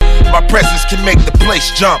My presence can make the place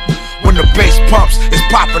jump. When the bass pumps, it's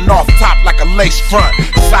popping off top like a lace front,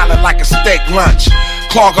 solid like a steak lunch.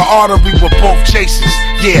 Clog a artery with both chases.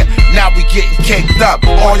 Yeah, now we getting caked up.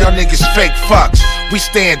 All y'all niggas fake fucks. We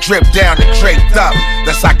stand dripped down and draped up.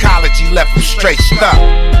 The psychology left them straight stuck.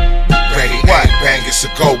 Ready, what? Bang, it's a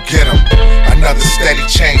go get 'em. Another steady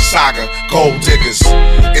chain saga, gold diggers.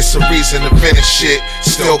 It's a reason to finish shit.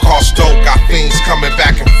 Still cost dope, got fiends coming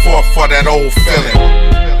back and forth for that old feeling.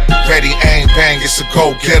 Ready, aim, bang, it's a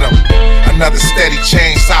go get 'em. Another steady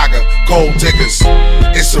chain saga, gold diggers.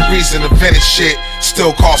 It's a reason to finish shit.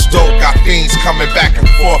 Still cost dope, got fiends coming back and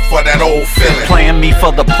forth for that old feeling. Playing me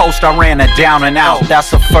for the post, I ran it down and out.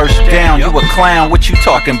 That's a first down. You a clown, what you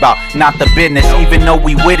talking about? Not the business, even though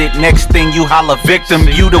we with it. Next thing you holla victim.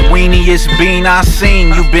 You the weeniest bean I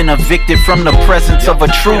seen. You been evicted from the presence of a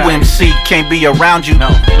true MC. Can't be around you.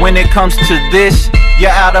 When it comes to this, you're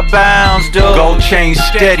out of bounds, dude. Gold chain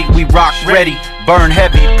steady, we rock ready. Burn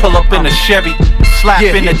heavy, pull up in a Chevy. Slap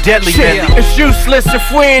in a deadly belly. It's useless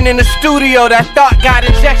if we ain't in the studio. That thought got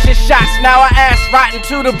injection shots. Now I ass right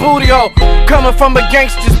into the booty hole. Coming from a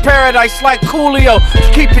gangster's paradise like Coolio.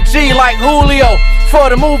 Keep it G like Julio. For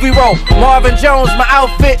the movie role, Marvin Jones, my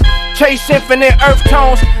outfit. Chase infinite earth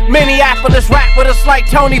tones. Minneapolis rap with us like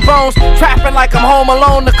Tony Bones. Trapping like I'm home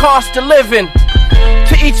alone, the cost of living.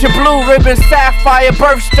 To eat your blue ribbon, sapphire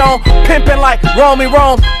birthstone. Pimping like Romy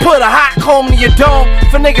Rome. Put a hot comb to your dome.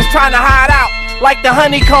 For niggas trying to hide out like the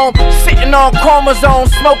honeycomb. Sitting on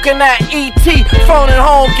chromosomes, smoking that ET. Phoning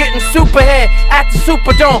home, getting superhead at the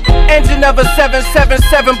Superdome. Engine of a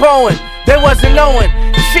 777 Boeing. They wasn't knowing.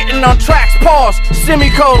 Shitting on tracks, pause,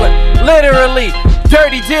 semicolon. Literally.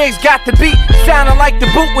 Dirty Diggs got the beat, sounding like the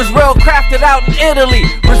boot was well crafted out in Italy.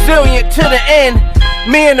 Resilient to the end.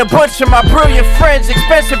 Me and a bunch of my brilliant friends,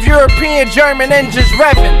 expensive European German engines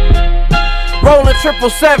revving. Rolling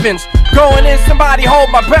 777s, going in, somebody hold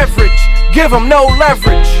my beverage. Give them no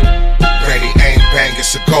leverage. Ready, aim, bang,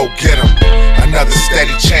 it's a go get 'em. Another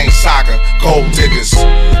steady chain saga, gold diggers.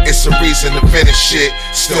 It's a reason to finish shit.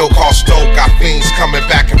 Still cost dope, got fiends coming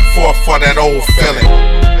back and forth for that old feeling.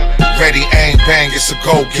 Ready, aim, bang, it's a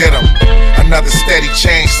go get 'em. Another steady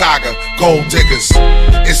chain saga, gold diggers.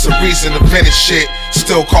 It's a reason to finish shit.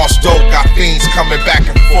 Still cost dope, got fiends coming back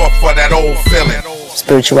and forth for that old feeling.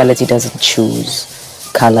 Spirituality doesn't choose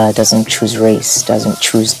color, doesn't choose race, doesn't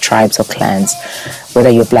choose tribes or clans. Whether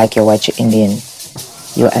you're black, you're white, you're Indian,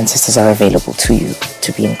 your ancestors are available to you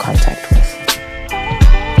to be in contact with.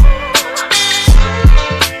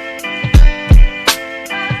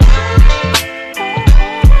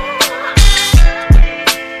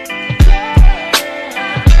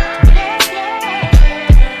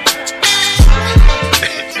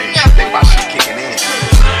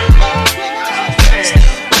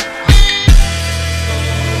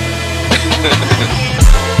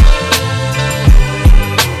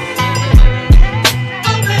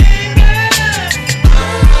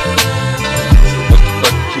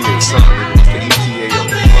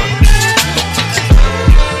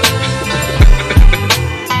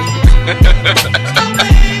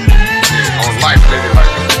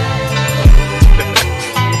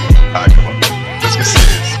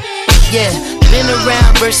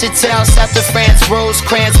 Versatile, south of France,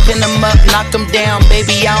 Rosecrans, pin them up, knock them down,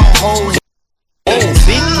 baby, I don't hold it.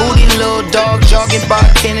 Big booty, little dog, jogging by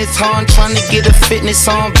Kenneth Hahn, trying to get a fitness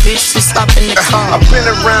on, bitch, just stop in the car. I've been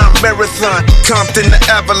around Marathon, Compton to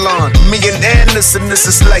Avalon, me and Anderson, this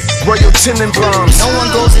is like Royal Tenenbaums. No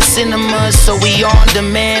one goes to cinemas, so we on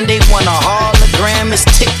demand, they want a hologram, it's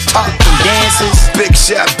TikTok and dances. Big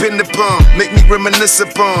shot, been the bomb, make me reminisce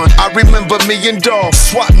upon. I remember me and Dog,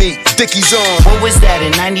 swap meet, Dickies on. What was that,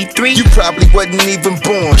 in 93? You probably wasn't even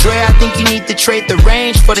born. Dre, I think you need to trade the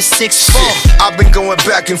range for the 6'4". I've been going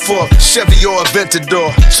back and forth, Chevy or Aventador.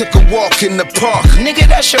 Took a walk in the park. Nigga,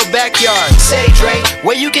 that's your backyard. Say, Dre,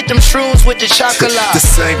 where you get them shrooms with the chocolate? The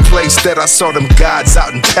same place that I saw them gods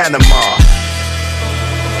out in Panama.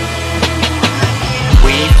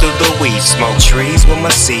 Weed through the weed smoke, trees where my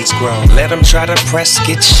seeds grow. Let them try to press,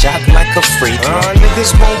 get shot like a free throw.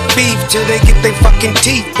 Niggas won't beef till they get their fucking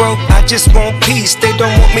teeth broke. I just want peace, they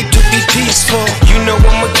don't want me to be peaceful. You know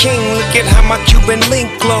I'm a king, look at how my Cuban link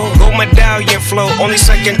glow. Gold medallion flow, only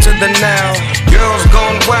second to the now. Girls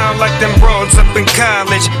gone wild like them broads up in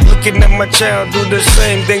college. Looking at my child do the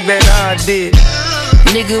same thing that I did.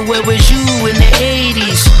 Nigga, where was you in the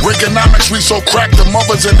 80s? Reaganomics, we so cracked the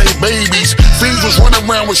mothers and they babies. Fiends was running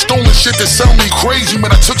around with stolen shit that sound me crazy.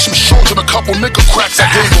 Man, I took some shorts and a couple nickel cracks,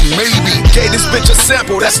 I gave them maybe. Gave this bitch a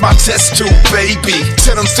sample, that's my test tube, baby.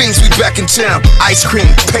 Tell them things, we back in town. Ice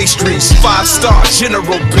cream, pastries, 5-star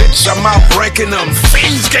general, bitch. I'm outranking them.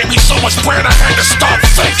 Fiends gave me so much bread, I had to start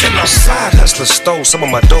thanking them. Side hustler stole some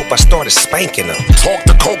of my dope, I started spanking them. Talk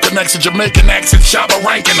to coconuts and Jamaican accent, Shabba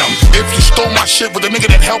ranking them. If you stole my shit with a nigga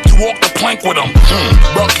that helped you walk the plank with him,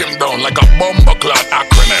 buck him down like a bomber cloud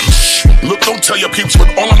acronym. Look, don't tell your peeps, but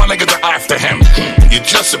all of my niggas are after him. You're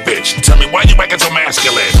just a bitch. Tell me why you acting so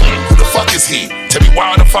masculine. Who the fuck is he? Tell me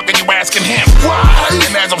why the fuck are you asking him? Why?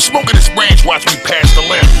 And as I'm smoking this branch, watch me pass the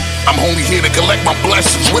limb. I'm only here to collect my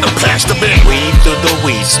blessings with a pastor bin. Weed through the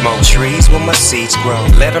weed smoke, trees where my seeds grow.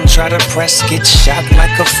 Let them try to press, get shot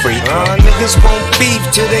like a freak. Niggas won't beef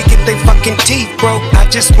till they get their fucking teeth broke. I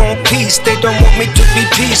just want peace, they don't want me to be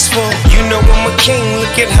peaceful. You know I'm a king,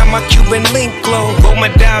 look at how my Cuban link glow. Gold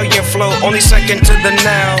medallion flow, only second to the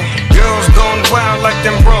now. Girls gone wild like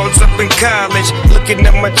them bros up in college. Looking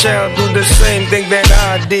at my child do the same thing that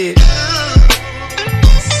I did.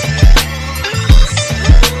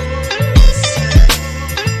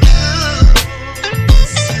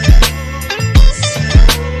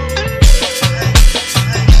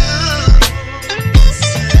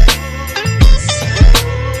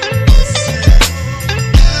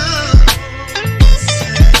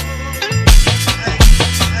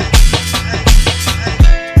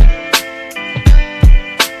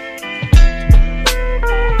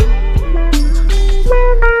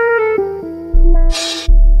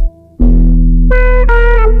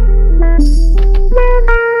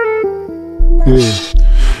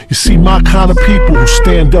 You see, my kind of people who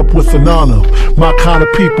stand up with an honor, my kind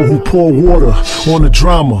of people who pour water on the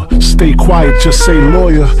drama, stay quiet, just say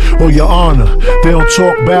lawyer or your honor. They don't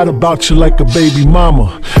talk bad about you like a baby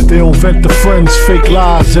mama. They don't vent to friends, fake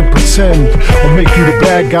lies and pretend, or make you the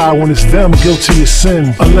bad guy when it's them guilty of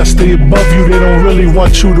sin. Unless they above you, they don't really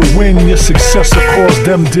want you to win. Your success will cause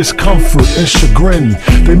them discomfort and chagrin.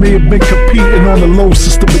 They may have been competing on the low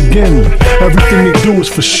since the beginning. Everything they do is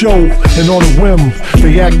for show and on a whim.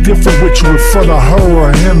 They act different with you in front of her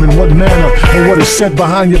or him. In what manner and what is said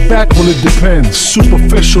behind your back, well, it depends.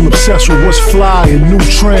 Superficial, obsessed with what's fly and new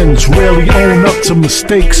trends. Rarely own up to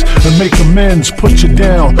mistakes and make amends. Put you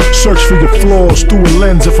down, search for your flaws through a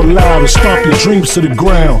lens if allowed, to stomp your dreams to the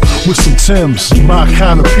ground with some Timbs. My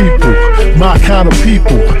kind of people, my kind of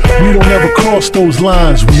people. We don't ever cross those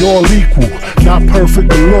lines, we all equal. Not perfect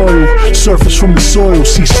but loyal, surface from the soil.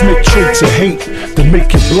 See snake traits of hate that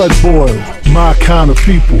make your blood boil. My kind of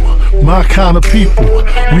people, my kind of people.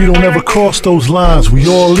 We don't ever cross those lines, we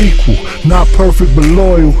all equal. Not perfect but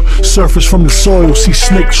loyal, surface from the soil. See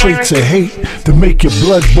snake traits of hate that make your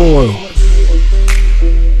blood boil.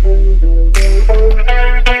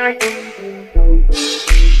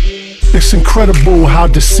 It's incredible how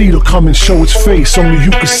deceit will come and show its face. Only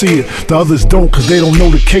you can see it, the others don't, cause they don't know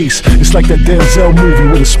the case. It's like that Denzel movie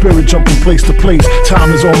where the spirit jump from place to place.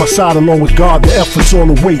 Time is on my side along with God, the effort's all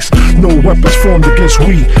a waste. No weapons formed against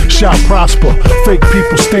we shall prosper. Fake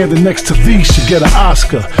people standing next to thee should get an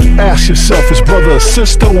Oscar. Ask yourself, is brother a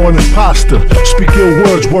sister or an imposter? Speak your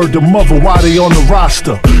words, word to mother, why they on the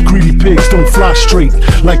roster? Greedy pigs don't fly straight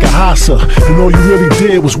like a hossa, and all you really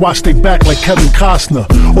did was watch they back like Kevin Costner.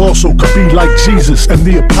 Also could be like Jesus and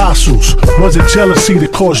the apostles. Was it jealousy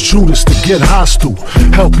that caused Judas to get hostile?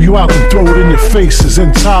 Help you out and throw it in your face is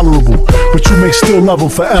intolerable, but you may still love them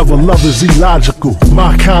forever. Love is illogical.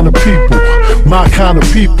 My kind of people, my kind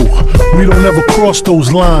of people. We don't ever cross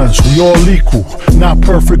those lines, we all equal. Not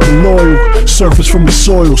perfect but loyal, surface from the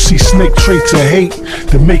soil. See snake traits of hate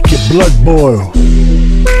that make your blood boil.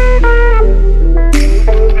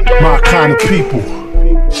 My kind of people.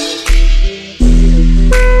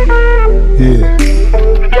 Yeah.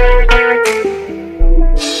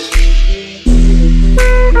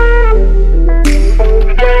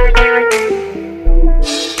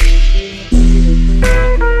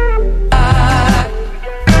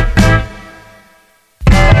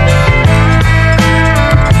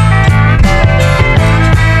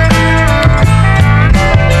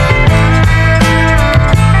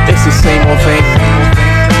 It's the same old thing.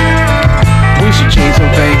 We should change some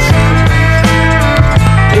things.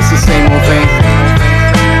 It's the same old thing.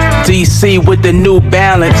 DC with the New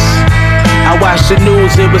Balance. I watched the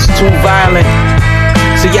news, it was too violent.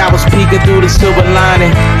 See, I was peeking through the silver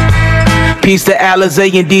lining. Peace to Alizé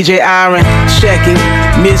and DJ Iron. Check it.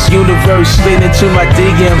 Miss Universe slid into my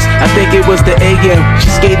DMs. I think it was the AM. She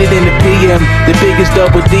skated in the PM. The biggest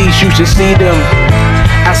double D's, you should see them.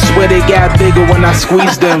 I swear they got bigger when I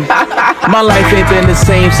squeezed them. My life ain't been the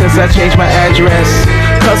same since I changed my address.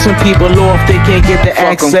 Cut some people off, they can't get the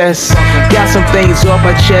access. Got some things off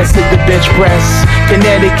my chest, hit the bench press.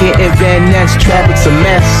 Connecticut and Van Ness, traffic's a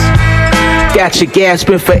mess. Got you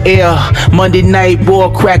gasping for air. Monday night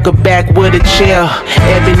war, crack a back with a chair.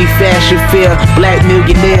 Ebony fashion fair, black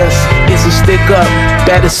millionaires. It's a stick up,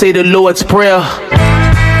 better say the Lord's Prayer.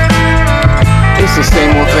 It's the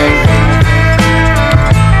same old thing.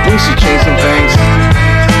 We should change some things.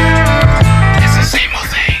 It's the same old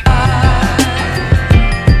thing.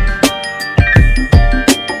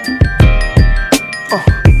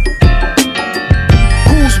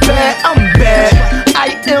 Who's bad? I'm bad.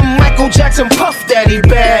 I am Michael Jackson, Puff Daddy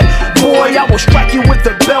bad. Boy, I will strike you with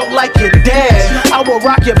the belt like your dad. I will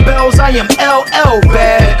rock your bells, I am LL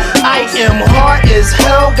bad. I am hard as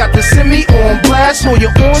hell, got the semi on blast, so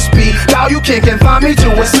you're on speed. Now you can't confine me to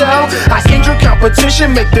a cell. I injure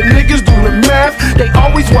competition, make the niggas do the math. They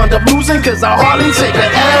always wind up losing, cause I hardly take a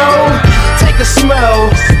L. Take a smell,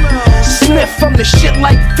 sniff from the shit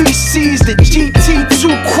like feces. The GT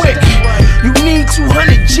too quick. You need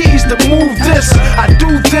 200 G's to move this. I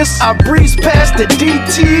do this, I breeze past the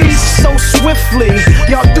DTs so swiftly.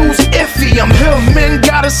 Y'all dudes iffy, I'm him. Men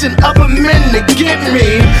gotta send other men to get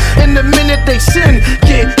me. And the minute they sin,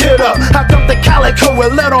 get hit up. I dump the calico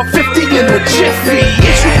and let off 50 in the jiffy.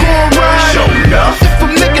 Is you gon' ride? Show enough. If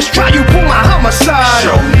them niggas try, you pull my homicide.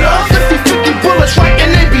 Show enough. 50-50 bullets right in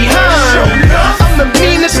they behind. Show enough. I'm the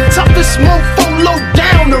meanest, toughest mofo low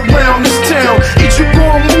down around this town. Is you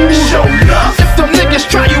gon' move? Show enough. If them niggas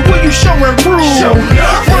try you, will you show and prove? Show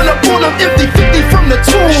enough. Run up on them empty 50 from the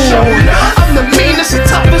tool. Show enough. I'm the meanest,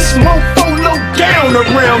 toughest mofo low down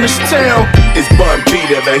around this town. It's Bun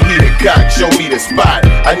Peter, the heater cock, show me the spot.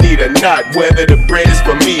 I need a knot, whether the bread is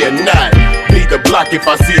for me or not. Beat the block if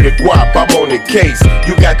I see the guap, I'm on the case.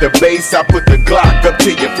 You got the bass, I put the Glock up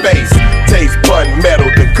to your face. Taste bun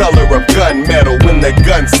metal, the color of gun metal. When the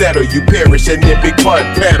gun settle, you perish and then big bun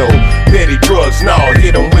pedal. Petty drugs, no,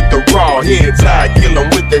 hit them with the raw heads high, kill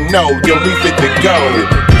them with the no, then we fit the go.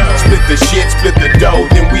 Split the shit, split the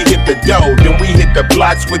dough, then we hit the dough. Then we hit the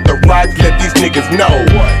blocks with the rocks, let these niggas know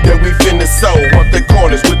that we finna sew up the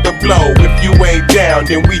corners with the blow. If you ain't down,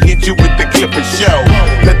 then we hit you with the clip and show.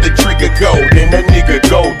 Let the trigger go, then that nigga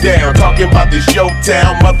go down. Talking about this yo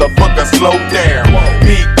town, motherfucker, slow down.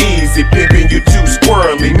 Be easy, pimpin', you too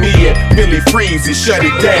squirrely. Me and Billy Freezy shut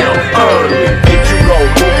it down early. If you gon'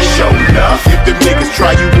 move, show enough. If the niggas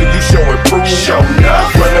try you, will you show and prove? Show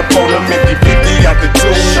enough. Run up on them 50-50 out the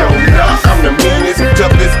tomb. Show enough. I'm the meanest,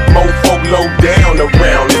 toughest mofo low down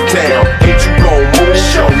around the town. Ain't you gon' move?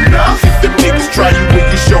 Show enough. If them niggas try you, will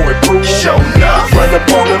you show and prove? Show enough. Run up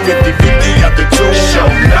on them 50-50 out the tomb. Show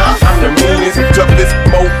enough. I'm the meanest, toughest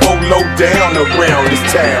mofo low down around this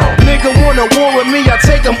town. Nigga wanna war with me, I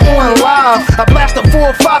take him on live. I blast a 4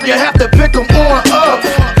 or 5, you have to pick him on up.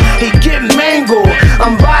 He get mangled,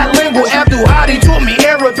 I'm bilingual. Abdul Hadi taught me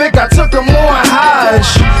Arabic, I took him on Hajj.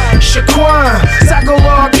 Shaquan,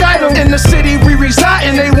 Sakallah, Qaeda. In the city we reside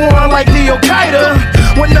and they warn like the Al-Qaeda.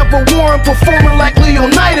 Whenever Warren performing like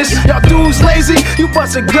Leonidas. Y'all dudes lazy, you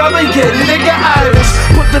bust a gun and get nigga-itis.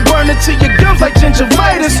 Put the burner to your gums like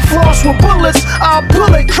gingivitis. Floss with bullets, I'll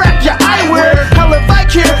pull it, crack your eyewear. Hell if I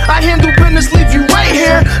care, I handle business, leave you right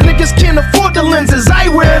here. Niggas can't afford the lenses I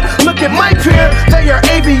wear. Look at my pair, they are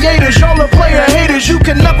aviators. Y'all are player haters, you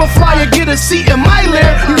can never fly or get a seat in my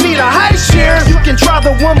lair. You need a high share, you can try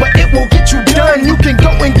the one but it will get you done. You can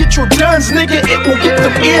go and get your guns, nigga, it will get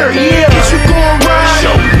them ear, yeah. Is you gon' ride?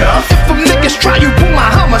 Show enough. If them niggas try you, pull my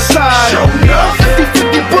homicide. Show enough.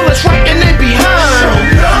 50-50 bullets right in they behind. Show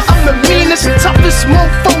enough. I'm the meanest, toughest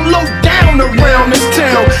mofo low down around this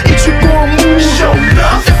town. Is you gon' move? Show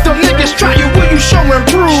enough. If them niggas try you, will you show and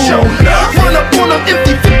prove? Show enough. Run up on them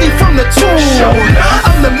 50-50 from the tool. Show enough.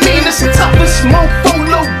 I'm the meanest, toughest mofo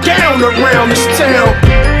low down around this town.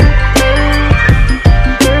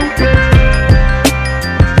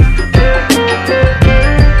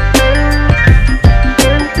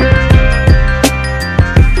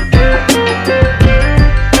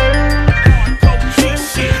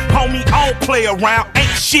 Play around,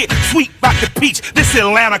 ain't shit, sweet like the peach. This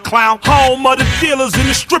Atlanta clown, home of the dealers and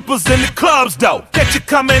the strippers and the clubs though. Catch you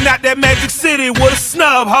coming out that Magic City with a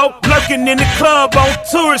snub hoe, lurking in the club on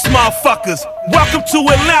tourist motherfuckers. Welcome to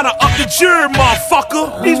Atlanta, up the jury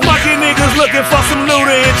motherfucker. These monkey niggas looking for some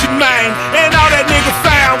Luda and Jermaine, and all that nigga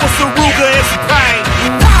found was some Ruger and some pain.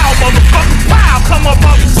 Pow, motherfucker, pow, come up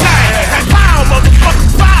off the chain. Pow,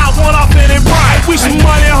 motherfucker, pow, one off in it bright. We some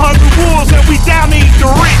money hungry wolves and we down to eat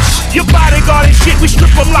the rich. Your bodyguard and shit, we strip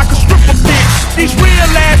them like a stripper bitch. These real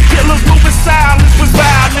ass killers moving silent with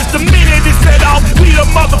violence.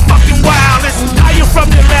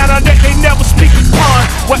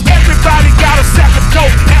 a sack of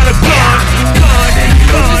dope and a gun.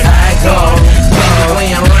 Just how it go.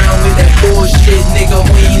 Playing around with that bullshit, nigga,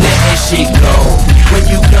 we ain't letting shit go. When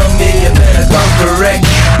you come here, you better come correct.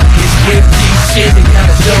 It's empty shit, you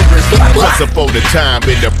gotta show respect. Once upon a time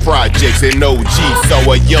in the projects in OG, saw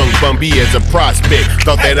a young Bumby as a prospect.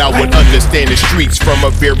 Thought that I would understand the streets from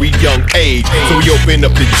a very young age. So we opened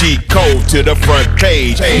up the G code to the front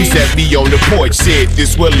page. He sat me on the porch, said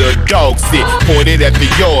this where little dog sit. Pointed at the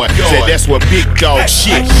yard, said that's where big dog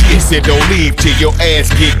shit. He said don't leave till your ass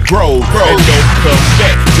get growed, and don't come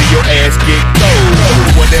back till your ass get cold.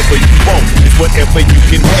 Whatever you want is whatever you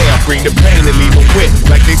can have. Bring the pain and leave them wet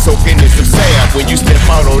like they soaking in some salve. When you step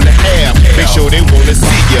out on the app, make sure they wanna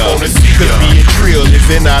see ya. Cause being trill is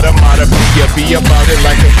an automatopoeia. Be about it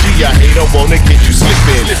like a G. I hate, I wanna get you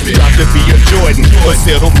slipping. Drop to be a Jordan or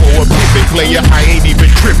settle for a Pippin. Player, I ain't even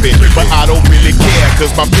tripping, but I don't really care.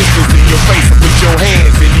 Cause my pistol's in your face. Put your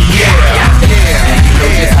hands in the air.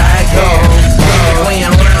 Just how it go. Playing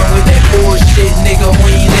around with that bullshit, nigga,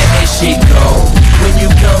 we ain't letting shit go. When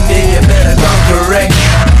you come here, you better come correct.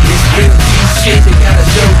 It's empty shit, you gotta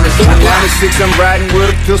show respect. 96, I'm riding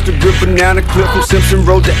with a pistol gripping down the clip from Simpson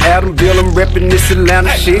Road to Adamville. I'm reppin' this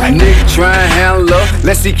Atlanta shit. Nigga try and handle up,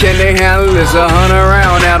 let's see can they handle this. 100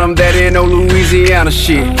 round at them, that ain't no Louisiana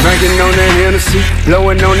shit. Drinking on that Hennessy,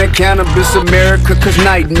 blowing on that cannabis. America, cause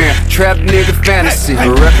nightmare, trap nigga fantasy.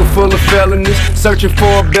 A record full of felonies, searching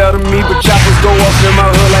for a better me. But choppers go off in my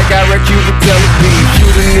hood like I wrecked you with television.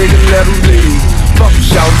 Shoot a nigga, let him bleed. Fuck a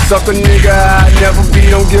shout, suck a nigga, I never be,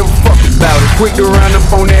 don't give a fuck about it. Quick to run up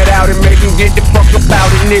on that out and make him get the fuck about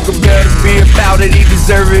it. Nigga better be about it, he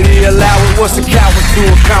deserve it, he allow it. What's a coward to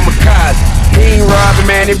a kamikaze? He ain't robbing,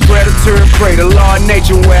 man, he predator and prey. The law of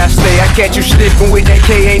nature where I stay. I catch you slipping with that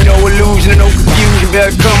K, ain't no illusion, no confusion.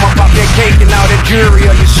 Better come up off that cake and all that jury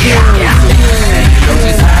on the shit.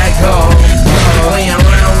 Just how it go. Playing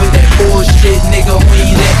around with that bullshit, nigga, we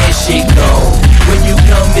ain't letting shit go. When you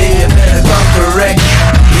come here, you better come correct.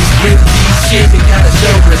 It's empty shit, you gotta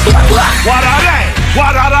show respect. What a dang,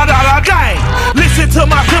 what a dang. Listen to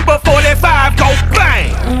my timber 45 go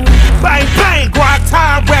bang. Bang, bang, grind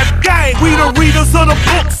time, rap gang. We the readers of the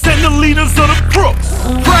books and the leaders of the crooks.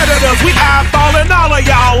 Predators, we eyeballing all of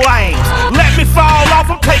y'all lanes. Let me fall off,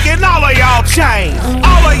 I'm taking all of y'all chains.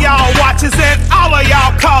 All of y'all watches and all of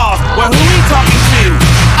y'all cars. Well, who we talking to?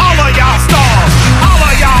 All of y'all stars. All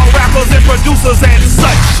of y'all rappers and producers and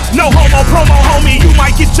such. No homo promo, homie, you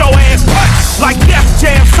might get your ass punched. Like Def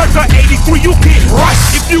Jam, circa 83, you get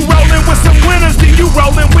rushed. If you rollin' with some winners, then you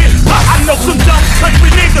rollin' with us. I know some dumb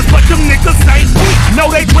country niggas, but them niggas ain't weak.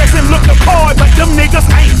 Know they dress and look the part, but them niggas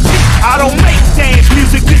ain't cheap. I don't make dance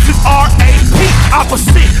music, this is R.A.P.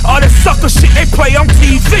 Opposite of that sucker shit they play on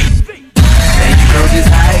TV. And you know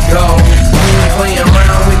just how it go. We ain't playing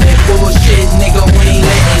around with that bullshit, nigga, we ain't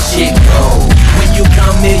letting shit go. When you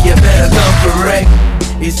come here, you better come correct.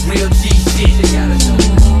 It's real G shit, you gotta know.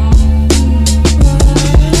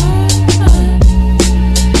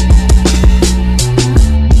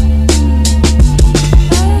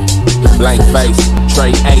 Blank face,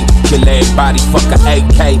 Trey 8, kill everybody, fuck a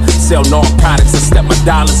AK. Sell narcotics and step my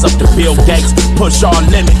dollars up to Bill Gates. Push all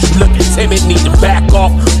limits, you looking timid, need to back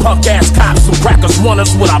off. Punk ass cops and crackers want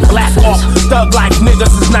us with our black off. Thug life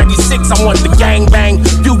niggas is 96, I want the gang bang.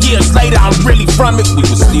 Few years later, I'm really from it, we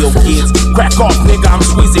was still kids. Crack off nigga, I'm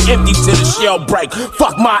squeezing empty till the shell break.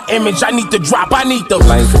 Fuck my image, I need to drop, I need the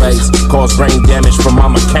blank face. Cause brain damage from my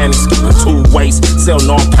mechanics, skipping 2 ways. Sell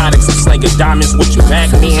narcotics and slinging diamonds with your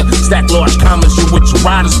back man. Stack large commas, you with your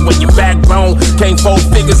riders when your backbone. Came 4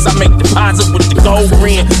 figures, I make deposit with the gold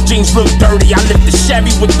ring. Jeans look dirty, I lift the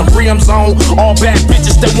Chevy with the rims on. All bad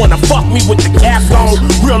bitches, they wanna fuck me with the cap on.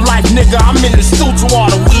 Real life nigga, I'm in the studio, all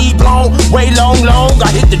the weed blown. Way long,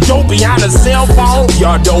 I hit the dope behind a cell phone.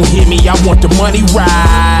 Y'all don't hear me, I want the money right.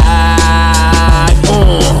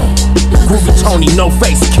 Groovy Tony, no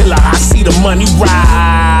face killer, I see the money right.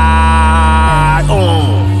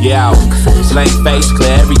 Yeah, blank face,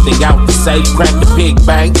 clear everything out the safe, crack the pig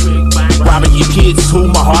bank. Robbing your kids too,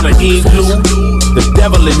 my heart an igloo. The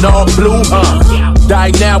devil in all blue,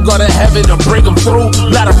 die now, go to heaven and bring them through.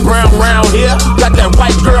 Lot of brown round here, got that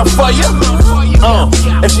white girl for you.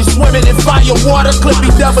 If she's swimming in fire water, clip be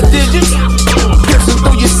double digits. Piercing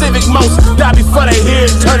through your Civic most, die before they hear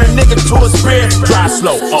it. Turn a nigga to a spear, drive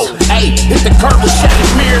slow. Hit the curb with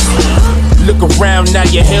shattered mirrors. Look around, now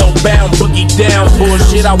you're hellbound, boogie down.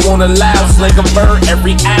 Bullshit I won't allow, sling a bird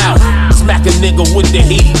every hour. Smack a nigga with the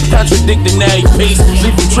heat, contradicting every piece.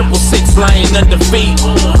 Leave him 666 lying under feet.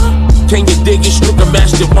 Can you dig it? Stricker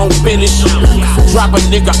match that won't finish. Drop a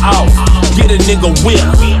nigga off, get a nigga whip.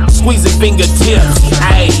 Squeeze a fingertips,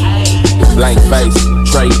 ayy. Blank face.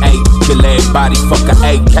 Trade 8, kill everybody, fuck a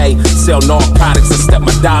AK. Sell narcotics and step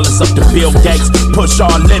my dollars up to Bill Gates. Push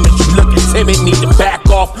all limits, you looking timid, need to back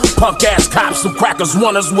off. Punk ass cops, some crackers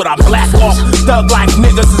want us with our black off. Thug like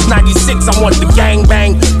niggas is 96, I want the gang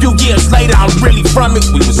bang. Few years later, I'm really from it,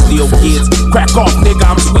 we was still kids. Crack off, nigga,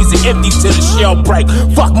 I'm squeezing empty till the shell break.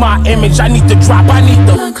 Fuck my image, I need to drop, I need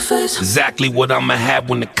the exactly what I'ma have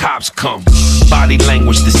when the cops come. Body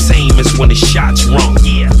language the same as when the shots rung.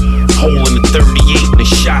 Yeah, hole in the 38 and the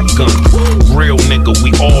shotgun. Real nigga,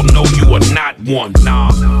 we all know you are not one.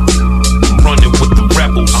 Nah, I'm running with the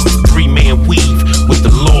rebels. 3-man weave with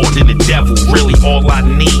the Lord and the devil. Really all I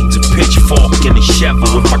need's a pitchfork and a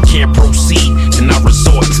shovel. If I can't proceed, then I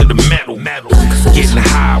resort to the metal. Getting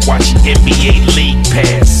high, watching NBA League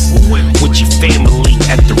Pass with your family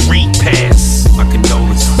at the repass. My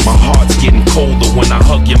condolences. My heart's getting colder when I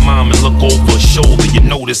hug your mom and look over her shoulder. You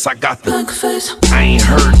notice I got the I ain't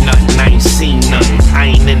heard nothing, I ain't seen nothing. I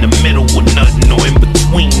ain't in the middle with nothing or in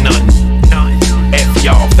between nothing. F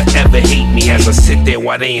y'all forever hate me as I sit there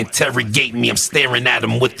while they interrogate me. I'm staring at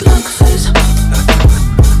them with the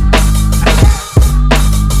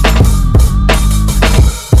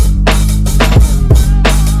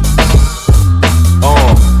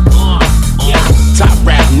top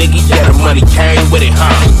rap nigga, yeah, the money came with it,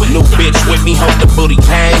 huh? New bitch with me, hope the booty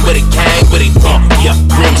came with it, yeah,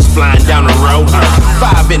 rims flying down the road, huh?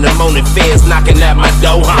 5 in the morning, feds knocking at my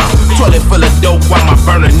door, huh? Toilet full of dope while my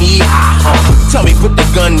burner knee high, huh? Tell me put the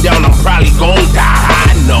gun down, I'm probably gon' die.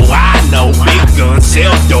 I know, big gun,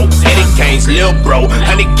 sell dope, Eddie Kane's lil' bro,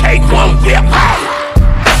 100K, one whip,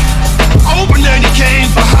 Open and you came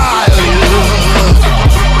for hire.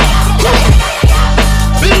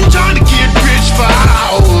 Been trying to get rich for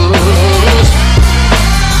hours.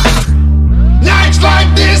 Nights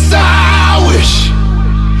like this I wish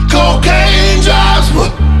cocaine drives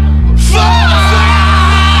would fall.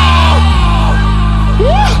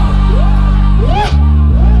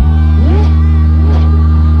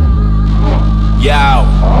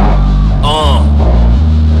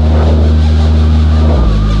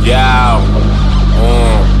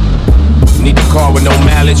 Need the car with no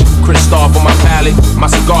mileage, Christoph on my pallet. My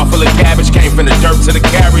cigar full of cabbage, came from the dirt to the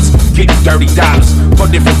carrots. Getting $30 for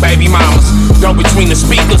different baby mamas. Go between the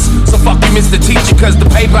speakers, so fuck you Mr. Teacher, cause the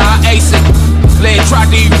paper I ace it. Lead tried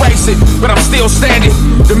to erase it, but I'm still standing.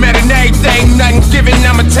 The matinee thing, nothing given,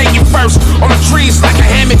 I'ma take you first. On the trees like a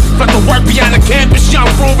hammock, flood the work beyond the campus. Young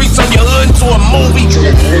Ruby, turn your hood into a movie.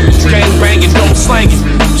 Gang banging, dope slanging,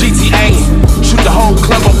 GTA. Shoot the whole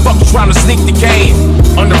club on fuck trying to sneak the game.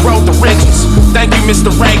 On the road to riches, thank you Mr.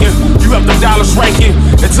 Reagan. You up the dollars ranking.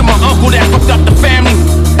 And to my uncle that fucked up the family.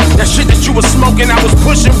 That shit that you was smoking, I was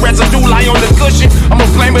pushing. Residue lie on the cushion. I'ma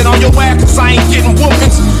blame it on your ass, cause I ain't getting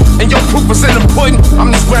whoopings. And your proof is in the pudding.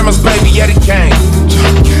 I'm this grandma's baby, Eddie Kane.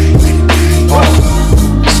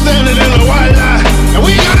 Standing in the white line, and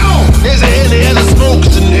we gone. There's any other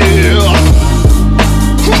smokers in here.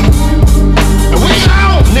 And we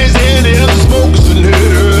gone. There's any other smokers in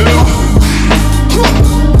here.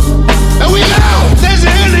 And we gone. There's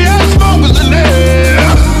any other smokers in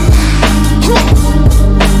here.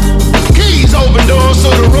 Keys open doors so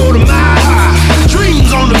the road a mile high.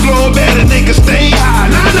 Dreams on the floor, better they can stay high.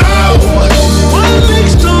 And I know one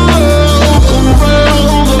next door around the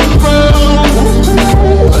road.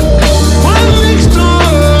 One next door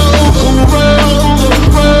around the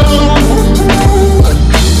road.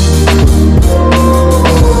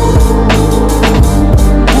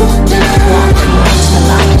 Walk towards the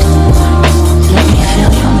light. Let me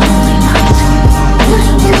feel your lonely night.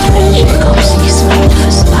 Go seek light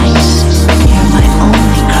for spice. You're my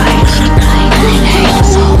only Christ. Inhale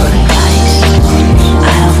holy ice. I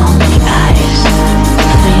have only eyes for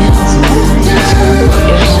you. Your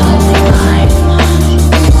soul is mine.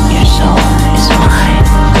 Your soul is mine.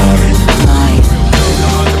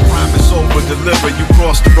 Promise over deliver. You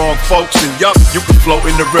cross the wrong folks and yup, you can float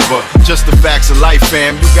in the river. Just the facts of life,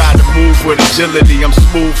 fam. You gotta move with agility. I'm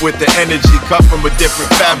smooth with the energy, cut from a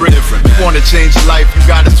different fabric. You wanna change your life, you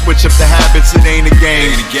gotta switch up the habits. It ain't a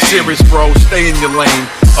game. Serious, bro, stay in your lane.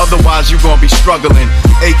 Otherwise, you gon' be struggling,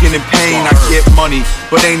 aching in pain. I get money,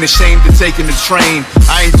 but ain't ashamed of taking the train.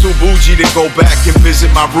 I ain't too bougie to go back and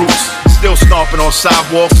visit my roots. Still stomping on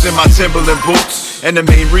sidewalks in my Timberland boots. And the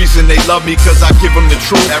main reason they love me, cause I give them the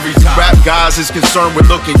truth. Every time rap guys is concerned with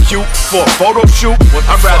looking cute for a photo shoot,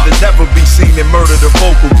 I'd rather never be seen than murder the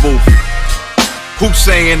vocal booth. Who's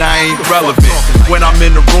saying I ain't relevant? When I'm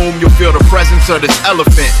in the room, you'll feel the presence of this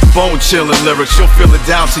elephant. Bone chilling lyrics, you'll feel it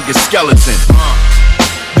down to your skeleton.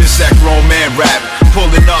 This that grown man rap,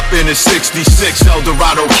 pulling up in a 66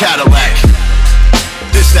 Eldorado Cadillac.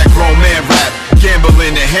 This that grown man rap,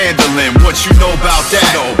 What you know about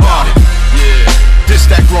that? Yeah. This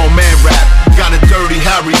that grown man rap. Got a dirty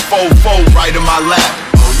Harry fofo right in my lap.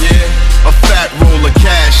 Oh yeah. A fat roll of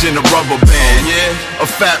cash in a rubber band. Yeah. A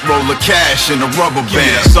fat roll of cash in a rubber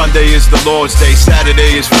band. Sunday is the Lord's Day,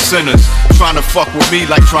 Saturday is for sinners. Trying to fuck with me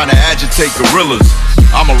like trying to agitate gorillas.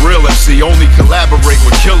 I'm a real MC, only collaborate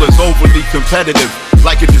with killers. Overly competitive,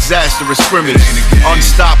 like a disastrous scrimmage.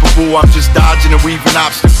 Unstoppable, I'm just dodging and weaving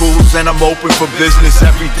obstacles. And I'm open for business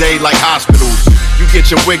every day like hospitals. You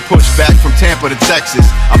get your wig pushed back from Tampa to Texas.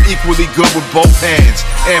 I'm equally good with both hands,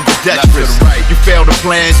 ambidextrous. You fail to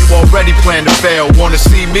plan, you already plan to fail. Wanna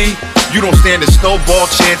see me? You don't stand a snowball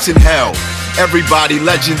chance in hell. Everybody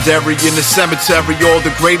legendary in the cemetery. All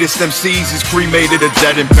the greatest MCs is cremated or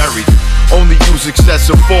dead and buried. Only use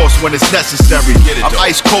excessive force when it's necessary. I'm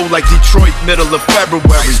ice cold like Detroit, middle of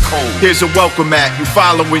February. Here's a welcome mat, you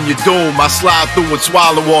following your doom. I slide through and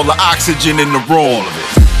swallow all the oxygen in the room.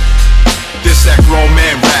 This that grown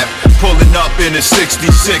man rap, pulling up in a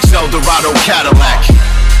 66 Eldorado Cadillac.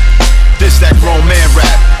 This that grown man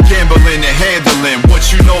rap, gambling and handling.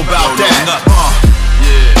 What you know about that?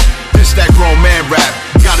 Yeah. This that grown man rap,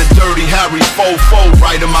 got a dirty Harry fofo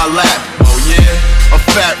right in my lap. Oh yeah. A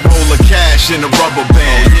fat roll of cash in a rubber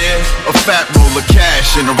band. Oh yeah. A fat roll of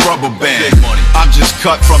cash in a rubber band. I'm just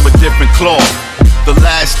cut from a different cloth. The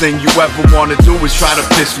last thing you ever wanna do is try to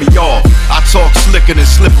piss me off. I talk slicker than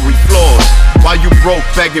slippery floors. While you broke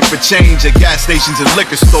begging for change at gas stations and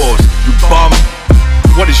liquor stores. You bum,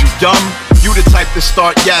 what is you dumb? You the type to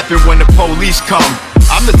start yapping when the police come.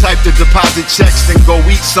 I'm the type to deposit checks and go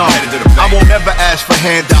eat some. I won't ever ask for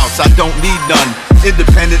handouts, I don't need none.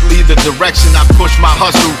 Independently, the direction I push my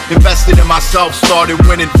hustle. Invested in myself, started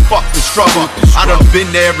winning, fuck the struggle. I done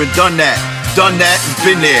been there and done that and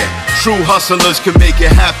been there. True hustlers can make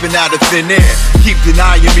it happen out of thin air. Keep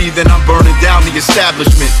denying me, then I'm burning down the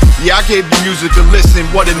establishment. Yeah, I gave you music to listen,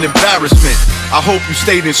 what an embarrassment. I hope you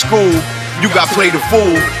stayed in school, you got played a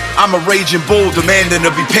fool. I'm a raging bull, demanding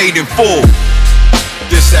to be paid in full.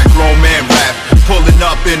 This that grown man rap, pulling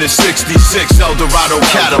up in a 66 Eldorado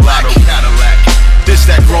Cadillac. This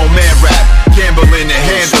that grown man rap, gambling and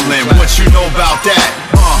handling. What you know about that?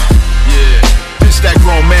 Yeah. This that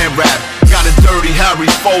grown man rap, got a dirty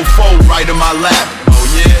Harry fofo right in my lap. Oh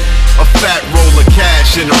yeah. A fat roll of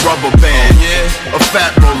cash in a rubber band. Oh yeah. A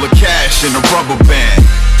fat roll of cash in a rubber band.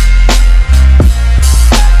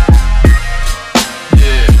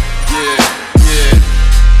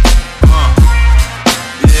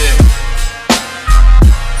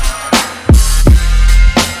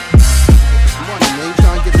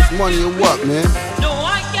 Money or what, man?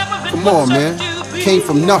 Come on, man. Came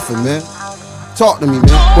from nothing, man. Talk to me,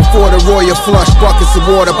 man. Before the royal flush, buckets of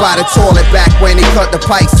water by the toilet. Back when they cut the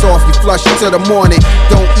pipes off, you flush it till the morning.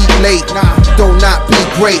 Don't eat late, do not be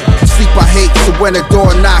great. Sleep I hate, so when the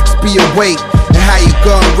door knocks, be awake. And have your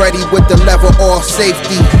gun ready with the lever off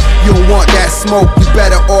safety. You don't want that smoke, you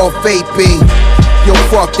better off vaping. Yo,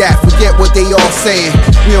 fuck that, forget what they all saying.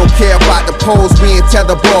 We don't care about the polls, we ain't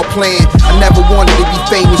tetherball playing. I never wanted to be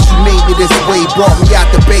famous, you made me this way. Brought me out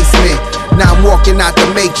the basement, now I'm walking out the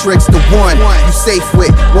matrix. The one you safe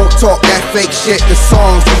with, won't talk that fake shit. The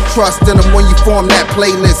songs, you trust in them when you form that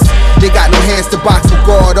playlist. They got no hands to box with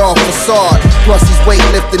guard off facade. Plus these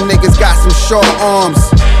weightlifting niggas got some short arms.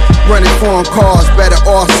 Running foreign cars, better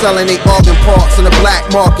off selling they organ parts on the black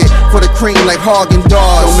market for the cream like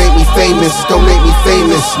Haagen-Dazs. Don't make me famous, don't make me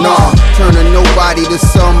famous, nah. Turning nobody to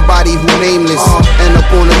somebody who nameless. End up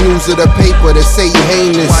on the news of the paper that say you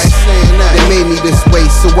heinous. They made me this way,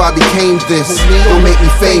 so I became this. Don't make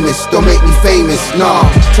me famous, don't make me famous, nah.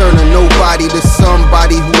 Turning nobody to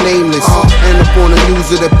somebody who nameless. End up on the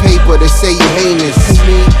news of the paper that say you heinous.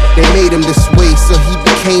 They made him this way, so he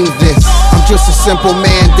became this. I'm just a simple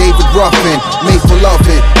man, David Ruffin, made for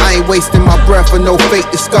loving. I ain't wasting my breath for no fake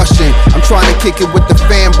discussion. I'm trying to kick it with the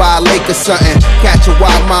fan by a lake or something. Catch a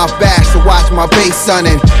wide mouth bass to watch my bass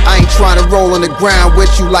sunning. I ain't trying to roll on the ground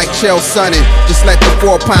with you like Chael Sonnen. Just let the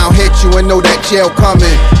 4-pound hit you and know that jail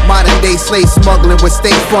coming. Modern day slave smuggling with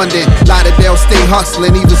state funding. Lauderdale stay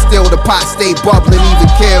hustling, even still the pot stay bubbling, even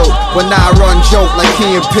killed. But now I run joke like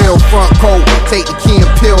Key and Peele, front coat. Take the Key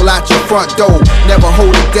and Peele out your front door. Never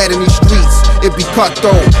hold it dead in these streets, it be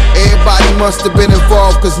cutthroat. Everybody must have been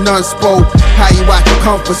involved cause none spoke. How you out your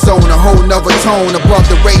comfort zone, a whole nother tone. Above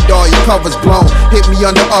the radar, your cover's blown. Hit me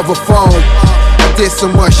on the other phone. I did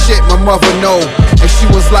so much shit my mother know. And she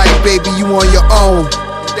was like, baby, you on your own.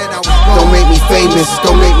 Don't make me famous,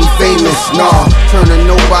 don't make me famous, nah. Turning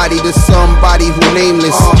nobody to somebody who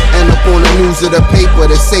nameless. End up on the news of the paper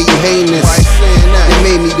that say you heinous. They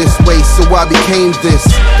made me this way, so I became this.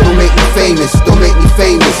 Don't make me famous, don't make me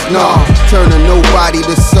famous, nah. Turn a nobody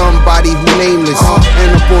to somebody who nameless.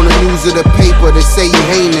 End up on the news of the paper, they say you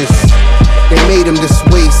heinous. They made him this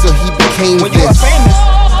way, so he became when this. When you are famous,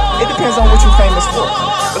 it depends on what you're famous for.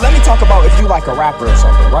 But let me talk about if you like a rapper or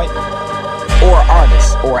something, right? Or an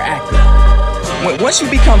artist, or an actor. Once you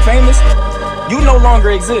become famous, you no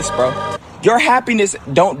longer exist, bro. Your happiness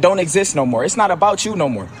don't exist no more. It's not about you no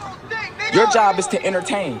more. Your job is to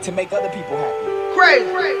entertain, to make other people happy.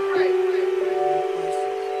 Crazy.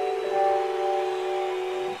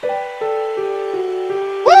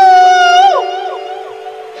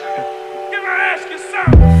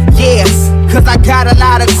 Yes, cause I got a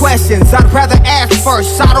lot of questions. I'd rather ask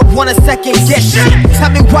first, I don't wanna second guess shit.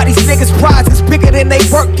 Tell me why these niggas' prize is bigger than they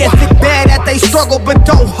work ethic. Bad that they struggle but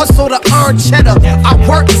don't hustle to earn cheddar. I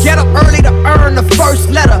work, get up early to earn the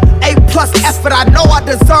first letter. A+ effort, I know I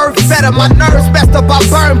deserve better. My nerves messed up, I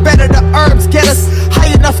burn better. The herbs get us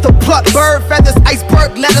high enough to pluck bird feathers.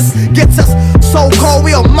 Iceberg lettuce gets us so cold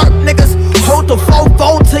we'll murk niggas. Hold the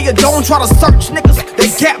fofo till you don't try to search niggas. They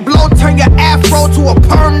get blow, turn your afro to a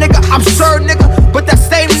perm nigga. I'm sure nigga, but that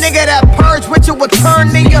same nigga that purge with you will turn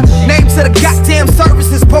nigga. Name to the goddamn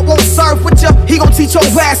services but won't serve with you. He gon' teach your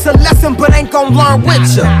ass a lesson but ain't gon' learn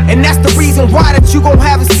with you. And that's the reason why that you gon'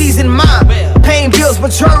 have a seasoned mind. Paying bills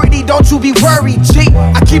maturity, don't you be worried, G.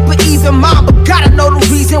 I keep an even mind but gotta know the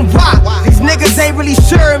reason why. These niggas ain't really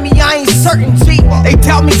sure of me, I ain't certain, G. They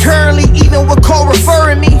doubt me currently even with Cole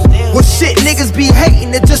referring me. Well shit, niggas be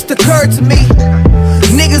hating, it just occurred to me.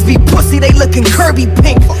 Niggas be pussy, they looking Kirby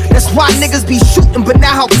pink. That's why niggas be shooting, but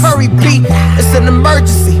now how Curry be. It's an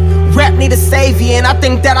emergency, rap need a savior, and I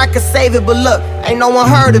think that I can save it. But look, ain't no one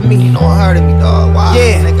heard of me. Ain't no one heard of me, dog. Wow.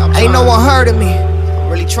 Yeah, ain't no one heard of me.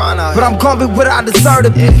 Really trying out but I'm gonna be what I deserve to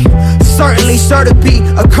be. Certainly sure to be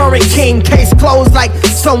a current king. Case closed like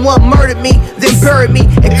someone murdered me, then buried me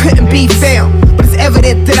and couldn't be found. But it's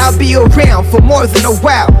evident that I'll be around for more than a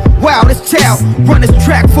while. Wow, this child run this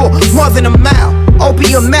track for more than a mile. Open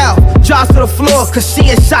your mouth, jaws to the floor, cause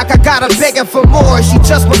she in shock. I got her begging for more. She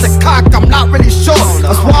just wants a cock, I'm not really sure.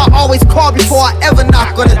 That's why I always call before I ever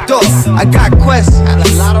knock on the door. I got questions, had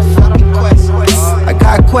a lot of fucking questions. I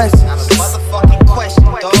got questions, had a motherfucking question,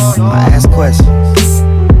 dog. I ask questions.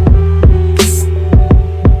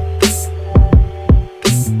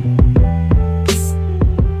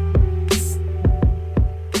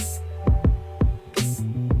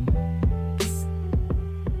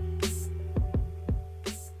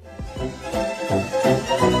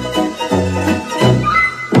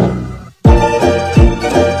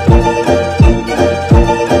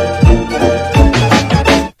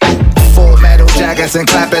 And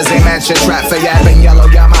clappers, they match your trap for yapping. Yellow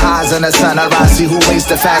Yamahas in the sun. I see who weighs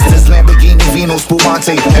the fastest. Lamborghini, Vino,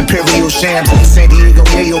 Spumante, Imperial Shams, San Diego,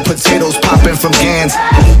 Yayo, potatoes popping from cans.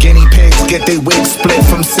 Guinea pigs get they wigs split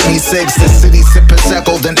from City 6. The city sip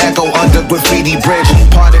Prosecco, then echo under graffiti bridge.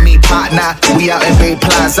 Pardon me, partner, we out in Bay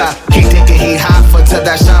Plaza. He thinking he hot for to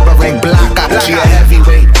that Shamba ring blocker. She a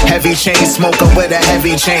heavyweight, heavy chain smoker with a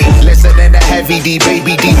heavy chain. Listening to Heavy D,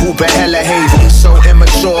 Baby D, hooping hella haze. So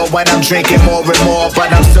immature when I'm drinking more and more.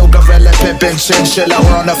 But I'm still gorilla pimpin', chinchilla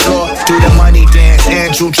on the floor. Do the money dance,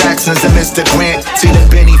 Andrew Jackson's and Mr. Grant. See the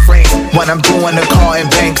Benny Frank when I'm doing the car and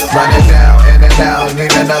banks. Running down, in and out,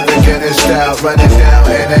 need another get it style. Running down,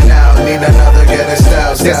 in and out, need another get it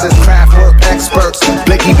style. This is craft work experts,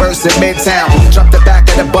 Blicky burst in Midtown. Jump the back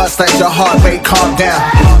of the bus, let your heart rate calm down.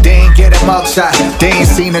 They ain't get a mugshot, they ain't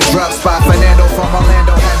seen a drug spot. Fernando from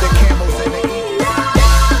Orlando had the camels in the east.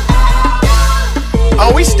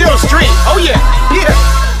 Oh, we still street. Oh yeah, yeah.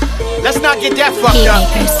 Let's not get that fucked up.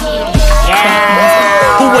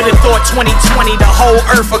 Yeah. Who would've thought 2020 the whole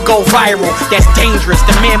earth would go viral? That's dangerous.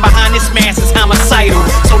 The man behind this mask is homicidal.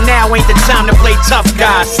 So now ain't the time to play tough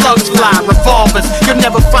guys. Slugs fly, revolvers. You'll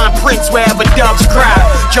never find Prince wherever doves cry.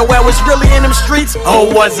 Joel was really in them streets? Oh,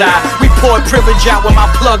 was I? We poured privilege out when my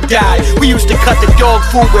plug died. We used to cut the dog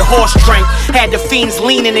food with horse drink. Had the fiends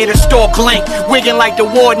leaning in the store blank. Wigging like the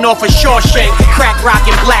warden off a Shawshank. Crack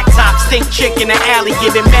rockin' black tops. Stink chick in the alley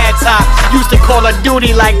giving mad top. Used to call her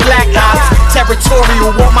duty like Black Ops.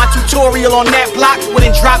 Territorial, want my tutorial on that block?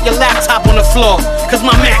 Wouldn't drop your laptop on the floor, cause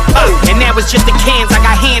my Mac pop. And that was just the cans, I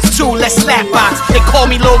got hands too, let's slap box. They call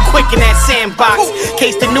me Lil Quick in that sandbox.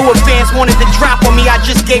 Case the newer fans wanted to drop on me, I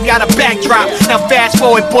just gave y'all a backdrop. Now fast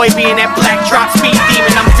forward, boy, be in that black drop. Speed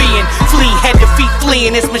demon, I'm V'ing. Flee head to feet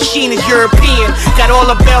fleeing. This machine is European. Got all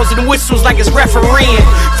the bells and whistles like it's refereeing.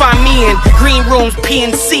 Find me in green rooms,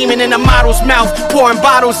 peeing semen in a model's mouth, pouring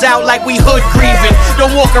bottles out like we hood grieving.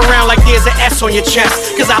 Don't walk around like there's an S on your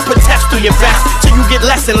chest, cause I put tests through your vest till you get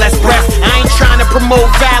less and less breath. I ain't trying to promote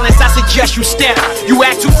violence, I suggest you step. You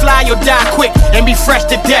act too fly, you'll die quick and be fresh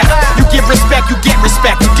to death. You give respect, you get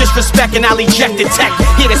respect. You disrespect and I'll eject the tech.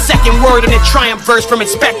 Hear the second word in the triumph verse from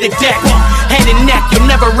Inspector Deck. Head and neck, you'll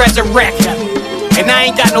never resurrect. And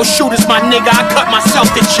I ain't got no shooters, my nigga, I cut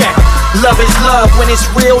myself to check. Love is love when it's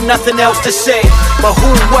real, nothing else to say. But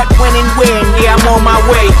who, what, when, and when, yeah, I'm on my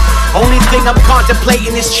way. Only thing I'm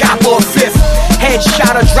contemplating is chop or fifth.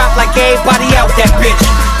 Headshot or drop like everybody out that bitch.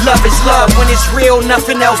 Love is love when it's real,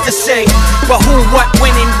 nothing else to say. But who, what,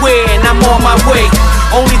 when, and where, and I'm on my way.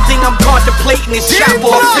 Only thing I'm contemplating is chop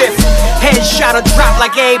or fifth. Headshot or drop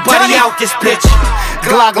like everybody out this bitch.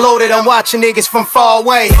 Glock loaded, I'm watching niggas from far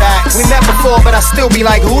away. We met before, but I still be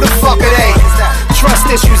like, who the fuck are they? Trust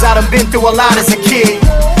issues, I done been through a lot as a kid.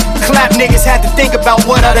 Clap niggas had to think about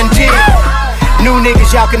what I done did. New niggas,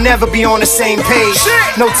 y'all can never be on the same page.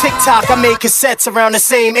 No TikTok, I made cassettes around the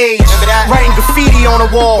same age. Writing graffiti on the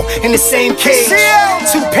wall in the same cage.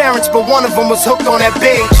 Two parents, but one of them was hooked on that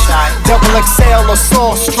beige. Double XL or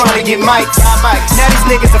sauce, trying to get mics. Now these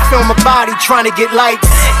niggas are film a body, trying to get likes.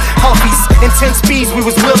 Huffies, in 10 speeds, we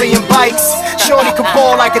was Willie and bikes. Shorty could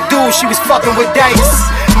ball like a dude, she was fucking with dice.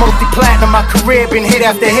 Multi-platinum, my career been hit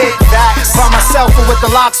after hit. By myself or with the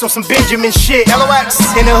locks on some Benjamin shit. LOX.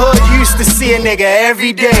 In the hood, you used to see a nigga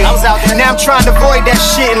every day. Now I'm trying to avoid that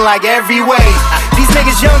shit in like every way. These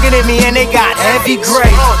niggas younger than me and they got heavy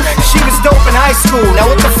gray. She was dope in high school, now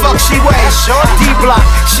what the fuck she weigh? D-Block,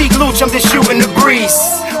 she glooch, I'm just shooting the breeze.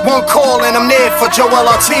 One call and I'm there for Joel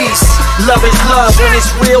Ortiz. Love is love when it's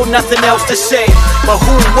real, nothing else to say. But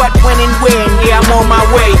who, what, when, and when, yeah, I'm on my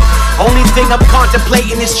way. Only thing I'm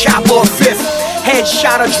contemplating is chop or fifth.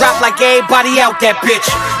 Headshot or drop like everybody out that bitch.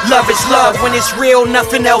 Love is love when it's real,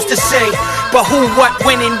 nothing else to say. But who, what,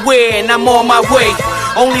 when, and where, and I'm on my way.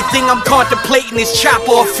 Only thing I'm contemplating is chop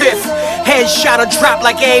or fifth. Headshot or drop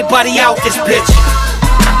like everybody out this bitch.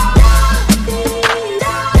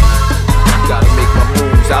 Gotta make my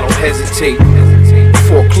moves, I don't hesitate.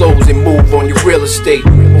 Foreclose and move on your real estate.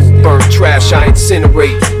 Burn trash, I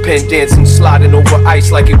incinerate. Pen dancing, sliding over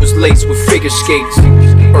ice like it was laced with figure skates.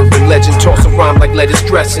 Urban legend, toss a rhyme like lettuce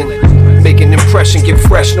dressing. Make an impression, get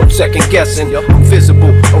fresh, no second guessing. I'm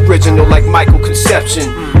visible, original like Michael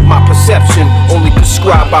Conception. My perception, only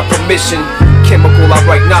prescribed by permission. Chemical, I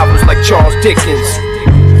write novels like Charles Dickens.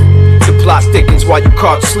 The plot thickens while you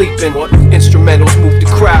caught sleeping. Instrumentals move the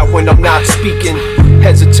crowd when I'm not speaking.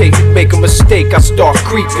 Hesitate, make a mistake, I start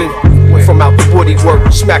creeping. From out the woody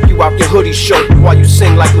work, smack you out your hoodie shirt while you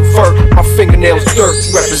sing like Levert. My fingernails dirt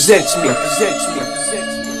represents me.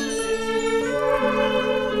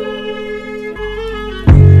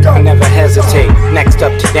 I never hesitate, next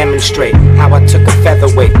up to demonstrate how I took a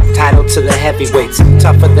featherweight, title to the heavyweights.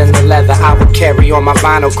 Tougher than the leather I would carry on my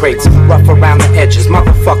vinyl crates. Rough around the edges,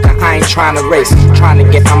 motherfucker, I ain't trying to race. Trying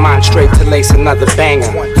to get my mind straight to lace another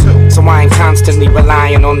banger. So I ain't constantly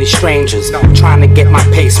relying on these strangers. Trying to get my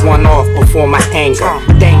pace one off before my anger.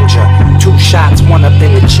 Danger, 2 shots, 1 up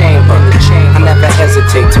in the chamber. I never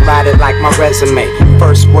hesitate to write it like my resume.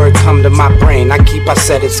 First word come to my brain, I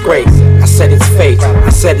said it's great. I said it's fake, I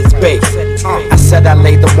said it's bait. I said I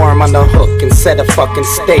laid the worm on the hook and set a fucking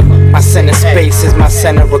state. My center space is my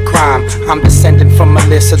center of crime. I'm descended from a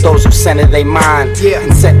list of those who center they mind.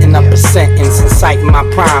 And setting up a sentence, inciting my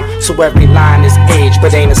prime. So every line is age,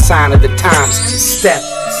 but ain't a sign of the times. Step,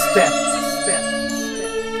 step.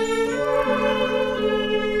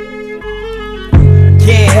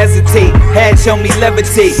 Can't hesitate, had show me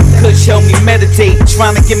levitate, could show me meditate,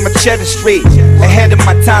 trying to get my cheddar straight, ahead of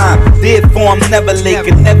my time, therefore I'm never late,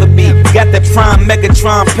 could never be, got that prime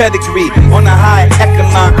Megatron pedigree, on a high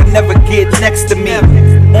echelon, could never get next to me,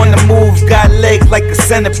 on the move, got legs like a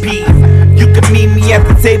centipede, you can meet me at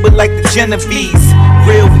the table like the Genovese,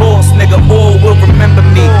 real boss nigga, all will remember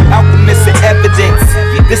me, alchemist of evidence,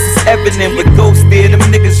 this is evident, with ghosts there, them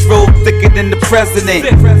niggas roll thicker than the president,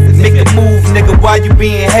 make a move nigga, why you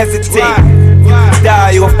being hesitant? You can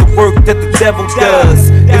die off the work that the devil does.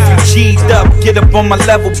 If you G'd up, get up on my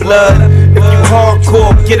level, blood. If you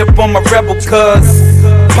hardcore, get up on my rebel, cuz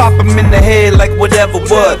pop him in the head like whatever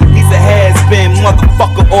was. He's a has-been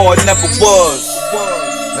motherfucker or never was.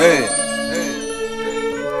 Hey.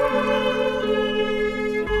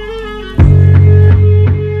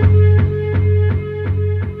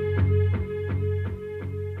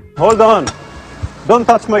 Hold on. Don't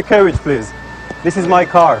touch my carriage, please. This is my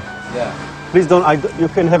car. Yeah. Please don't. You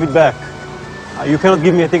can have it back. You cannot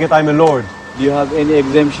give me a ticket, I'm a lord. Do you have any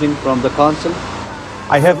exemption from the council?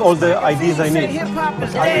 I have all the IDs I need. Hip-hop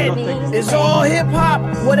is dead. It's all hip-hop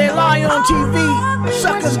where they lie on TV.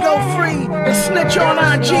 Suckers go free and snitch on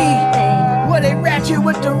IG. Where they ratchet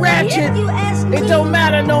with the ratchet. It don't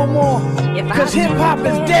matter no more. Cause hip-hop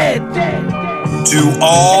is dead. To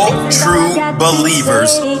all true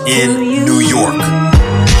believers in New York,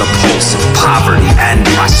 the pulse of poverty and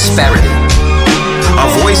prosperity. A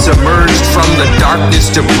voice emerged from the darkness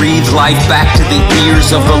to breathe life back to the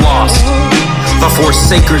ears of the lost. The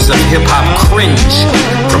forsakers of hip-hop cringe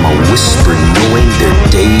from a whisper knowing their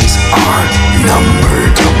days are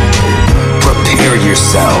numbered. Prepare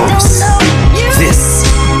yourselves. This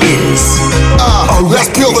is let's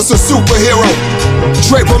build us a superhero.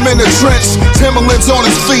 Drape him in the trench, Timberlands on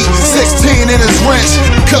his feet, 16 in his wrench.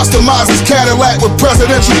 Customize his Cadillac with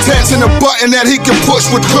presidential tents and a button that he can push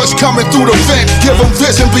with Kush coming through the vent. Give him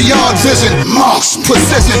vision beyond vision, Moss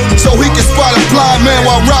precision, so he can spot a blind man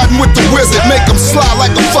while riding with the wizard. Make him slide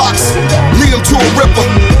like a fox, lead him to a ripper.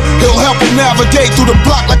 He'll help him navigate through the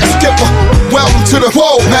block like a skipper. Welcome to the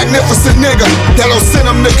magnificent nigga that'll send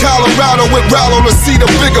him to Colorado with Rallo to see the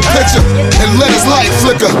bigger picture and let his light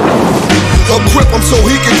flicker. Equip him so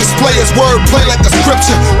he can display his wordplay like a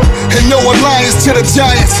scripture and no alliance to the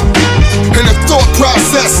giants. And a thought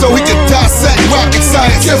process so he can dissect rocket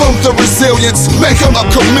science. Give him the resilience, make him a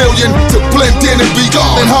chameleon to blend in and be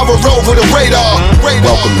gone and hover over the radar.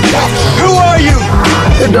 Welcome to Gotham. Who are you?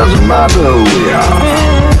 It doesn't matter who we are.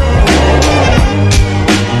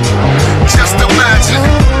 Just imagine.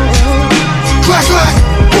 Clack, clack,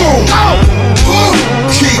 boom, boom.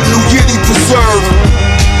 Keep New Yiddy preserved.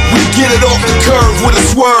 We get it off the curve with a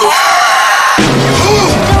swerve.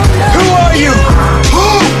 Who are you?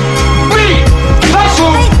 Me,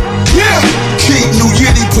 hustle. Yeah, keep New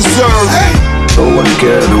Yiddy preserved. No one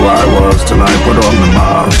cared who I was till I put on the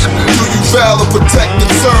mask. Do you valor, protect,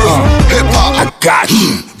 and serve? Hip-hop, I got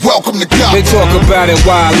you. Welcome to God. They talk about it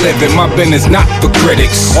while I live it. My business not for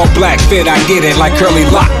critics. All black fit, I get it like curly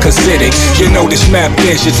lock Hasidic. You know this mad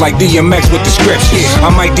bitch, it's like DMX with the scriptures. I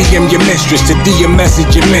might DM your mistress to DM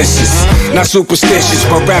message your missus. Not superstitious,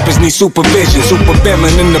 but rappers need supervision. Super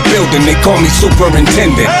villain in the building, they call me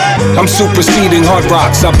superintendent. I'm superseding hard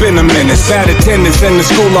rocks, I've been a menace. Bad attendance in the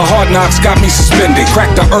school of hard knocks got me suspended. Crack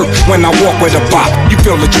the earth when I walk with a bop. You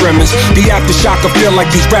feel the tremors. The aftershock, I feel like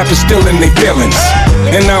these rappers still in their feelings.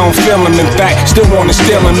 And I don't feel him, in fact, still wanna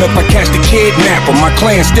steal him. If I catch the kidnapper, my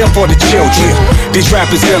clan still for the children. These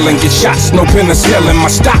rappers ill and get shots, no penicillin. My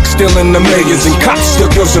stock still in the millions and cops still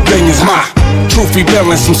kill civilians. My truth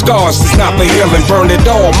revealing some scars, it's not for healing. Burn it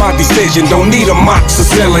all, my decision, don't need a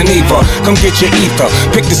moxicillin either. Come get your ether,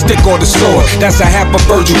 pick the stick or the sword. That's a half a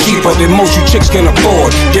virgin keeper that most you chicks can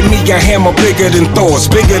afford. Give me a hammer bigger than Thor's,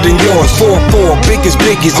 bigger than yours. 4-4, biggest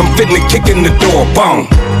biggies, I'm fitting to kick in the door. Boom.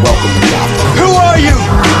 Welcome to Gotham. Who are you?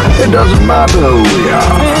 It doesn't matter who we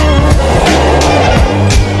are.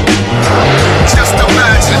 Just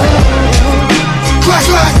imagine. Clack,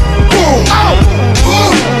 clack, boom,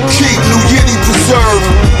 boom. Keep New Yiddy preserved.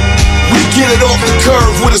 We get it off the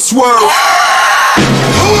curve with a swerve.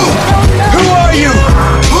 Who are you?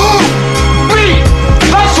 Me,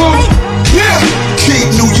 hustle. Yeah, keep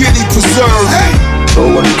New Yiddy preserved. No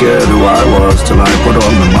one cared who I was till I put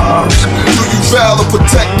on the mask. Do you valor,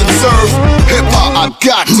 protect, and serve? Hip-hop, I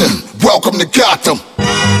got you. Welcome to Gotham.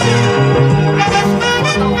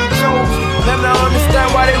 Then I understand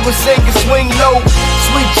why they were saying swing low.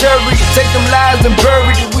 Sweet cherry, take them lies and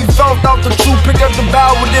bury it. We found out the truth, pick up the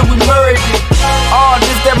Bible, then we murdered it. Oh,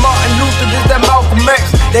 this that Martin Luther, this that Malcolm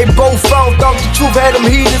X. They both found out the truth, had them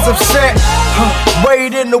heathens upset.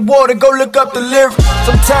 Wade in the water, go look up the lyrics.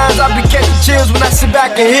 Sometimes I be catching chills when I sit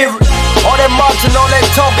back and hear it. All that marching, all that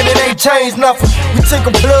talking, it ain't changed nothing. We take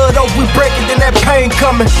a blood off, we break it, then that pain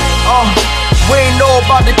coming. We ain't know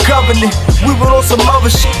about the covenant. We were on some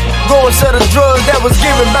other shit. Go and sell the drugs that was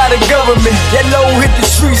given by the government. That low hit the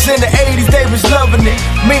streets in the 80s, they was loving it.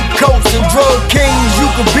 Mink coats and drug kings, you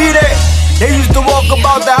could be that. They used to walk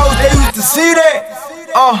about the house, they used to see that.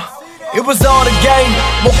 It was all the game.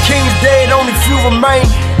 More kings dead, only few remain.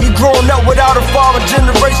 He growing up without a father,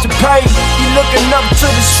 generation pain. He looking up to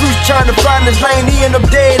the streets, trying to find his lane. He end up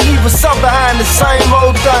dead, leaving some behind the same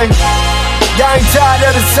old thing. Y'all ain't tired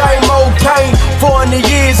of the same old pain. 400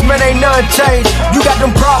 years, man, ain't nothing changed. You got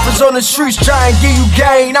them prophets on the streets trying to give you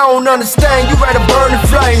gain. I don't understand, you ready to burn the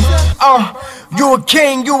flame. You a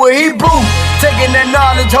king, you a Hebrew. Taking that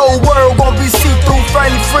knowledge, whole world gon' be see-through.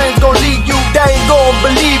 Friendly friends gon' lead you, they ain't gon'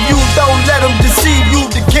 believe you. Don't let them deceive you,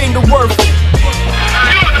 the kingdom worth it.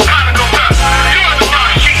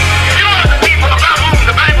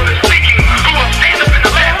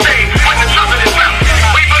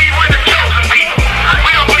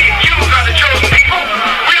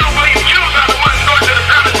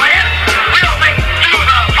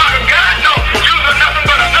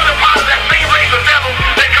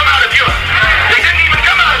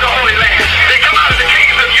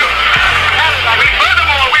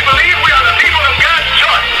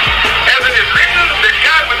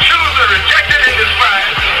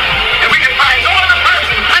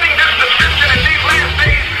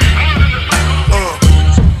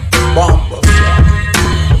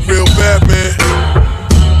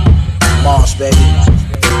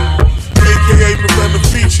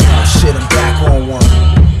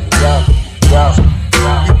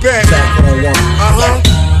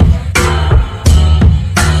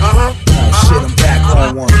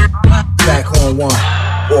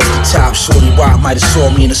 Sorty Rock might have saw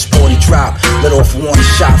me in a sporty drop. Let off a warning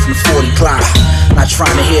shot from the 40 clock. Not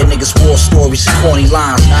trying to hear niggas war stories and corny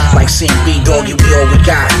lines. Like seeing B-Doggy, we all we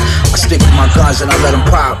got. I stick with my guns and I let them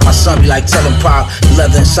pop. My son be like, tell him pop. The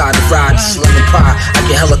leather inside the ride, the slim and pie. I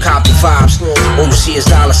get helicopter vibes. All you see is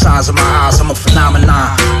dollar signs in my eyes. I'm a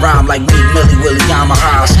phenomenon. Rhyme like me, Millie, Willie,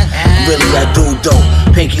 Yamahas. Really, I do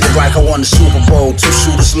dope. Pinky look like I won the Super Bowl. 2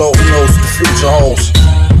 shooters low, who knows what the future holds.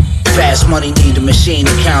 Fast money need a machine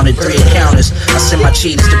to count it, 3 accountants. I send my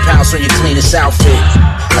cheaters to pounce on your cleanest outfit.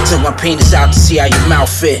 I took my penis out to see how your mouth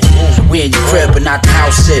fit. We in your crib but not the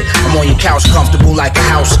house sit. I'm on your couch comfortable like a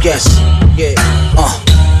house guest. Yeah,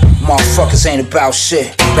 motherfuckers ain't about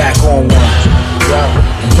shit. Back on one.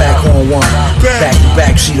 Back on one. Back to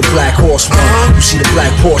back, see the black horse one. You see the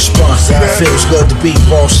black Porsche spun. Feels good to be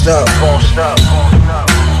bossed up.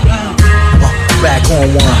 Back on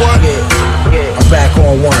one. I'm back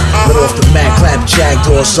on one. Let off the Mac, clap the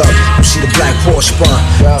Jaguars up. You see the black Porsche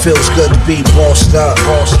spun. Feels good to be bossed up.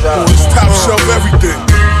 It's top shelf everything.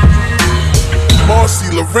 Marcy,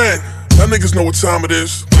 Laurent, y'all niggas know what time it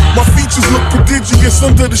is. My features look prodigious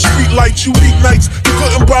under the street lights. Unique nights, you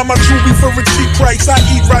couldn't buy my jewelry for a cheap price. I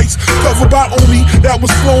eat rice, covered by Oni, that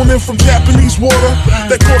was flown in from Japanese water.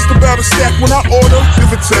 That cost about a stack when I order,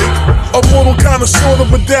 give or take. A mortal kind of sorta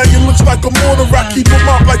medallion looks like a mortar. I keep them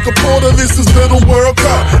up like a porter. This is Little World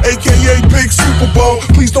Cup, aka Big Super Bowl.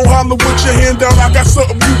 Please don't holler with your hand out, I got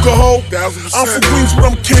something you can hold. I'm from Queens, but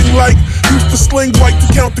I'm king like. Used to sling white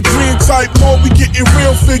to count the green type. More we getting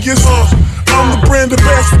real figures. I'm the brand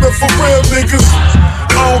ambassador for real niggas.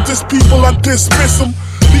 I don't diss people, I dismiss them.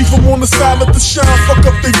 Leave them on the side, let the shine fuck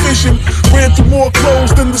up their vision. Ran through more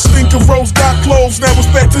clothes than the stink of rose got clothes. Now it's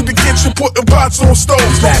back to the kitchen, putting pots on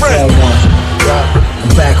stoves. Back on one.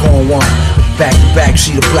 I'm back on one. Back to back,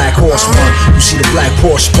 see the black horse one. You see the black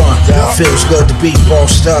Porsche spun. Feels good to be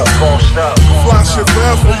bossed up. Fly shit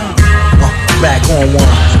forever. Back on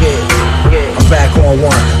one. I'm back on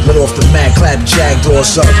one. Let off the Mac, clap the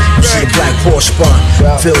Jaguars up. You see the black Porsche spun.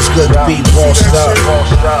 Feels good to be bossed up.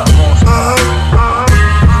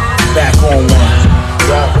 Back on one.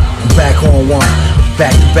 I'm back on one.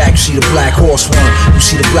 Back to back, see the black horse one. You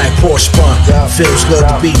see the black Porsche spun. Feels good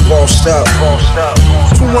to be bossed up.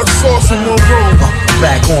 Too much sauce in one room.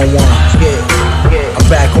 Back on one. I'm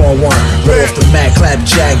back on one. Let off the Mac, clap the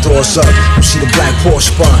Jaguars up. You see the black Porsche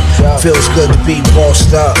spun. Feels good to be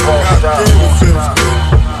bossed up.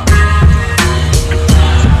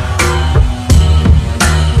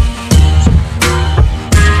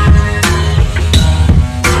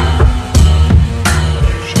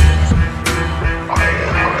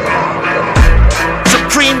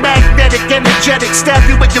 Magnetic, energetic, stab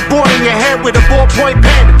you with your board in your head with a ballpoint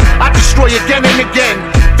pen. I destroy again and again.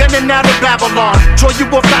 Then and out of Babylon, draw you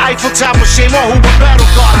off the Eiffel Tower, shame on who a battle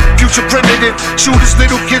god. Future primitive, shooters,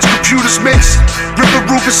 little kids, computers mixed. Ripper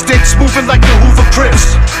Ruger sticks, moving like the Hoover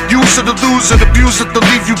Crips. User to lose and abuser to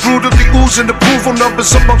leave you brutally oozing approval numbers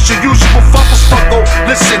amongst your usual fuckers. Fucko,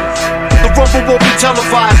 listen, the rumble won't be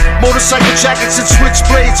televised. Motorcycle jackets and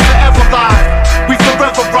switchblades forever live. We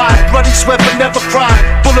forever ride, bloody sweat but never cry.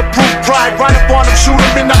 Bulletproof pride, right up on them, shoot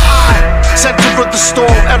them in the eye. Center of the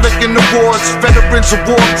storm, elegant awards. Veterans of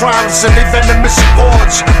war crimes and they venomous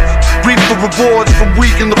awards. Reap the rewards from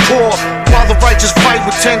weak and the poor, while the righteous fight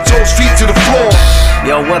with 10 toes, feet to the floor.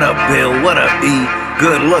 Yo, what up, Bill? What up, E?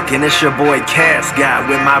 Good looking, it's your boy Cass Guy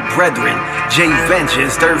with my brethren J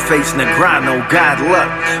Vengeance, Third Face Negrano, God Luck,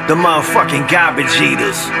 the motherfucking garbage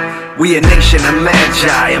eaters. We a nation of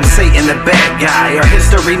magi, I'm Satan the bad guy. Our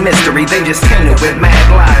history mystery, they just tainted with mad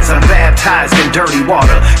lies. I'm baptized in dirty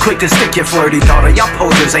water, quick to stick your flirty daughter. Y'all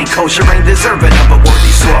posers ain't kosher, ain't deserving of a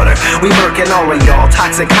worthy slaughter. We murking all of y'all,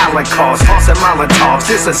 toxic holocaust, tossing molotovs.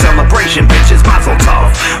 This a celebration, bitches, mazel tov.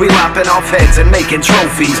 We lopping off heads and making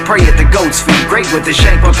trophies. Pray at the goat's feet, great with the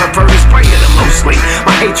shank, but prefer to spray it mostly.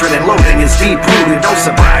 My hatred and loathing is deep rooted, no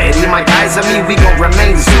sobriety. My guys and me, we gon'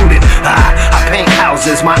 remain suited. I paint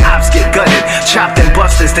houses, my ops get gutted, chopped and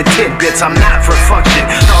busted to tidbits. I'm not for fuck shit.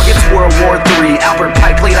 Dog, it's World War III. Albert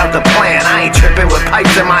Pike laid out the plan. I ain't tripping with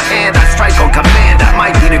pipes in my hand. I strike on command. I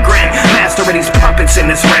might be the grand master of these puppets in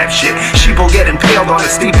this rap shit. Sheeple get impaled on a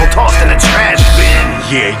steeple, tossed in a trash bin.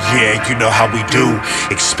 Yeah, you know how we do.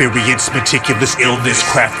 Experience, meticulous illness,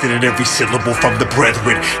 crafted in every syllable from the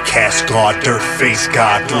brethren. Cast God, Dirt Face,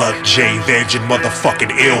 God, Luck, J, Vengeance,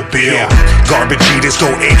 motherfucking Ill Bill. Garbage eaters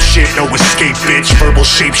go ape shit, no escape, bitch. Verbal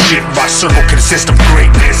shape shit, my circle consists of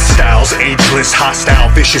greatness. Styles ageless,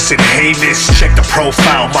 hostile, vicious, and heinous. Check the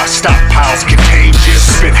profile, my stockpile's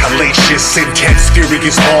contagious. Spit hellacious, intense,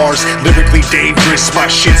 furious bars. Lyrically dangerous,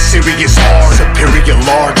 my shit serious hard. Superior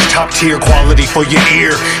large, top tier quality for your ear.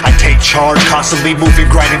 here. I take charge, constantly moving,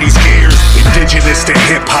 grinding these gears. Indigenous to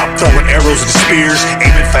hip-hop, throwing arrows and spears,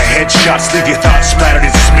 aiming for headshots, leave your thoughts splattered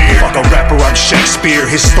and smeared. Fuck a rapper, I'm Shakespeare,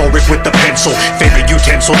 historic with the pencil, favorite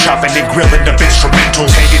utensil, chopping and grilling up instrumentals.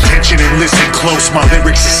 Pay attention and listen close, my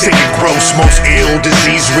lyrics is sick and gross. Most ill,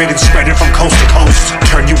 disease-ridden, spreading from coast to coast.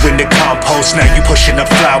 Turn you into compost, now you pushing up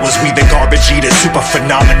flowers. We the garbage eaters, super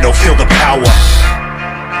phenomenal, feel the power.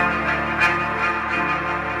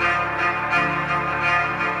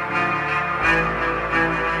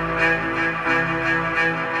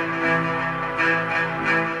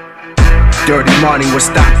 Dirty money with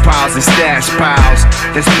stockpiles and stash piles.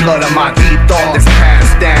 There's blood on my teeth, all that's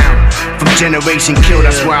passed down. From generation kill,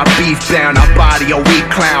 that's where I beef down. Our body a weak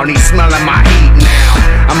clown, he's smelling my heat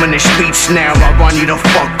now. I'm in the streets now, I run you the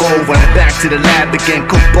fuck over. Back to the lab again,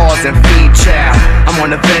 cook bars and feed chow. I'm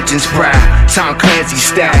on the vengeance prowl, Tom Clancy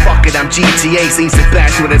style. Fuck it, I'm GTA, St.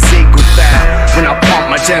 Sebastian with a secret foul. When I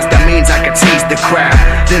pump my chest, that means I can taste the crowd.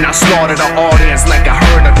 Then I slaughter the audience like a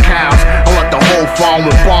herd of cows. I let the whole farm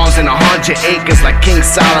with bombs in 100 acres like King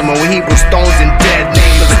Solomon with Hebrew stones and dead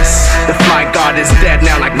neighbors. The fly god is dead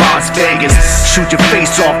now like Las Vegas. Shoot your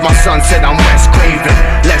face off, my son said I'm Wes Craven.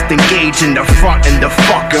 Let's engage in the front and the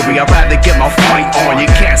fuckery. I'd rather get my fight on, you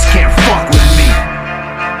cats can't fuck with me.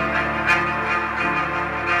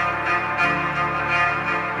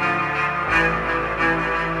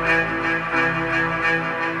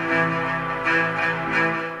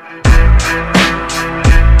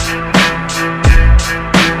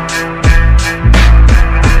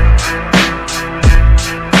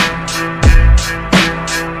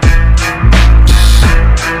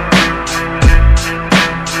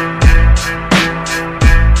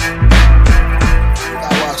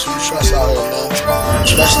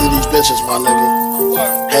 My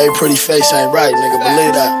nigga. Hey, pretty face ain't right, nigga.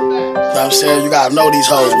 Believe that. You know what I'm saying? You gotta know these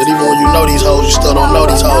hoes, but even when you know these hoes, you still don't know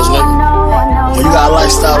these hoes, nigga. When you got a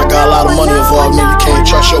lifestyle that got a lot of money involved, nigga, you can't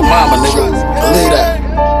trust your mama, nigga. Believe that.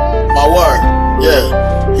 My word. Yeah.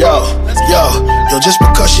 Yo, just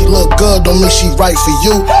because she look good don't mean she right for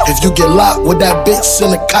you. If you get locked with that bitch,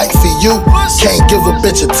 send a kite for you. Can't give a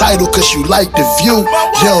bitch a title cause you like the view.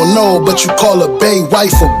 You don't know but you call her bae,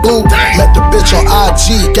 wife or boo. Met the bitch on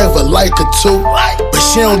IG, gave her like or two. But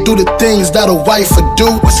she don't do the things that a wife would do.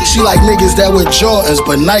 She like niggas that wear Jordans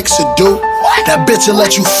but Nikes would do. That bitch will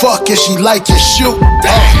let you fuck if she like your shoe.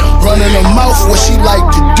 Running her mouth what she like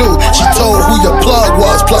to do. She told who your plug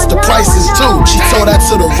was, plus the prices too. She told that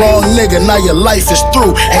to the wrong nigga, now your life is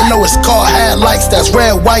through. Ain't know it's car had lights, that's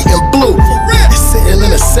red, white, and blue. It's sitting in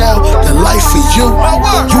a cell, the life for you.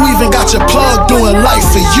 You even got your plug doing life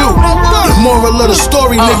for you. The moral of the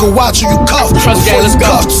story, nigga, watching you cuff before you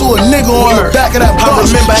cuff to a nigga on the back of that bus. I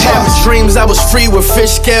remember having dreams I was free with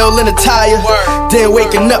fish scale and a tire. Then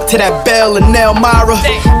waking up to that bell and Elmira.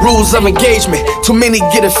 Rules of engagement, too many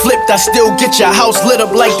get it flipped. I still get your house lit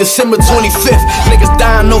up like December 25th. Niggas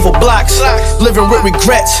dying over blocks, living with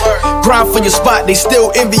regrets. Grind for your spot, they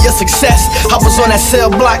still envy your success. I was on that cell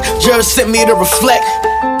block, Jerry sent me to reflect.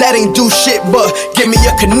 That ain't do shit but give me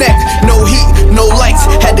a connect. No heat, no lights,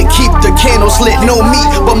 had to keep the candles lit. No meat,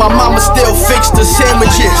 but my mama still fixed the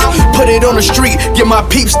sandwiches. Put it on the street, get my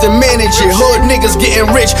peeps to manage it. Hood niggas getting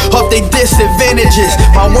rich off they disadvantages.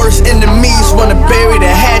 My worst enemies wanna bury the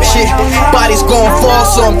hatchet. Bodies gon' fall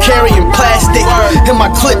so I'm carrying plastic. And my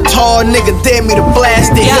clip tall, nigga dare me to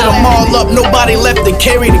blast it. Hit them all up, nobody left to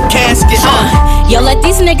carry the casket. Yo, let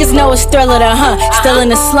these niggas know it's Thriller the Hunt. Still in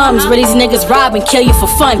the slums where these niggas rob and kill you for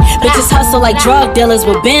fun. Bitches hustle like drug dealers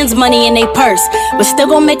with Benz money in they purse, but still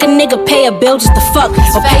gon' make a nigga pay a bill just to fuck,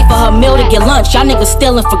 or pay for her meal to get lunch. Y'all niggas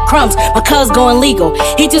stealing for crumbs. My cuz going legal,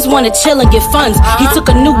 he just wanna chill and get funds. He took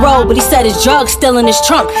a new road, but he said his drugs still in his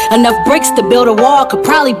trunk. Enough bricks to build a wall, could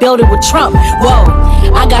probably build it with Trump. Whoa,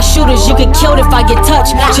 I got shooters, you get killed if I get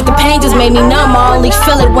touched. Shit, the pain just made me numb, I only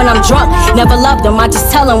feel it when I'm drunk. Never loved them, I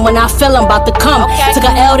just tell them when I feel I'm about to come. Took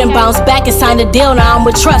a L, then bounced back and signed a deal, now I'm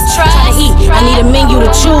with Trust. Tryna eat, I need a menu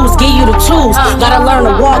to choose, give you the tools. Gotta learn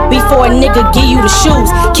to walk before a nigga give you the shoes.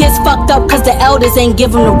 Kids fucked up cause the elders ain't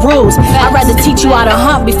give them the rules. I'd rather teach you how to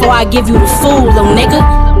hunt before I give you the food, little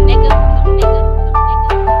nigga.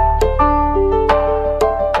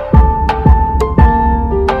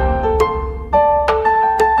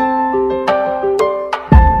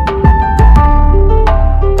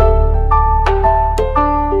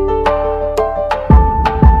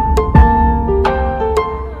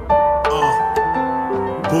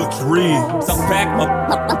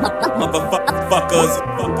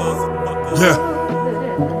 Yeah.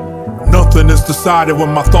 Nothing is decided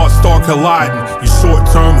when my thoughts start colliding. You short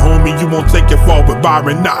term, homie, you won't take it far with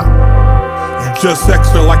Byron, nah. You Just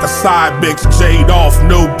extra like a side bitch, jade off,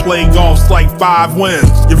 no playoffs like 5 wins.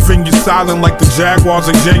 Your venue silent like the Jaguars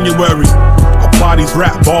in January. Apply these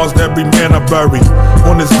rap bars to every man I bury.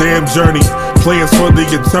 On this damn journey, plans for the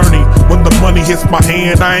attorney. When the money hits my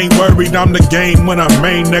hand, I ain't worried. I'm the game winner,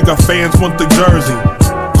 main nigga, fans want the jersey.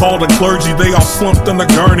 Call the clergy, they all slumped on the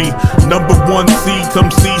gurney. Number 1 seed, come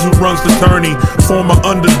see who runs the tourney. Former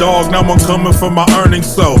underdog, now I'm coming for my earnings.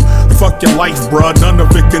 So, fuck your life, bruh, none of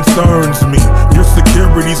it concerns me. Your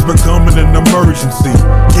security's becoming an emergency.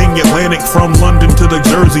 King Atlantic from London to the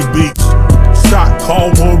Jersey Beach. Shot call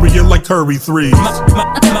warrior like Curry threes.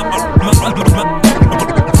 Mouthpiece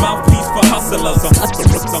for hustlers. Some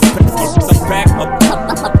back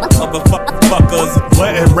motherfuckers.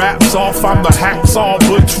 Letting raps off, I'm the hacksaw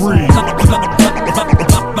butchery.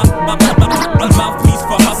 Mouthpiece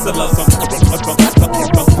for hustlers.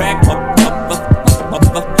 Some back motherfuckers.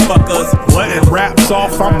 Letting raps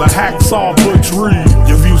off, I'm the hacksaw butchery.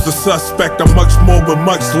 Your view's the suspect, I'm much more but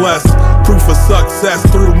much less. Proof of success,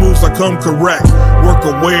 through moves I come correct. Work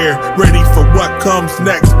aware, ready for what comes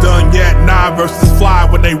next. Done yet, nah versus fly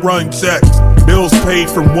when they run checks. Bills paid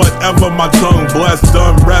from whatever my tongue blessed.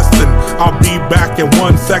 Done resting, I'll be back in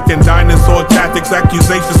 1 second. Dinosaur tactics,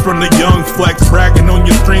 accusations from the young flex. Bragging on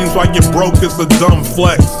your streams while you're broke is a dumb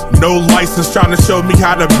flex. No license trying to show me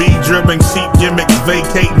how to be driven. Cheap gimmicks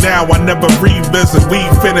vacate now, I never revisit. We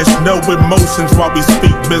finish, no emotions while we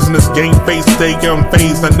speak business. Game face, stay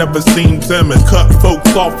unfazed, I never seem timid. Cut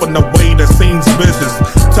folks off on the way that seems vicious.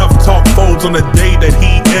 Tough talk folds on the day that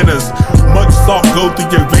he enters. Much thought go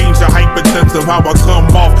through your veins, you're hypertensive. How I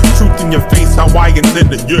come off, truth in your face, how I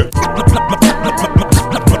intended, yeah.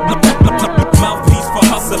 Mouthpiece for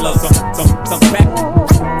hustlers.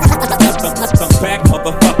 Some back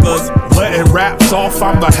motherfuckers. Letting raps off,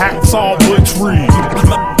 I'm the hacksaw butchery.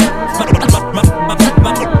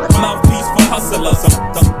 Mouthpiece for hustlers.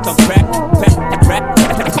 Some back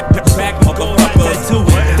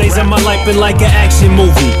motherfuckers. Days of my life been like an action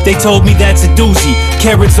movie. They told me that's a doozy.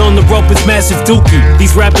 Carrots on the rope is massive dookie.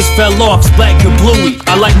 These rappers fell off, splat kablooey.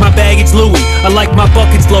 I like my baggage Louis. I like my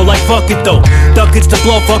buckets low, like fuck it though. Duckets to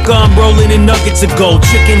blow, fucker, I'm rolling in nuggets of gold.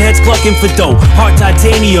 Chicken heads clucking for dough. Hard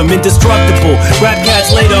titanium, indestructible. Rap cats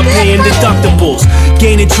laid up paying deductibles.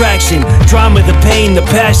 Gaining traction, drama, the pain, the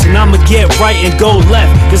passion. I'ma get right and go left.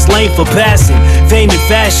 This lane for passing. Fame and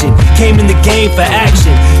fashion. Came in the game for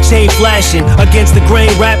action. Chain flashing against the grain,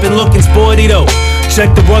 rapping, looking sporty though.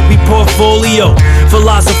 Check the rugby portfolio.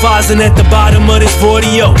 Philosophizing at the bottom of this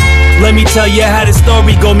 40-0. Let me tell you how the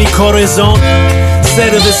story go, mi corazon.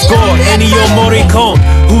 Settle the score, Ennio Morricone.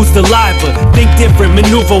 Who's the liver? Think different,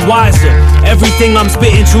 maneuver wiser. Everything I'm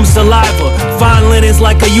spitting, true saliva. Fine linens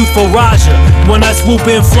like a youthful Raja. When I swoop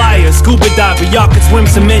in flyer, scuba diver. Y'all can swim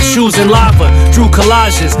cement shoes in lava. Drew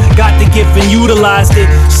collages, got the gift and utilized it.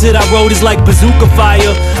 Shit I wrote is like bazooka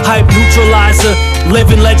fire. Hype neutralizer.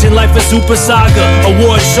 Living legend life a super saga.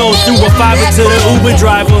 Award show through a fiver to the Uber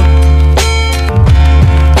driver.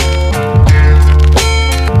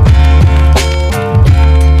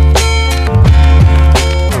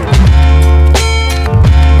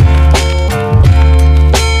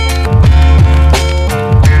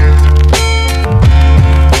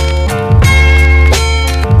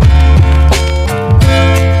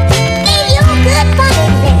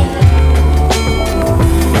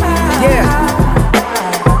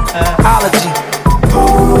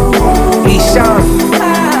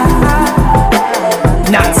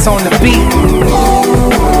 On the beat,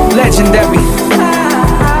 legendary.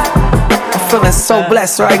 I'm feeling so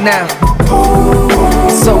blessed right now.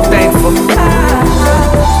 So thankful.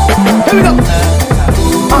 Here we go.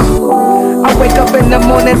 I wake up in the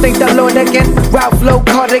morning, thank the Lord again. Ralph Low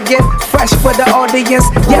cardigan, fresh for the audience.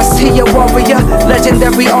 Yes, he a warrior,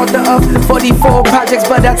 legendary author of 44 projects.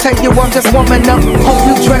 But I tell you, I'm just warming up. Hope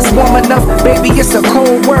you dress warm enough, baby. It's a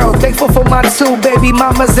cold world. Thankful for my 2 baby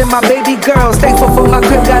mamas and my baby girls. Thankful for my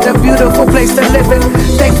crib, got a beautiful place to live in.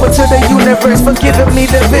 Thankful to the universe for giving me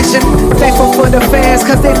the vision. Thankful for the fans,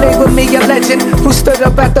 cause they label me a legend. Who stood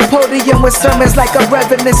up at the podium with sermons like a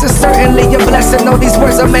reverend. This is certainly a blessing. All these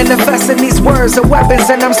words are manifesting. These words are weapons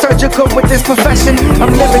and I'm surgical with this profession.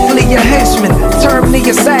 I'm lyrically a henchman, term the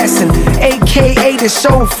assassin, AKA the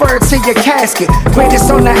chauffeur to your casket.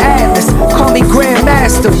 Greatest on the atlas, call me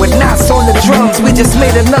Grandmaster. With knots on the drums, we just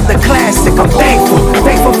made another classic. I'm thankful,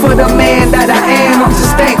 thankful for the man that I am. I'm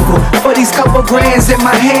just thankful for these couple grands in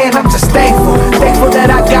my hand. I'm just thankful, thankful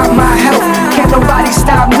that I got my health. Can't nobody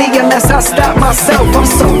stop me unless I stop myself. I'm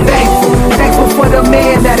so thankful, thankful for the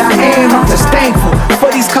man that I am. I'm just thankful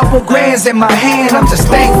for these couple grands in my hand. I'm just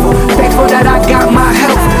thankful, thankful that I got my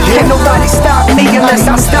health. Can't nobody stop me unless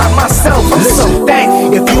I stop myself. I'm so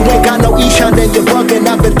thankful. If you ain't got no Eshawn, then you're bugging.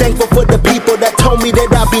 I've been thankful for the people that told me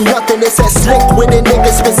that I'd be nothing. It's that slick with it,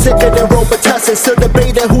 niggas been sicker than Robitussin. Still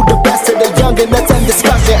debating who the best of the young, and that's in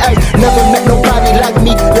discussion. Ay, never met nobody like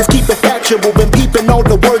me. Let's keep it factual. Been peeping all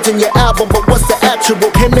the words in your album, but what's the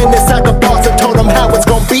actual? Came in inside the boss and told them how it's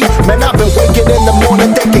gonna be. Man, I've been waking in the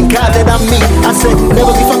morning thanking God that I'm me. I said,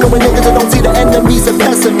 never be fucking with niggas that don't see the enemies of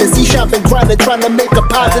pessimists. Eshawn been grinding, trying to make a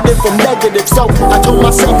positive from negative. So I told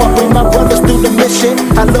myself I'll bring my brothers through the mission.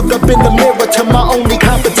 I look up in the mirror to my only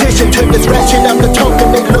competition. Turn this ratchet, I'm the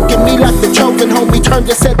token. They look at me like the chosen homie. Turn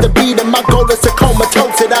this at the beat, and my goal is to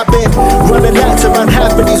comatose it. I've been running laps around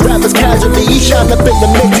half of these rappers casually. Eshawn up in the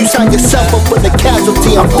mix, you sign yourself up for the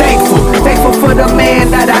casualty. I'm thankful, thankful for the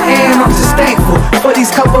man that I am. I'm just thankful for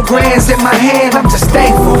these couple grands in my hand. I'm just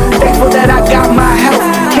thankful, thankful that I got my health.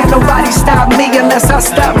 Can't nobody stop me unless I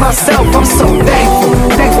stop myself. I'm so thankful,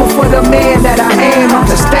 thankful for the man that I am. I'm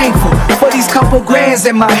just thankful for these couple grands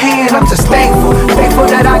in my hand. I'm just thankful, thankful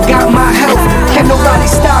that I got my health. Can't nobody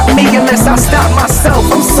stop me unless I stop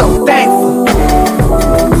myself. I'm so thankful.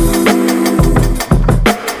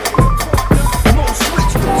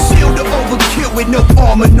 Shield to overkill with no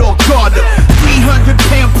armor nor garter.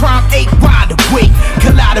 300-pound prime 8 rider weight.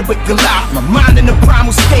 Collided with Goliath, my mind in a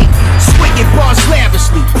primal state. Swinging bars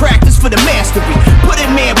lavishly, practice for the mastery. Put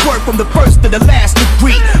in man work from the first to the last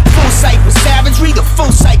degree. Full cycle savagery, the full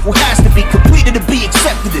cycle has to be completed to be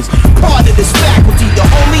accepted as part of this faculty. The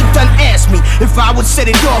homie done asked me if I would set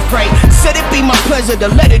it off right. Said it be my pleasure to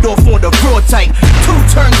let it off on the raw type. 2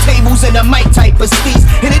 turntables and a mic type of steez,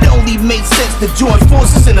 and it only made sense to join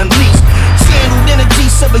forces and unleash channeled energy.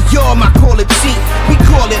 7 yards, I call it G. We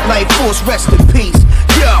call it life force, rest in peace.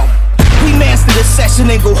 Yo, we master the session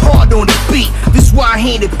and go hard on the beat. This why I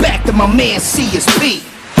hand it back to my man CSP.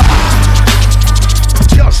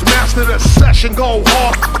 Just master the session, go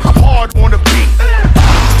hard on the beat.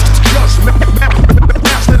 Just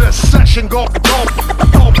master the session, go hard.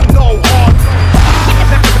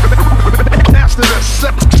 Master the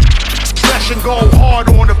session, go hard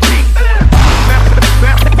on the beat. Master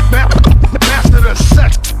the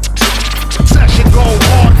session, go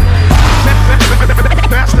hard.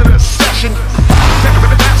 Master the session.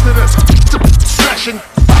 Master the session.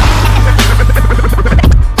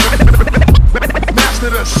 Master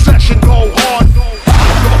the session, go hard. Go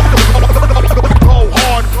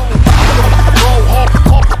hard. Go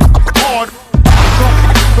hard.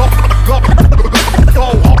 Go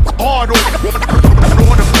hard on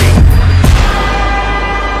the beat.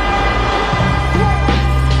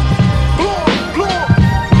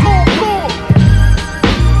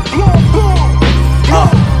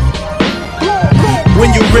 When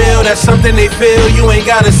you real, that's something they feel, you ain't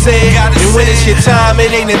gotta say. And when it's your time, it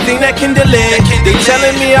ain't a thing that can delay. They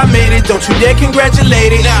telling me I made it, don't you dare congratulate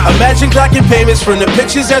it. Imagine clocking payments from the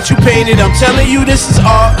pictures that you painted. I'm telling you this is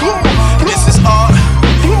art. This is art.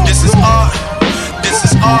 This is art. This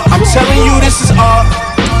is art. I'm telling you this is art.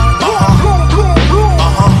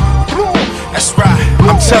 That's right.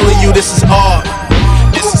 I'm telling you this is art.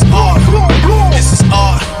 This is art. This is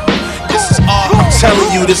art. This is art. I'm telling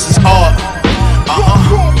you this is art.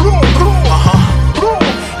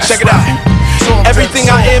 Check it out.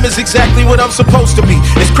 Everything I am is exactly what I'm supposed to be.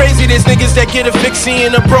 It's crazy there's niggas that get a fix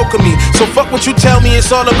seeing a broke of me. So fuck what you tell me,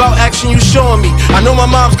 it's all about action you showing me. I know my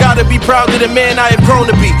mom's gotta be proud of the man I have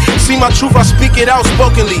grown to be. See my truth, I speak it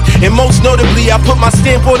outspokenly. And most notably, I put my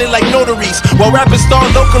stamp on it like notaries. While rappers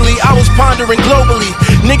start locally, I was pondering globally.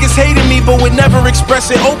 Niggas hated me but would never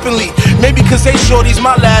express it openly. Maybe cause they shorties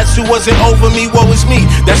my lads who wasn't over me, woe is me.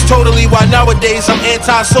 That's totally why nowadays I'm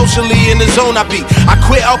anti-socially in the zone I be. I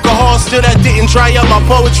quit alcohol, still that didn't dry up my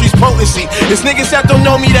poetry's potency. It's niggas that don't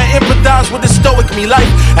know me that empathize with the stoic me life.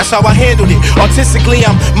 That's how I handled it. Artistically,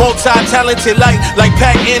 I'm multi-talented like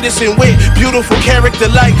Pac Anderson with beautiful character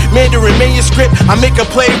like Mandarin manuscript. I make a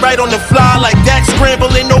play right on the fly like that.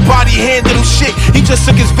 Scrambling, nobody handed him shit. He just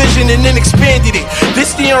took his vision and then expanded it.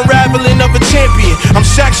 This the unraveling of a champion. I'm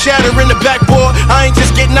Shaq shattering the backboard. I ain't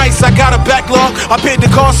just get nice, I got a backlog. I paid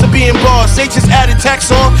the cost of being boss. They just added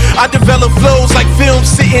tax on. I develop flows like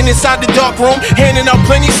films sitting inside the dark room, handing out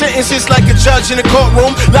plenty sentences like a judge in a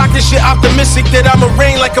courtroom. Lock this shit optimistic that I'ma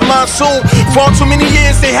rain like a monsoon. For too many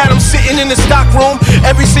years they had them sitting in the stock room.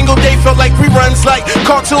 Every single day felt like reruns, like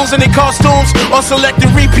cartoons and their costumes, or select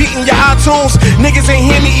and repeating your iTunes. Niggas ain't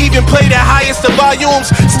hear me even play the highest of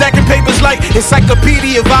volumes. Stacking papers like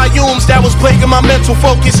encyclopedia volumes. That was plaguing my mental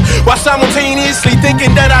focus while simultaneously thinking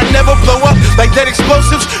thinking that I'd never blow up like that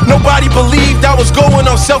explosives. Nobody believed I was going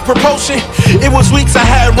on self-propulsion. It was weeks I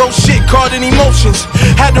hadn't wrote shit, caught in emotions.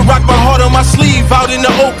 Had to rock my heart on my sleeve out in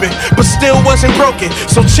the open, but still wasn't broken.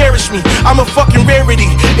 So cherish me, I'm a fucking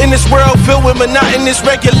rarity in this world filled with monotonous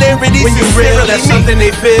regularity. When you real, that's something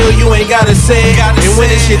they feel, you ain't gotta say it. And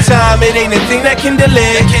when it's your time, it ain't a thing that can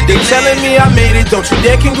delay. They telling me I made it, don't you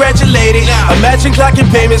dare congratulate it. Imagine clocking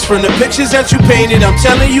payments from the pictures that you painted. I'm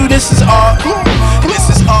telling you this is art. This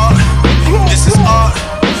is art. This is art.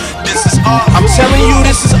 This is art. I'm telling you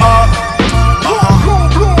this is art.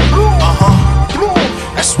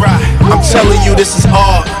 That's right. I'm telling you this is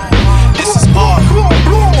art. This is art.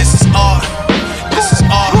 This is art. This is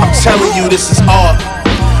art. I'm telling you this is art.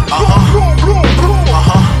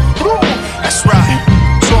 That's right.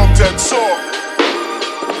 Talk that talk.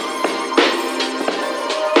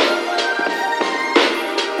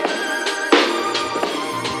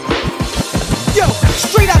 Yo,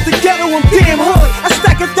 straight out the ghetto, I'm damn hood. I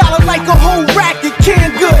stack a dollar like a whole rack of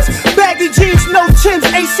canned goods. Baggy jeans, no chins,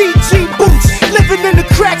 ACG boots. Living in the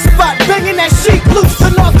crack spot, banging that shit loose.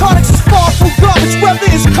 The narcotics is far from garbage, whether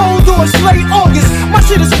it's cold or it's late August. My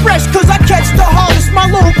shit is fresh, cause I catch the hardest. My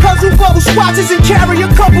little cousin bubble swatches and carry a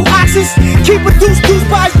couple oxes. Keep a deuce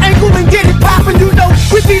by his ankle and get it poppin'. You know,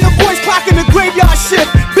 we be the boys clocking the graveyard shift.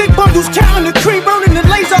 Big bundles counting the cream, burning the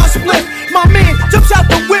laser split. My man jumps out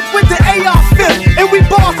the whip with the AR fifth. And we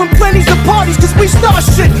bar from plenties of parties, cause we start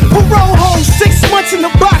shit. Parole homes, 6 months in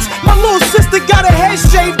the box. My little sister got her head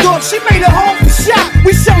shaved off. She made it home from shop.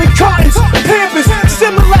 We selling cartons, Pampers,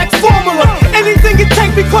 Similac formula. Anything it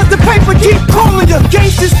take because the paper keep calling you.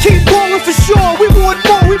 Gangsters keep balling for sure. We want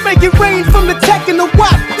more, we make it rain from the tech and the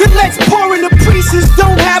wop. The legs pouring, the priests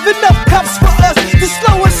don't have enough cups for us to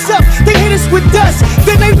slow us up. They hit us with dust,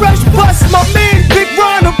 then they rush bust. My man Big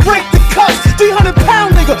Ron will break the cuffs.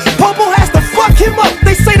 300-pound nigga, Popo has to fuck him up.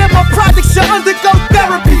 They say that my project should undergo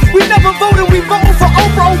therapy. We never voted, we voting for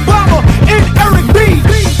Oprah Obama and Eric B.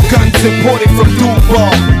 Guns imported from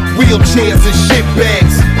Dubai, wheelchairs and shit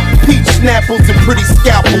bags, peach snapples and pretty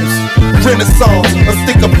scalpels. Renaissance, a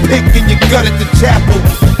stick of pig in your gut at the chapel.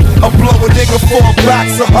 I blow a nigga for a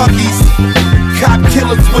box of Huggies. Cop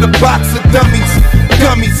killers with a box of dummies.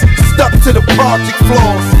 Gummies stuck to the project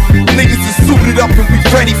floors. Niggas is suited up and we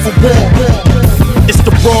ready for war. It's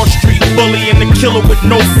the Broad Street bully and the killer with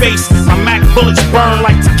no face. My Mac bullets burn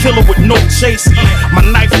like tequila with no chase. My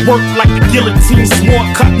knife work like the guillotine. Swore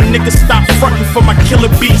cutting, niggas stop frontin' for my killer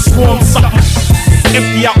bee. Swarm something.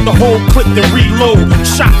 Empty out the whole clip then reload.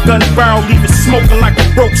 Shotgun barrel, leave it smoking like a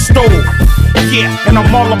broke stove. Yeah, and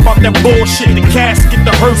I'm all about that bullshit. The casket,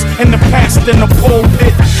 the hearse, and the past in the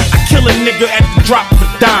pulpit. I kill a nigga at the drop of a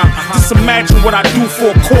dime. Just imagine what I do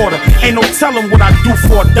for a quarter. Ain't no telling what I do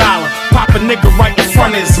for $1. Pop a nigga right in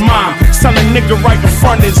front of his mom. Son a nigga right in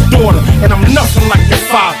front of his daughter. And I'm nothing like your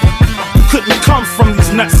father. You couldn't come from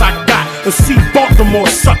these nuts I got and see Baltimore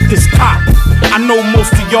suck this cock. I know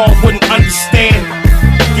most of y'all wouldn't understand.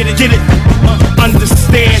 Get it?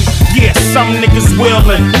 Understand? Yeah, some niggas will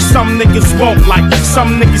and some niggas won't. Like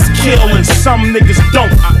some niggas kill and some niggas don't.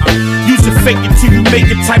 Use it, fake it till you make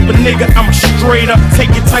it type of nigga. I'm a straight up take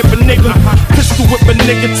it type of nigga. Pistol whip a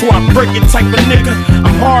nigga till I break it type of nigga.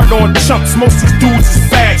 I'm hard on chumps, most these dudes is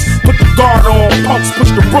fags. Put the guard on punks, push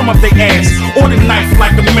the broom up they ass. Or the knife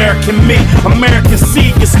like American me. American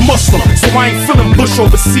seed is Muslim, so I ain't feeling Bush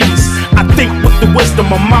overseas. I think with the wisdom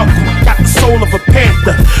of Malcolm, got the soul of a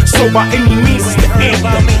panther. So by any means it's the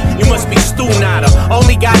anthem. You must be Stu Nada,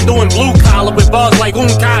 only guy doing blue collar with bars like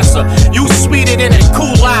Uncasa. You sweeter than a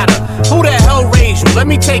culotta. Who the hell raised you? Let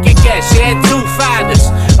me take a guess. You had 2 fathers.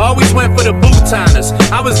 Always went for the boutoners.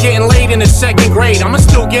 I was getting laid in the 2nd grade. I'ma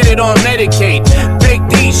still get it on Medicaid. Big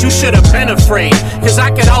D's, you should have been afraid. Cause I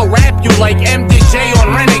could out-rap you like MDJ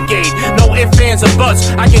on Renegade. No ifs, ands, or buts.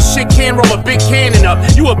 I get shit can roll a big cannon up.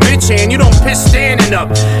 You a bitch and you don't piss standing up.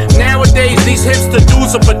 Nowadays, these hipster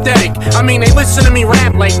dudes are pathetic. I mean, they listen to me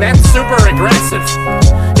rap like that's super aggressive.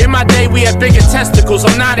 In my day, we had bigger testicles.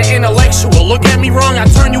 I'm not an intellectual. Look at me wrong, I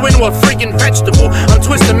turn you into a freaking vegetable. I'm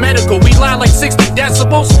twisted medical. We lie like 60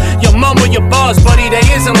 decibels. Your mumble your bars, buddy, they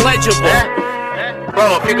isn't legible.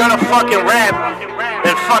 Bro, if you're gonna fucking rap,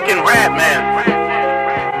 then fucking rap,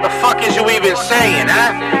 man. The fuck is you even saying,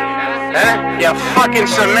 huh? You fucking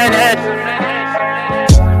cement head.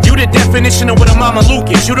 You the definition of what a mama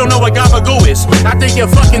Luke is. You don't know what gabagoo is. I think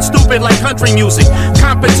you're fucking stupid like country music.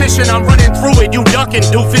 Competition, I'm running through it. You ducking,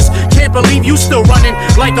 doofus. Can't believe you still running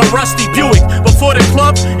like a rusty Buick. Before the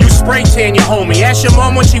club, you spray tan your homie. Ask your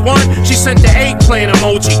mom what she wanted, she sent the eggplant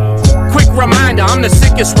emoji. Quit quick reminder, I'm the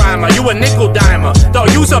sickest rhymer. You a nickel dimer. Though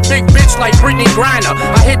you's a big bitch like Brittany Griner.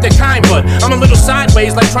 I hit the kind, but I'm a little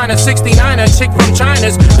sideways like trying to 69 a chick from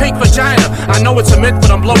China's pink vagina. I know it's a myth,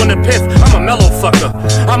 but I'm blowing the piff. I'm a mellow fucker.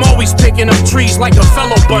 I'm always picking up trees like a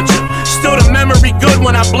fellow buncher. Still the memory good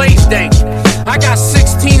when I blaze dank. I got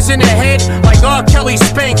 16s in the head like R. Kelly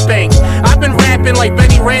Spank Bank. I've been rapping like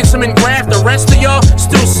Benny Ransom and Graf. The rest of y'all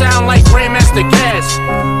still sound like Grandmaster Cass.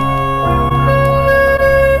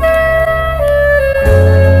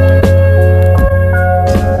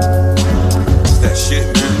 That shit,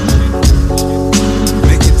 man.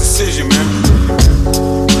 Make a decision, man.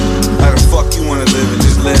 How the fuck you wanna live and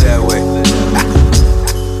just live that way?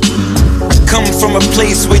 Come from a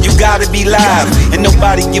place where you gotta be live, and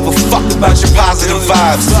nobody give a fuck about your positive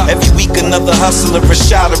vibes. Every week another hustler, a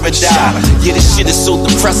shot or a die. Yeah, this shit is so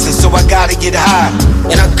depressing, so I gotta get high.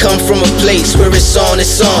 And I come from a place where it's on,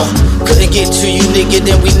 it's on. Couldn't get to you, nigga,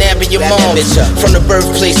 then we nabbing your mom. From the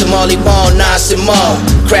birthplace of Marley Ball, Nas and Maul.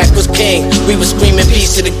 Crack was king, we was screaming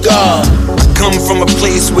peace to the God. Come from a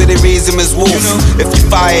place where they raise him as wolf. If you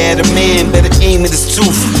fire at a man, better aim at his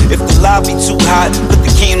tooth. If the lobby too hot, put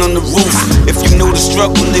the cane on the roof. If you know the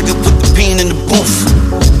struggle, nigga, put the pain in the booth.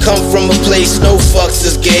 Come from a place no fucks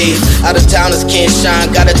is gave. Out of towners can't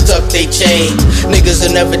shine, gotta tuck they chain. Niggas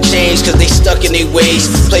will never change cause they stuck in their ways.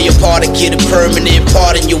 Play a part and get a permanent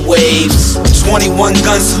part in your waves. 21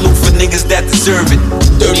 gun salute for niggas that deserve it.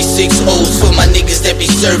 36 O's for my niggas that be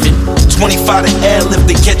serving. 25 to L if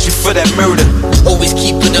they catch you for that murder. Always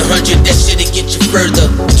keep it 100, that shit'll get you further.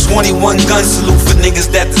 21 gun salute for niggas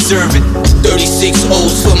that deserve it. 36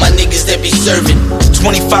 O's for my niggas that be serving.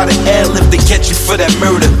 25 to L if they catch you for that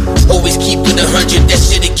murder. Always keep it 100, that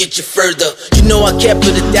shit'll get you further. You know I kept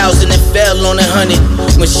it 1,000 and fell on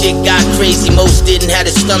 100. When shit got crazy, most didn't have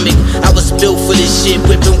a stomach. I was built for this shit,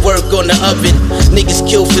 whipping work on the oven. Niggas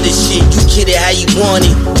kill for this shit, you get it how you want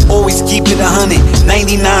it. Always keep it 100.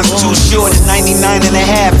 99's too short, and 99 and a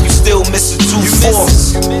half, you still missing 2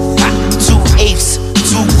 fourths. 2 eighths,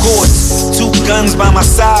 2 quarts, 2 guns by my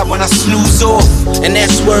side when I snooze off. And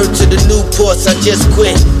that's word to the Newports, I just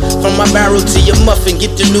quit. From my barrel to your muffin,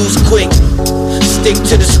 get the news quick. Stick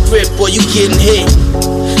to the script or you getting hit.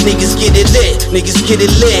 Niggas get it lit, niggas get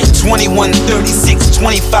it lit. 21, 36,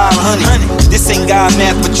 2500. This ain't God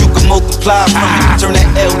math, but you can multiply from it. Turn that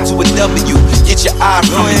L to a W, get your eye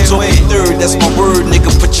from it. Talking third, that's my word,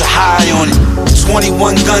 nigga, put your high on it.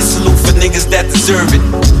 21 gun salute for niggas that deserve it.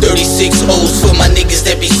 36 O's for my niggas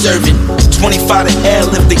that be serving. 25 to L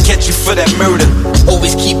if they catch you for that murder.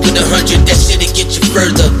 Always keep it 100, that shit'll get you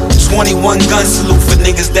further. 21 gun salute for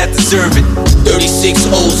niggas that deserve it. 36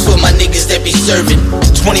 O's for my niggas that be serving.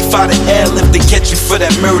 25 to L if they catch you for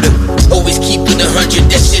that murder. Always keep it 100,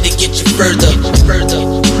 that shit'll get you further.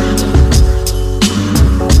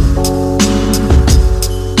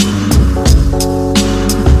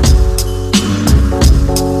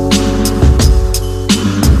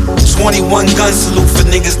 21 gun salute for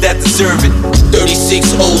niggas that deserve it.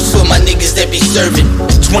 36 O's for my niggas that be serving.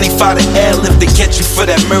 25 to L if they catch you for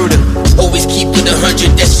that murder. Always keep it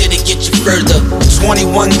 100, that shit'll get you further.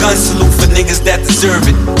 21 gun salute for niggas that deserve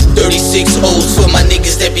it. 36 O's for my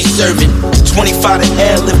niggas that be serving. 25 to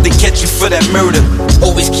L if they catch you for that murder.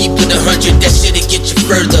 Always keep it 100, that shit'll get you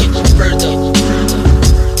further.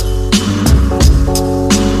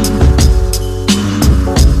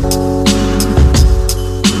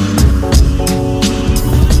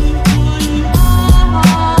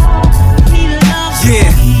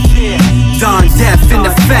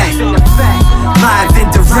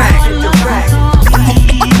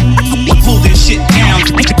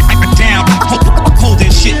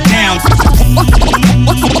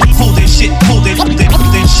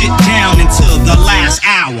 4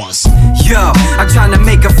 hours. Yo, I'm trying to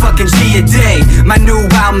make a fucking G a day. My new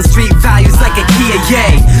album, street values like a Kia,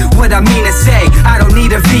 yay. What I mean to say, I don't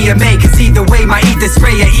need a VMA, cause either way my ether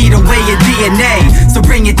spray or eat away your DNA. So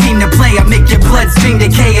bring your team to play, I make your bloodstream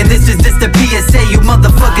decay. And this is just the PSA, you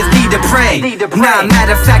motherfuckers need to pray. Nah,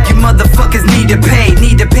 matter of fact, you motherfuckers need to pay.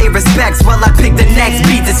 Need to pay respects while I pick the next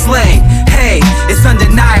beat to slay. Hey, it's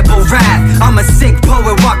undeniable wrath. I'm a sick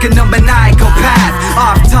poet walking a maniacal path.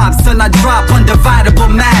 Off top, son, I drop undividable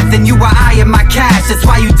math. And you are I in my cash, that's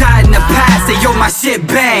why you died in the past. Say yo, my shit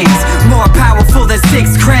bangs, more powerful than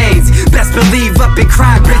 6 cranes. Best believe up in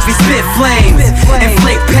Crime Bridge we spit flames.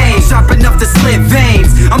 Inflict pain, sharp enough to slit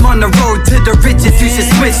veins. I'm on the road to the riches, you should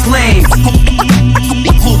switch lanes.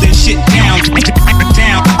 Pull this shit down,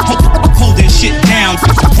 down. Pull this shit down.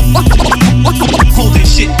 Pull this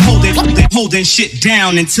shit, pull holding shit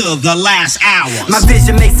down until the last hours. My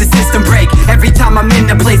vision makes the system break. Every time I'm in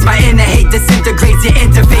the place, my inner hate disintegrates your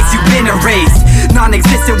interface. You've been erased.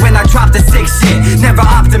 Non-existent when I drop the sick shit. Never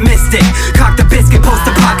optimistic. Cock the biscuit,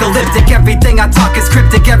 post-apocalyptic. Everything I talk is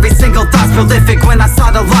cryptic. Every single thought's prolific. When I saw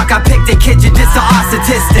the lock, I picked it. Kid, you're just a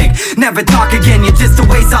statistic. Never talk again, you're just a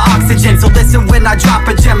waste of oxygen. So listen when I drop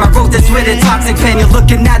a gem. I wrote this with a toxic pen. You're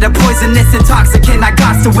looking at a poisonous intoxicant. I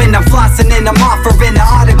got to win. I'm flossing and I'm offering an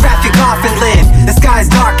autograph your coffin lid. The sky's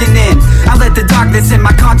darkening. I let the darkness in.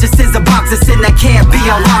 My conscience is a box of sin that can't be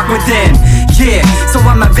unlocked within. Yeah, so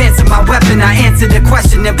I'm advancing my weapon. I answer the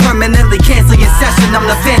question and permanently cancel your session. I'm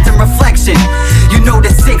the phantom reflection. You know the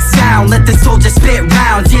sick sound. Let the soldier spit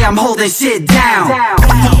rounds. Yeah, I'm holding shit down.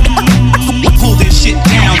 Holding shit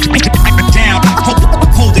down. Down.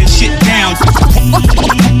 Holding shit down.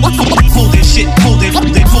 Holding shit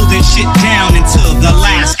shit down until the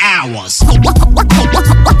last hours.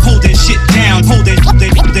 Holding shit down. Holding shit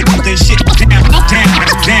down. Holding shit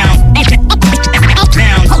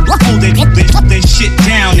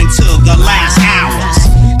down until the last hours.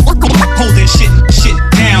 Holding shit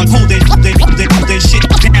down. Holding shit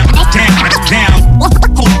down.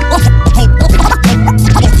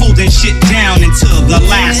 Holding shit down until the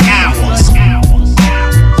last hours.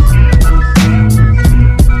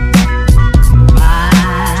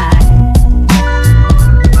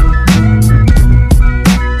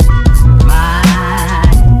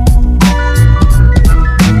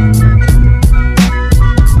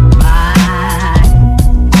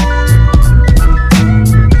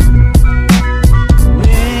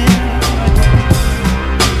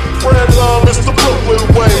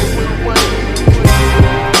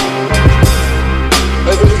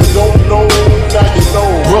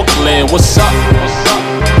 What's up?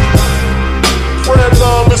 Fred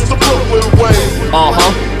Love, Mr. Brooklyn way.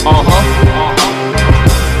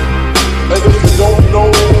 And if you don't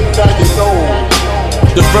know, now you know.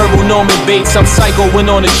 The verbal Norman Bates, I'm psycho, went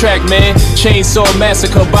on the track, man. Chainsaw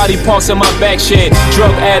massacre, body parts in my back shed.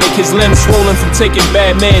 Drug addict, his limbs swollen from taking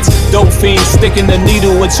bad meds. Dope fiend, sticking the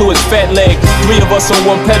needle into his fat leg. 3 of us on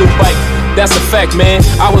one pedal bike. That's a fact, man.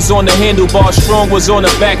 I was on the handlebar, Strong was on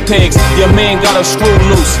the back pegs. Your man got a screw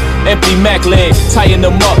loose, empty Mac leg, tying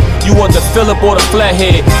them up. You want the Phillip or the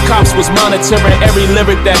flathead? Cops was monitoring every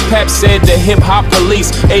lyric that Pap said. The hip hop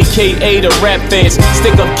police, aka the rap fans.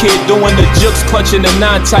 Stick up kid doing the jukes, clutching the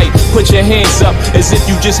 9 tight. Put your hands up as if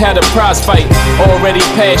you just had a prize fight. Already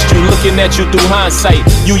past you, looking at you through hindsight.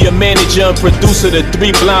 You your manager and producer, the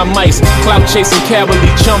 3 blind mice. Clout chasing cavalry,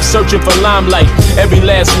 chumps searching for limelight. Every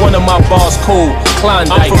last one of my bars cold,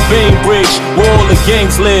 Klondike. I'm from Bainbridge, where all the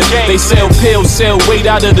gangs live. They sell pills, sell weight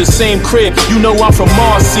out of the same crib. You know I'm from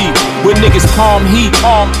Marcy, where niggas palm heat.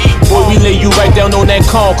 Boy, we lay you right down on that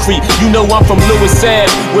concrete. You know I'm from Lewis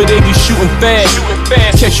Ave, where they be shooting fast.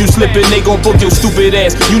 Catch you slipping, they gon' book your stupid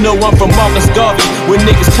ass. You know I'm from Marcus Garvey, where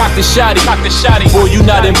niggas cock the shotty. Boy, you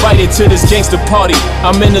not invited to this gangster party.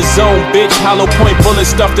 I'm in the zone, bitch. Hollow point bullet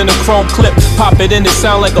stuffed in a chrome clip. Pop it in, it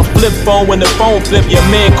sound like a flip phone when the phone flip. Your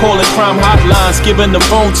man calling crime hotlines, giving the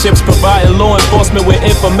phone tips, providing law enforcement with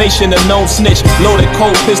information. A known snitch, loaded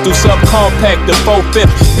cold pistol, subcompact, the 4/5,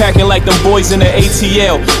 packing like them boys in the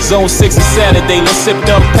ATL. Zone 6 is Saturday, let's sip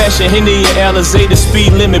up passion. Henny and Alizé, the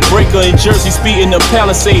speed limit breaker in Jersey, speeding the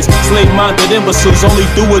Palisades. Slave-minded imbeciles only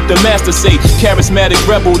do what the master say. Charismatic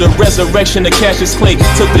rebel, the resurrection of Cassius Clay.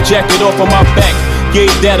 Took the jacket off of my back,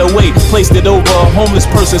 gave that away, placed it over a homeless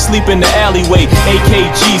person sleep in the alleyway.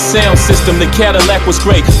 AKG sound system, the Cadillac was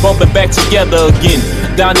great. Bumping back together again.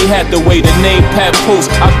 Donnie Hathaway, the name Pat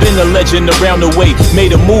Post. I've been a legend around the way.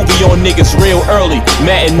 Made a movie on niggas real early.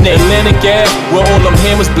 Matinee, Atlantic Ave, where all them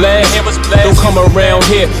hammers blast. Don't come around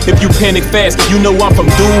here if you panic fast. You know I'm from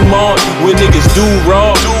Dumont, where niggas do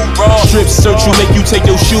wrong. Strip search you, make you take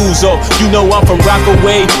your shoes off. You know I'm from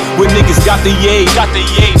Rockaway, where niggas got the yay.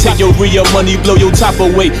 Take your real money, blow your top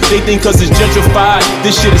away. They think cause it's gentrified,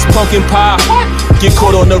 this shit is pumpkin pie. Get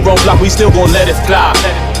caught on the wrong block, we still gon' let it fly.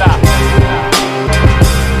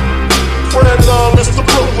 Fred Love, Mr.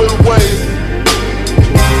 Brooklyn way.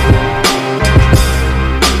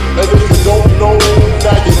 And if you don't know,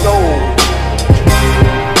 now you know.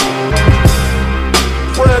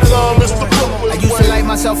 Fred Love, Mr. Brooklyn way. I used to light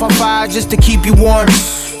myself on fire just to keep you warm.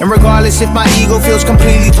 And regardless if my ego feels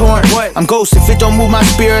completely torn, I'm ghost if it don't move my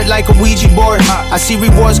spirit like a Ouija board. I see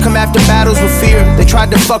rewards come after battles with fear. They tried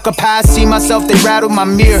to fuck up how I see myself, they rattled my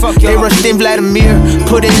mirror. They rushed in Vladimir,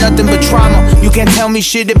 put in nothing but trauma. You can't tell me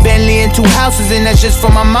shit, a Bentley and 2 houses, and that's just for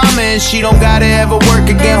my mama. And she don't gotta ever work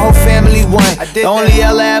again, whole family won. The only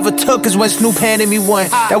L I ever took is when Snoop handed me one.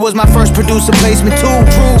 That was my first producer placement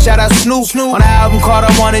too. Shout out Snoop on the album called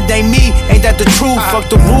I Wanna Day Me. Ain't that the truth? Fuck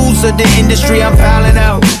the rules of the industry, I'm fouling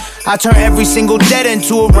out. I turn every single dead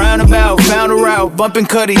into a roundabout. Found a route, bumping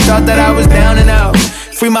Cuddy, thought that I was down and out.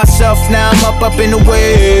 Free myself, now I'm up in the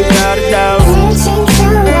wave, without a doubt.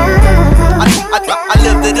 I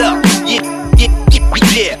lived it up, yeah.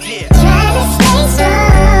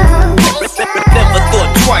 Never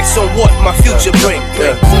thought twice on what my future bring.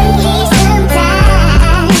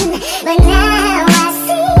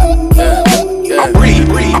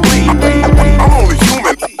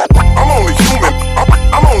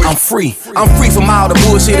 I'm free from all the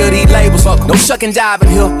bullshit of these labels. No shuck and jive in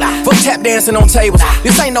here. Fuck tap dancing on tables.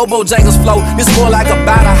 This ain't no Bojangles flow. This more like a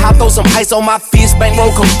batter. I throw some ice on my fist.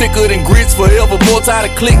 Bankroll come thicker than grits. Forever more time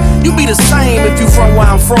to click. You be the same if you from where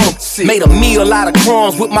I'm from. Made a meal out of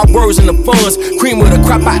crumbs with my words and the funds. Cream with a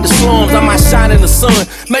crop out the slums. I might shine in the sun.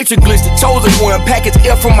 Matrix glitch, the chosen one. Package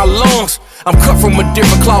air from my lungs. I'm cut from a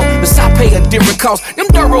different cloth, but I pay a different cost. Them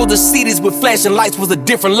dirt roads of cities with flashing lights was a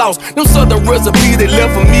different loss. Them southern recipes they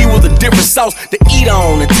left for me was a different sauce to eat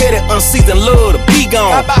on and tell that unseasoned love to be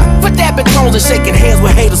gone. For dapping tones and shaking hands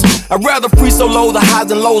with haters, I'd rather free solo the highs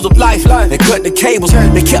and lows of life than cut the cables.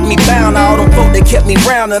 They kept me bound, all them folk they kept me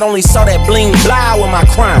round that only saw that bling blah with my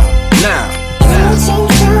crown. Now.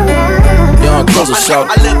 Young Cousin shout,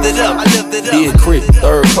 I lived it up, Big Creek,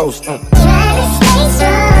 Third Coast.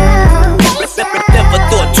 Never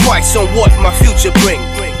thought twice on what my future bring.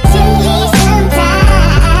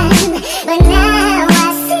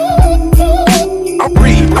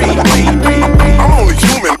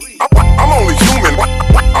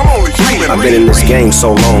 I've been in this game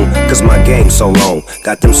so long, cause my game's so long.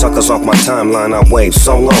 Got them suckers off my timeline, I wave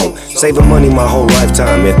so long. Saving money my whole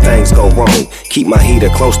lifetime if things go wrong. Keep my heater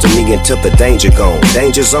close to me until the danger gone.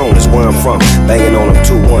 Danger zone is where I'm from, banging on them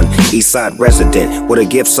 2-1. Eastside resident, with a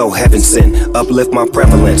gift so heaven sent. Uplift my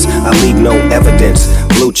prevalence, I leave no evidence.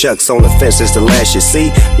 Blue chucks on the fence is the last you see.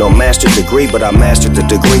 No master's degree, but I mastered the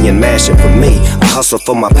degree in mashing for me. I hustle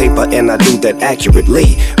for my paper and I do that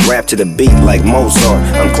accurately. Rap to the beat like Mozart,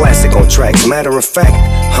 I'm classic on tracks. Matter of fact,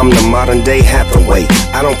 I'm the modern day Hathaway.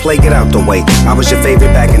 I don't play, get out the way. I was your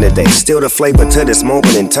favorite back in the day. Still the flavor to this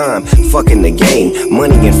moment in time. Fucking the game,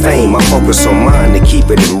 money and fame. I focus on mine to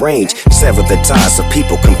keep it in range. Sever the ties of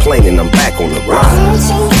people complaining I'm back on the ride.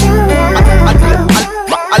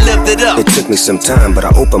 I lived it up. It took me some time, but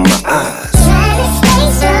I opened my eyes.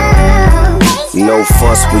 No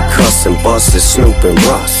fuss, we cuss and bust, it's Snoop and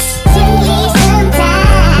Russ.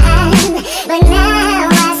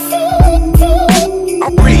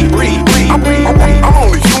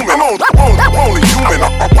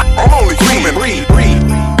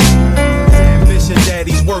 Ambition,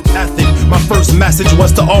 daddy's work ethic. My first message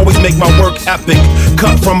was to always make my work epic.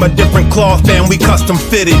 Cut from a different cloth and we custom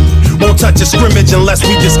fitted. Won't touch a scrimmage unless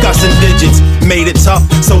we discussing digits. Made it tough,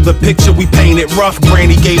 so the picture we painted rough.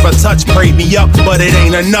 Granny gave a touch, prayed me up, but it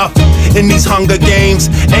ain't enough. In these Hunger Games,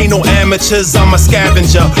 ain't no amateurs, I'm a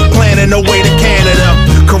scavenger. Planning a way to Canada.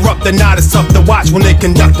 Corrupt or not, it's tough to watch when they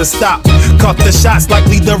conduct a stop. Cuff the shots,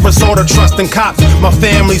 likely the resort of trusting cops. My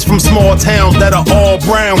family's from small towns that are all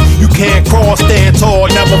brown. You can't crawl, stand tall,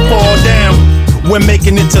 never fall down. When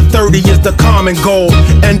making it to 30 is the common goal.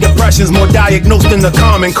 And depression's more diagnosed than the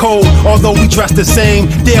common cold. Although we dress the same,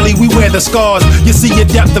 daily we wear the scars. You see your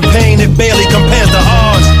depth of pain, it barely compares to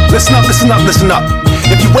ours. Listen up, listen up, listen up.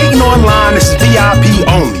 If you're waiting online, this is VIP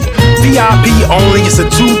only. VIP only, it's a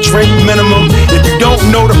 2-drink minimum. If you don't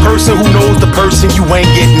know the person who knows the person, you ain't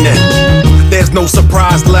getting in. There's no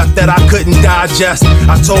surprise left that I couldn't digest.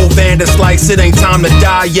 I told Vander Slice it ain't time to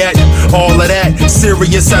die yet. All of that,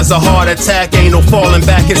 serious as a heart attack. Ain't no falling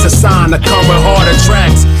back, it's a sign to come with harder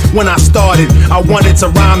tracks. When I started, I wanted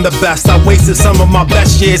to rhyme the best. I wasted some of my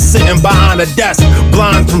best years sitting behind a desk.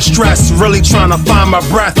 Blind from stress, really trying to find my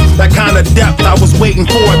breath. That kind of depth, I was waiting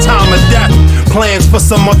for a time of death. Plans for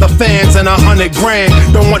some other fans and $100 grand.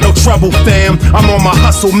 Don't want no trouble, fam, I'm on my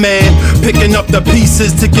hustle, man. Picking up the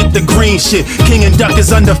pieces to get the green shit. King and Duck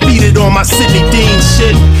is undefeated on my Sidney Dean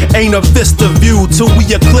shit. Ain't a vista view till we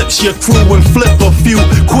eclipse your crew and flip a few.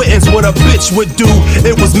 Quitting's what a bitch would do.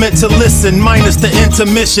 It was meant to listen, minus the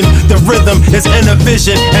intermission. The rhythm is in a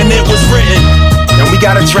vision, and it was written. And we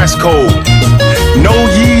got a dress code. No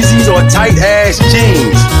Yeezys or tight ass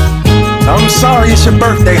jeans. I'm sorry it's your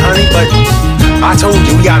birthday, honey, but I told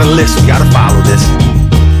you we got a list, we gotta follow this.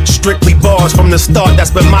 Strictly bars from the start,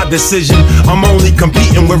 that's been my decision. I'm only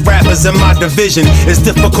competing with rappers in my division. It's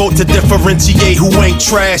difficult to differentiate who ain't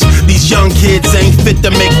trash. These young kids ain't fit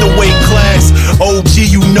to make the weight class. OG,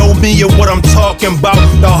 you know me and what I'm talking about.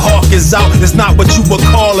 The hawk is out, it's not what you would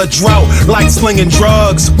call a drought. Like slinging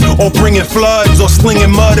drugs, or bringing floods, or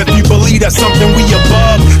slinging mud. If you believe that's something we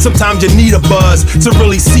above, sometimes you need a buzz to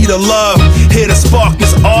really see the love. Here the spark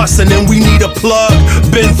is arson and we need a plug.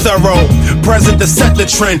 Been thorough, present to set the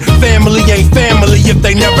trend. Family ain't family if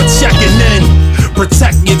they never checking in.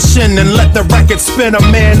 Protect your chin and let the record spin. A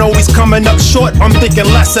man always coming up short, I'm thinking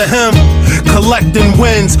less of him. Collecting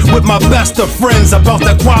wins with my best of friends about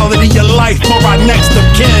the quality of life for our next of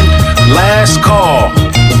kin. Last call.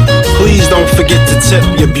 Please don't forget to tip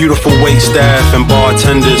your beautiful wait staff and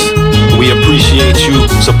bartenders. We appreciate you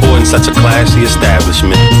supporting such a classy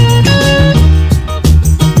establishment.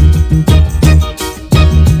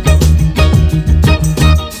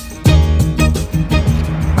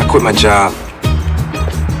 I quit my job.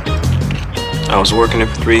 I was working there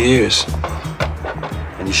for 3 years.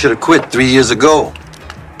 And you should have quit 3 years ago.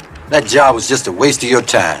 That job was just a waste of your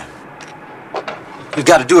time. You've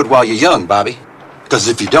got to do it while you're young, Bobby. Because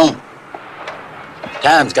if you don't,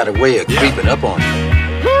 time's got a way of creeping up on you.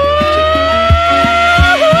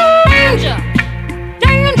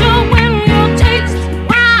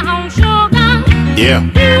 Yeah.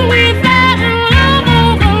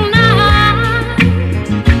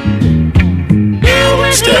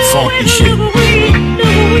 It's that funky shit.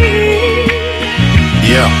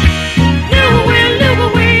 Yeah.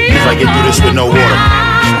 If I get through this with no water.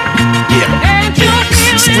 Yeah.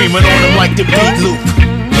 Screaming on them like the beat loop.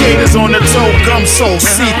 Gators on the toe, gum soul,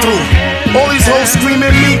 see-through. All these hoes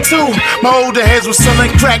screaming me too. My older heads were selling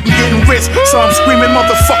crack and getting rich, so I'm screaming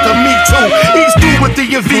motherfucker me too. Ease through with the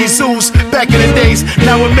Avizus back in the days.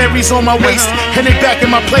 Now when Mary's on my waist and they back in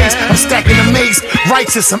my place, I'm stacking the maze.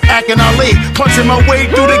 Righteous, I'm acting all late, punching my way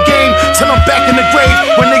through the game till I'm back in the grave.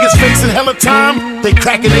 When niggas facing hella time, they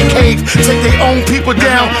crack in their cave, take their own people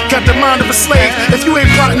down. Got the mind of a slave. If you ain't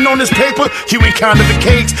plotting on this paper, you ain't kind of a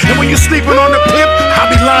cage. And when you sleeping on the pimp, I'll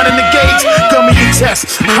be lining the gauge. Gum in your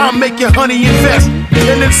chest, I'll make your honey invest.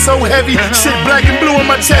 And it's so heavy, shit black and blue on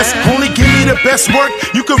my chest. Only give me the best work,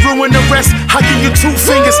 you can ruin the rest. I give you 2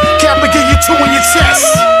 fingers, Cap will give you 2 in your chest.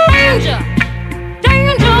 Danger,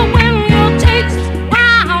 danger when you taste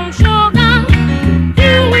brown sugar.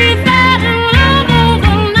 You eat that love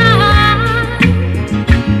overnight.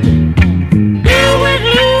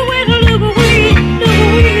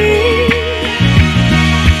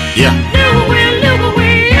 Yeah.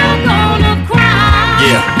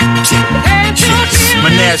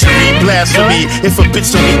 Menagerie, blasphemy. If a bitch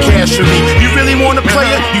don't get cash for me, you really want a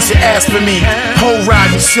player? You should ask for me. Whole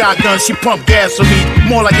riding shotgun, she pump gas for me.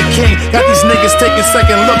 More like a king. Got these niggas taking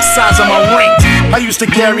second look size on my ring. I used to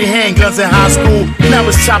carry handguns in high school. Now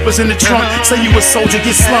it's choppers in the trunk. Say you a soldier,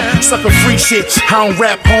 get slumped. Sucker free shit. I don't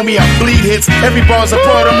rap, homie, I bleed hits. Every bar's a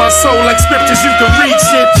part of my soul, like scriptures you can read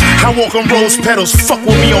shit. I walk on rose petals, fuck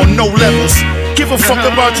with me on no levels. Give a fuck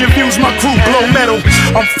about your views, my crew blow metal.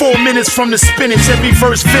 I'm 4 minutes from the spinach, every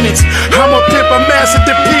verse finished. I'm a pimp, I mastered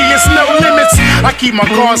the P, it's no limits. I keep my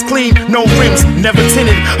cars clean, no rims, never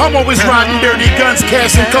tinted. I'm always riding dirty guns,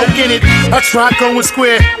 cash and coke in it. I try going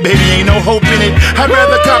square, baby ain't no hope in it. I'd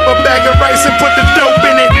rather cop a bag of rice and put the dope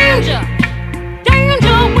in it. Danger,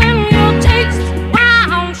 danger when you taste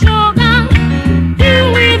brown sugar.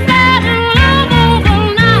 You eat that love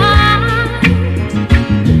overnight.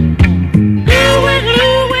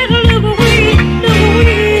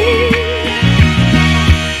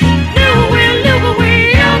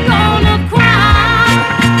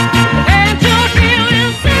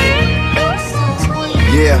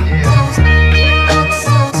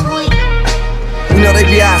 You know they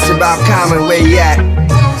be asking about Common, where he at?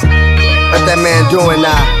 What that man doing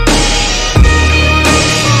now?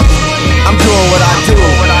 I'm doing what I do.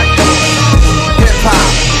 Hip hop,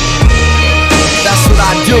 that's what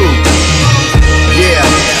I do. Yeah.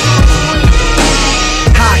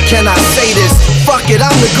 How can I say this? Fuck it,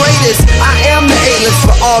 I'm the greatest. I am the A-list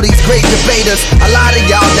for all these great debaters. A lot of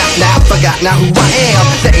y'all now forgot now who I am.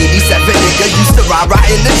 The 87 nigga used to ride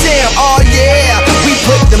in the jam. Oh yeah, we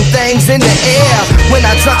put them things in the air. When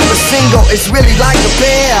I drop a single, it's really like a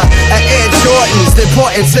bear. An Air Jordan's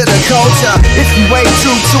important to the culture. If you ain't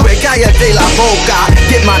true to it, Gaia de la Boca.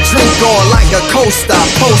 Get my drink on like a coaster.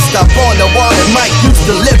 Post up on the wall that Mike used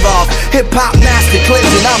to live off. Hip hop master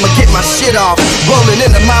cleansing, I'ma get my shit off. Rolling in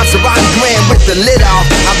the Maserati Grand with the lid off.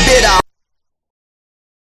 I bit off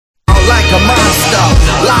like a monster.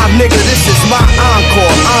 Live nigga, this my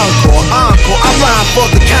encore. I rhyme for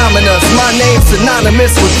the commoners. My name's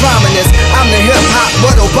synonymous with prominence. I'm the hip hop,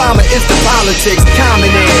 but Obama is the politics.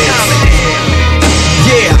 Communist.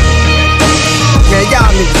 Yeah. Man,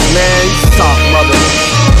 y'all niggas, man, you soft mother.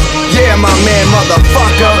 Yeah, my man,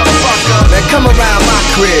 motherfucker. Man, come around my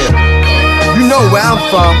crib. You know where I'm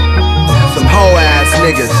from. Some hoe ass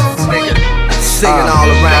niggas. Singing all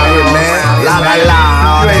around here, man. La la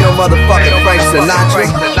la. You ain't no motherfucking Frank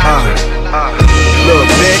Sinatra.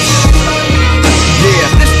 Little bitch. Yeah,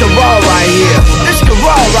 this the raw right here. This the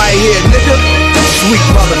raw right here, nigga. Sweet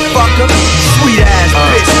motherfucker. Sweet ass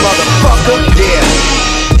bitch motherfucker. Yeah.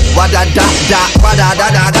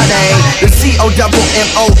 Wah-da-da-da-da-da-da-da-dang. The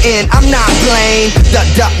C-O-double-M-O-N, I'm not blamed.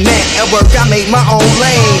 Duck man, at work I make my own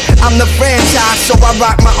lane. I'm the franchise, so I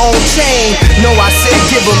rock my own chain. No, I said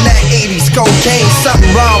give him that 80s cocaine.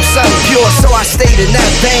 Something wrong, something pure, so I stayed in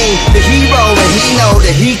that vein. The hero, and he know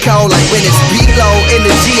that he cold. Like when it's below in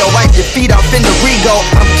the G-O, wipe your feet off in the Rego.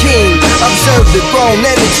 I'm king, observe the throne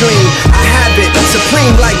and the dream. I have it,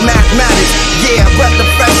 supreme like mathematics. Yeah, breath the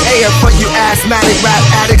fresh air for you asthmatic rap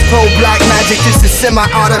addicts. Pro black magic, this is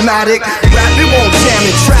semi-automatic. Rap, it won't jam in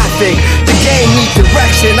traffic. The game needs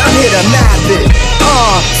direction, I'm here to map it.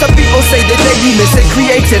 Some people say that they be missing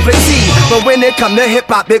creativity, but when it come to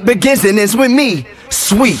hip-hop, it begins and ends with me.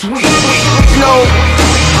 Sweet. You know,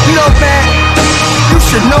 man, you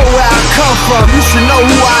should know where I come from. You should know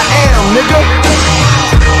who I am, nigga.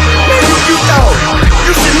 Man, you know,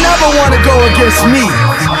 you should never wanna go against me.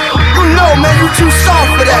 You know, man, you too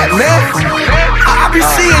soft for that, man. I be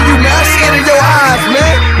seeing you, man. I see it in your eyes,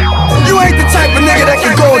 man. You ain't the type of nigga that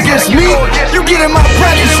can go against me. You get in my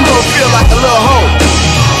presence, you gon' feel like a little hoe.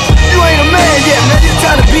 You ain't a man yet, man. You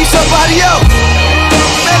trying to be somebody else.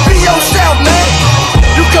 Man, be yourself, man.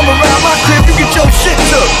 You come around my crib, you get your shit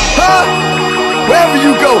took, huh? Wherever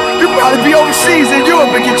you go, you probably be overseas in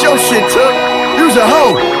Europe and get your shit took. You's a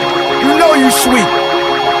hoe. You know you sweet.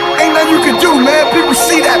 Ain't nothing you can do, man. People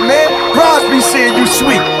see that, man. Bras be seeing you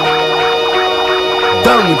sweet.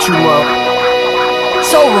 Done with you, mom. It's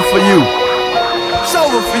over for you. It's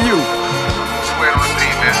over for you. Just wait on the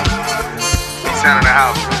beat, man. He's out of the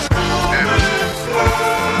house. Yeah.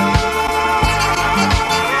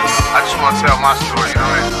 I just want to tell my story, you know what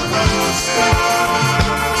I mean?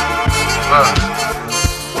 Look.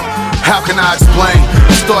 How can I explain?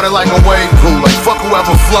 It started like a wave pool, like fuck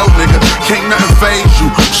whoever flow, nigga. Can't nothing phase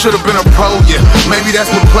you. Should've been a pro, yeah. Maybe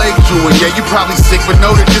that's what plagued you. And yeah, you probably sick, but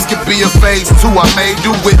know that this could be a phase too. I may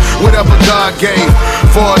do with whatever God gave.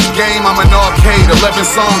 For his game, I'm an arcade. 11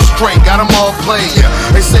 songs straight, got them all played, yeah.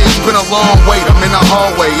 They say it's been a long wait. I'm in the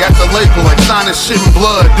hallway at the label, like signing shit in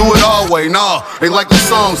blood. Do it all way, nah. They like the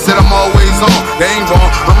song, said I'm always on. They ain't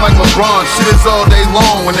wrong. I'm like LeBron, shit is all day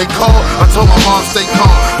long. When they call, I told my mom stay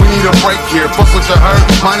calm. We need a break here. Fuck what you heard,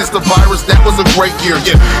 minus the virus, that was a great year,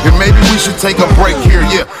 yeah. And maybe we should take a break here,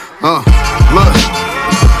 yeah. Look.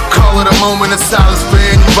 Call it a moment of silence for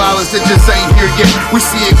any violence that just ain't here yet. We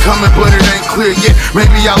see it coming, but it ain't clear yet.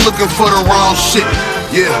 Maybe y'all looking for the wrong shit,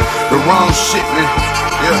 yeah. The wrong shit, man,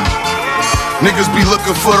 yeah. Niggas be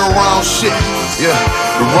looking for the wrong shit, yeah.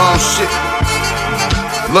 The wrong shit.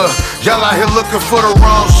 Look, y'all out here looking for the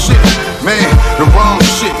wrong shit, man. The wrong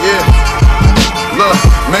shit, yeah. Look,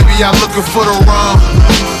 maybe y'all looking for the wrong,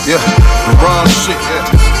 yeah, the wrong shit, yeah.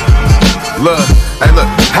 Look, hey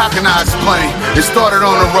look, how can I explain? It started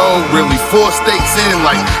on the road, really, 4 states in,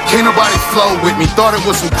 like, can't nobody flow with me. Thought it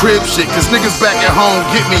was some crib shit, cause niggas back at home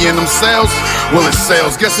get me in them sales. Well, it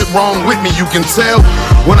sells, guess it wrong with me, you can tell.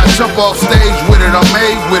 When I jump off stage with it, I'm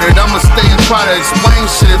made with it. I'ma stay and try to explain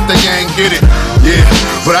shit if they ain't get it. Yeah,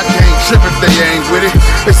 but I can't trip if they ain't with it.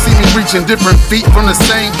 They see me reaching different feet from the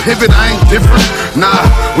same pivot, I ain't different. Nah,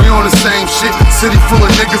 we on the same shit. City full of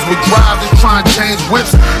niggas with drive, they trying to change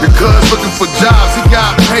whips. Your cuz looking for jobs, he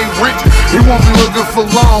got pay rent. He won't be looking for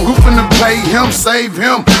long. Who finna pay him, save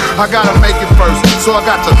him? I gotta make it first, so I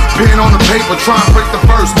got the pen on the paper, try and break the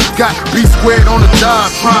verse. Got B squared on the job,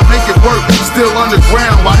 try and make it work. Still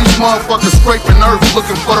underground, while these motherfuckers scraping earth,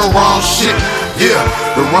 looking for the wrong shit. Yeah,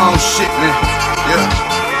 the wrong shit, man. Yeah.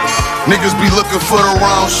 Niggas be looking for the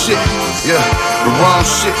wrong shit. Yeah, the wrong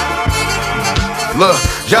shit. Look,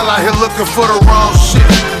 y'all out here looking for the wrong shit,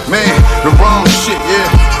 man. The wrong shit, yeah.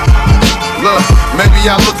 Look, maybe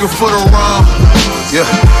y'all looking for the wrong, yeah,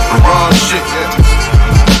 the wrong shit, yeah.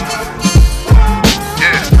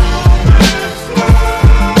 Yeah.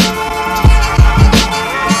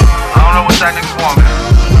 I don't know what that niggas want, man.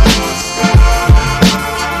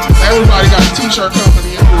 Everybody got a t-shirt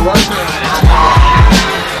company in here right now.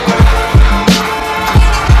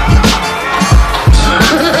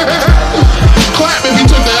 Clap if you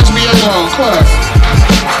took the SBA loan. Clap.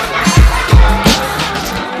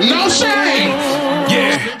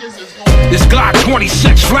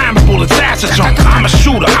 flammable as acetone. I'm a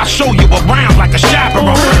shooter, I'll show you around like a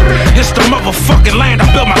chaperone. It's the motherfucking land I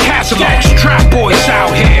built my castle on. Trap boys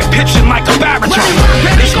out here, pitching like a baritone.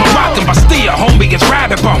 It's Moroccan Bastille, homie, it's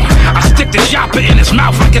rabbit bone. I stick the yapper in his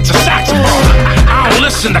mouth like it's a saxophone. I don't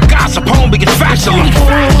listen to gossip, homie, it's facts alone.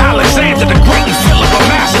 Alexander the Great and Philip of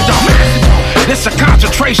Macedon. It's a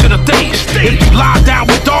concentration of days. If you lie down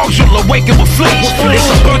with dogs, you'll awaken with fleas. It's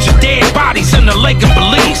a bunch of dead bodies in the lake of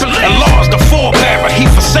Belize. And Law's the forebearer, he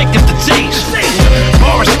forsaken the G's.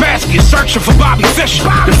 Boris Spassky is searching for Bobby Fischer.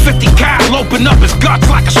 The 50 cal opened up his guts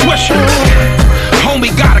like a swisher.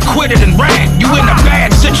 Homie got acquitted and ran. You in a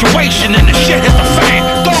bad situation and the shit hit the fan.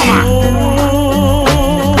 Thorma.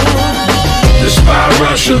 The spy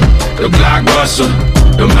rusher, the blockbuster,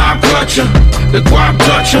 the mob clutcher, the guap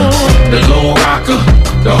toucher, the low rocker,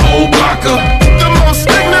 the whole blocker. The most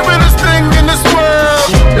ignorantest thing in this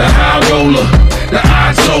world. The high roller, the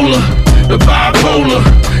eye solar, the bipolar,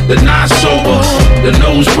 the not sober, the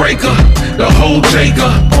nose breaker, the hole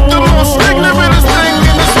taker. The most ignorantest thing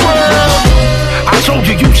in this world. I told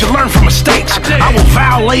you you should learn from mistakes. I will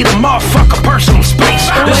violate a motherfucker personal space.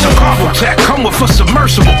 This a cargo tech, come with a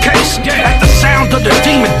submersible case. At the sound of the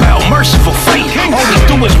demon bell, merciful fate. All we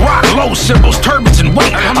do is rock low cymbals, turbans, and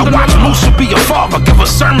wait. I watch Musa be a father, give a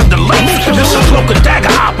sermon to length. This a cloak and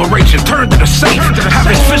dagger operation, turn to the safe. Have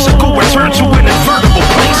his physical return to an invertible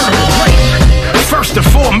place. First and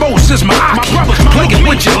foremost is my brothers playing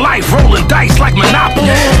with your life, rolling dice like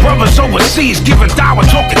Monopoly. Brothers overseas giving dawah,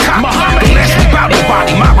 talking cop. Don't ask me about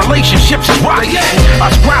nobody, my relationships is rocky.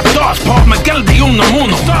 I scrap doors, Paul Miguel de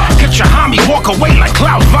Unamuno. Get your homie, walk away like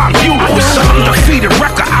Klaus Von Bülow. It's an undefeated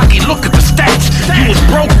record, Aki, look at the stats. You was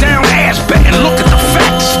broke down, ass betting, look at the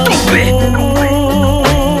facts. Stupid.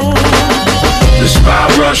 The spy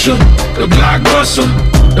rusher, the blockbuster,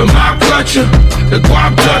 the mob clutcher, the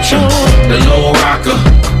guap toucher, the low rocker,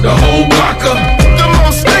 the whole blocker. The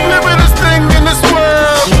most ignorantest thing in this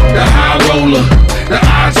world. The high roller, the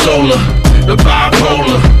eye solar, the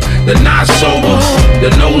bipolar, the not sober, the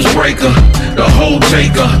nose breaker, the hole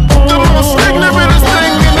taker. The most ignorantest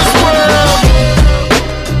thing in this world.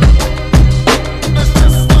 It's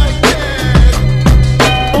just like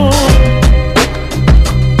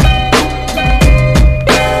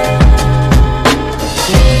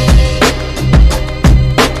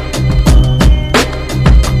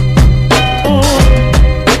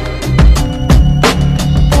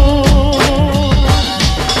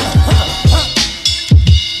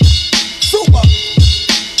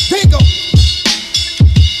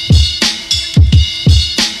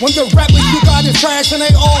when the rappers you got is trash and they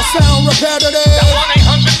all sound repetitive. That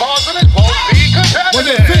 1-800 bars and it won't be competitive. When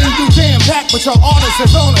the thing you jam-packed but your artist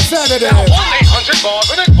is on a sedative. That 1-800 bars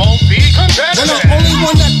and it won't be competitive. When the only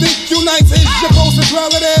one that thinks you nice is your closest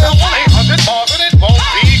relative. That 1-800 bars and it won't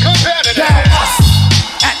be competitive. Dial us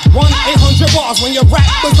at 1-800 bars when your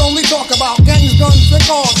rappers only talk about gangs, guns, and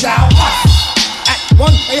cars. Dial us.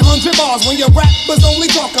 1-800 bars when your rappers only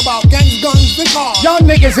talk about gangs, guns, and cars. Y'all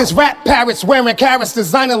niggas is rap parrots wearing carrots,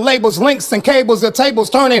 designing labels, links, and cables. The tables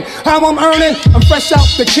turning. How I'm earning? I'm fresh out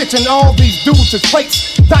the kitchen. All these dudes is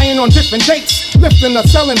plates, dying on different dates, lifting or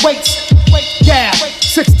selling weights. Yeah,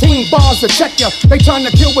 16 bars to check ya. They trying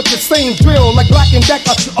to kill with the same drill like Black and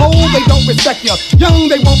Decker. Old, they don't respect ya. Young,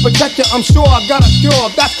 they won't protect ya. I'm sure I got a cure.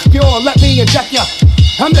 That's pure. Let me inject ya.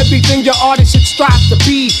 I'm everything your artist should strive to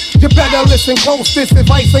be. You better listen close, this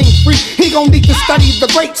advice ain't free. He gon' need to study the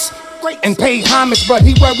greats and pay homage, but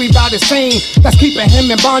he worry about his fame. That's keeping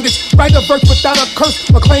him in bondage. Write a verse without a curse,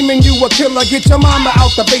 or claiming you a killer. Get your mama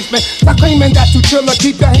out the basement. Stop claiming that you chiller.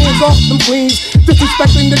 Keep your hands off them queens.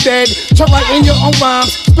 Disrespecting the dead. Try writing your own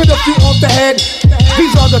rhymes. Spit a few off the head.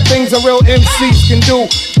 These are the things a real MCs can do.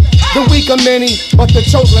 The weak are many, but the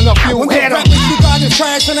chosen are few. When the rappers you got is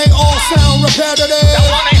trash and they all sound repetitive. That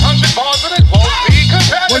 1-800 bars and it won't be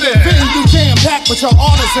competitive. When the thing you jam-packed, but your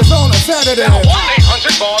artist is on a sedative. That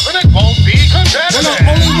 1-800 bars and it won't be competitive. When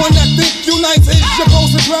the only one that thinks you nice is your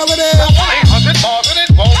closest relative. That 1-800 bars and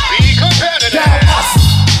it won't be competitive. Dial us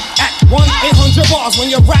at 1-800 bars when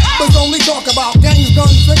your rappers only talk about gangs,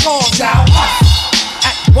 guns, and cars. Dial us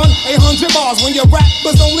at 1-800 bars when your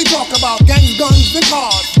rappers only talk about gangs, guns, and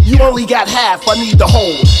cars. You only got half, I need the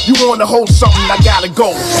whole. You wanna hold something, I gotta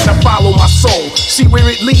go. Now follow my soul, see where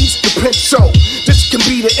it leads, the pinch show. This can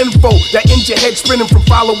be the info that ends your head spinning from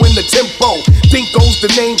following the tempo. Think goes the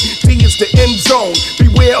name, D is the end zone.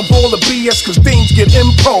 Beware of all the BS, cause things get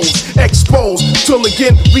imposed, exposed, till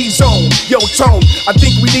again rezone. Yo, Tone, I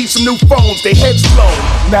think we need some new phones, they heads blown.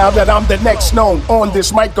 Now that I'm the next known on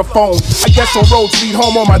this microphone, I guess all roads lead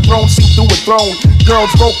home on my throne, see through a throne.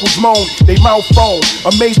 Girls' vocals moan, they mouth foam.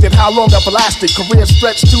 Amazed at how long I've lasted, career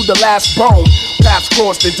stretched to the last bone. Paths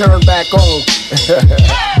crossed and turned back on.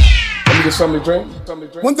 Let me get something to drink.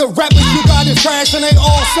 When the rappers you got is trash and they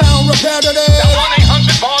all sound repetitive. Now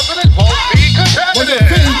 1-800 bars and it won't be competitive. When the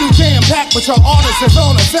thing you jam packed but your artist is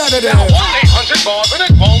on a sedative. Now 1-800 bars and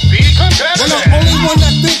it won't be competitive. When the only one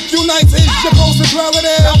that think you nice is your closest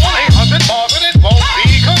relative. Now 1-800 bars and it won't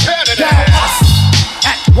be competitive. Now us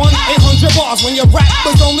at 1-800 bars when your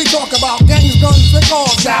rappers only talk about gangs, guns, and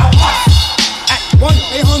cars. Now us at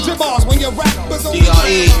 1-800 bars when your rappers only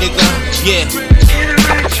DRE, nigga, yeah.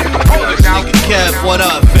 Nigga Kev, what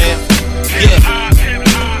up, fam? Yeah.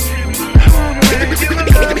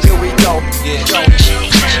 Here we go. Yeah.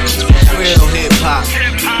 Real hip hop.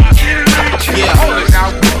 Yeah.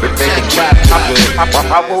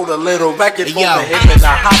 I wrote a little record for the hip and the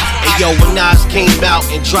hop. Hey yo, when Nas came out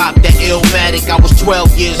and dropped that Illmatic, I was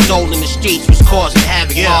 12 years old in the streets, was causing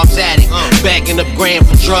havoc. Mom's addict, bagging up grand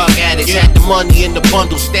for drug addicts. Had the money in the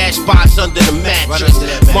bundle, stash spots under the mattress.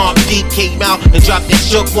 Mom Deep came out and dropped that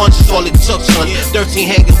shook once, that's all it took, son. 13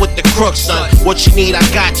 hanging with the crook, son. What you need, I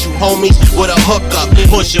got you, homies, with a hookup.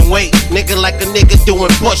 Pushing weight, nigga like a nigga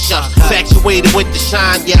doing push-ups. Infatuated with the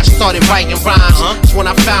shine, yeah, I started writing rhymes. That's when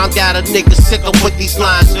I found out a nigga sick up with these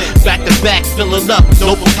lines. Back to back, filling up,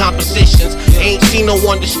 noble compositions. Ain't seen no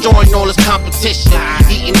one destroying all his competition.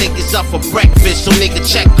 Eating niggas up for breakfast, so nigga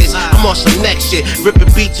check this. I'm on some next shit,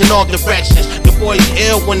 ripping beats in all directions. The boy's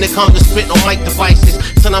ill when it comes to spitting on mic devices.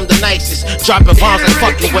 Son, I'm the nicest, dropping bombs like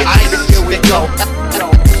fucking with ISIS. Here we go.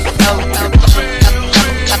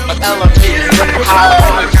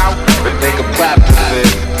 Nigga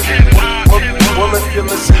practice. Well, if you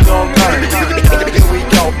listen, you'll learn. Here we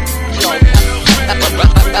go.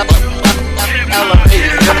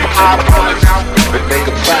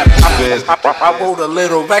 I wrote a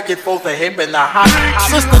little record for the hip and the hop.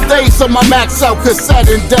 Since the days of my max out cassette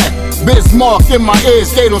and deck, Bismarck in my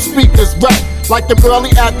ears, gave them speakers back. Like the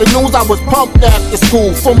early afternoons, I was pumped after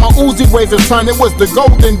school. For my Uzi ways a ton, it was the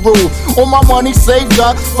golden rule. All my money saved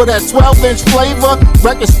up for that 12-inch flavor.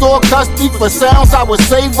 Record store custody for sounds I would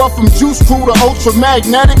save up. From Juice Crew to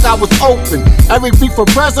Ultramagnetic, I was open. Every beat for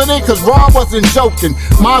president, cause Ron wasn't joking.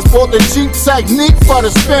 Mine's bought the cheap technique for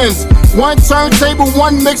the spins. One turntable,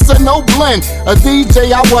 one mixer, no blend. A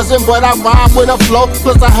DJ I wasn't, but I rhymed with a flow.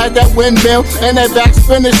 Plus I had that windmill and that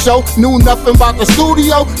backspinning show. Knew nothing about the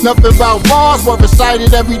studio, nothing about bars. But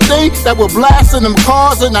recited everything that would blast in them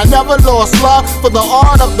cars. And I never lost love for the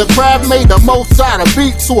art of the craft. Made the most out of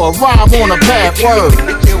beats to a rhyme on a bad word.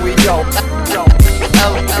 Here we go.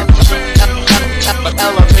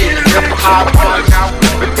 Elevated hip-hop.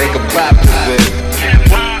 Nigga practice.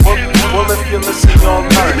 Well, if you listen, you'll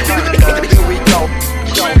learn. Here we go.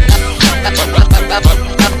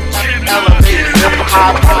 Elevated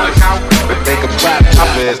hip-hop. Nigga practice.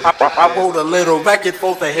 I wrote a little record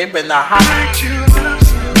for the hip and the hop.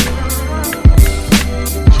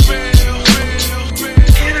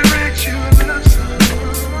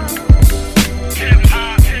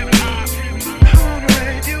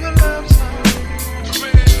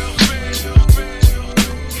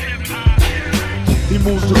 He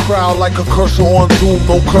moves the crowd like a cursor on Zoom.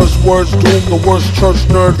 No curse words doom, the worst church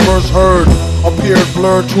nerd verse heard. Appeared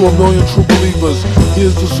blurred to a million true believers. He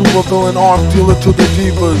is the supervillain arm dealer to the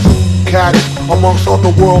divas. Catch amongst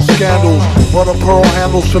underworld scandals. Butter pearl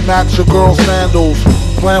handles to match your girl's sandals.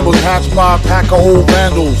 Plan was hatched by a pack of old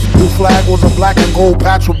vandals. New flag was a black and gold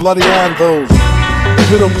patch with bloody anvils.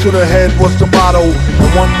 Hit him to the head was the motto.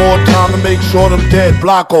 And one more time to make sure them dead,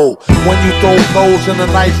 Blocko. When you throw blows in a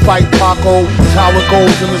knife fight, Paco. It's how it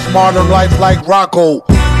goes in this modern life like Rocco.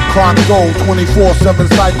 Clock go,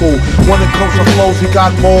 24/7 cycle. When it comes to flows, he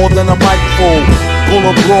got more than a mic full. Pull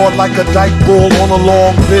abroad like a dyke bull on a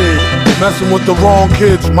long bid. Messing with the wrong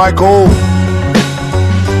kids, Michael.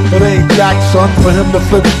 It ain't Jack, son, for him to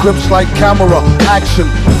flip scripts like camera, action,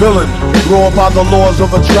 villain. Raw by the laws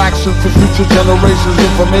of attraction for future generations'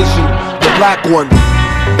 information. The black one.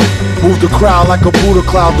 Move the crowd like a Buddha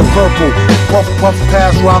cloud, the purple. Puff, puff,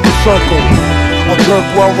 pass round the circle. A jerk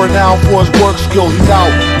well renowned for his work skill, he's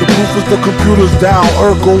out. The proof is the computer's down,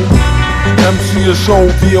 Urkel. MC a show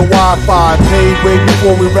via Wi-Fi. Paid way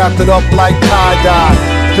before we wrapped it up like tie-dye.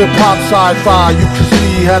 Hip-hop sci-fi, you can see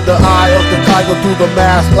he had the eye of the tiger through the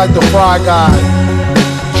mask like the Fry Guy.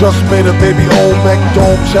 Just made a baby Olmec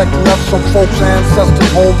dome check. Left some folks' ancestors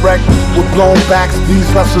home wrecked with blown backs. These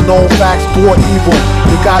lesser known facts thwart evil.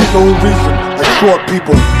 They got no reason. Like short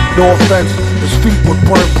people, no offense. His feet would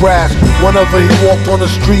burn brass. Whenever he walked on the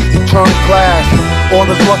street, he turned glass. On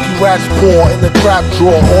his lucky rat's paw in the trap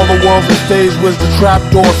drawer. All the world's a stage, where's the trap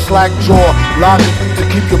door? Slack jaw, logic to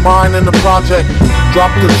keep your mind in the project. Drop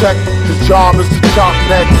the check, his job is to chop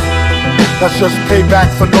necks. That's just payback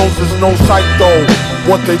for noses, no sight though.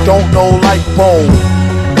 What they don't know, like bone.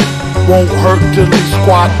 Won't hurt till he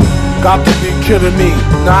squat. Got to be kidding me,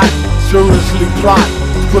 not seriously plot.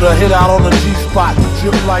 Put a hit out on the G-spot.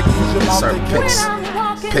 Chip like you chip out certain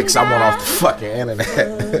pics I want off the fucking internet.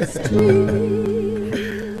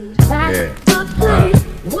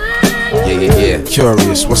 Yeah.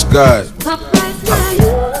 Curious, what's good?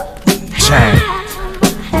 Chain.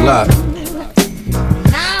 Look.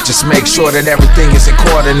 Just make sure that everything is in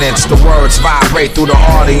coordinates. The words vibrate through the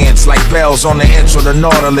audience like bells on the intro to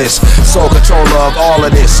Nautilus. Sole controller of all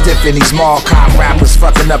of this. Stiffing these mall cop rappers,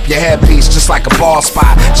 fucking up your headpiece just like a ball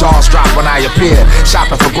spot. Jaws drop when I appear.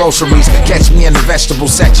 Shopping for groceries. Catch me in the vegetable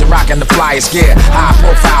section, rocking the flyest gear. High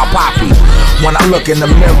profile poppy. When I look in the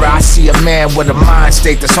mirror, I see a man with a mind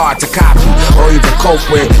state that's hard to copy or even cope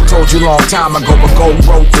with. Told you long time ago, but go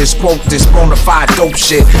wrote this, quote this, bona fide dope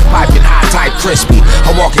shit. Piping hot, tight, crispy.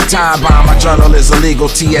 I walk in time bomb, my journal is illegal.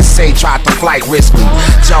 TSA tried to flight risk me.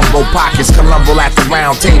 Jumbo pockets, Columbo at the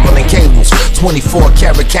round table and cables. 24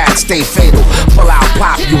 karat cat, stay fatal. Pull out,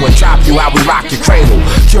 pop you and drop you. How we rock your cradle.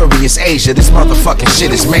 Curious Asia, this motherfucking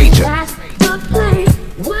shit is major.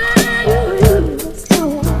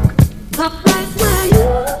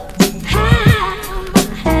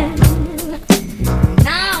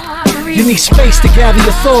 You need space to gather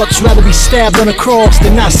your thoughts. Rather be stabbed on a cross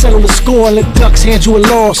than not settle the score and let ducks hand you a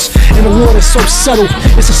loss. And the water's so subtle,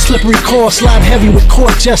 it's a slippery course. Live heavy with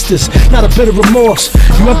court gestures, not a bit of remorse.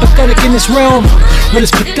 You empathetic in this realm? What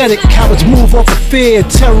is pathetic? Cowards move off of fear.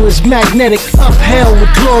 Terror is magnetic, upheld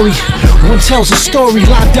with glory. One tells a story,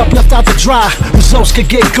 locked up, left out to dry. Results could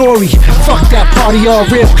get gory. Fuck that party, all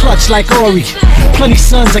real clutch like Ori. Plenty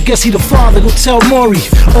sons, I guess he the father, go tell Maury.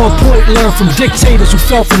 On point, learn from dictators who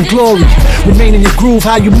fell from glory. Remain in your groove,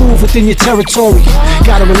 how you move within your territory.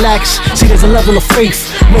 Gotta relax, see there's a level of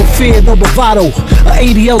faith. No fear, no bravado, a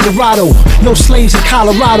 80 El Dorado. No slaves in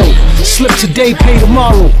Colorado, slip today, pay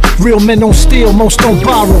tomorrow. Real men don't steal, most don't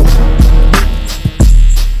borrow.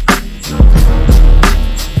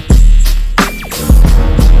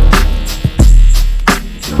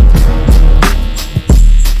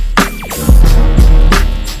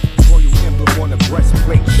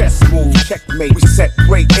 Checkmate, we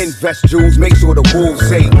separate, invest jewels, make sure the wolves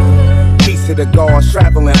say peace to the gods,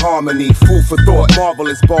 travel in harmony, food for thought,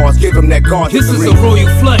 marvelous bars, give them that God. This is a royal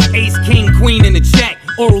flood, ace, king, queen in the jack.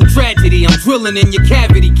 Oral tragedy, I'm drilling in your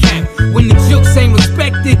cavity cap. When the jokes ain't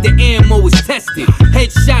respected, the ammo is tested.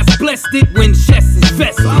 Headshots blessed it when chest is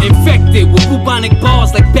vested. Infected with bubonic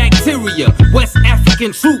bars like bacteria. West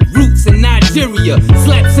African troop roots in Nigeria.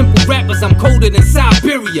 Slap simple rappers, I'm colder than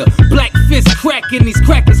Siberia. Black fist cracking these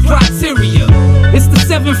crackers criteria. It's the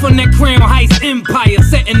 7th on that Crown Heights empire.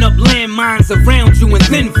 Setting up landmines around you and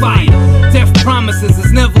then fire. Death promises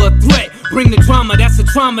is never a threat. Bring the drama, that's a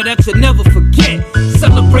trauma that you'll never forget.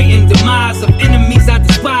 Celebrating demise of enemies I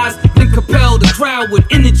despise. Then compel the crowd with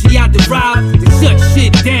energy I derive to shut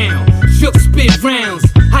shit down. Shook spit rounds.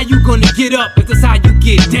 How you gonna get up if that's how you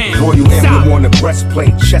get down? Royal emblem on the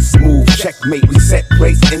breastplate, chest move, checkmate. We set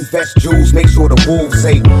place, invest jewels, make sure the wolves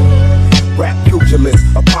say. Rap pugilist,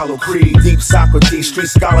 Apollo Creed, deep Socrates, street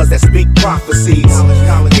scholars that speak prophecies.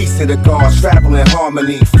 Peace to the gods, travel in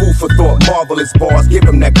harmony, food for thought, marvelous bars, give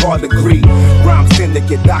them that God degree. Rhyme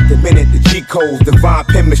syndicate, documented the G codes, divine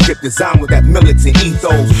penmanship designed with that militant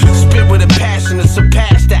ethos. Spit with a passion to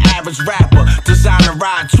surpass the average rapper. Design a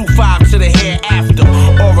ride 2-5 to the hereafter.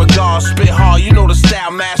 Oregon, spit hard, you know the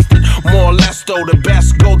style mastered. More or less though, the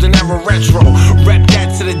best golden era retro. Rep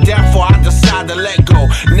that to the death or I decide to let go.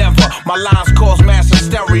 Never, my lines cause mass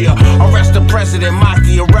hysteria. Arrest the president,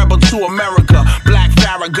 Mati, a rebel to America. Black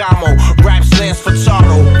Farragamo, rap slants for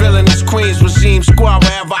Taro. Villainous Queens, regime squad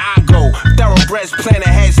wherever I go. Thoroughbreds plan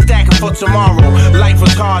ahead, stacking for tomorrow. Life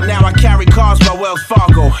was hard, now I carry cars by Wells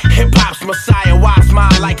Fargo. Hip hop's messiah, wise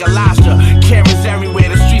mind like Elijah. Cameras everywhere,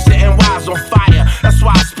 the streets of NY's on fire. That's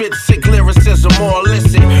why I spit sick lyricism, more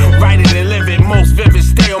illicit. Write it and live it, most vivid,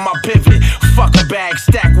 stay on my pivot. Fuck a bag,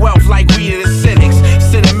 stack wealth like weed in the cynics.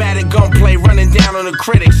 Cinematic gunplay running down on the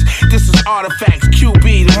critics. This is Artifacts,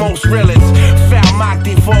 QB, the most realest. Foul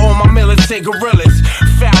Machty for all my militant gorillas.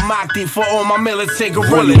 Foul Mach Empty for all my militant Royal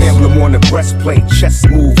gorillas. emblem on the breastplate, chest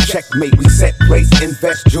move, checkmate. We set place,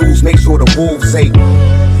 invest jewels, make sure the wolves ate.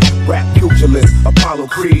 Rap pugilist, Apollo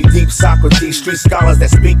Creed, deep Socrates, street scholars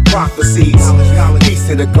that speak prophecies. Peace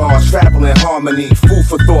to the gods, travel in harmony. Food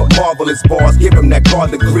for thought, marvelous bars, give them that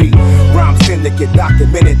God degree. Rhyme syndicate,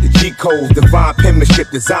 documented the G codes, divine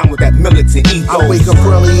penmanship designed with that militant ethos. I wake up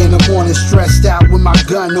early in the morning, stressed out with my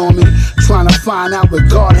gun on me, trying to find out what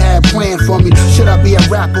God had planned for me. Should I be a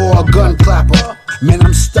rapper or a gun clapper? Man,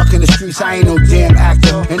 I'm stuck in the streets, I ain't no damn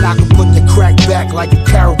actor. And I can put the crack back like a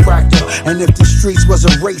chiropractor. And if the streets was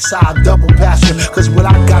a race, I'd double pass you. Cause when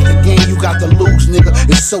I got the game, you got to lose, nigga.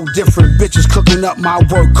 It's so different, bitches cooking up my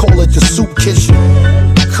work, call it the soup kitchen.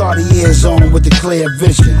 Cartier's on with the clear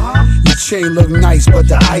vision. Your chain look nice, but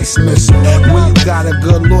the ice missing. When you got a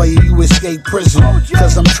good lawyer, you escape prison.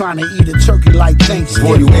 Cause I'm trying to eat a turkey like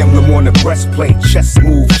Thanksgiving. Royal emblem on the breastplate, chest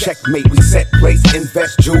move, checkmate. We set place,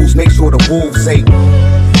 invest jewels, make sure the wolves ate.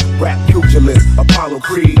 Rap pugilist, Apollo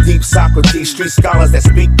Creed, deep Socrates, street scholars that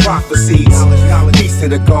speak prophecies. Peace to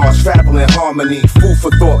the gods, travel in harmony. Food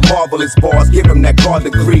for thought, marvelous bars, give them that God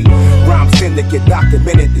degree. Rhyme syndicate,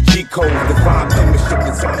 documented the G codes, divine penmanship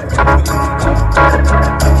designed.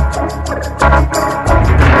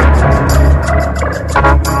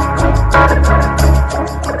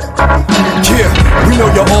 Yeah, we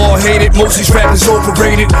know you all hate it, most these rappers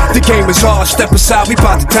overrated. The game is hard, step aside, we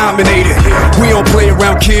bout to dominate it. We don't play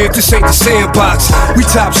around, kid, this ain't the sandbox. We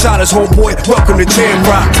top shotters, homeboy, welcome to Jam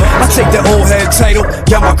Rock. I take that old head title,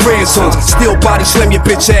 got my grandsons. Still body slam your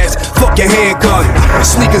bitch ass, fuck your handgun.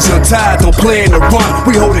 Sneakers untied, don't plan to run,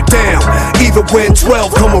 we hold it down. Even when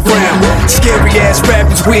 12 come around. Scary ass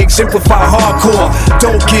rappers, we exemplify hardcore.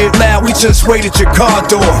 Don't get loud, we just wait at your car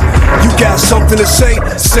door. You got something to say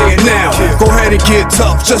it now. Go ahead and get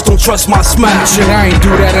tough, just don't trust my smile. Shit, I ain't do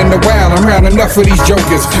that in a while. I'm around enough of these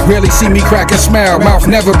jokers. Rarely see me crack a smile, mouth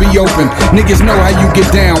never be open. Niggas know how you get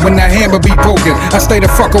down when that hammer be poking. I stay the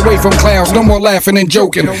fuck away from clowns, no more laughing and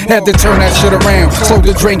joking. Had to turn that shit around, slow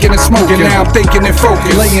the drinking and smoking. Now I'm thinking and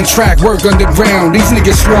focused, laying track, work underground. These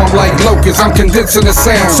niggas swarm like locusts, I'm condensing the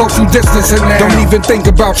sound. Social distancing now, don't even think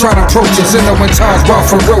about trying to approach us. In the times while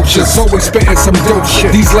ferocious, always spitting some dope shit.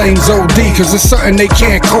 These lanes OD, cause it's something they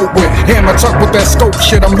can't cope with. Hammer tuck with that scope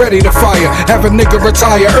shit, I'm ready to fire. Have a nigga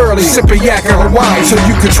retire early, sip a yak in Hawaii. So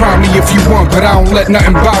you can try me if you want, but I don't let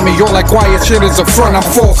nothing bother me. All that quiet shit is a front, I'm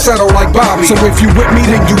falsetto like Bobby. So if you with me,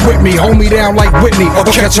 then you with me. Hold me down like Whitney, or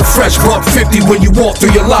catch a fresh buck 50 when you walk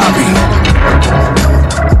through your lobby.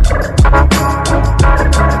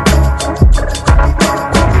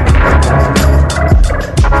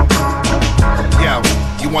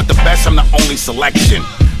 Want the best, I'm the only selection.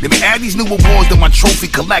 Let me add these new awards to my trophy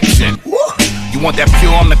collection. You want that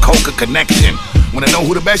pure, I'm the Coca connection. Wanna know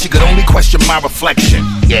who the best, you could only question my reflection.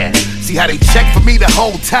 Yeah, see how they check for me the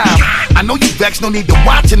whole time. I know you vexed, no need to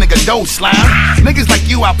watch a nigga do slime. Niggas like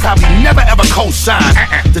you, I'll probably never ever co-sign.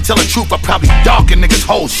 To tell the truth, I probably darken niggas'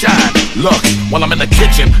 whole shine. Look, while I'm in the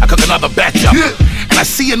kitchen, I cook another batch up. And I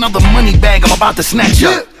see another money bag I'm about to snatch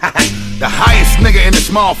up. The highest nigga in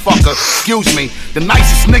this motherfucker, excuse me, the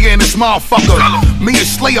nicest nigga in this motherfucker. Me and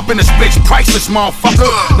Slay up in this bitch, priceless motherfucker.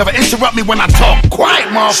 Never interrupt me when I talk, quiet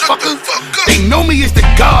motherfucker. They know me as the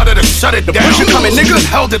god that'll shut it down. You coming, nigga?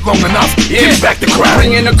 Held it long enough, get back to crowd.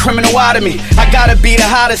 Bringing the criminal out of me, I gotta be the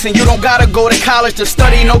hottest. And you don't gotta go to college to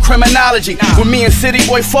study no criminology. When me and City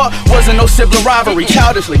Boy fought, wasn't no sibling rivalry.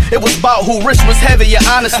 Childishly, it was about who rich was heavier.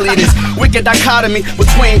 Honestly, this wicked dichotomy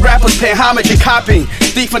between rappers paying homage and copying.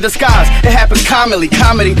 Thief in disguise, it happens commonly.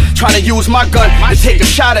 Comedy, trying to use my gun to take a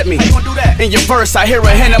shot at me. In your verse, I hear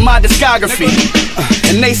a hint of my discography.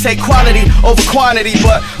 And they say quality over quantity,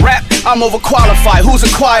 but rap, I'm overqualified. Who's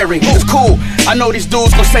acquiring? It's cool. I know these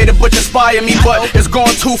dudes gon' say the butch inspire me, but it's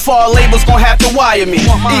going too far. Labels gon' have to wire me.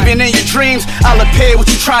 Even in your dreams, I'll appear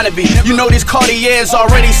what you trying to be. You know these Cartiers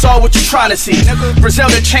already saw what you trying to see.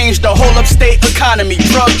 Griselda changed the whole upstate economy.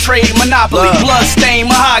 Drug trade, monopoly, blood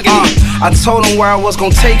stain, mahogany. I told them where I was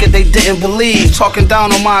gon' take it, they didn't believe. Talking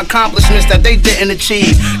down on my accomplishments that they didn't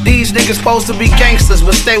achieve. These niggas supposed to be gangsters,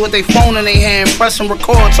 but stay with their phone in their hand, press and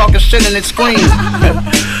record, talking shit in their screen.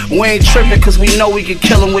 We ain't tripping cause we know we can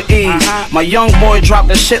kill him with ease. My young boy dropped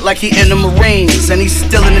that shit like he in the Marines, and he's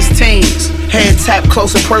still in his teens. Head tap,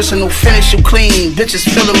 close and personal, finish you clean. Bitches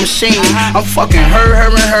feeling machine. I'm fucking her,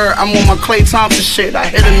 and her. I'm on my Klay Thompson shit, I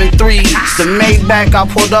hit him in threes. The Maybach I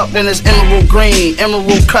pulled up in this emerald green.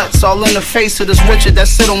 Emerald cuts all in the face of this Richard that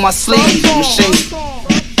sit on my sleeve. Machine.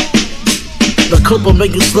 The clipper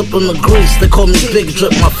make you slip in the grease. They call me Big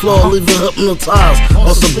Drip. My floor leave you hypnotized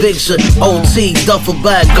on some big shit. OT, duffel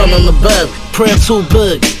bag, gun on the bed. Prayer too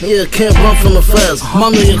big, yeah, can't run from the feds.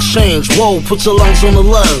 Money exchange, whoa, put your lungs on the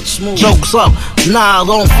ledge. Jokes up, nah,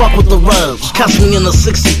 don't fuck with the reds. Catch me in the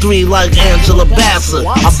 63 like Angela Bassett.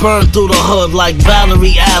 I burn through the hood like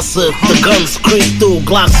battery acid. The guns creep through,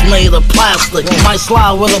 Glocks made of plastic. Might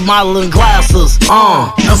slide with a model in glasses.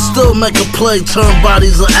 And still make a play, turn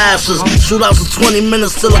bodies to ashes. Shootouts for 20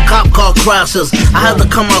 minutes till a cop car crashes. I had to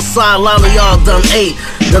come outside, a lot of y'all done ate.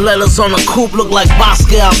 The letters on the coupe look like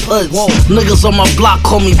Basquiat puts. Niggas on my block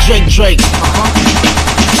call me Drake.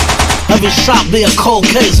 Every shot be a cold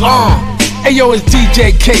case. Hey yo, it's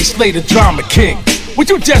DJ K, Slay the Drama King. What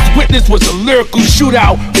you just witnessed was a lyrical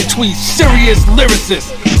shootout between serious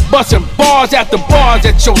lyricists, busting bars after bars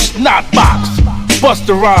at your snot box.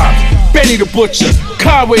 Busta Rhymes, Benny the Butcher,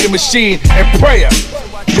 Conway the Machine, and Prayer.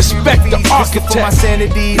 Respect the architect. For my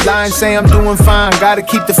sanity, lying say I'm doing fine. Gotta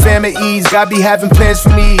keep the fam at ease. Gotta be having plans for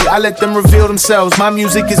me. I let them reveal themselves. My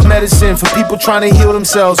music is medicine for people trying to heal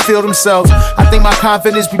themselves, feel themselves. I think my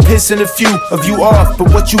confidence be pissing a few of you off,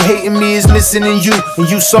 but what you hating me is missing in you, and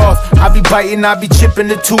you soft. I be biting, I be chipping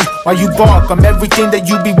the tooth while you bark. I'm everything that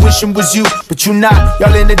you be wishing was you, but you not.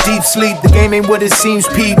 Y'all in a deep sleep. The game ain't what it seems,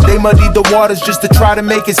 peep. They muddied the waters just to try to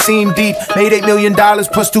make it seem deep. Made $8 million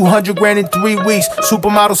plus 200 grand in 3 weeks.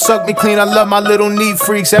 Supermodel suck me clean, I love my little neat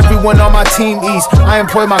freaks. Everyone on my team eats. I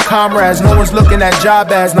employ my comrades, no one's looking at job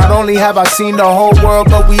ads. Not only have I seen the whole world,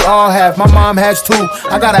 but we all have. My mom has too.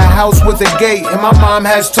 I got a house with a gate, and my mom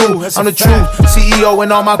has too. I'm the truth, CEO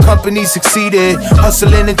and all my companies succeeded.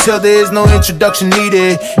 Hustling until there is no introduction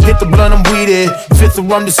needed. Hit the blunt, I'm weeded. Fifth of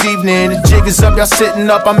rum this evening. The jig is up, y'all sitting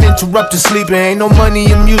up, I'm interrupted sleeping. Ain't no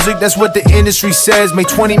money in music, that's what the industry says. Make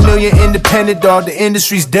 20 million independent, dog, the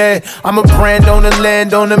industry's dead. I'm a brand owner,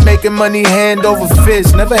 land owner, making money hand over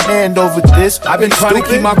fist, never hand over this. I've been trying to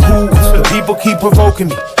keep my cool, but people keep provoking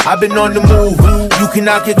me. I've been on the move, you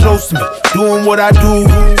cannot get close to me. Doing what I do,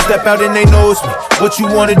 step out and they notice me. What you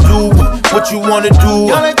wanna do, what you wanna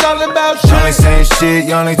do. Y'all ain't talking about shit. Y'all ain't saying shit,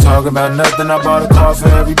 y'all ain't talking about nothing. I bought a car for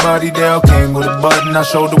everybody, they all came with a button. I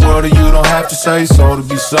showed the world that you don't have to say so to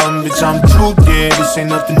be something, bitch, I'm the truth, yeah. This ain't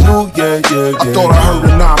nothing new, yeah. I thought I heard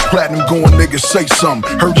a non-platinum going, niggas say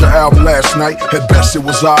something. Heard your album last night, at best it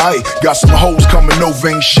was alright. Got some hoes coming over,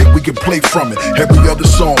 ain't shit, we can play from it. Every other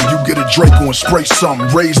song, you get a Draco and spray something.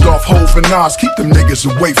 Raised off Hov and Nas, keep them niggas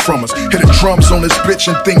away from us. Hit the drums on this bitch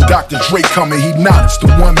and think Dr. Dre coming. He not, it's the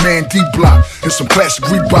one-man D-block. And some classic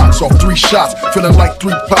Reeboks off 3 shots, feeling like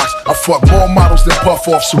 3 pops. I fuck more models than Puff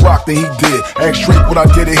off Ciroc than he did. Ask Drake what I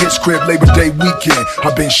did at his crib Labor Day weekend.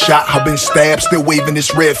 I've been shot, I've been stabbed, still waving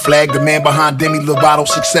this red flag. The man behind Demi Lovato,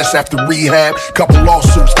 success after rehab. Couple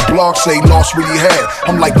lawsuits, the blog say lost what he had.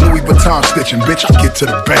 I'm like Louis Vuitton stitching, bitch, I get to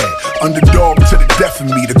the bag. Underdog to the death of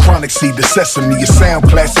me, the chronic seed, the sesame. It sound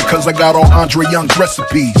classic cause I got all Andre Young's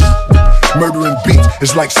recipes. Murdering beats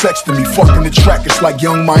is like sex to me. Fucking the track, it's like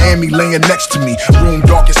Young Miami laying next to me. Room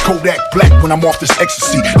dark as Kodak Black when I'm off this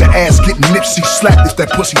ecstasy. The ass getting Nipsey slapped if that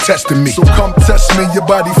pussy testing me. So come test me, your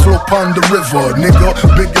body flow upon the river. Nigga,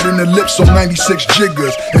 bigger than the lips on 96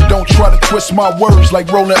 jiggers. And don't try to twist my words like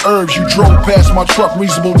rolling herbs. You drove past my truck,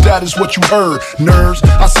 reasonable doubt is what you heard. Nerves,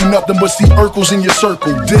 I see nothing but see Urkels in your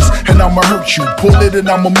circle. This, and I'ma hurt you. Pull it and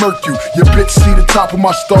I'ma murk you. Your bitch see the top of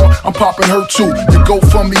my star, I'm popping her too. Your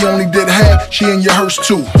GoFundMe only did half, she in your hearse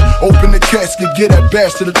too. Open the casket, get that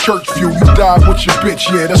bastard a church view. You died with your bitch,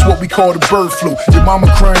 yeah, that's what we call the bird flu. Your mama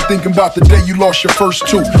crying thinking about the day you lost your first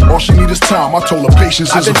tooth. All she need is time, I told her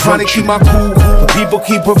patience is a virtue. I've been trying to keep my cool, but people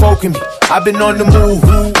keep provoking me. I've been on the move,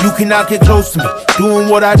 you cannot get close to me. Doing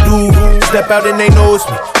what I do, step out and they notice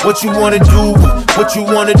me. What you wanna do, what you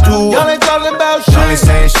wanna do. Y'all ain't talking about shit. Y'all ain't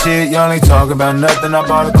saying shit, y'all ain't talking about nothing. I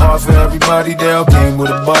bought a car for everybody, they all came with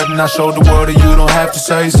a button. I showed the world that you don't have to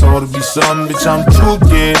say so to be something, bitch, I'm the truth,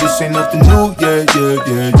 yeah. This ain't nothing new, yeah.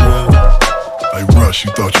 Hey Rush,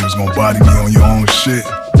 you thought you was gonna body me on your own shit?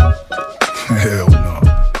 Hell no.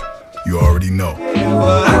 You already know.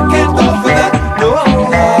 I can't go for that, no.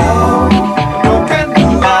 No can do,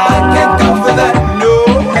 I can't go for that, no.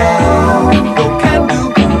 No can do,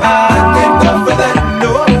 I can't go for that,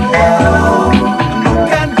 no. No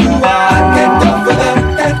can do, I can't go for that,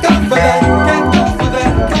 can't go for that, can't go for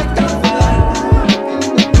that, can't go for that.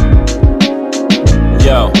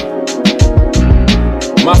 Yo,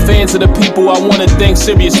 my fans are the people people I wanna thank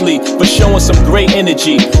seriously for showing some great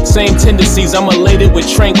energy. Same tendencies, I'm elated with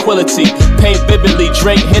tranquility. Paint vividly,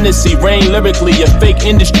 drink Hennessy, rain lyrically. A fake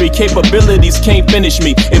industry, capabilities can't finish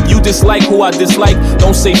me. If you dislike who I dislike,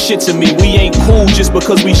 don't say shit to me. We ain't cool just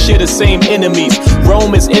because we share the same enemies.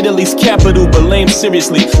 Rome is Italy's capital, but lame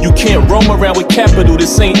seriously. You can't roam around with capital,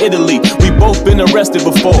 this ain't Italy. We both been arrested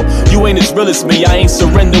before. You ain't as real as me, I ain't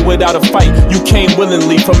surrender without a fight. You came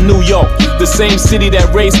willingly from New York, the same city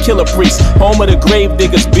that raised killer priests. Home of the grave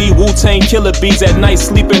diggers, be Wu-Tang killer bees. At night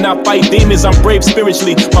sleeping, I fight demons, I'm brave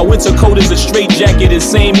spiritually. My winter coat is a straight jacket,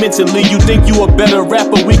 insane mentally. You think you a better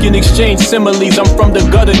rapper, we can exchange similes. I'm from the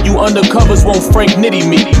gutter, you undercovers won't Frank Nitty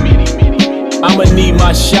me. I'ma need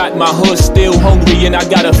my shot, my hood's still hungry and I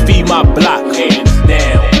gotta feed my block. Hands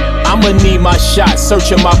down. I'ma need my shot,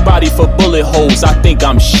 searching my body for bullet holes. I think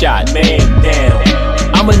I'm shot, man down.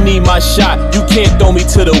 I'ma need my shot, you can't throw me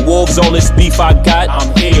to the wolves. All this beef I got,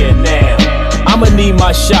 I'm here now. I'ma need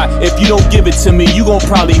my shot, if you don't give it to me, you gon'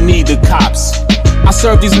 probably need the cops. I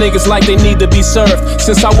serve these niggas like they need to be served.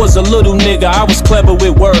 Since I was a little nigga, I was clever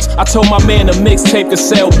with words. I told my man a mixtape could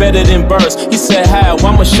sell better than birds. He said, how?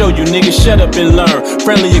 I'ma show you, nigga, shut up and learn.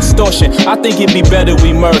 Friendly extortion, I think it'd be better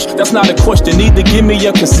we merge. That's not a question, either give me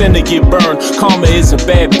your consent to get burned. Karma is a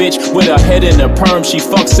bad bitch with her head in a perm. She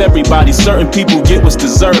fucks everybody, certain people get what's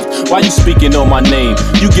deserved. Why you speaking on my name?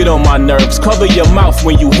 You get on my nerves. Cover your mouth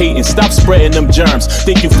when you hating, stop spreading them germs.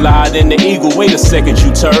 Think you fly than the eagle, wait a second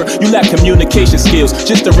you turd. You lack communication skills,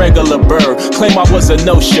 just a regular bird. Claim I was a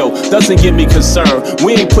no-show, doesn't give me concern.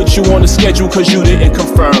 We ain't put you on the schedule cause you didn't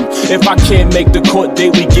confirm. If I can't make the court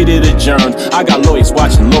date, we get it adjourned. I got lawyers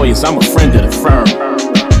watching lawyers, I'm a friend of the firm.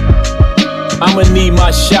 I'ma need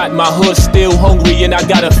my shot, my hood's still hungry and I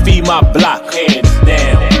gotta feed my block. Hands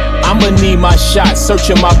down. I'ma need my shot,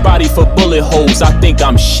 searching my body for bullet holes. I think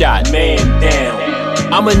I'm shot, man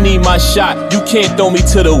down. I'ma need my shot, you can't throw me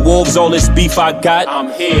to the wolves. All this beef I got,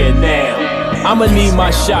 I'm here now. I'ma need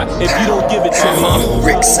my shot if you don't give it to me.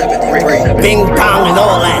 Rick 73. Bing bong and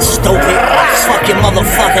all that stupid. Fuck your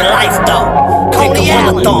motherfucking life though. Think of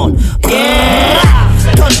Renathon. Yeah.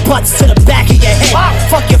 Gun butts to the back of your head.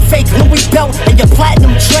 Fuck your fake Louis belt and your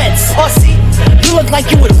platinum dreads. Pussy. You look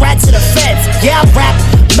like you would rat to the feds. Yeah, I rap.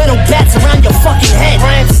 Metal bats around your fucking head.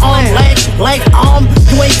 Arm, leg, arm.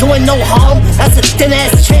 You ain't doing no harm. That's a thin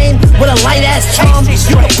ass chain with a light ass charm.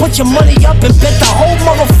 You can put your money up and bet the whole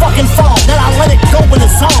motherfucking farm that I let it go when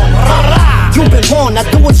it's on. You been warned, now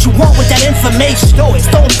do what you want with that information.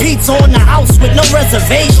 Stone pizza on the house with no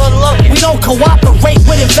reservation. We don't cooperate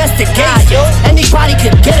with investigations. Anybody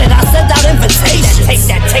can get it, I send out invitations.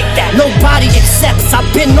 Take that. Nobody accepts, I've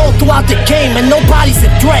been all throughout the game and nobody's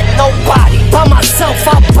a threat. Nobody. By myself,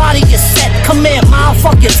 I'll body your set. Come here, ma, I'll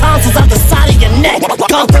fuck your tonsils out the side of your neck.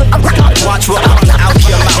 Watch what comes out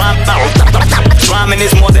your mouth. Rhyming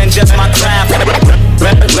is more than just my craft.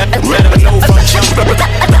 Let them know from jump.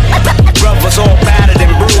 Brothers all battered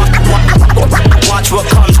and bruised. Watch what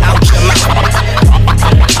comes out your mouth.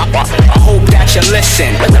 I hope that you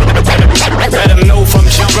listen. Let them know from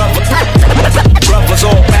jump. Brothers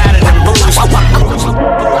all battered and bruised.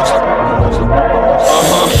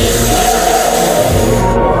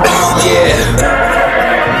 Yeah.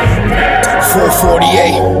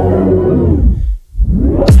 448.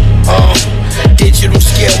 Digital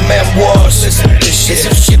scale memoirs. Listen to this shit. As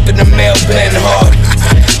if shipping the mail been hard.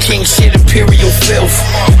 King shit, imperial filth.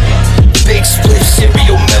 Big split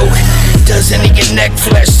cereal milk. Does any your neck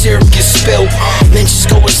flesh syrup get spilled? Lynches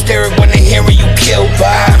go hysteric when they hearing you killed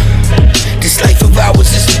by. This life of ours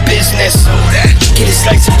is a business. Get a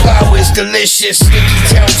slice of power, it's delicious. 50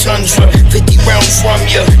 town tundra, 50 rounds from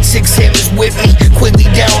ya. 6 hammers with me, quickly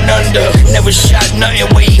down under. Never shot nothing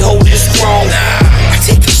where he hold his throne. I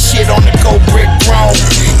take this shit on the go brick throne.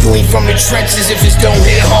 You ain't from the trenches if it don't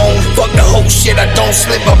hit home. Fuck the whole shit, I don't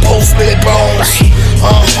slip, I pull split bones.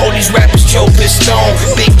 All these rappers Joe Pistone.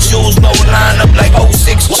 Big jewels, no line up like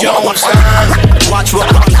 06 Jones. Watch what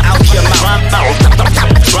comes out your mouth.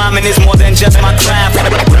 Rhyming is more than just my craft.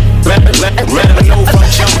 Let them know from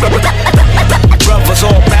jump. Brothers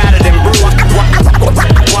all battered and bruised.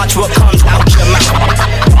 Watch what comes out your mouth.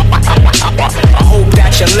 I hope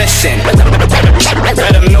that you listen. Let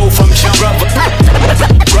them know from jump.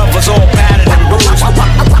 Brothers all battered and bruised.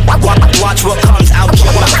 Watch what comes out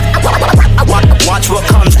your mouth. Watch what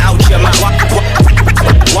comes out your mouth.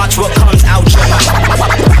 Watch what comes out your mouth.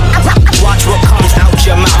 Watch what comes out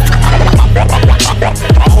your mouth.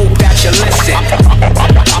 I hope that you listen.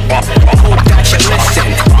 I hope that you listen.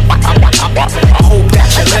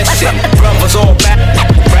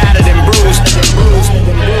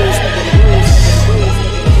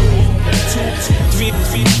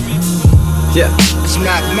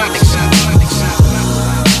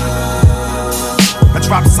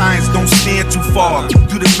 drop signs, don't stand too far.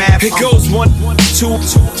 Do the math. It goes 1, 2,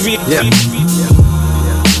 3. Yeah.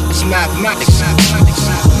 It's mathematics. I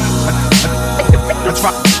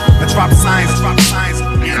drop signs.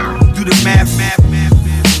 Do the math.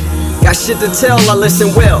 Got shit to tell, I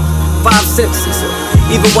listen well. 5 senses.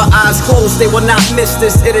 Even with eyes closed, they will not miss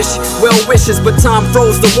this. It is well wishes, but time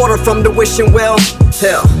froze the water from the wishing well.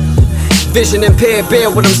 Hell. Vision impaired, bear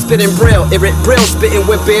when I'm spitting braille. Braille spitting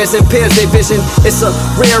with bears and pairs, they vision. It's a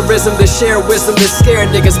rareism to share wisdom to scare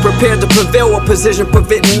niggas. Prepared to prevail a position,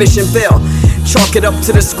 preventing mission fail. Chalk it up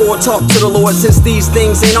to the score, talk to the Lord. Since these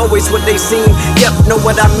things ain't always what they seem. Yep, know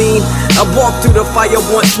what I mean. I walked through the fire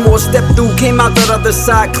once more, stepped through, came out the other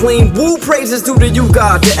side clean. Woo, praises due to you,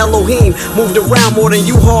 God, to Elohim. Moved around more than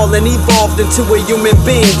you haul and evolved into a human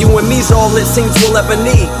being. You and me's all it seems we'll ever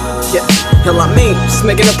need. Yeah, hell I mean, just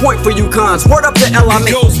making a point for you cons. Word up to L I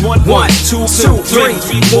mean. 1, 2,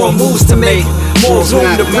 3, more moves to make, more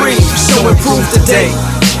room to breathe. So improve today.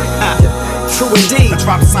 True indeed. I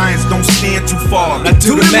drop signs, don't stand too far. Now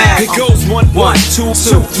do the math. It goes 1, 2,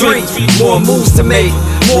 3, more moves to make,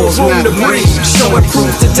 more room to breathe. So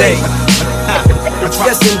improve today.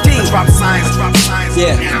 Yes indeed. Drop signs.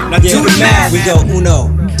 Yeah. Now do the math. We go 1,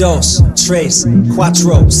 2, 3, 4,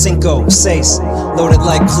 5, 6. Loaded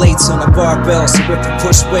like plates on a barbell. So if you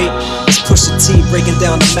push weight, it's Pusha T breaking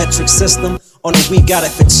down the metric system. On a we got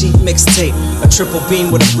it for cheap mixtape. A triple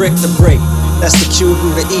beam with a brick to break. That's the cube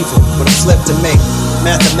root of evil with a flip to make.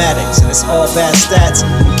 Mathematics, and it's all bad stats.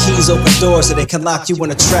 And keys open doors so they can lock you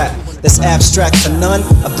in a trap. That's abstract for none,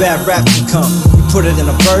 a bad rap can come. You put it in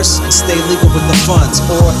a verse and stay legal with the funds.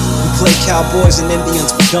 Or you play cowboys and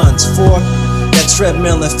Indians for guns. 4, that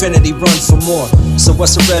treadmill infinity run for more. So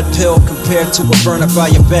what's a red pill compared to a burner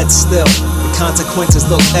by your bed still? The consequences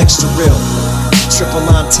look extra real. Triple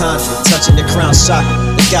entendre, touching your crown chakra.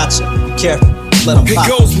 They gotcha, be careful. Let them pop.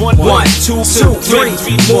 It goes 1, 2,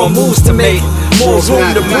 3, more moves to make, more room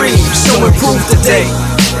to breathe. So improve today.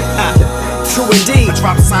 True indeed. I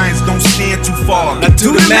drop signs, don't stand too far. Now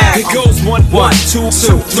do the math. It goes 1, 2,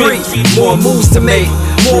 3, more moves to make,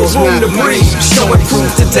 more room to breathe. So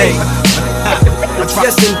improve today.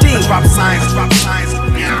 Yes indeed. I drop signs.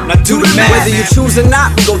 Now do the math. Whether you choose or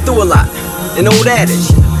not, we go through a lot. An old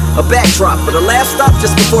adage. A backdrop for the last stop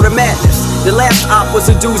just before the madness. The last op was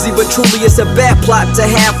a doozy, but truly it's a bad plot to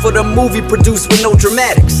have for the movie produced with no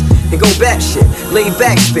dramatics. And go back shit, laid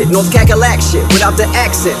back spit, North Cackalack shit, without the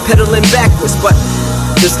accent, pedaling backwards. But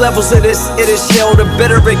there's levels of this, it is hell, the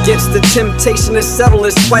better it gets, the temptation to settle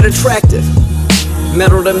is quite attractive.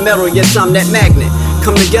 Metal to metal, yes I'm that magnet.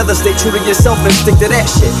 Come together, stay true to yourself and stick to that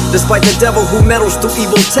shit. Despite the devil who meddles through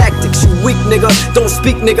evil tactics. You weak nigga, don't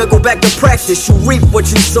speak nigga, go back to practice. You reap what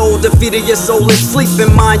you sow, defeated your soul is sleep in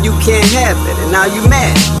mind, you can't have it. And now you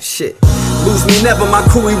mad, shit. Lose me never, my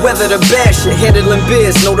crew we weather the bad shit. Handling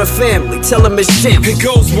biz, know the family, tell them it's shit. It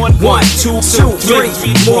goes 1, 2, 3,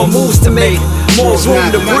 more moves to make, more room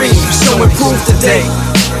to breathe. So improve today.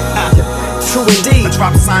 True indeed. I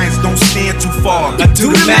drop signs, don't stand too far. Now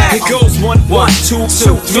do the math. It goes 1, 2,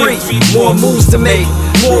 3, more moves to make,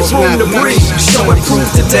 more room to breathe. So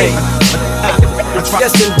improve today.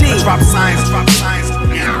 Yes indeed. I drop signs.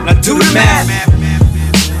 Now do the math.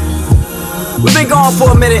 We've been gone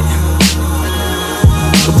for a minute,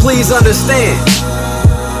 but please understand,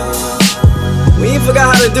 we ain't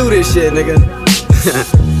forgot how to do this shit, nigga.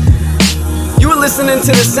 You were listening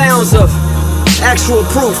to the sounds of actual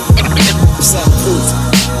proof.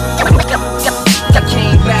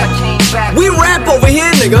 We rap over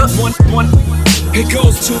here, nigga. 1, it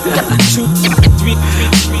goes 2, 3.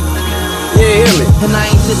 Yeah, hear me. And I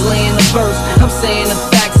ain't just laying the verse, I'm saying the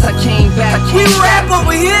facts. I came back. We rap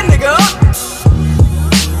over here, nigga.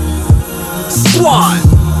 Squad.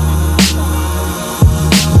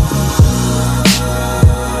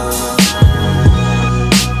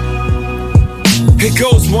 It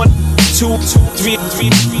goes 1, 2, 3.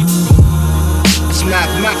 It's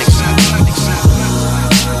mathematics.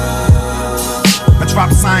 I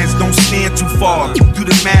drop signs, don't stand too far. Do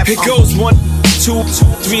the math. It goes 1, 2,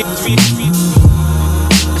 3.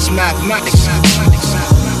 It's mathematics.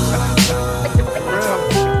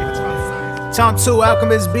 Tom 2,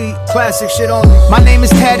 Alchemist beat, classic shit only. My name is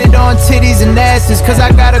tatted on titties and asses, cause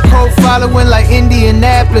I got a cult following like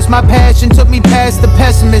Indianapolis. My passion took me past the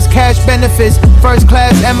pessimist, cash benefits, first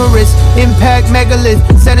class Emirates, impact megalith,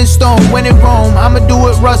 set in stone, when in Rome, I'ma do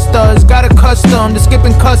what Russ does. Got a custom, to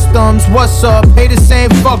skipping customs, what's up? Haters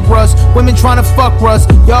saying fuck Russ, women trying to fuck Russ.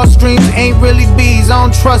 Y'all streams ain't really bees, I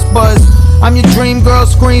don't trust buzz. I'm your dream girl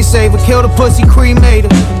screensaver, kill the pussy,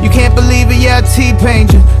 cremator. You can't believe it, yeah, I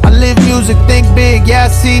T-paint you. I live music, think big, yeah, I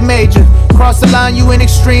see major. Cross the line, you in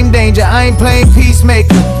extreme danger. I ain't playing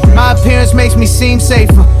peacemaker. My appearance makes me seem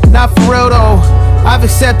safer. Not for real though. I've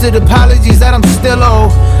accepted apologies that I'm still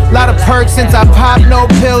old. Lot of perks since I popped, no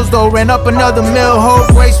pills though. Ran up another mill, hold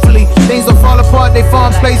gracefully. Things don't fall apart, they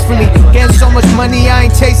fall in place for me. Getting so much money, I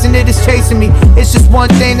ain't chasing it, it's chasing me. It's just one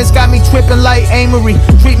thing that's got me tripping like Amory.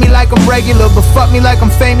 Treat me like I'm regular, but fuck me like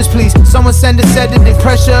I'm famous, please. Someone send a sedative,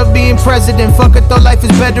 pressure of being president. Fuck it, though life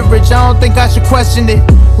is better rich, I don't think I should question it.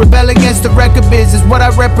 Rebel against the record biz is what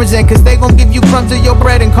I represent. Cause they gon' give you crumbs of your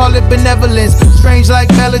bread and call it benevolence. Strange like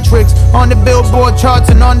Bellatrix, on the Billboard charts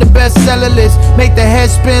and on the bestseller list. Make the head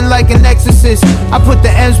spin like an exorcist. I put the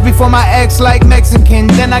M's before my X like Mexican.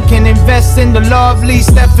 Then I can invest in the law of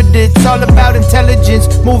least effort. It's all about intelligence,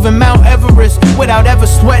 moving Mount Everest without ever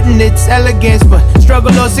sweating its elegance. But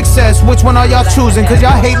struggle or success, which one are y'all choosing? Cause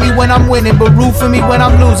y'all hate me when I'm winning, but root for me when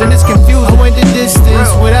I'm losing. It's confusing. I went the distance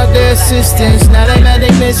without their assistance. Now they mad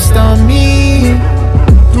they missed on me.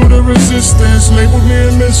 Through the resistance, labeled me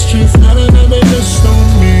a mischief. Now they missed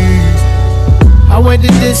on me. I went the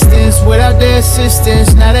distance without their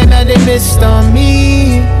assistance. Now they mad they missed on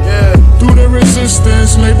me. Yeah. Through the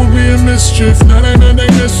resistance, labeled me a mischief. Now they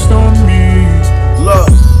missed on me. Look,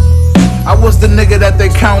 I was the nigga that they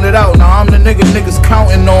counted out. Now I'm the nigga niggas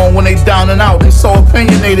counting on when they down and out. They so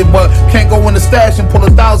opinionated, but can't go in the stash and pull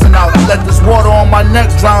 1,000 out. I let this water on my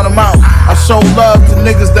neck drown them out. I show love to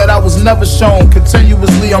niggas that I was never shown.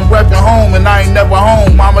 Continuously I'm repping home and I ain't never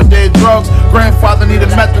home. Mama did drugs, grandfather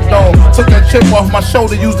needed methadone. Took that chip off my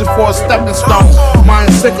shoulder, used it for a stepping stone.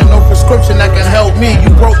 Mind sick and no prescription that can help me.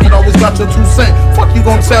 You broke but always got your 2 cents. Fuck you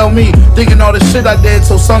gon' tell me? Thinking all the shit I did,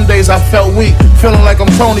 so some days I felt weak. Feeling like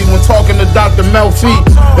I'm Tony when talking to Dr. Mel Feet.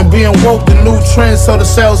 And being woke, the new trend, so the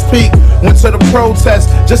sales peak. Went to the protest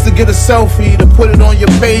just to get a selfie, to put it on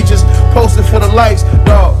your pages, post it for the likes.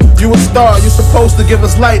 Dog, you a star, you supposed to give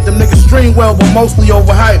us light. Them niggas stream well, but mostly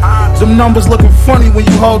overhyped. Them numbers looking funny when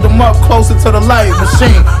you hold them up closer to the light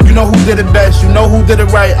machine. You know who did it best, you know who did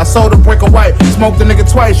it right. I sold a brick of white, smoked a nigga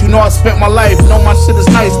twice. You know I spent my life, you know my shit is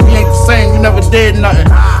nice. We ain't the same, you never did nothing.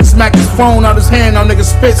 Smack his phone out his hand, now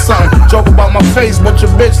niggas spit something. Joke about my face, but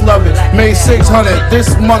your bitch love it. Made 600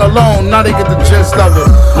 this month alone, now they get the gist of it.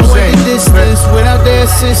 I went the distance without their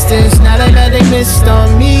assistance. Now they mad they missed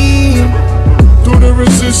on me. Through the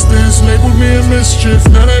resistance, labeled me a mischief.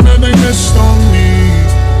 Now they missed on me.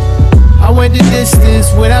 I went the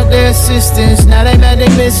distance without their assistance. Now they mad they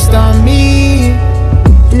missed on me.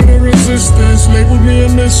 Through the resistance, labeled me a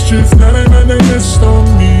mischief. Now they missed on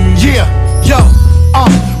me. Yeah, yo,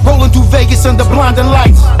 rolling through Vegas under blinding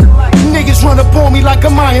lights. Niggas run up on me like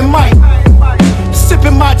I'm Iron Mike.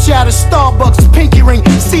 Sipping matcha out of Starbucks, pinky ring.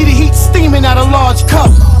 See the heat steaming out a large cup.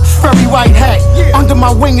 Furry white hat, under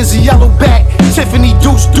my wing is a yellow bat. Tiffany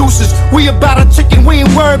deuces, we about our chicken, we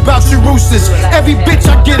ain't worried about you roosters. Every bitch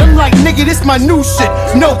I get, I'm like, nigga, this my new shit,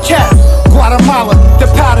 no cap. Guatemala, the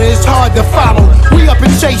powder is hard to follow. We up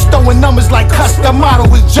in Chase, throwing numbers like custom model.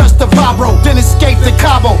 It's just a vibro, then escape to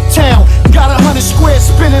Cabo town. Got 100 squares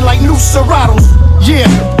spinning like new Seratos. Yeah,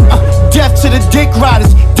 death to the dick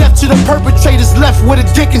riders, death to the perpetrators left with a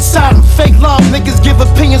dick inside them. Fake love, niggas give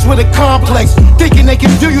opinions with a complex, thinking they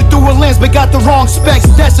can view you through a lens, but got the wrong specs.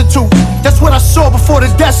 That's the truth, that's what I saw before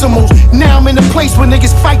the decimals. Now I'm in a place where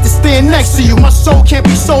niggas fight to stand next to you. My soul can't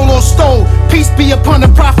be sold or stole. Peace be upon the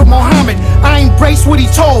Prophet Muhammad, I embrace what he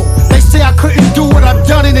told. They say I couldn't do it, I've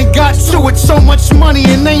done it and got to it. So much money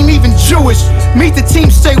and they ain't even Jewish. Meet the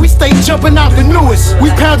team, say we stay jumping out the newest.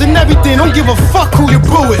 We pounding everything, don't give a fuck who your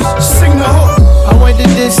boo is. Sing the hook. I went the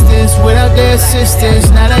distance without their assistance.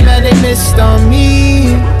 Now they mad they missed on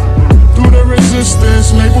me. Through the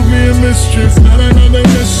resistance, labeled me a mischief. Now they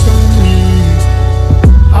missed on me.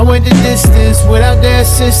 I went the distance without their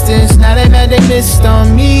assistance. Now they mad they missed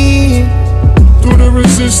on me. Through the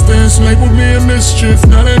resistance, labeled me a mischief.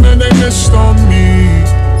 Now they missed on me.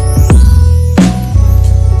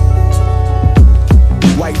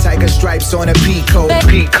 White tiger stripes on a peacoat.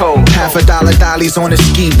 $50 dollies on a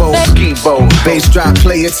ski boat. Bass drop,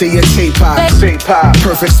 play it to your tape pop.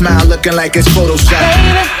 Perfect smile looking like it's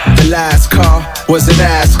Photoshop. The last car was an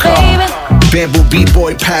ass car. Bamboo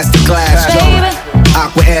B-boy past the glass jar.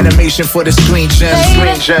 Aqua animation for the screen gems.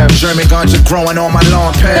 German ganja growing on my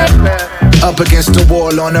lawn pad. Up against the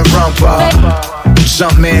wall on a rumper.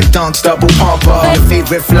 Jumpman dunks, double pumper. Your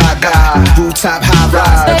favorite fly guy. Rooftop high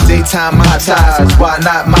rise. Daytime high tides. Why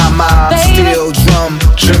not my mom? Steel drum,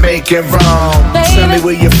 Jamaican rum. Tell me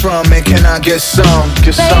where you're from and can I get some?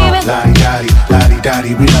 Get some. Lottie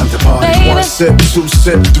dottie, we love the party. One sip, two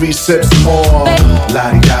sip, three sips more.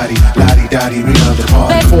 Lottie dottie, we love the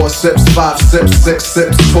party. Four sips, five sips, six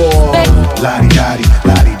sips, four. Lottie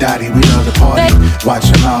dottie, we love the party. Watch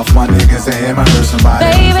your mouth, my niggas, and him, I heard somebody.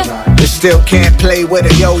 They still can't play with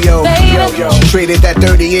a yo-yo. Traded that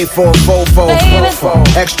 38 for a fofo.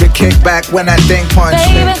 Extra kickback when I think punch.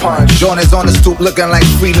 Jonas on the stoop looking like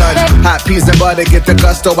free lunch. Hot peas and butter, get the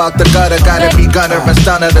gusto out the gutter. Gotta be gunner and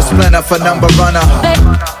stunner, the splinter for number runner.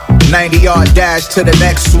 90-yard dash to the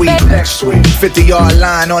next suite. 50-yard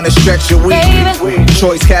line on the stretch of week.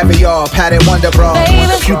 Choice caviar, padded Wonder Bra.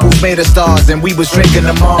 Pupils made of stars and we was drinking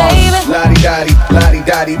the Mars. Lottie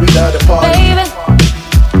dottie, we love the party.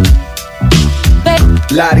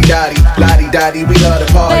 Lottie dottie, we love the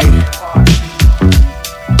party.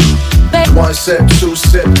 One sip, two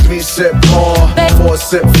sip, three sip more. Four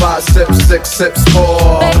sip, five sip, six sips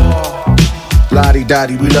more. Lottie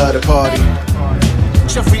dottie, we love the party.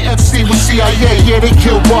 Jeffrey Epstein with CIA, yeah, they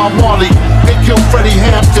killed Bob Marley. They killed Freddie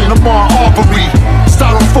Hampton, Amar Arbery.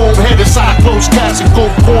 Styrofoam headed side closed cats and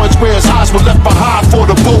gold coins where his eyes were left behind for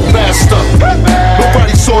the boatmaster.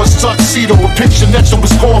 Nobody saw his tuxedo, a picture next to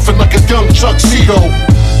his coffin like a young tuxedo.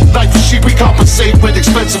 Life is cheap, we compensate with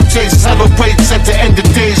expensive tastes. Celebrates at the end of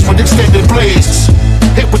days with extended blades.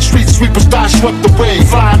 Hit with street sweepers, die swept away.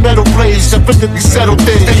 Flying metal blades, definitely settled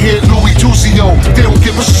things. They hit Louis Tuzio, they don't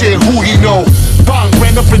give a shit who he know. Bang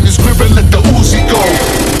ran up in his crib and let the Uzi go.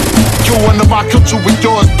 You under my culture with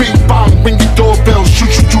yours, bing bang, ring your doorbell,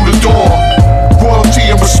 shoot you through the door.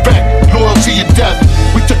 Royalty and respect, loyalty and death.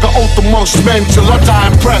 We took an oath amongst men till our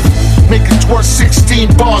dying breath. Making twerk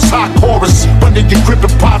 16 bars, hot chorus. Running your grip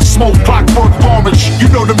and pop smoke, clockwork orange.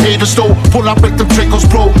 You know them haters though, pull out, make them trickles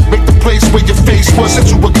blow. Make the place where your face was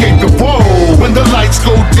into a gaping whoa. When the lights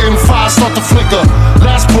go dim, fire start to flicker.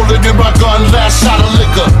 Last bullet in my gun, last shot of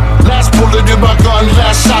liquor. Last bullet in my gun,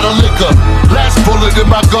 last shot of liquor. Last bullet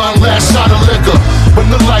in my gun, last shot of liquor.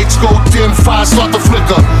 When the lights go dim, fire start to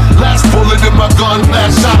flicker. Last bullet in my gun,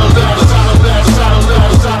 last shot of liquor. Last shot of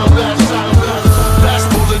liquor. Last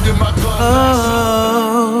bullet in my gun.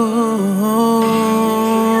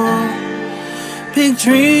 Big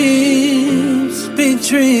dreams, big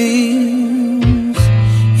dreams.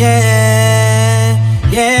 Yeah,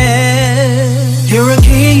 yeah. You're a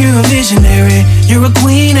king, you're a visionary. You're a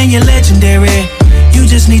queen and you're legendary. You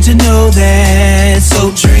just need to know that.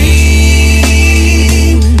 So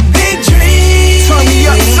dream, big dreams. Turn me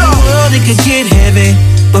up, in the world it could get heavy,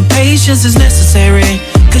 but patience is necessary,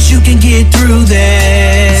 'cause you can get through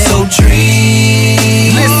that. So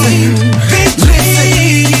dream, big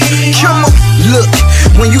dreams. Come on, look.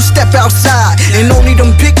 When you step outside, and only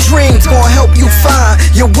them big dreams gonna help you find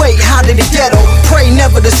your way out of the ghetto. Pray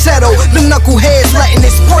never to settle. Them knuckleheads letting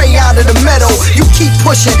it spray out of the metal. You keep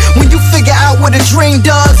pushing when you figure out what a dream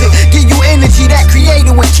does. It give you energy that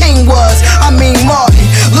created what King was. I mean Martin,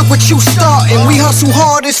 look what you starting. We hustle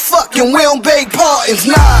hard as fuck and we don't beg pardons.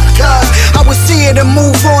 Nah, cuz I would see it and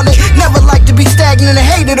move on it. Never like to be stagnant and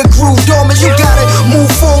hated a groove dormant. You gotta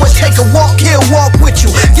move forward, take a walk, he'll walk with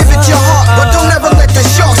you. Give it your heart, but don't ever let the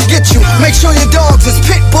sharks get you. Make sure your dogs is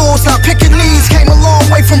pit bulls, not Pekingese. Came a long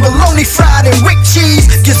way from bologna fried and wick cheese.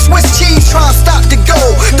 Get Swiss cheese, try and stop the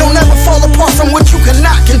go. Don't ever fall apart from what you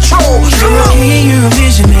cannot control. You're a king, you're a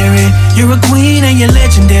visionary. You're a queen and you're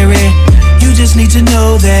legendary. You just need to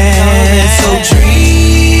know that. So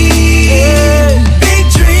dream, big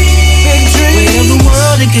dreams. Where the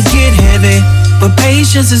world it could get heavy, but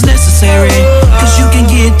patience is necessary, 'cause you can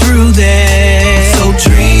get through that. So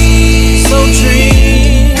dream, big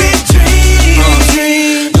dream.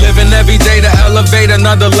 Living every day to elevate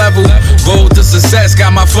another level. Road to success,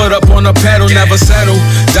 got my foot up on the pedal, never settle.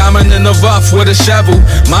 Diamond in the rough with a shovel.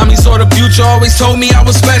 Mommy saw the future, always told me I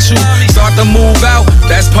was special. Start to move out,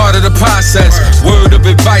 that's part of the process. Word of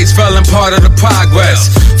advice, fell in part of the progress.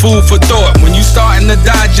 Food for thought, when you starting to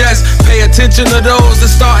digest, pay attention to those that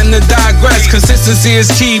starting to digress. Consistency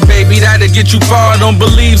is key, baby, that'll get you far. Don't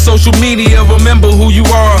believe social media, remember who you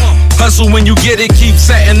are. Hustle when you get it, keep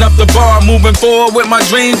setting up the bar. Moving forward with my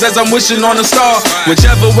dreams as I'm wishing on a star.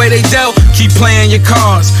 Whichever way they dealt, keep playing your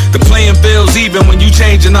cards. The playing feels even when you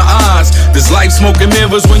changing the odds. This life smoking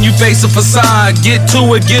mirrors when you face a facade. Get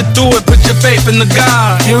to it, get through it, put your faith in the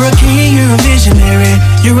God. You're a king, you're a visionary.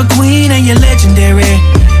 You're a queen and you're legendary.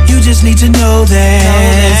 You just need to know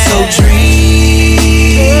that. So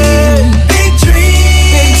dream, big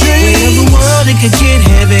dreams. Where the could get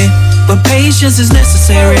heavy, but patience is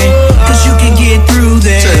necessary, cause you can get through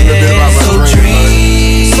that.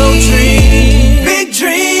 So dream, big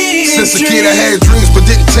dreams. Since a kid I had dreams but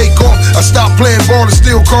didn't take off. I stopped playing ball and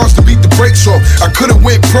steal cars to beat the brakes off. I could've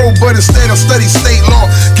went pro but instead I studied state law.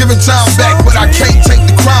 Giving time back but I can't take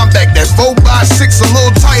the crime back. That 4x6 a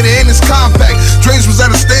little tighter and it's compact. Dreams was at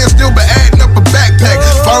a standstill but adding up a backpack.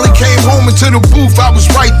 Finally came home into the booth, I was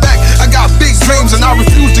right back. I got big dreams and I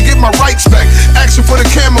refuse to get my rights back. Action for the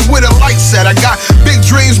camera with a light set. I got big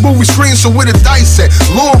dreams, movie screens, so with a dice set.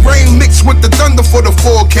 Lord rain mixed with the thunder for the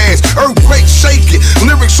forecast. Earthquake shake it,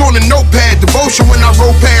 lyrics on the notepad. Devotion when I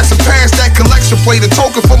roll past and pass that collection plate. A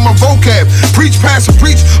token for my vocab. Preach, pass and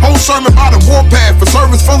preach, whole sermon by the warpath. For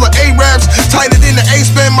service full of A-raps, tighter than the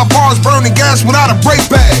A-span. My bars burning gas without a brake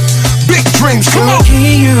bag. Big dreams, come on.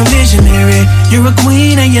 You're a visionary, you're a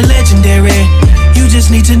queen and you're legendary. You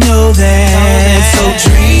just need to know that. So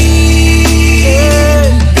dream,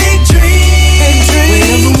 big dream.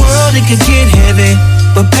 Weight of the world, it could get heavy,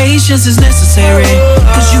 but patience is necessary,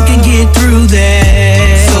 cause you can get through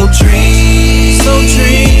that. So dream,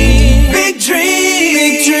 big dream,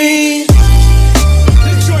 big dream.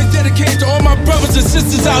 This joint dedicated to all my brothers and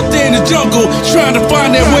sisters out there in the jungle trying to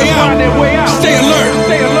find their way out. Stay alert,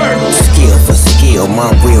 stay alert. Skill for skill,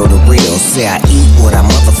 my real to real. Say I eat what I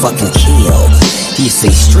motherfucking kill. He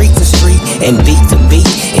say street to street and beat to beat.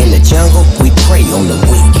 In the jungle, we prey on the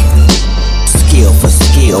weak. Skill for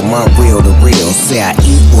skill, my real to real. Say I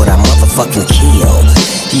eat what I motherfucking kill.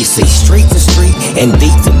 He say street to street and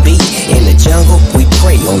beat to beat. In the jungle, we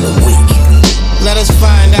prey on the weak. Let us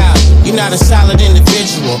find out, you're not a solid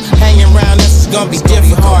individual. Hanging around us is gonna be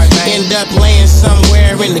different. End up laying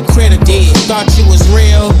somewhere in the critter dead. Thought you was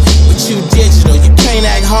real, but you digital. You can't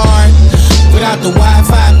act hard without the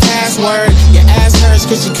Wi-Fi password. Your ass hurts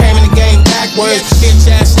cause you came in the game backwards. Bitch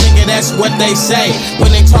ass nigga, that's what they say.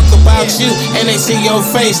 When they talk about you and they see your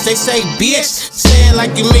face, they say bitch, say it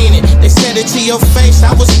like you mean it. They said it to your face,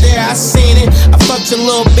 I was there, I seen it. I fucked your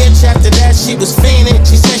little bitch, after that she was fiending.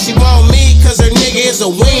 She said she want me cause her nigga is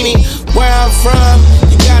a weenie. Where I'm from,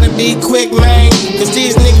 you gotta be quick, man, cause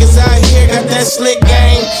these niggas out here got that slick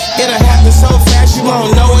game. It'll happen so fast you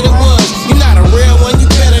won't know what it was. You're not a real one, you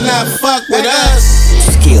better not fuck with us.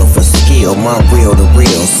 Skill for skill, my real to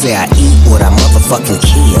real. Say I eat what I motherfucking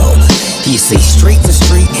kill. He say street to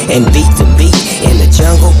street and beat to beat. In the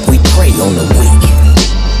jungle, we prey on the weak.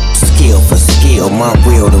 Skill for skill, my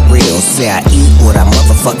real to real. Say I eat what I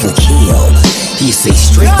motherfucking kill. He say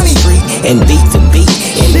street to street and beat to beat.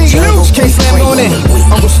 In the jungle, we prey on the weak.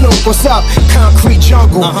 Uncle Snoop, what's up? Concrete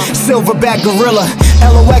jungle, silverback gorilla.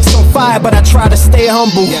 LOX on fire, but I try to stay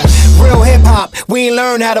humble. Real hip hop, we ain't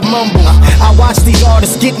learn how to mumble. I watch these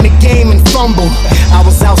artists get in the game and fumble. I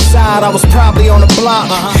was outside, I was probably on the block.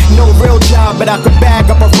 No real job, but I could bag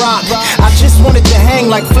up a rock. I just wanted to hang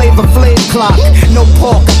like Flavor Flav clock. No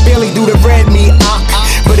pork, I barely do the red meat.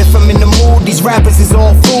 But if I'm in the mood, these rappers is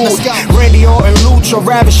all food. Randy Orton, Lucha,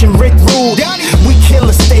 ravishing Rick Rude. We kill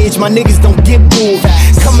a stage, my niggas don't get booed.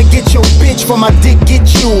 Come and get your bitch for my dick, get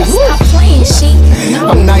you. Stop playing, she.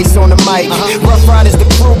 I'm nice on the mic. Rough Riders the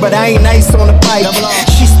crew, but I ain't nice on the bike.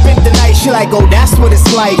 She spent the night, she like, oh, that's what it's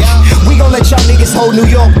like. We gon' let y'all niggas hold New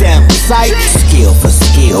York down. Psych. Skill for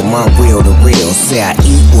skill, my real to real. Say I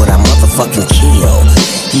eat what I motherfucking kill.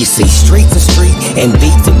 He say street to street and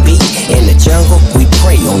beat to beat. In the jungle, we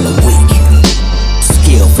prey on the weak.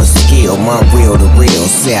 Skill for skill, my real to real.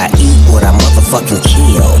 Say I eat what I motherfucking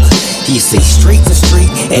kill. He say street to street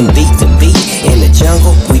and beat to beat. In the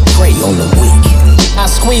jungle, we prey on the weak. I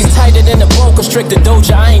squeeze tighter than a bone constrictor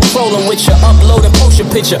doja. I ain't trolling with ya. Upload a potion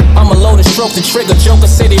picture. I'ma load and stroke the trigger. Joker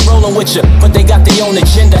say they rolling with ya, but they got their own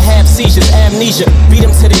agenda. Have seizures, amnesia. Beat them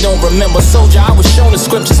till they don't remember. Soldier, I was shown the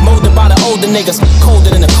scriptures molded by the older niggas. Colder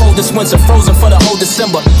than the coldest winter, frozen for the whole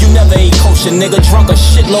December. You never ate kosher, nigga. Drunk a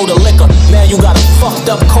shitload of liquor. Now you got a fucked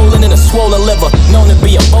up colon and a swollen liver. Known to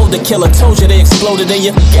be a boulder killer. Told you they exploded in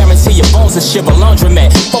you. Guarantee your bones and shiver. Laundromat.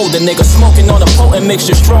 Hold a nigga. Smoking on a potent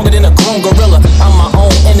mixture. Stronger than a grown gorilla. I'm my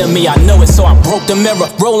own enemy, I know it, so I broke the mirror.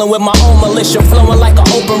 Rolling with my own militia, flowing like an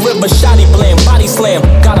open river. Shotty blame, body slam,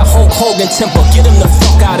 got a Hulk Hogan temper. Get him the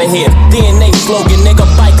fuck out of here. DNA slogan, nigga,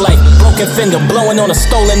 bike light, broken fender, blowing on a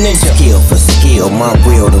stolen ninja. Skill for skill, my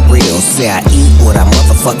real to real. Say I eat what I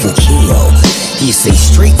motherfucking kill. He say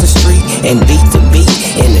street to street and beat to beat.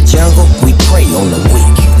 In the jungle, we prey on the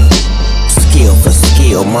weak. Skill for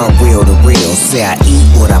skill, my real to real. Say I eat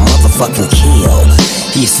what I motherfucking kill.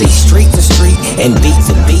 He say street to street and beat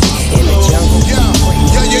to beat. In the jungle.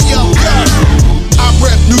 I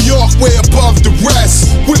rep New York way above the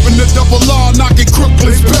rest. Whipping the double R, knocking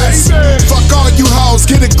Crooklyn's best. Fuck all you hoes,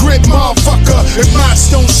 get a grip, motherfucker. If Mots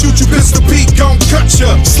don't shoot you, Pistol Pete gon' cut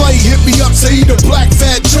ya. Slay hit me up, say he the black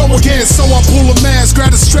fat Joe again. So I pull a mask, grab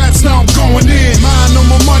the straps, now I'm going in. Mine on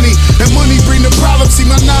my money, and money bring the problem. See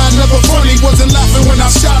my nine never funny, wasn't laughing when I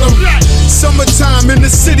shot him. Summertime in the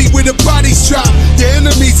city where the bodies drop. Your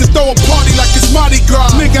enemies to throw a party like it's Mardi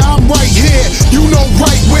Gras. Nigga, I'm right here, you know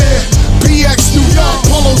right where. PX New York,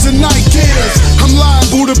 polos and Nike Gears. I'm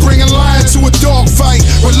liable to bring a lion to a dog fight.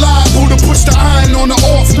 Reliable to push the iron on the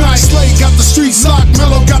off night. Slay got the streets locked,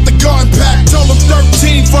 Mello got the gun packed. Told him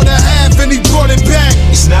 13 for the half and he brought it back.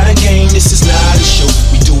 It's not a game, this is not a show.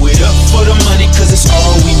 We do it up for the money cause it's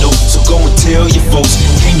all we know. So go and tell your folks,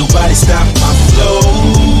 ain't nobody stop my flow.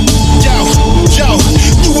 Yo,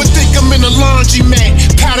 you would think I'm in a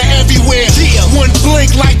laundromat, powder everywhere. Yeah, one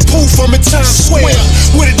blink like poof, I'm in Times Square.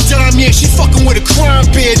 With a dime, yeah, she fucking with a crime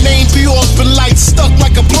bear. Name be off but light stuck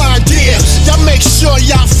like a blind deer. Y'all make sure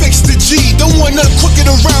y'all fix the G. Don't want nothing crooked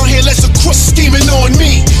around here, let's a crook scheming on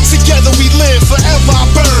me. Together we live, forever I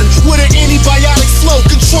burn. With an antibiotic flow,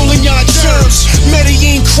 controlling y'all germs.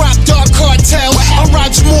 Medellin, crop, dark cartel. I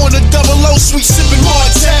ride you more on the 00, sweet sipping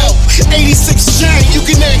Martell. 86 Jane, you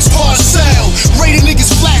can ask Parcel. Rated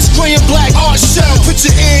niggas flash, gray and black, art shell. Put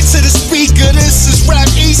your ear to the speaker, this is rap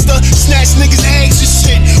Easter. Snatch niggas' eggs and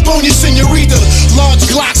shit, bone your senorita. Large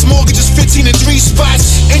Glocks, mortgages 15 in 3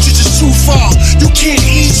 spots. Entry just too far, you can't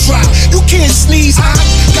eavesdrop. You can't sneeze,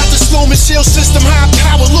 got the Snowman shield system, high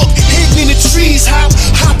power. Look, hidden in the trees, hop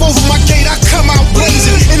over my gate, I come out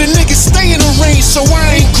blazing. And the niggas stay in the range, so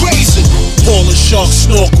I ain't grazing. Ballin' sharks,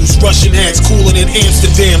 snorkels, Russian hats, coolin' in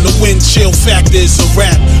Amsterdam. The wind chill factor is a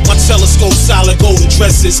rap. My telescope solid gold, the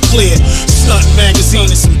dress is clear. Stunt magazine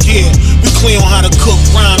and some gear. We clear on how to cook,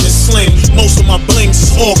 rhyme, and sling. Most of my blings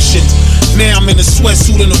is auction. Now I'm in a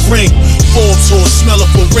sweatsuit and a ring. Fall tour, smell of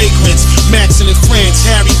a fragrance. Maxin' in France,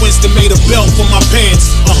 Harry Winston made a belt for my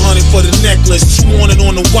pants. 100 for the necklace, 200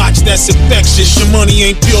 on the watch, that's infectious. Your money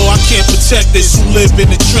ain't pure, I can't protect this. Who live in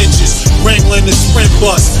the trenches, wrangling the sprint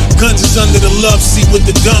bus. Guns is under the love seat with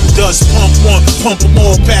the gum dust. Pump one, pump them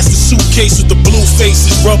all past the suitcase with the blue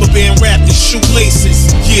faces. Rubber band wrapped in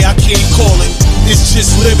shoelaces. Yeah, I can't call it, it's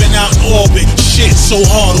just living out in orbit. Shit so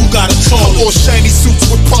hard, who got a toilet? All shiny suits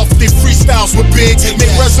with puff, they freestyles with big.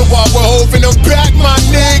 Make reservoir with Hov in the back, my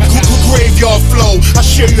nigga. Graveyard flow, I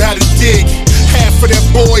show you how to dig. Half of that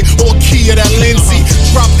boy, or key of that Lindsay.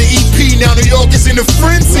 Drop the EP, now New York is in a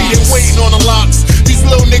frenzy. They waiting on the locks. These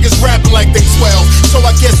little niggas rapping like they 12, so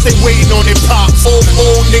I guess they waiting on their pops. Old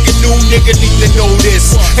nigga, new nigga need to know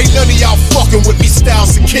this. Ain't none of y'all fucking with me,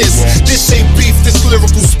 Styles and Kiss. This ain't beef, this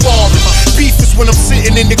lyrical sparring. Beef is when I'm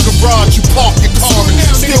sitting in the garage, you park your car and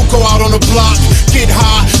still go out on the block, get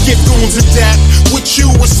high, get goons and dap. With you,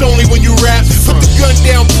 it's only when you rap. Put the gun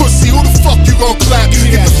down, pussy, who the fuck you gon' clap?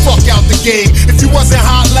 Get the fuck out the game. If you wasn't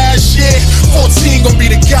hot last year, 14 gon'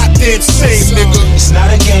 be the goddamn same, nigga. It's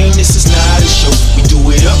not a game, this is not a show. We do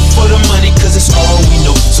it up for the money, cause it's all we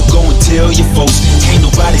know. So go and tell your folks, ain't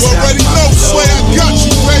nobody stop already my know, flow. Sway, I got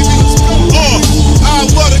you, baby. I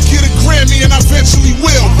love to get a Grammy and I eventually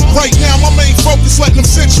will. Right now, my main focus letting them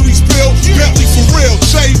centuries build. Bentley for real,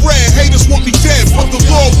 J-Red, haters want me dead, but the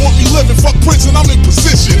Lord want me living. Fuck prison, I'm in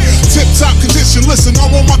position. Tip-top condition, listen,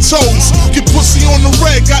 I'm on my toes. Get pussy on the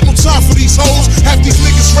red, got no time for these hoes. Half these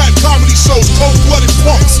niggas rap comedy shows, cold-blooded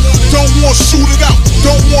punks. Don't want shoot it out,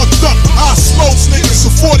 don't want duck. I smokes niggas,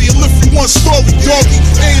 a 40 and lift you one story, doggy.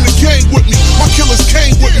 Ain't a gang with me, my killers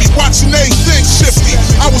came with me, watching everything shifty.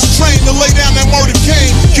 I was trained to lay down that murder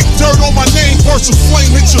game. Kick dirt on my name, burst a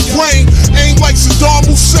flame, hit your brain. Aim like Saddam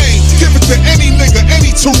Hussein, give it to any nigga,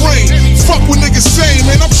 any terrain. Fuck what niggas say,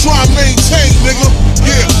 man, I'm trying to maintain, nigga.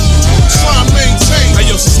 Yeah, trying to maintain. Hey,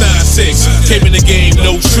 yo, since 9-6, came in the game,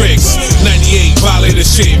 no tricks. 98, violator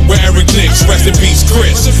shit, where Eric Nicks, rest in peace,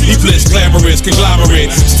 Chris. He blitz, glamorous, conglomerate,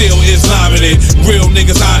 still Islamic it. Real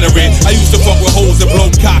niggas honor it. I used to fuck with hoes that blow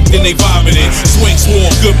cock, then they vomited. Swing swarm,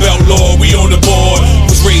 good belt law, we on the board.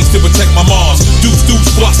 Was raised to protect my moms. Deuce,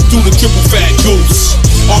 bust through the triple fat goose.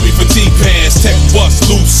 Army fatigue pants, tech bust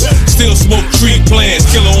loose. Still smoke tree plants,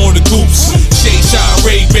 killer on the goops. Shade shine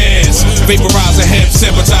Ray bands, vaporizer, hemp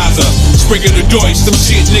sympathizer. Sprinkle the Deutsch, them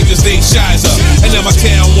shit niggas they shizer. And now my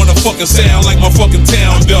town wanna fucking sound like my fucking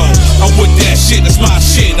town does. I'm with that shit, that's my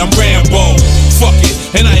shit, I'm Rambo. Fuck it,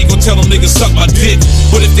 and I ain't gonna tell them niggas suck my dick.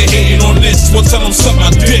 But if they hating on this, we'll tell them suck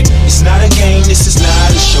my dick. It's not a game, this is not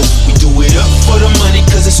a show. We do it up for the money,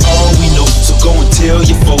 cause it's all we know. So go and tell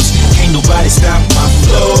your folks, ain't nobody stop my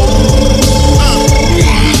flow.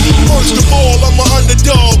 First of all, I'm an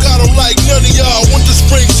underdog. I don't like none of y'all. Winter,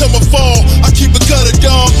 spring, summer, fall. I keep a gutter,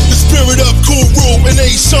 dog. The spirit up, cool room, and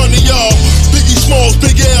ain't son of y'all. Biggie Smalls,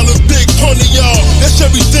 Big L, and Big Pun of y'all. That's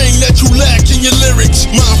everything that you lack in your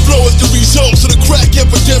bitch. My flow is the result of the crack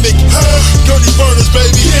epidemic. Dirty burners,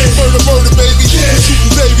 baby. Murder, baby.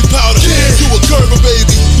 Shooting baby powder. You a Gerber,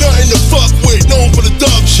 baby. Nothing to fuck with. Known for the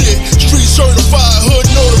dog shit. Street certified, hood,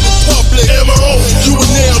 know the Republic. You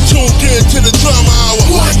are now tuned in to the drama hour.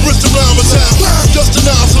 Bristol Rhymes out. Justin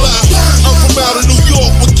Osler. I'm from out of New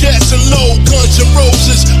York with gas and low guns and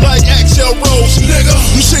roses like Axl Rose. Nigga,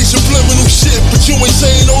 you say subliminal shit, but you ain't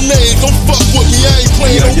saying no names. Don't fuck with me, I ain't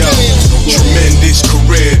playing no games. Tremendous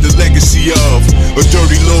career, the legacy of a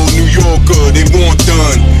dirty little New Yorker. They want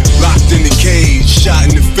done. Locked in the cage, shot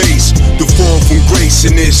in the face. The fall from grace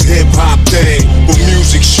in this hip hop thing. But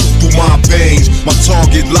music shoot through my veins. My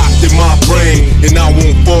target locked in my brain, and I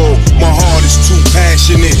won't fall. My heart is too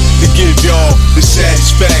passionate to give y'all the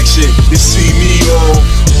satisfaction to see me all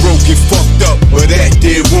broken, fucked up, but that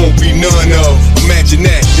there won't be none of. Imagine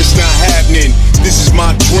that, it's not happening. This is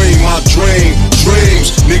my dream,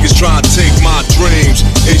 dreams. Niggas trying to take my dreams.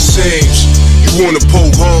 It seems you wanna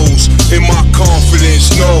poke holes in my confidence.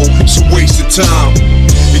 No, it's a waste of time.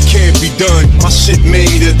 It can't be done. My shit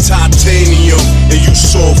made of titanium, and you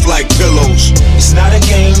soft like pillows. It's not a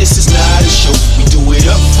game, this is not a show. We do it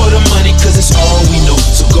up for the money, cause it's all we know.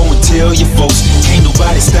 So go and tell your folks, can't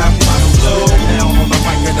nobody stop my flow. Down on the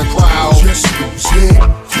mic in the crowd, just lose it.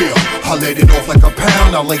 Yeah, I let it off like a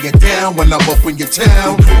pound. I lay it down when I'm up in your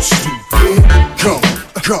town. They go stupid,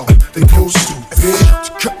 go, they go stupid.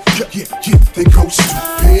 Yeah, they go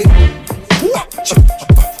stupid.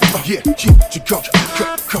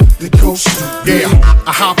 Yeah,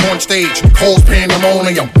 I hop on stage, cause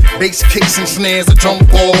pandemonium. Bass kicks and snares, I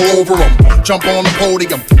jump all over them. Jump on the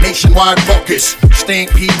podium, nationwide focus.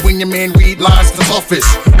 Stampede when your man read lines the toughest.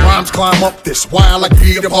 Rhymes climb up this, wild like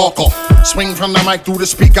Peter Parker. Swing from the mic through the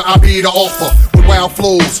speaker, I be the author. With wild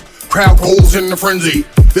flows, crowd goes in the frenzy.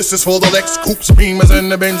 This is for the Lex, Coupes, Beamers, and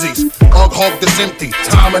the Benzies. Ugg hog this empty,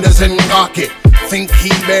 time it is in pocket. Think he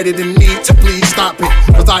better than me to please stop it.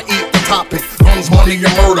 Cause I eat the topic, guns, money,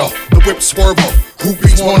 and murder. The whip swerver,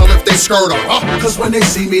 groupies wanna lift their skirt up. Cause when they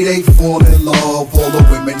see me they fall in love. All the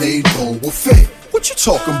women they go will fit. What you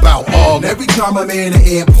talking about? And every time I'm in the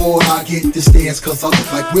airport I get this dance cause I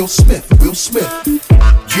look like Will Smith.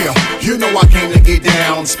 Yeah, you know I came to get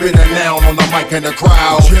down. Spit a noun on the mic in the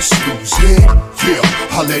crowd. Just lose it. Yeah,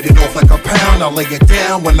 I let it off like a pound. I lay it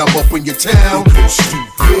down when I'm up in your town. They go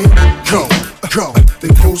stupid. Go, they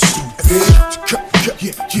go stupid.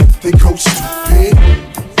 Yeah, they go stupid.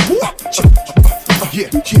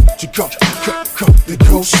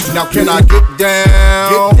 Now can I get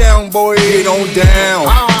down? Get down, boy, get on down.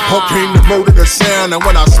 I came to murder the sound, and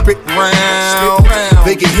when I spit round,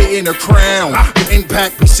 they get hit in the crown. The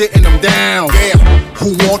impact be sitting them down. Yeah,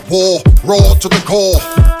 who want war? Raw to the core.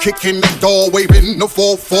 Kicking the door, waving the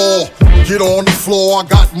 4-4. Get on the floor, I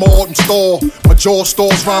got more in store. My jaw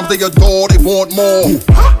stores rhymes they adore, they want more.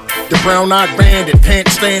 The brown-eyed bandit, can't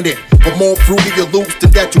stand it. But more fruity you lose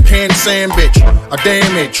than that you can sandwich. A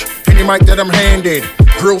damage, any mic that I'm handed.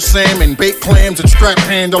 Grilled salmon, baked clams, and strap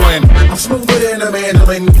handling. I'm smoother than a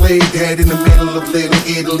mandolin, played dead in the middle of Little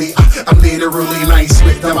Italy. I'm literally nice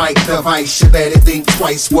with the mic device. You better think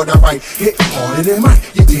twice what I write. Hit harder than Mike,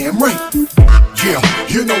 you're damn right. Yeah,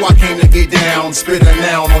 you know I came to get down. Spit a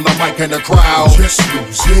noun on the mic in the crowd. Just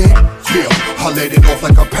lose it. Yeah, I let it off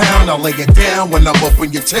like a pound. I lay it down when I'm up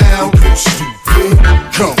in your town. They go stupid.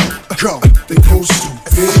 Go, they go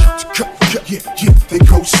stupid. Yeah, they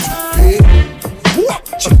go stupid.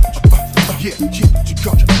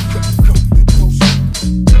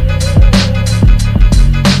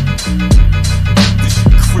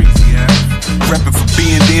 Rapping for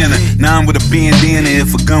bandana, 9 with a bandana.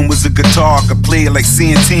 If a gun was a guitar, I could play it like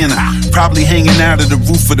Santana. Probably hanging out of the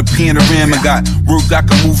roof of the panorama. Got work I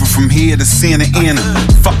can move it from here to Santa Ana.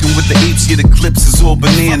 Fucking with the apes, yeah, the clips is all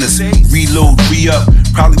bananas. Reload, re-up,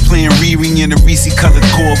 probably playing Riri in a Reese colored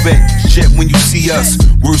Corvette. Jet when you see us,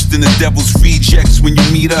 worse than the devil's rejects when you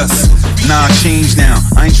meet us. Nah, I changed now,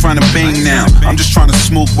 I ain't trying to bang now. I'm just trying to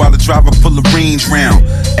smoke while the driver pull the range round.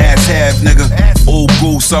 Ass have, nigga, old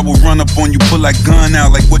goose, I will run up on you, pull that gun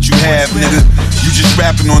out like what you have, nigga. You just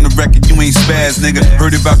rapping on the record, you ain't spaz, nigga.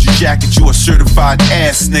 Heard about your jacket, you a certified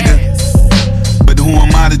ass, nigga. But who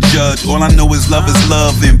am I to judge? All I know is love,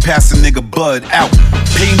 and pass a nigga bud out.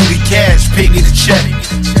 Pay me the cash, pay me the check.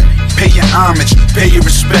 Pay your homage, pay your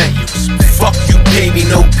respect. Fuck you, pay me,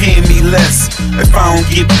 no paying me less. If I don't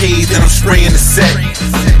get paid, then I'm spraying the set.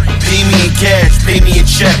 Pay me in cash, pay me a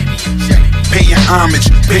check. Pay your homage,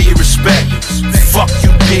 pay your respect. Fuck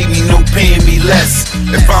you, pay me, no paying me less.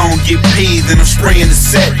 If I don't get paid, then I'm spraying the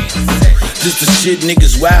set. This the shit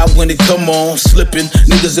niggas wild when it come on. Slipping,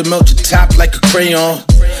 niggas that melt your top like a crayon.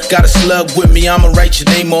 Got a slug with me, I'ma write your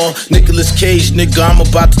name on. Nicolas Cage, nigga, I'm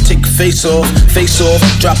about to take a face off. Face off,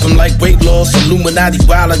 drop him like weight loss. Illuminati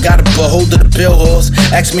wild, I got a hold of the bell horse.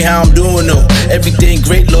 Ask me how I'm doing though. Everything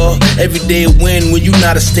great, Lord. Every day a win when you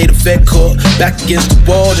not a state of Fed court. Back against the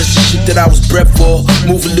wall, that's the shit that I was bred for.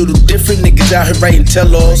 Move a little different, niggas out here writing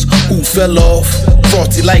tell-alls. Who fell off?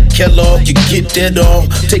 Frosty like Kellogg, you get dead on.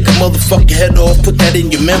 Take a motherfucking head off, put that in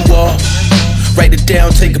your memoir. Write it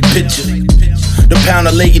down, take a picture. The pound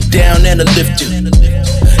I lay you down and I lift you.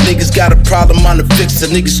 Niggas got a problem on the fixer.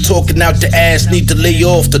 Niggas talking out the ass, need to lay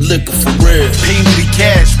off the liquor for real. Pay me the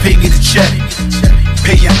cash, pay me the check.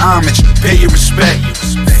 Pay your homage, pay your respect.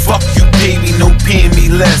 Fuck you, pay me, no paying me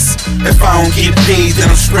less. If I don't get paid, then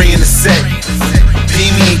I'm spraying the set. Pay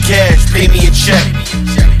me in cash, pay me a check.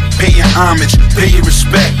 Pay your homage, pay your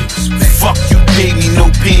respect. Fuck you, pay me,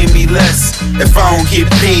 no paying me less. If I don't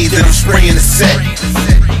get paid, then I'm spraying the set.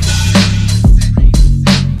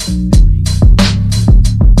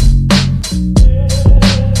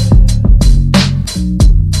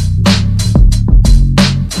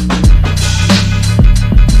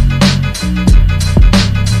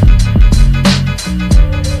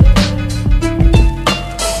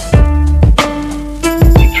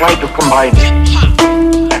 Tried to combine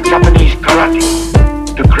Japanese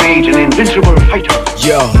karate to create an invincible fighter.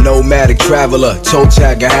 Yo, nomadic traveler, toe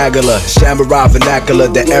tagger haggler, samurai vernacular,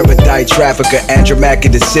 the erudite trafficker, Andromache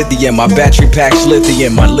the Scythian, my battery pack's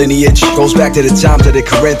lithium, my lineage goes back to the times of the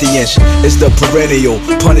Corinthians. It's the perennial,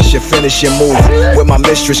 punish and finish your move. With my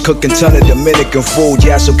mistress cooking ton of Dominican food,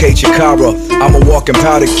 Yasuke Chikara. I'm a walking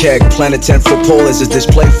powder keg, planet 10-foot pole as a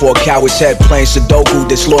display for a coward's head, playing Sudoku,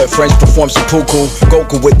 disloyal French perform seppuku,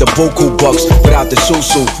 Goku with the buku bucks, without the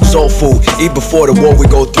susu, soul food, eat before the war we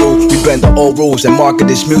go through, we bend the old rules and market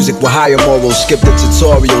this music with higher morals, skip the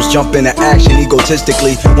tutorials, jump into action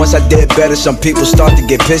egotistically, once I did better some people start to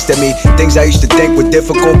get pissed at me, things I used to think were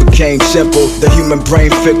difficult became simple, the human brain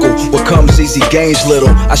fickle, what comes easy gains little,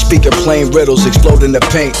 I speak in plain riddles, explode in the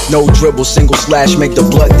paint, no dribble, single slash, make the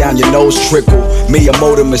blood down your nose trickle,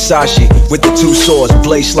 Miyamoto Musashi, with the two swords,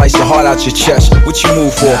 blade slice the heart out your chest, what you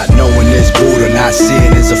move for? Not knowing this Buddha, not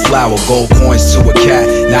seeing is a flower, gold coins to a cat,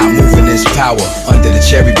 not moving is power, under the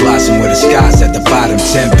cherry blossom where the sky's at the bottom,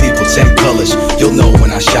 10 people, 10 colors, you'll know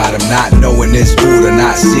when I shot him, not knowing this Buddha,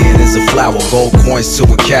 not seeing is a flower, gold coins to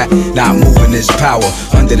a cat, not moving is power,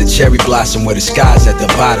 under the cherry blossom where the sky's at the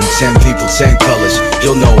bottom, 10 people, 10 colors,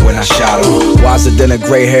 you'll know when I shot him, wiser than a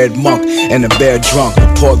gray-haired monk, and a bear drunk,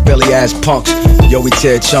 pork belly ass punks, yo we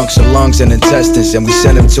tear chunks of lungs and intestines, and we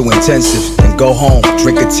send them to intensive, then go home,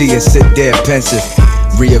 drink a tea and sit there pensive,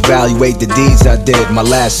 reevaluate the deeds I did, my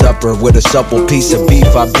last supper with a supple piece of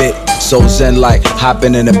beef I bit, so zen like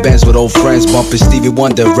hopping in the Benz with old friends, bumping Stevie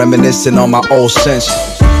Wonder, reminiscing on my old sense.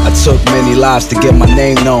 I took many lives to get my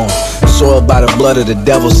name known, soiled by the blood of the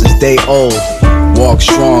devil since day old. Walk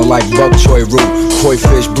strong like bok choy root, koi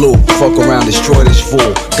fish blue, fuck around, destroy this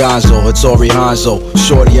fool. Gonzo, Hattori Hanzo,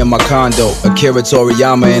 shorty in my condo, Akira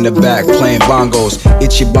Toriyama in the back playing bongos.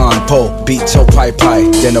 Ichiban Po, beat to pai pai,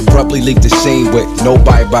 then abruptly leave the scene with no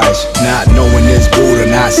bye-byes. Not knowing this Buddha,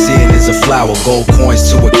 not seeing is a flower, gold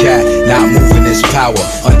coins to a cat, not moving is power.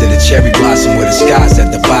 Under the cherry blossom where the sky's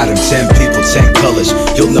at the bottom, 10 people, 10 colors,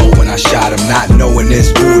 you'll know when I shot him. Not knowing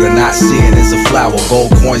this Buddha, not seeing is a flower,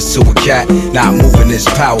 gold coins to a cat, not moving is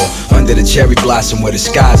power. Under the cherry blossom where the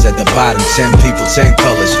sky's at the bottom, 10 people, 10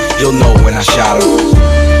 colors, you'll know when I shot him.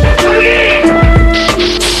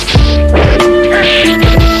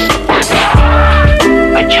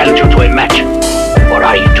 I challenge you to a match, or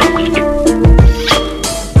are you too weak?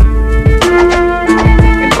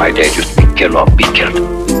 In my day it used to be kill or be killed.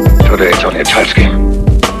 Today it's only a child's game.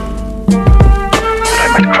 But I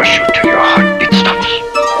might crush you till your heartbeat stops.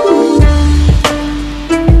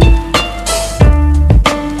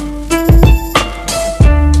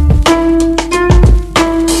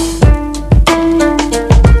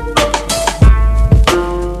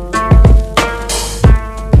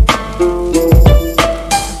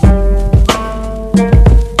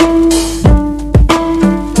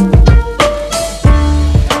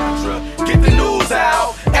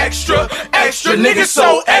 Niggas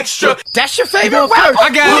so extra. That's your favorite rapper? I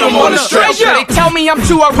got him on the stretcher. They tell me I'm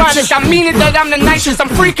too ironic. I mean it that I'm the nicest. I'm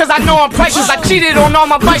free cause I know I'm priceless. I cheated on all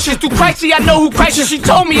my vices. Through Christy, I know who Christ is. She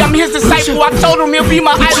told me I'm his disciple. I told him he'll be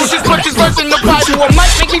my idol. Just much as verse in the Bible. A mic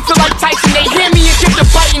make me feel like Tyson. They hear me and get the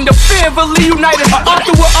biting. The fear of a Leonidas.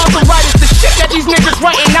 Author with arthritis. The shit that these niggas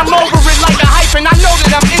writing. I'm over it like a hyphen. I know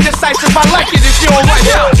that I'm indecisive. I like it if you don't like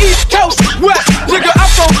it. East Coast, West, nigga, I'm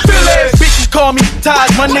from Philly. Bitches call me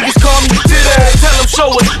ties, my niggas call me Diddy. Tell them show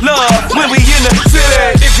us love when we in the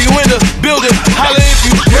city. If you in the building, holla if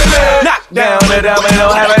you really. Knock down the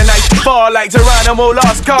domino, have a nice fall like Geronimo.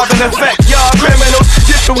 Lost cause and effect, y'all criminals.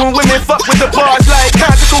 Different when women fuck with the bars like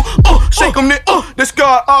conjugal. Shake them, the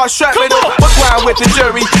scar all strap it up. What's wrong with the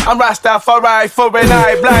jury? I'm Rastafari for an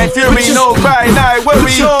eye, blind fury, no cry, not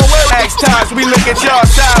worry. Axe times, we look at y'all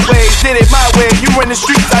sideways. Did it my way, you in the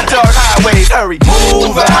streets, I dog highways. Hurry,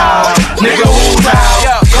 move out, nigga, who's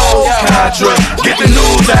out? Go Contra, get the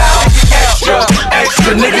news out. Extra,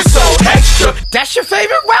 extra, nigga, so extra. That's your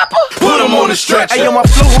favorite rapper? Put him on the stretcher. Hey, yo, my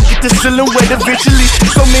flow will get the silhouette eventually.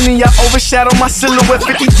 So many y'all overshadow my silhouette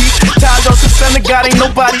 50 deep. Tired of some son of God, ain't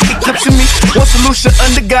nobody eclipsing me. One solution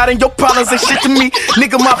under God and your problems ain't shit to me.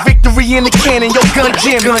 Nigga, my victory in the cannon, your gun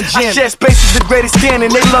jam. I share space is the greatest standing,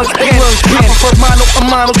 they lungs panning. I prefer mono a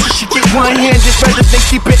mono till she get one-handed. Rather than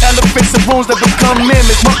keeping elephants in rooms that become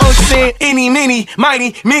mammoths. My uncle saying, any, mini,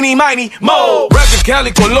 mighty, mo. Rapping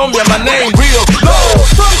Cali, Colombia, my name real low.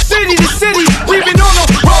 From city to city, we been on the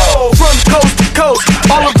road. From coast to coast,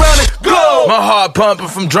 all around the globe. My heart pumping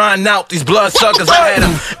from drying out these blood suckers. I had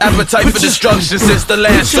an appetite for destruction since the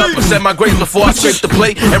last supper. Said my grace before I scrape the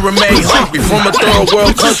plate and remain hungry. From a third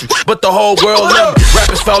world country, but the whole world love me.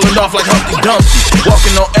 Rappers falling off like Humpty Dumpty.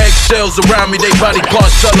 Walking on eggshells around me, they body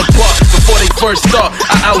parts fell apart. Before they first start,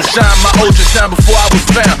 I outshine my ultrasound before I was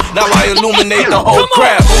found. Now I illuminate the whole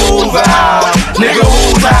crowd. Move out, nigga,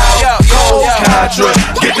 who's out? Go Contra,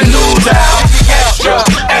 get the news out. Extra,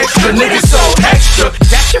 extra, nigga, so extra.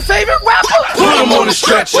 That's your favorite rapper? Put him on the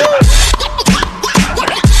stretcher.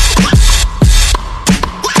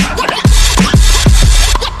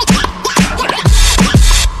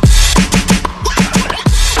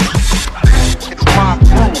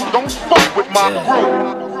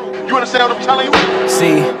 You understand what I'm telling you?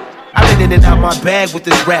 See, I've been in and out my bag with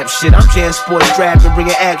this rap shit. I'm Jan Sports strapped and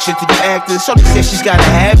bringing action to the actors. Shorty said she's gotta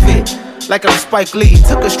have it. Like I'm Spike Lee,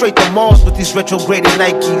 took her straight to Mars with these retrograded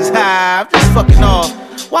Nikes. Ha, I'm just fucking off.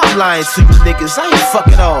 Why I'm lying to you niggas? I ain't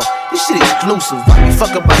fucking off. This shit exclusive. I be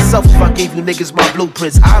fucking myself if I gave you niggas my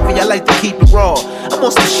blueprints. I like to keep it raw. I'm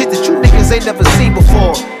on some shit that you niggas ain't never seen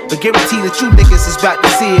before. But guarantee that you niggas is about to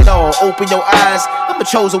see it all. Open your eyes. I'm a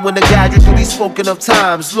chosen one to guide you through these spoken of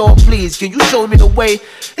times. Lord, please, can you show me the way?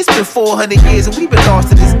 It's been 400 years and we been lost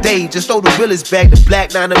to this day. Just throw the realest back, the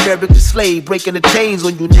black non-American slave. Breaking the chains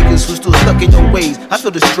on you niggas who still stuck in your ways. I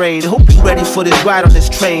feel the strain. Hope you ready for this ride on this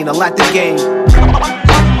train. I like the game.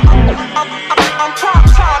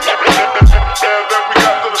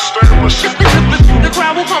 The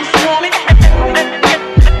crowd will come swarming.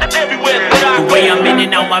 The way I'm in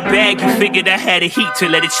and out my bag, you figured I had a heat to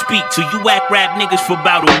let it speak to you whack rap niggas for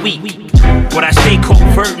about a week. But I stay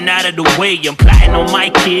covert and out of the way. I'm plotting on my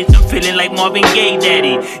kids, I'm feeling like Marvin Gaye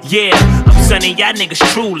daddy. Yeah, I'm sunning y'all niggas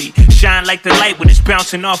truly. Shine like the light when it's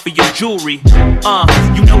bouncing off of your jewelry.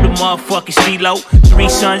 You know the motherfucking CeeLo. 3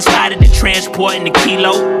 sons hotter than transporting the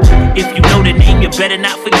kilo. If you know the name, you better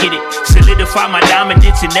not forget it. Solidify my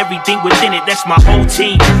dominance and everything within it. That's my whole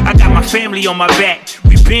team. I got my family on my back.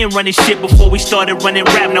 We been running shit before we started running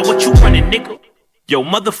rap. Now what you running, nigga? Yo,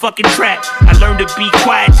 motherfucking trap. I learned to be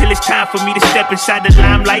quiet till it's time for me to step inside the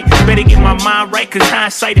limelight. Better get my mind right, cause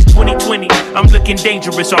hindsight is 2020. I'm looking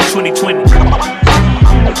dangerous off 2020. I'm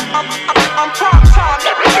prime time.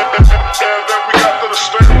 We got to the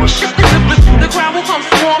The crowd will come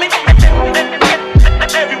swarming.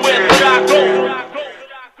 Everywhere that I go.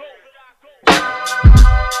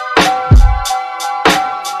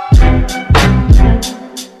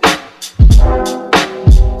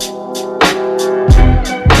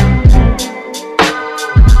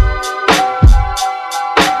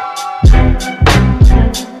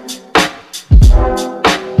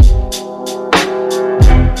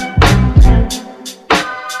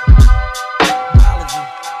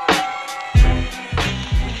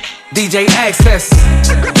 DJ Access.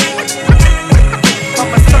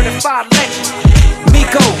 I'm a certified legend.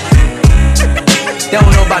 Miko. They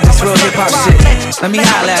don't know about this real hip hop shit. Let me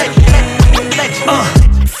holla at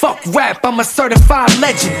them. Fuck rap, I'm a certified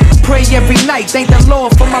legend. Pray every night, thank the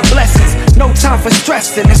Lord for my blessings. No time for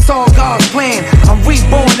stressing, it's all God's plan. I'm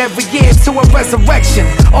reborn every year to a resurrection.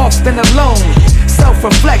 Often alone,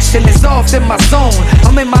 self-reflection is often my zone.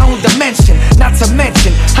 I'm in my own dimension, not to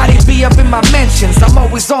mention how they be up in my mentions. I'm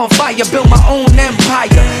always on fire, built my own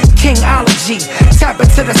empire. Kingology, tap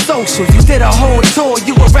into the social. You did a whole tour,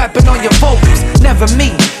 you were rapping on your vocals. Never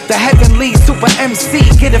me, the heavenly super MC.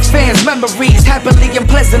 Getting fans memories, happily and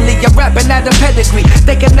pleasantly. You're rapping at a pedigree,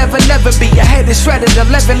 they can never be. Your head is shredded,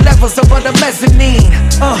 11 levels above the mezzanine.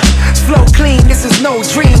 Flow clean, this is no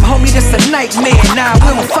dream. Homie, this a nightmare, nah,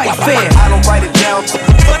 we don't fight fair. I don't write it down,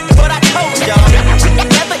 but I told y'all,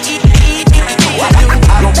 never eat.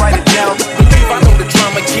 I don't write it down, believe I know the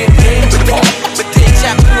drama get in, but then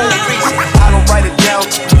chapter more reason. I don't write it down,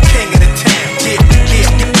 king of the town,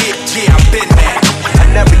 yeah, I've been there. I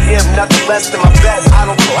never give nothing less than my best. I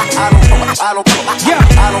don't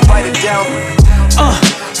write it down.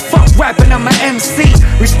 Fuck rapping, I'm an MC.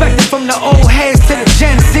 Respected from the old heads to the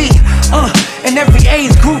Gen Z. And every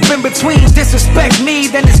age group in between. Disrespect me,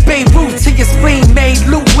 then it's Beirut to your spleen. Made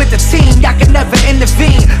loot with the team, y'all can never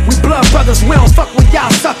intervene. We blood brothers, we don't fuck with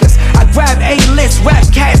y'all suckers. I grab A-list rap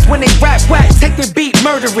cats when they rap whack. Take the beat,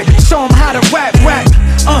 murder it, show them how to rap.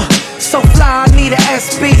 So fly, I need a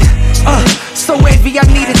SB. So wavy, I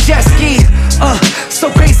need a jet ski.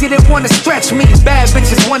 So crazy they wanna stretch me. Bad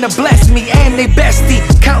bitches wanna bless me and they bestie.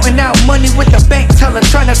 Counting out money with the bank teller.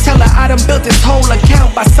 Trying to tell her I done built this whole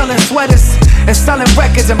account by selling sweaters and selling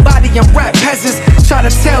records and bodying rap peasants. Try to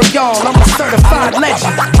tell y'all I'm a certified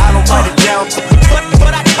legend. I don't write it down,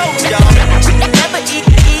 but I told y'all, never eat.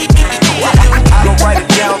 I don't write it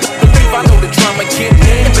down, believe I know the drama get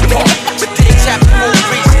in, but then chapter more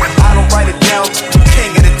reason. I don't write it down,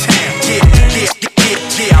 king of the town,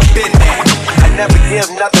 yeah, I've been there. I never give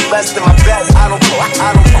nothing less than my best. I don't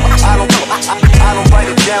write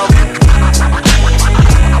it down. I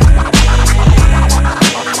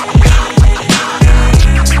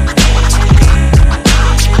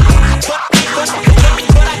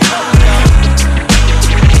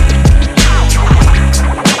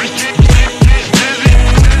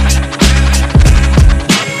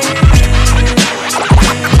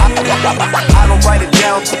don't write it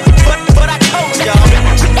down, but I told y'all,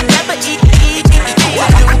 never eat. I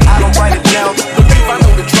don't write it down, believe I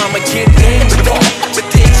know the drama get in, but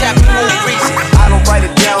then chapter more reason. I don't write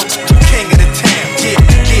it down, king of the town,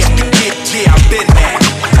 yeah, I've been there.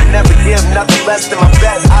 I never give nothing less than my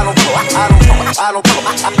best. I don't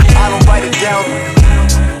write it down.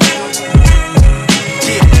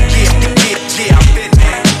 Yeah, I've been there.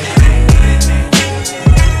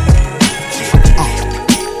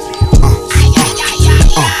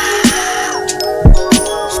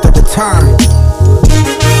 Turn.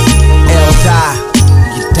 L.I.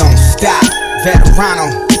 You don't stop. Veterano,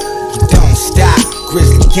 you don't stop.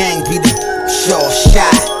 Grizzly gang be the sure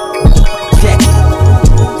shot. Check it.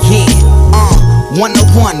 Yeah.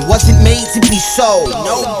 101 wasn't made to be sold.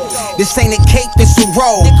 No. This ain't a cake, this a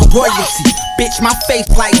roll. Royalty. Bitch, my face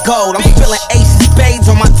like gold. I'm spilling aces, spades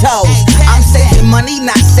on my toes. I'm saving money,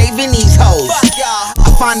 not saving these hoes.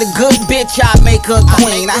 I find a good bitch, I make her a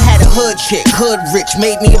queen. I had a hood chick, hood rich,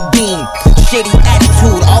 made me a bean. Shitty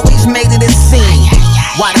attitude, always made it a scene.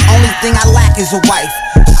 Why the only thing I lack is a wife.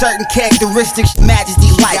 Certain characteristics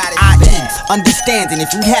majesty like, i.e. understanding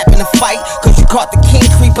if you happen to fight, cause you caught the king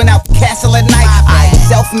creeping out the castle at night. I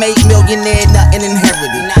self-made millionaire, nothing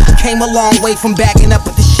inherited. Came a long way from backing up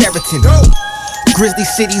at the Sheraton. Grizzly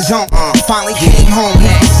City zone, finally came home,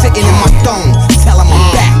 he was sitting in my throne. Tell him I'm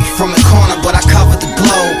back from the corner, but I covered the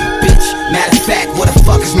globe. Bitch, matter of fact, what the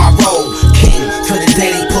fuck is my role? King, to the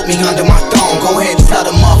day they put me under my throne. Go ahead and tell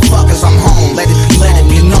the motherfuckers I'm home. Let it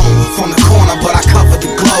be known, from the corner, but I covered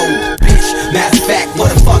the globe. Bitch, matter of fact,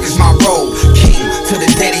 what the fuck is my role? King, to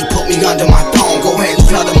the day they put me under my throne. Go ahead and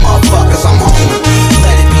tell the motherfuckers I'm home.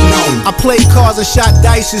 Let it be known. I played cards and shot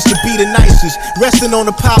dices to be the nicest, resting on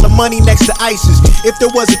a pile of money next to ISIS. If there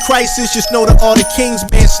was a crisis, just know that all the king's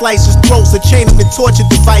man slices throats or chain them to torture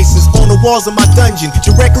devices on the walls of my dungeon.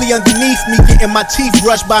 Directly underneath me, getting my teeth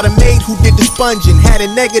brushed by the maid who did the sponging. Had a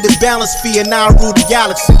negative balance fee and now I rule the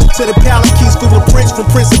galaxy. To the palace keys full of prints from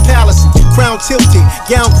Prince of Palace. Crown tilted,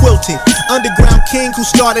 gown quilted. Underground king who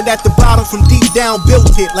started at the bottom from deep down built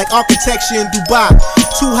it like architecture in Dubai.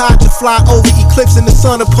 Too hot to fly over, eclipsing the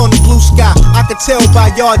sun upon the blue sky. I could tell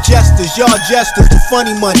by y'all jesters, the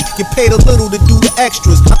funny money. Get paid a little to do the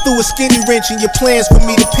extras. I threw a skinny wrench in your plans for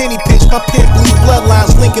me to penny pinch. My pen bleed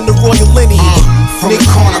bloodlines linking the royal lineage. From the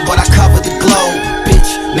corner, but I covered the globe. Bitch,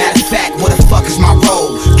 matter of fact, what the fuck is my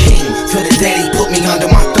role? King, to the day they put me under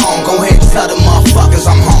my throne. Go ahead and tell the motherfuckers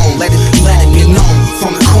I'm home. Let it be known.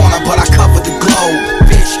 From the corner, but I covered the globe.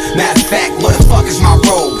 Bitch, matter of fact, what the fuck is my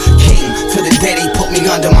role? King, to the day they put me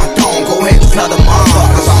under my throne. Go ahead and tell the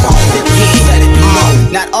motherfuckers I'm home. Yeah, let it be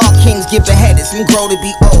known. Not all kings give the head, it's him grow to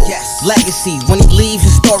be old. Legacy, when he leaves,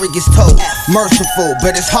 his story gets told. Merciful,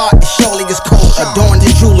 but his heart is surely as cold. Adorned in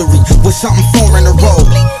jewelry with something foreign to roll.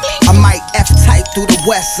 I might F-type through the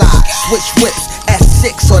west side. Switch whips,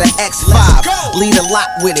 S6 or the X5. Lead a lot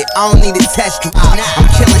with it, I don't need a test drive. I'm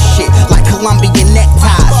killing shit like Colombian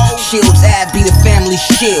neckties. Shields Ave be the family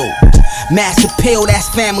shield. Mass appeal, that's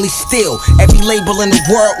family still. Every label in the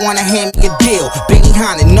world wanna hand me a deal. Benny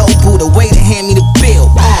Hanna, no Buddha, way to hand me the bill.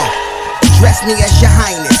 Dress me as your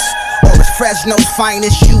highness, or as Fresno's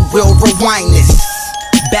finest, you will rewind this.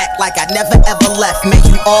 Back like I never ever left, make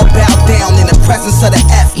you all bow down in the presence of the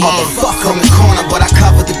F. Motherfucker, I'm in the corner, but I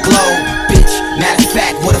cover the globe. Bitch, matter of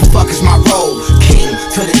fact, what the fuck is my role? King,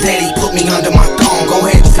 to the day they put me under my throne. Go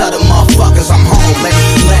ahead and tell the motherfuckers I'm home. Let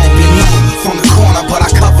it be known. From the corner, but I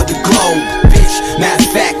cover the globe. Bitch, matter of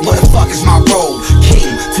fact, what the fuck is my role? King,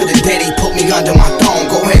 to the day they put me under my throne.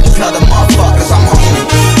 Go ahead and tell the motherfuckers I'm home.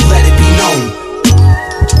 Let it be known.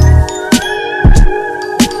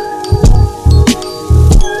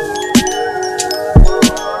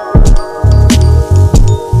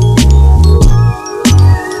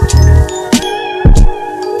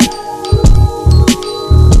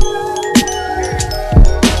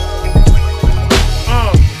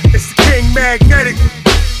 Magnetic,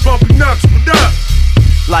 bumpy nuts, what up?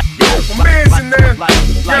 Like, my man's in there. Like,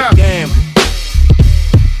 damn.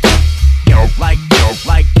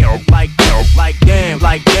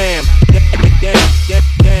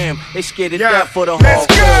 Damn. They scared to death for the Let's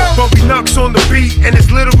go. Bumpy Nux on the beat, and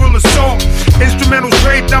it's literal assault. Instrumentals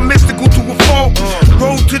draped, I'm mystical to a fault.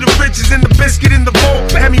 Road to the riches and the biscuit in the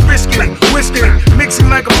vault. Had me risking it, whisking it, mixing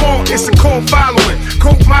like a malt. It's a cold following,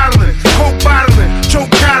 coke modeling, coke bottling,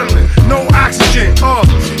 choke coddling, no oxygen.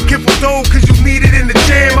 Give a dough cause you need it in the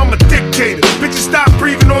jam. I'm a dictator. Bitches stop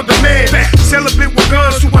breathing on demand. Celibate with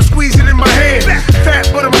guns, so I squeeze it in my hand. Fat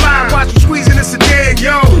but I'm live, watch me squeezing this sedan,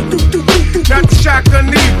 yo. Not the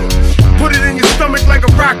shotgun neither. Put it in your stomach like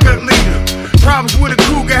a rocket leader. Problems with a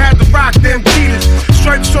cougar, had to rock them cheaters.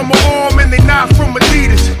 Stripes on my arm and they not from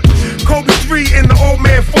Adidas. Kobe 3 in the old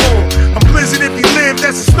man form. I'm Blizzard if he live,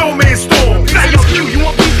 that's a snowman storm.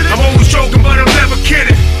 I'm always joking, but I'm never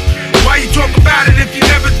kidding. Why you talk about it if you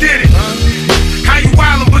never did it? How you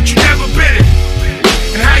wildin' but you never been it?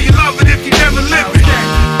 And how you love it if you never live it?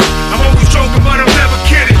 I'm always joking, but I'm never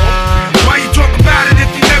kidding. Why you talk about it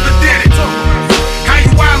if you never did it? How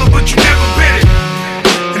you wildin' but you never been it?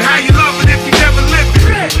 And how you love it if you never lived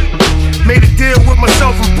it? Made a deal with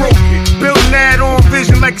myself and broke it. Building that on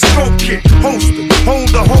vision like a scope kit. Holster, hold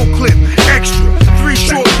the whole clip. Extra, 3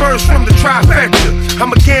 short bursts from the trifecta.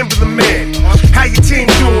 I'm a gambling man. How your team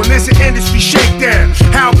doing? There's an industry shakedown.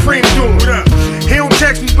 How Preem doing? He don't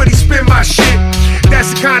text me, but he spin my shit.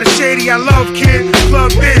 That's the kind of shady I love, kid.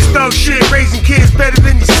 Plug this, thug shit, raising kids better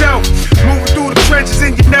than yourself. Moving through the trenches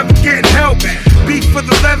and you're never getting help. Beat for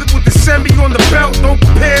the leather with the semi on the belt. Don't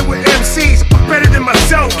compare with MCs, I'm better than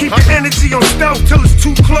myself. Keep your energy on stealth till it's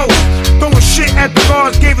too close. Throwing shit at the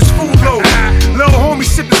guards, gave us food loads. Little homie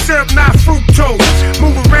sipping syrup, not fructose.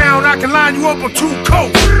 Move around, I can line you up on 2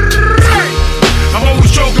 coats. I'm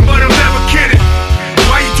always joking, but I'm never kidding.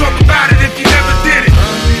 Why you talk about it if you never did it?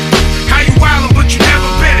 How you wildin' but you never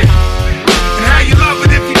been it? And how you love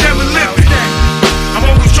it if you never lived it? I'm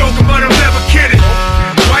always joking, but I'm never kidding.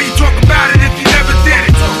 Why you talk about it if you never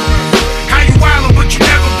did it? How you wildin' but you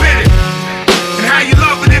never been it? And how you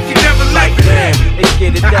love it if you never lived it? Damn, they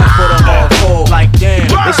scared to death for the hardcore. Like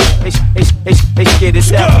damn, they scared to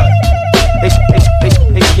death.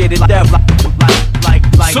 They scared to death. Like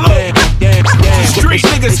damn. Street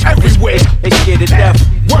niggas everywhere. They scared to death.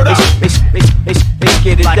 Word up. They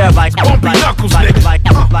scared to death. Like Bumpy Knuckles, nigga.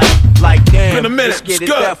 Like damn. Been a minute. They scared to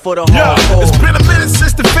Good. death for the Yo, hardcore. it's been a minute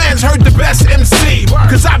since the fans heard the best MC.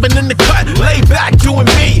 Cause I've been in the cut, laid back doing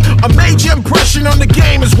me. A major impression on the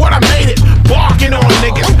game is what I made it. Barking on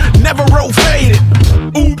niggas, never roll faded.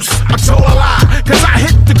 Oops, I told a lie. Cause I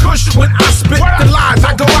hit the cushion when I spit the lines.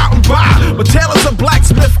 I go out and buy. But Taylor's a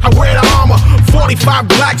blacksmith, I wear the armor. 45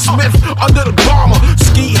 blacksmith under the bomber.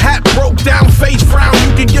 Ski hat broke down, face frown.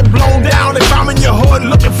 You can get blown down if I'm in your hood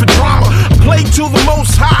looking for drama. I play to the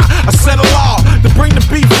most high. I set a law to bring the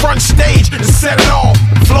beat front stage and set it off.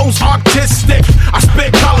 Flows artistic. I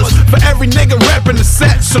spit colors for every nigga repping the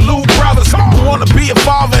set. Salute brothers who wanna be a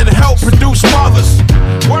father and help produce mothers.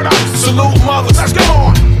 Word up, salute mothers. Let's go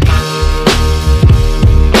on.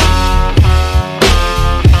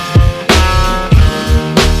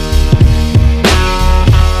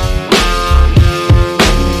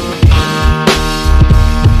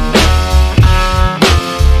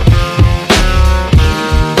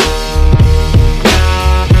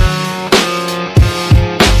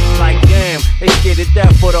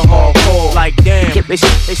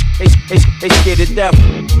 it deaf.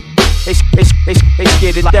 They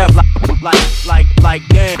scared to death like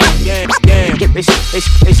damn. They scared to death.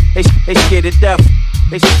 They scared to death like damn.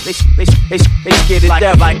 They scared to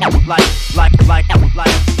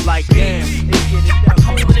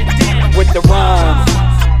death with the rhyme.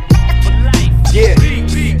 Yeah.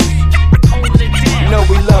 You know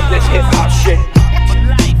we love this hip hop shit.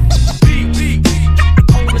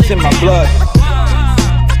 It's in my blood.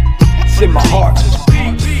 It's in my heart.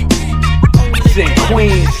 It's in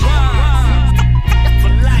Queens.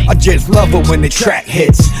 I just love it when the track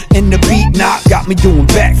hits and the beat knock got me doing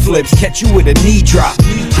backflips. Catch you with a knee drop.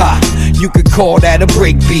 Ha, you could call that a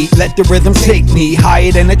break beat. Let the rhythm take me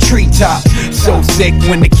higher than a treetop. So sick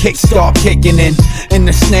when the kicks start kicking in and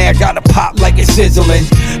the snare gotta pop like it's sizzling.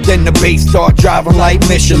 Then the bass start driving like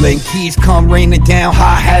Michelin. Keys come raining down,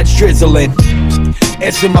 hi-hats drizzling.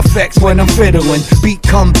 Add some effects when I'm fiddling. Beat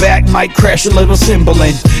come back, might crash a little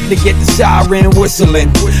cymbalin'. To get the siren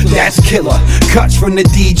whistling. That's killer. Cuts from the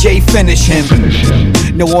DJ, finish him.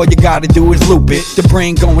 Know all you gotta do is loop it. The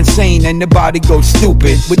brain go insane and the body goes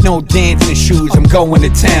stupid. With no dancing shoes, I'm going to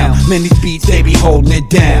town. Many beats, they be holding it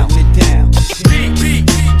down.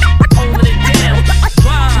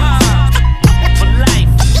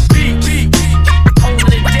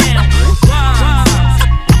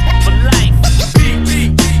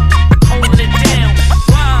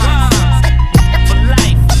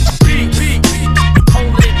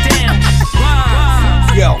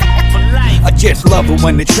 Just love it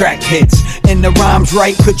when the track hits and the rhyme's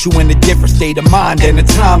right, put you in a different state of mind and a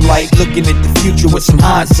time like looking at the future with some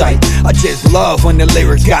hindsight. I just love when the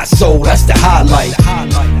lyrics got soul, that's the highlight.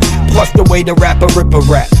 Plus the way the rapper rip a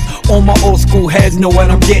rap. All my old school heads know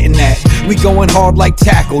what I'm getting at. We going hard like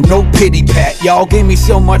tackle, no pity pat. Y'all gave me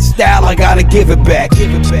so much style, I gotta give it back.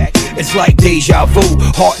 It's like deja vu,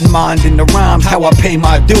 heart and mind in the rhymes, how I pay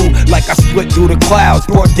my due. Like I split through the clouds,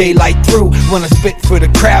 brought daylight through. When I spit for the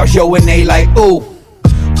crowds, yo, and they like, ooh.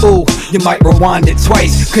 Ooh, you might rewind it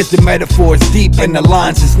twice, cause the metaphor is deep and the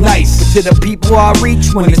lines is nice. But to the people I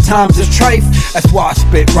reach when the times is trife, that's why I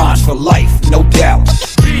spit rhymes for life, no doubt.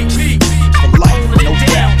 For life, no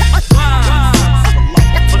doubt.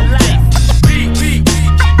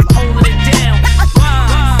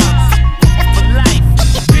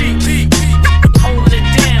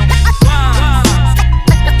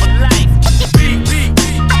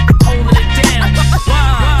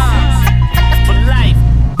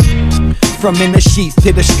 From in the sheets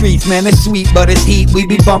to the streets, man, it's sweet, but it's heat. We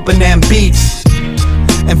be bumping them beats.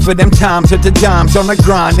 And for them times at the dimes on the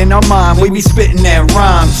grind in our mind, we be spitting them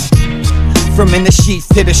rhymes. From in the sheets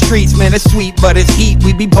to the streets, man, it's sweet, but it's heat.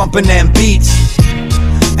 We be bumping them beats.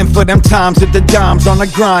 And for them times at the dimes on the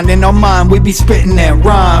grind in our mind, we be spitting them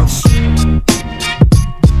rhymes.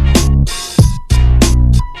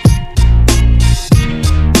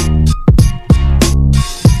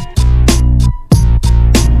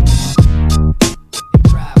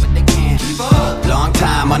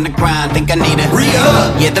 On the grind, think I need a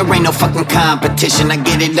re-up. Yeah, there ain't no fucking competition. I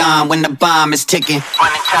get it on when the bomb is ticking.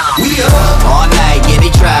 We up all night, yeah, they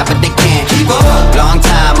try, but they can't keep up. Long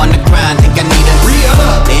time on the grind, think I need a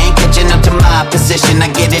re-up. They ain't catching up to my position. I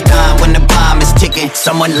get it on when the bomb is ticking.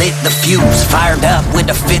 Someone lit the fuse, fired up with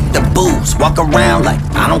a fit the booze. Walk around like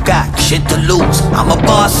I don't got shit to lose. I'm a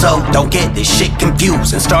boss, so don't get this shit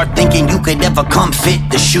confused and start thinking you could ever come fit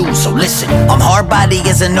the shoes. So listen, I'm hard body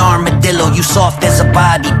as an armadillo, you soft as a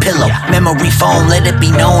body pillow. Memory foam, let it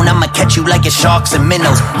be known I'ma catch you like it's sharks and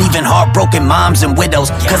minnows, leaving heartbroken moms and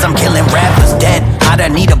widows. Cause I'm killing rappers dead. I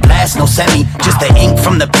don't need a blast, no semi, just the ink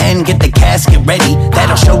from the pen, get the casket ready.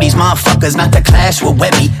 That'll show these motherfuckers not to clash with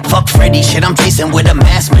Webby. Fuck Freddy, shit I'm chasing with a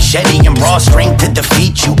mass machete and raw strength to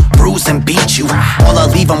defeat you, bruise and beat you. All I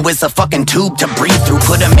leave them with a fucking tube to breathe through.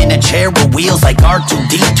 Put them in a chair with wheels like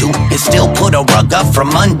R2-D2 and still put a rug up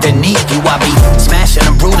from underneath you. I be smashing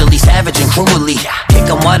them brutally, savage and cruelly. Kick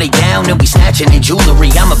them while they down and we snatching their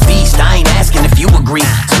jewelry. I'm a beast, I ain't asking if you agree.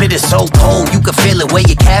 Spit is so cold, you can feel it where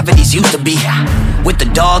your cavities used to be. With the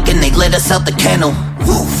dog and they let us out the kennel.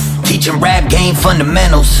 Woof. Teaching rap game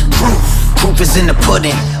fundamentals. Proof is in the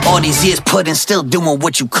pudding. All these years pudding, still doing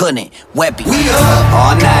what you couldn't. Webby. We up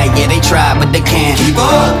all night, yeah, they try, but they can't keep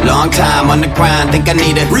up. Long time on the grind, think I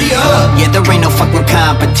need a re-up. Yeah, there ain't no fucking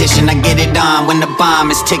competition. I get it on when the bomb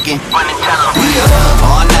is ticking. We up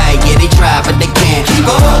all night, yeah. yeah, they try, but they can't keep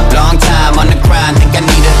up. Long time on the grind, think I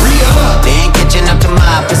need a re-up. They ain't catching up to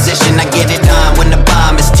my position, I get it done when the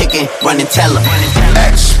bomb is ticking. Run and tell them.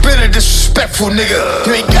 Spit a disrespectful nigga.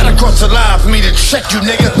 You ain't gotta cross the line for me to check you,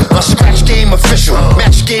 nigga. My scratch game official,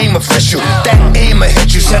 match game official. That aim will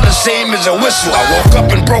hit you, sound the same as a whistle. I woke up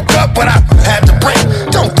and broke up, but I had to break.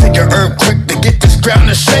 Don't think a herb quick to get this ground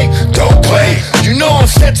to shake. Don't play, you know I'm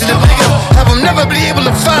sensitive, nigga. I will never be able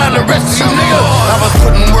to find the rest of you, nigga. I was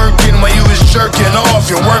putting work in while you was jerking off.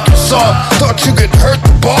 You're working soft, thought you could hurt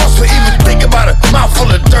the boss. But even think about a mouthful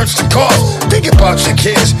of dirt's the cost. Think about your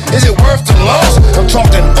kids, is it worth the loss? I'm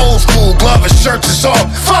talking old school glove and shirts is off.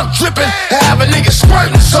 Fuck dripping, have a nigga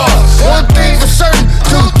squirting sauce. One thing for certain,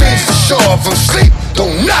 two things for sure. From sleep,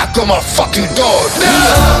 don't knock on my fucking door.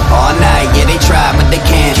 All night, yeah, they try, but they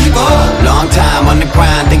can't keep up. Long time on the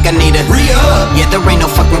grind, think I need a re-up. Yeah, there ain't no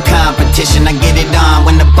fucking competition, I get it done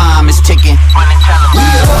when the bomb is ticking. All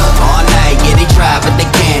night, yeah, they try, but they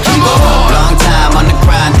can't keep up. Long time on the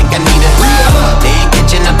grind, think I need a re-up. They ain't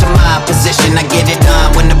catching up to my position, I get it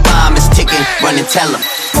done when the bomb is ticking. Run and tell them.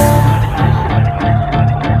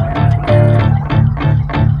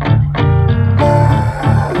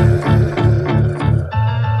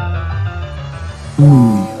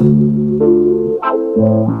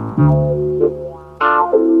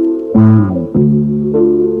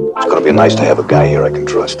 It's gonna be nice to have a guy here I can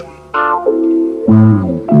trust.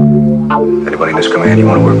 Anybody in this command you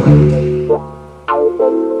want to work with?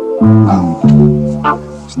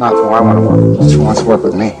 It's not who I want to work with, it's who wants to work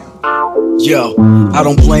with me. Yo, I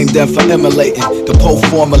don't blame them for emulating the Poe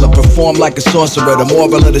formula, perform like a sorcerer. The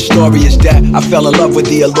moral of the story is that I fell in love with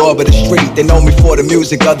the allure of the street. They know me for the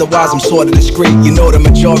music, otherwise I'm sort of discreet. You know the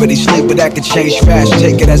majority sleep, but that could change fast.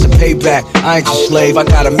 Take it as a payback, I ain't your slave, I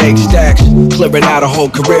gotta make stacks. Clearing out a whole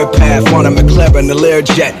career path on a McLaren, the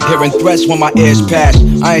Learjet. Hearing threats when my ears pass,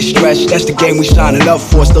 I ain't stressed, that's the game we signing up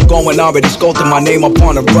for. Still going already, sculpting my name up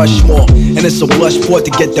on a Rushmore. And it's a blush sport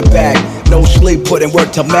to get the bag. No sleep, putting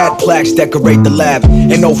work to mad plaques, decorate the lab.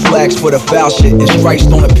 Ain't no flags for the foul shit, and stripes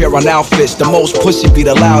don't appear on outfits. The most pussy be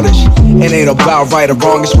the loudest. It ain't about right or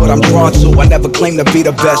wrong, it's what I'm drawn to. I never claim to be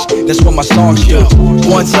the best, that's what my songs do.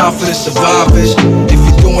 One time for the survivors. If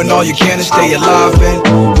you're doing all you can to stay alive,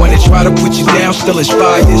 and when they try to put you down, still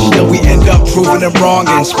inspired. Still we end up proving them wrong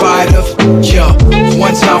in spite of. Yeah,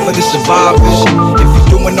 one time for the survivors. If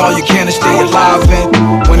you're doing all you can to stay alive,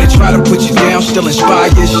 and when they try to put you down, still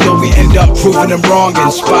inspired. Still we end up proving them wrong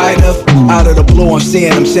in spite of. Out of the blue, I'm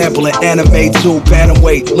seeing them sampling anime too.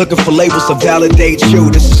 Bantamweight, looking for labels to validate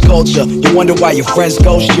you. This is culture. You wonder why your friends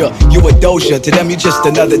ghost you. You a doja, to them you just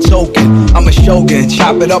another token. I'm a shogun,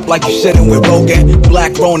 chop it up like you sitting with Rogan.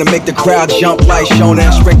 Black Rona make the crowd jump like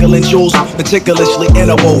Shonen. Sprinkling jewels, meticulously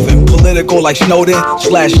interwoven. Political like Snowden /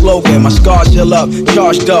 slogan. My scars heal up,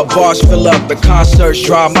 charged up, bars fill up. The concerts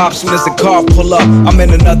dry mop soon as the car pull up. I'm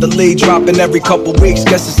in another league, dropping every couple weeks.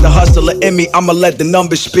 Guess it's the hustler in me, I'ma let the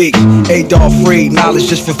numbers speak. $8 free, knowledge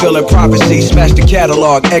just fulfilling prophecy. Smash the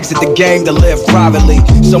catalog, exit the game to live privately.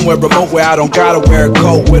 Somewhere remote where I don't gotta wear a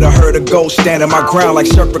coat. With a herd of ghosts, standing my ground like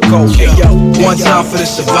serpent coat. Hey yo, one time for the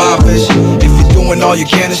survivors. If you're doing all you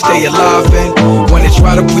can to stay alive, and when they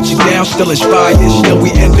try to put you down, still inspired. Still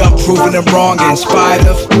we end up proving them wrong in spite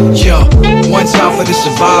of. Yeah, one time for the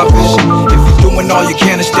survivors. If you're doing all you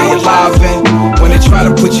can to stay alive, and when they try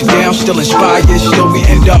to put you down, still inspired. Still we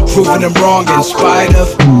end up proving them wrong in spite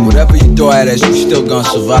of. Whatever you throw at us, you still gonna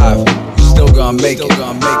survive. You still gonna make it.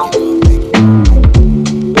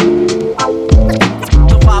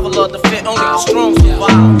 Survival of the fit, only the strong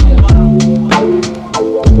survive.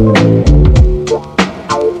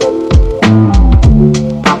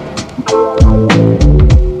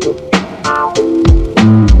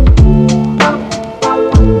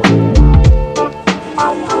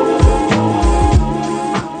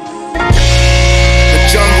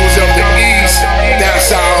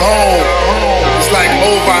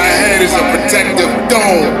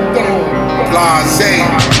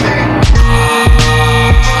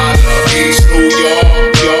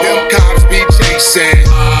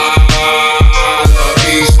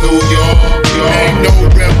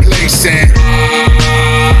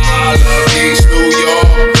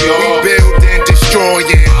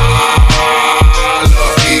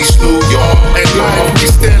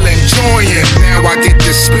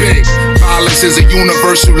 Is a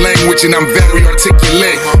universal language and I'm very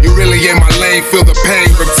articulate. You really in my lane, feel the pain,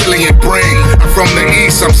 reptilian brain. I'm from the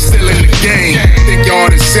east, I'm still in the game. Think y'all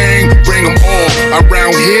the same? Bring them all.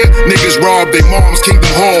 Around here, niggas rob their mom's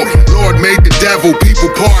Kingdom Hall. Lord made the devil,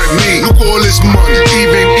 people pardon me. Look all this money,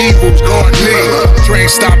 even evil's God lead.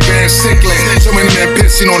 Train stop Van Sickling. So many men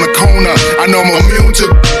pissing on the corner. I know I'm immune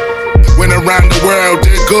to Went around the world,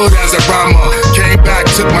 did good as a rhymer. Came back,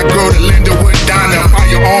 took my girl to Lindenwood Diner.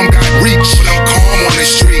 Firearm got reach, but I'm calm on the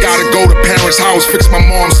street. Gotta go to parents' house, fix my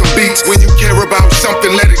mom some beats. When you care about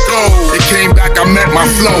something, let it go. It came back, I met my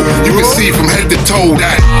flow. You can see from head to toe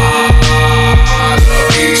that I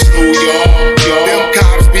love East New York. Them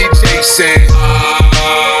cops be chasing.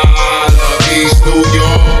 I love East New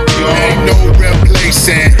York. Ain't no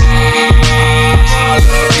replacing. I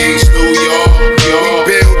love East New York. We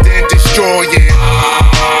build and destroying.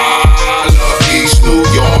 I love East New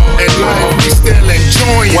York. And life we still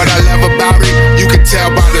enjoying. What I love about it, you can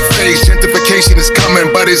tell by the face. Gentrification is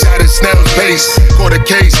coming, but it's at a snail's pace. Caught a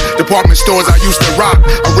case, department stores I used to rock.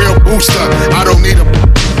 A real booster, I don't need a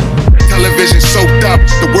television soaked up,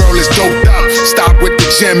 the world is doped up. Stop with the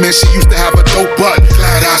gym and she used to have a dope butt.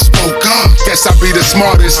 Glad I spoke up. Guess I be the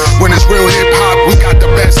smartest. When it's real hip hop, we got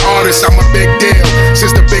the best artists. I'm a big deal.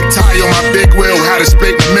 Since the big tie on my big wheel, had a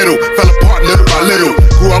split in the middle, fell apart little by little.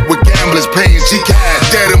 Grew up with gamblers paying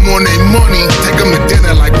G-Cash. Dead them on their money, take them to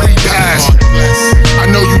dinner like pre-pass. I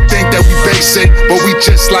know you think that we basic, but we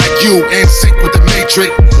just like you, in sync with the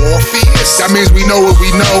Matrix. Morpheus. That means we know what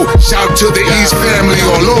we know. Shout to the East family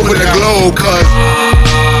all over the globe, cause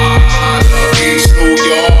I love East New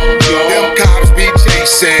York. Them cops be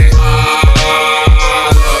chasing. I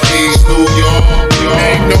love East New York.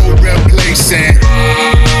 Ain't no replacing.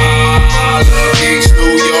 I love East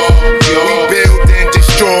New York. We build and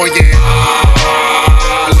destroying.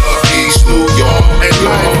 I love East New York. And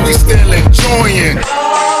life we still enjoying.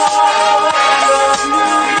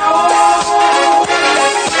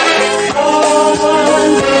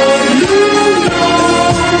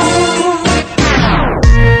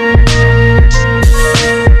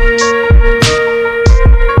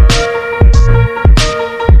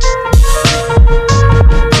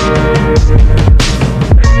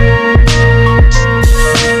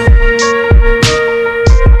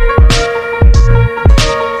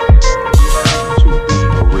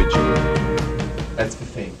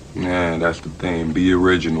 That's the thing, be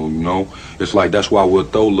original, you know? It's like, that's why we'll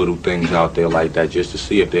throw little things out there like that just to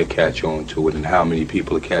see if they'll catch on to it and how many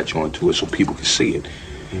people will catch on to it so people can see it.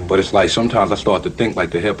 But it's like, sometimes I start to think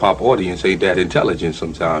like the hip-hop audience ain't that intelligent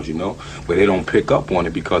sometimes, you know? But they don't pick up on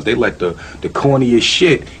it because they let the corniest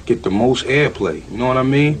shit get the most airplay, you know what I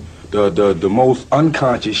mean? The most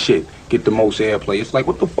unconscious shit get the most airplay. It's like,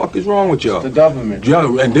 what the fuck is wrong with y'all? The government.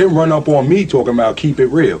 And then run up on me talking about keep it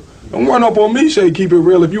real. Don't run up on me say keep it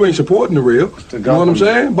real if you ain't supporting the real. You know what I'm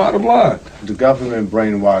saying? Bottom line. The government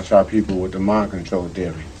brainwash our people with the mind control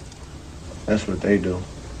theory. That's what they do.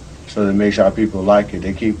 So that makes our people like it.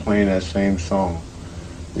 They keep playing that same song.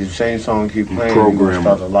 The same song keep playing, you're going to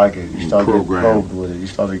start to like it. You start to get probed with it. You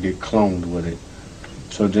start to get cloned with it.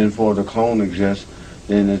 So then for the clone exists,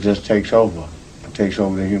 then it just takes over. It takes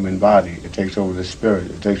over the human body. It takes over the spirit.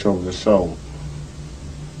 It takes over the soul.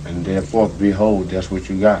 And therefore, behold, that's what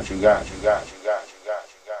you got. You got.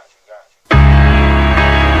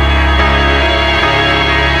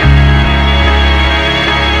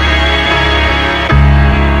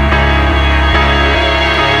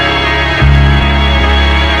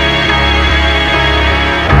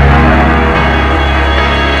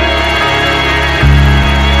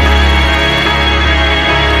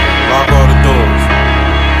 Lock all the doors.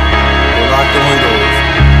 Lock the windows.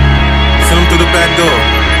 Send them through the back door.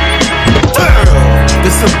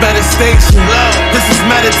 This a better station. This is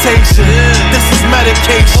meditation. This is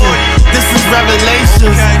medication. This is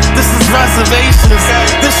revelations. This is reservations.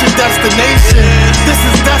 This your destination. This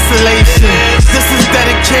is desolation. This is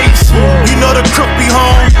dedication. You know the crook be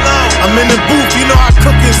home. I'm in the booth, you know I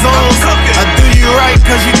cook his own. I do you right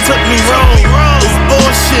cause you took me wrong. It's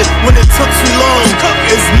bullshit when it took too long.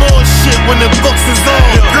 It's more shit when the books is on.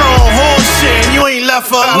 Your girl on whole shit and you ain't left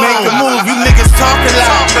her alone. Make a move, you niggas talking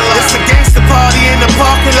loud. It's a gangster party in the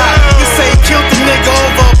parking lot. You say killed the nigga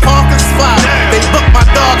over a parking spot. They booked my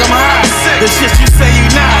dog, I'm high. The shit you say you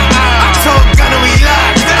not. I told Gunner we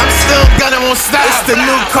lied. I'm still Gunner won't stop. It's the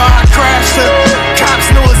new car I crashed her. Cops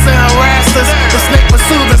knew us and harassed us. The snake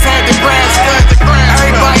pursuers had the grass cut.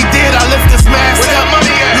 Everybody did, I lift this mask up.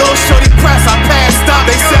 Little shorty press, I passed up.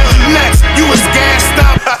 They said you next, you was gassed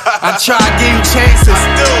up. I try to give you chances.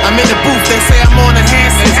 I'm in the booth, they say I'm on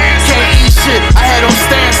enhancements. Can't eat shit, I had on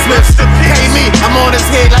Stan Smiths. Pay me, I'm on his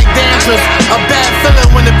head like dandruff. A bad feeling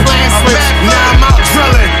when the plan slips. Now I'm out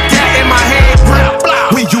drilling, gat in my head, grip.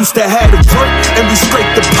 We used to have the work and we scrape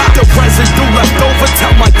the pot. The residue left over,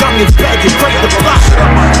 tell my youngins bag and break the block.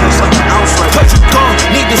 Cause you gone,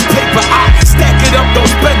 need this paper, I stack it up,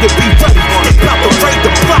 don't spend it, be ready. They about to raid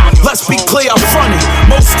the block. Let's be clear, I'm fronting.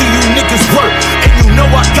 Most of you niggas work, and you know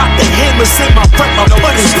I got the hammers in my rep, I'm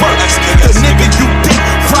putting work.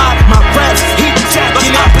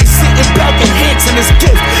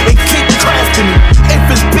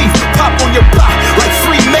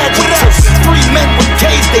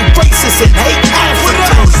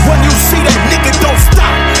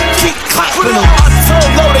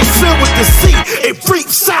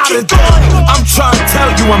 it done. I'm trying to tell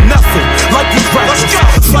you I'm nothing like these rappers.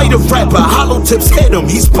 Play the rapper, hollow tips hit him,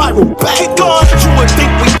 he's spiral back. You would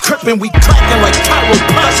think we crippin', we crackin' like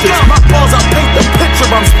chiropractors. My balls, I paint the picture,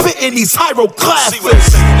 I'm spittin' these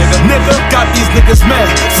hieroglyphics. Nigga, got these niggas mad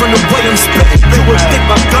from the way I'm spittin'. You would think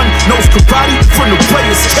my gun knows karate from the way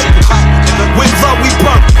it's kickin'. With love we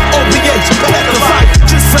bump, OBH, back to life.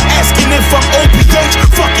 Just for asking if I'm OBH,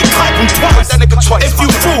 fucking clap him twice. If you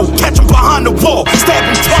fool, catch him behind the wall, stab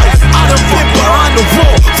him twice. I done been behind the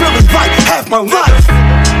wall, feeling right half my life.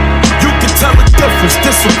 You can tell the difference,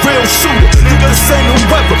 this a real shooter. Niggas say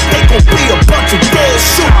whoever, they gon' be a bunch of dead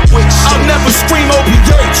shooters. I'll never scream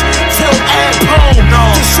OBH till Ab home.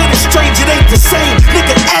 This shit is strange, it ain't the same.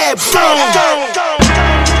 Nigga, Ab gone.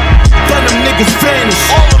 Then them niggas vanish.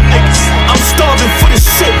 All them niggas. I'm starving for this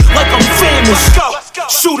shit like I'm famished.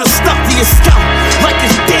 Shooter stuck to your scalp like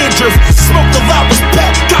it's dangerous. Smoke the loudest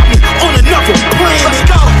back, got me on another planet.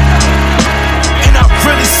 And I've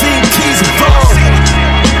really seen keys involved.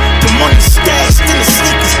 The money stashed in the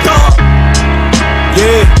sneakers, dog.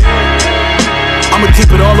 Yeah, I'ma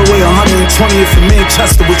keep it all the way 120th in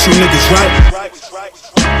Manchester with you niggas, right?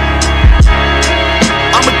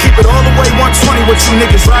 I'ma keep it all the way 120 with you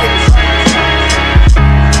niggas, right?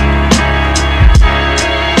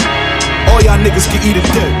 All y'all niggas can eat a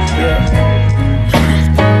dick.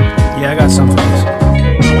 Yeah, I got something for this.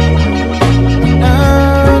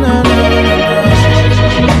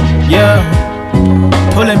 Yeah.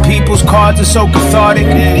 Pulling people's cards is so cathartic.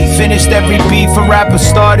 Finished every beef a rapper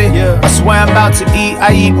started. I swear I'm about to eat,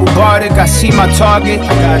 I eat Mubarak. I see my target.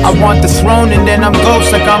 I want the throne and then I'm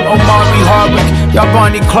ghost like I'm Omari Hardwick. Y'all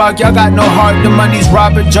Barney Clark, y'all got no heart. The money's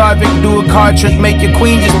Robert Jarvik. Do a card trick, make your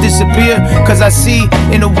queen just disappear. Cause I see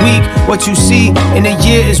in a week what you see in a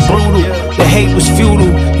year is brutal. The hate was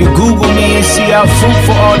futile. You Google me and see how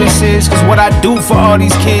fruitful all this is. Cause what I do for all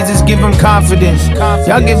these kids is give them confidence.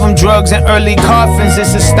 Y'all give them drugs and early coffins.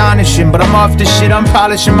 It's astonishing, but I'm off the shit. I'm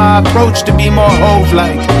polishing my approach to be more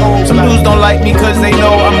Hove-like. Some dudes don't like me cause they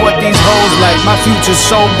know I'm what these hoes like. My future's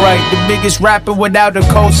so bright, the biggest rapper without a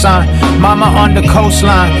cosign. Mama on the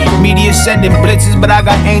coastline, media sending blitzes, but I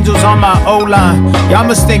got angels on my O-line. Y'all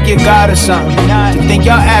must think you got or something, to think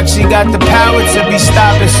y'all actually got the power to be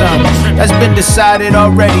stopping something that's been decided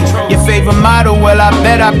already. Your favorite model, well I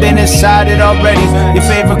bet I've been inside it already. Your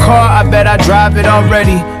favorite car, I bet I drive it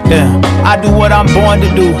already. Yeah, I do what I'm born to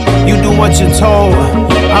do, you do what you're told.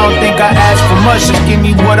 I don't think I asked for much, just give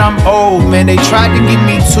me what I'm owed. Man, they tried to give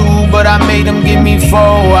me 2, but I made them give me 4.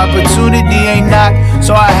 Opportunity ain't knocked,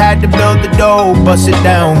 so I had to build the dough. Bust it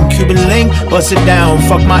down, Cuban link, bust it down.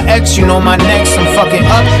 Fuck my ex, you know my next. I'm fucking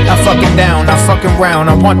up, not fucking down, not fucking round.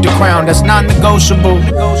 I want the crown, that's non-negotiable.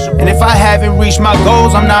 And if I haven't reached my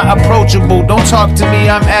goals, I'm not approachable. Don't talk to me,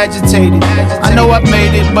 I'm agitated. I know I've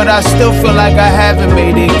made it, but I still feel like I haven't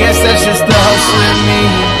made it. Guess that's just the hustle in me.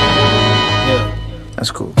 Yeah, that's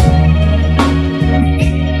cool.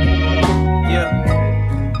 Yeah.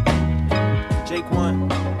 Jake 1.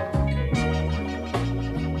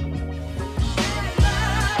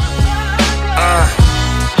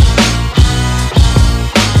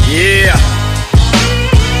 Yeah.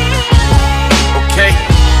 Okay.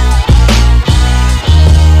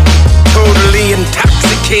 Totally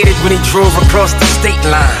intoxicated when he drove across the state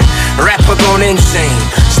line. Rapper gone insane,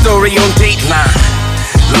 story on Dateline.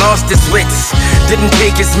 Lost his wits, didn't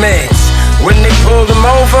take his meds. When they pulled him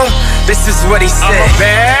over, this is what he said. I'm a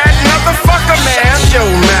bad motherfucker, man. Shut your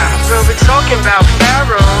mouth. Well, we're talking about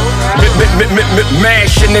Pharaoh.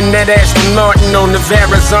 Mashing in that Aston Martin on the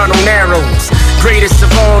Verrazano Narrows. Greatest of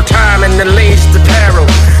all time in the latest apparel.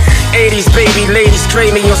 80s baby ladies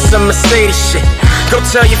crave me on some Mercedes shit. Go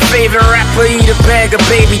tell your favorite rapper eat a bag of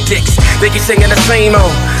baby dicks. They keep singing the same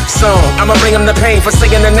old song. I'ma bring them the pain for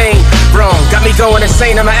saying the name wrong. Got me going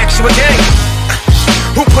insane, I'ma ask you again.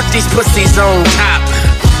 Who put these pussies on top?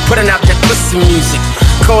 Putting out that pussy music,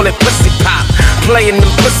 call it pussy pop. Playing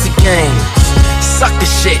them pussy games, sucker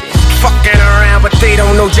shit. Fucking around but they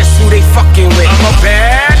don't know just who they fucking with. I'm a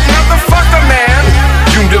bad motherfucker, man.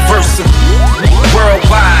 Universal,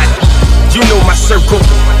 worldwide, you know my circle.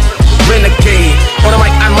 Renegade, on the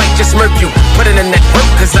mic I might just murk you. Put it in that work,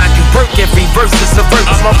 cause I do work, every verse is a verse.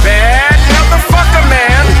 I'm a bad motherfucker,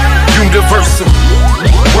 man. Universal,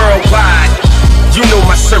 worldwide, you know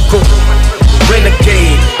my circle.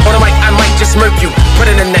 Renegade, on the mic I might just murk you. Put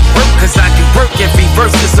it in that work, cause I do work, every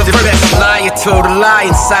verse is a verse. The best liar told a lie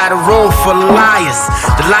inside a room full of liars.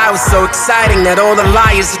 The lie was so exciting that all the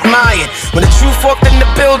liars admired. When the truth walked in the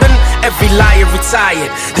building, every liar retired.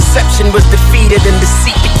 Deception was defeated and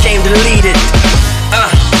deceit became deleted.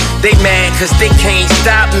 They mad cause they can't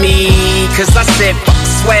stop me. Cause I said fuck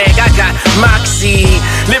swag, I got moxie.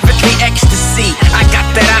 Lyrically ecstasy, I got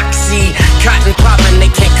that oxy. Cotton poppin', they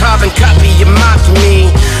can't carbon copy, you mock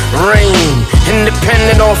me. Rain,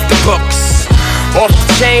 independent off the books. Off the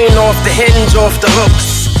chain, off the hinge, off the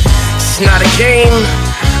hooks. It's not a game,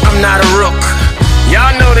 I'm not a rook.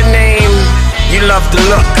 Y'all know the name, you love the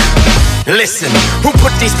look. Listen, who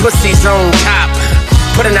put these pussies on top?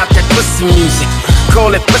 Putting out that pussy music,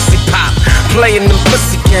 call it pussy pop. Playing them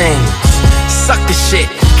pussy games, sucker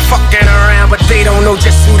shit. Fucking around, but they don't know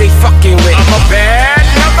just who they fucking with. I'm a bad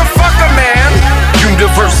motherfucker, man.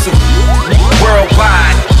 Universal,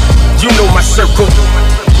 worldwide. You know my circle.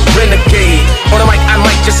 Renegade, on the mic I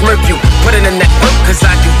might just murk you. Put it in that work, cause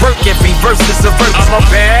I do work. Every verse is a verse. I'm a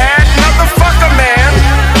bad motherfucker, man.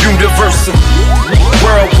 Universal,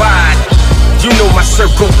 worldwide. You know my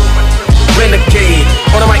circle. Renegade,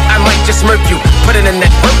 on the mic I might just murk you. Put it in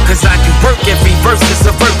that work, cause I do work. Every verse is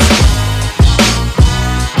a verse.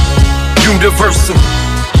 Universal,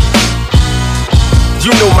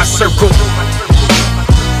 you know my circle.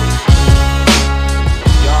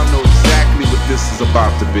 Y'all know exactly what this is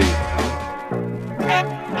about to be.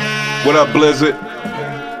 What up, Blizzard?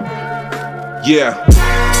 Yeah.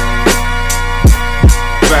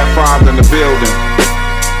 Fat Five in the building.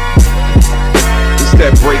 It's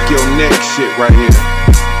that break your neck shit right here.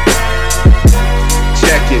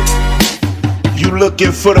 Check it. You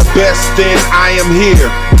looking for the best, then I am here.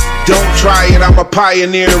 Don't try it, I'm a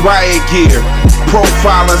pioneer in riot gear.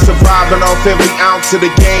 Profiling, surviving off every ounce of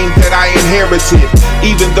the game that I inherited.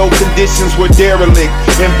 Even though conditions were derelict,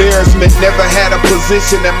 embarrassment never had a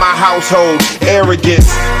position in my household.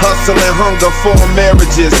 Arrogance, hustle and hunger for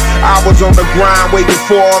marriages. I was on the grind waiting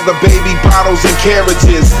for all the baby bottles and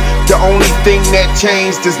carriages. The only thing that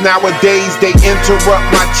changed is nowadays they interrupt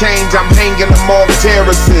my change. I'm hanging them off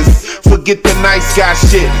terraces. Forget the nice guy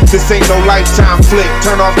shit, this ain't no lifetime flick.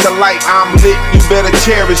 Turn off the light, I'm lit, you better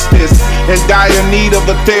cherish this. In dire need of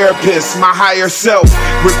a therapist, my higher self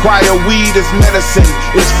require weed as medicine.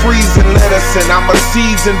 It's freezing medicine, I'm a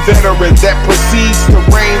seasoned veteran that proceeds to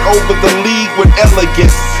reign over the league with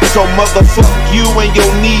elegance. So motherfuck you and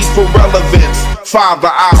your need for relevance.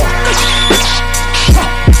 Father out.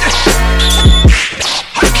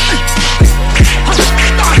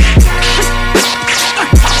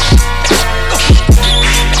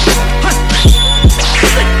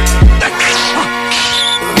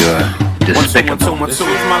 Despicable.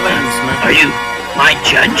 Are you my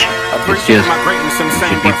judge? It's just, it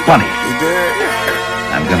should be funny.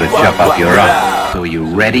 I'm gonna chop up your arm. So you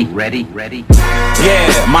ready? Yeah,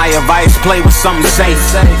 my advice, play with something safe.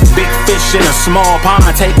 Big fish in a small pond,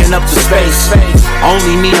 taking up the space.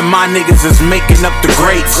 Only me and my niggas is making up the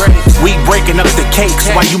grapes. We breaking up the cakes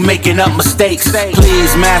while you making up mistakes.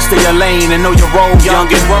 Please master your lane and know your role,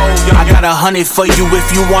 youngin'. I got 100 for you if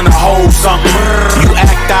you wanna hold something. You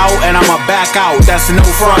act out and I'ma back out, that's no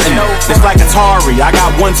frontin'. It's like Atari, I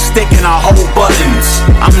got one stick and I hold buttons.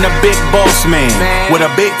 I'm the big boss man with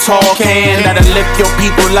a big tall can that'll lift your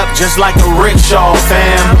people up just like a rickshaw,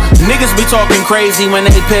 fam. Niggas be talking crazy when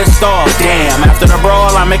they pissed off. Damn, after the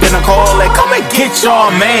brawl I'm making a call like come and get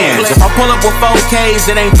y'all mans. If I pull up with 4Ks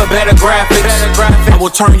it ain't for better graphics. I will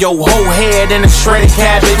turn your whole head into shredded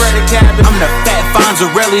cabbage. I'm the fat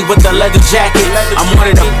Fonzarelli with the leather jacket. I'm one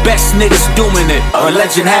of the best niggas doing it. A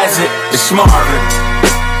legend has it, it's Marvin.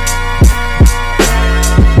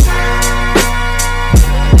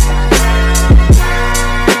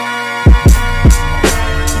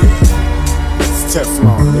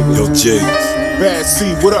 Teflon, nigga. Yo, Jay. Bad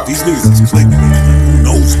C, what up? These niggas is clicking, nigga. Who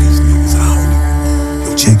knows these niggas? I don't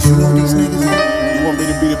know. Yo, Jay, you know these niggas? You want me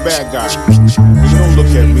to be the bad guy? Nigga, don't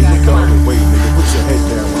look at me. Look the other way, nigga. Put your head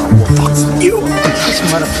down when I walk in this You, this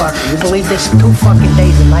motherfucker. You believe this? 2 fucking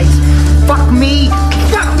days and nights. Fuck me.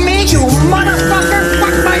 Fuck me, you motherfucker.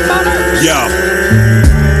 Fuck my mother. Yo.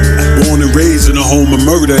 Born and raised in a home of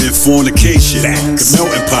murder and fornication. The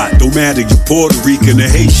melting pot, don't matter, you Puerto Rican or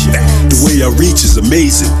Haitian. The way I reach is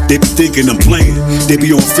amazing. They be thinking I'm playing. They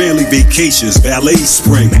be on family vacations, ballet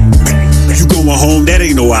spring. You going home, that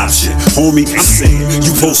ain't no option. Homie, I'm saying,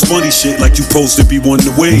 you post funny shit like you supposed to be one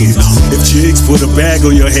to win. If jigs put a bag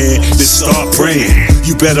on your head, then start praying.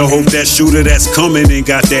 You better hope that shooter that's coming ain't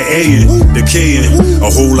got that A in, the K in. A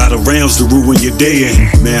whole lot of rounds to ruin your day in.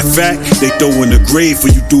 Matter of fact, they throw in the grave for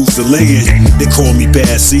you dudes to lay in. They call me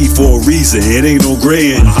Bad C for a reason, it ain't no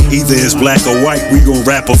graying. Either it's black or white, we gon'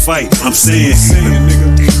 rap or fight. I'm saying,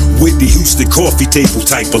 Whitney Houston coffee table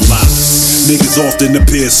type of lies. Niggas often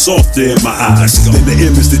appear softer in my eyes than the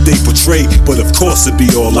image that they portray, but of course it be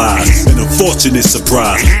all lies. An unfortunate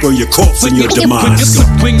surprise, burn your corpse and your demise.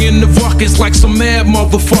 Bringing the ruckus like some mad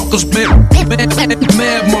motherfuckers, mad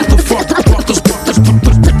motherfuckers.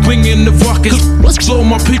 Bringing the ruckus, so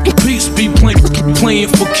my people peace be playing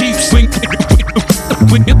for keeps.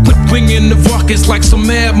 Bringing the ruckus like some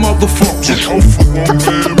mad motherfuckers.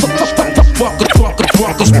 Fuckers.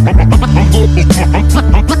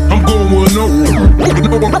 I'm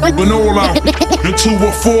going all out into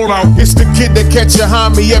a fallout. It's the kid that catch a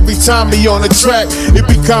homie every time he on the track. It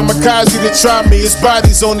be kamikaze to try me, his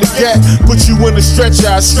body's on the gat. Put you in a stretcher,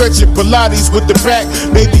 I stretch it, Pilates with the back.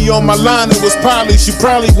 Baby on my line, it was Polly, she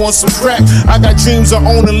probably wants some crack. I got dreams of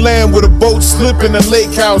owning land with a boat slip in a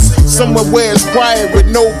lake house. Somewhere where it's quiet with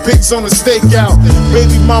no pics on the stakeout.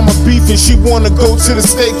 Baby mama beefing, she wanna go to the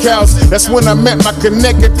steakhouse. That's when I met my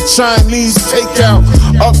connect at the Chinese takeout.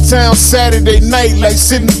 Uptown Saturday night like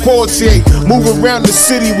Sidney Poitier. Moving around the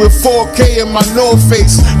city with 4K in my North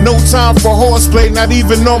Face. No time for horseplay, not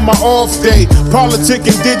even on my off day.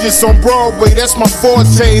 Politicking digits on Broadway, that's my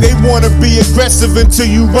forte. They wanna be aggressive until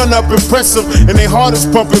you run up and press them. And they heart is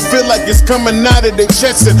pumping, feel like it's coming out of their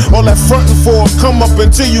chest. And all that frontin' for a come up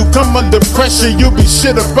until you come under pressure. You'll be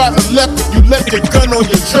shit about a left if you left your gun on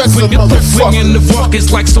your dresser, motherfucker. Bringing the ruckus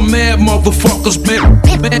like some mad motherfuckers, mad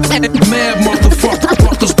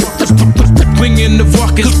motherfuckers. Bringing the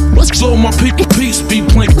ruckus, so my people peace be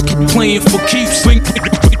playing for keeps.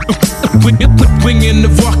 Bringing the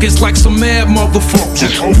ruckus like some mad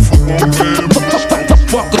motherfuckers.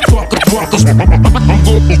 Fuckers.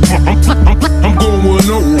 I'm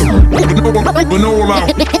going all out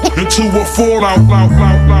into a fallout.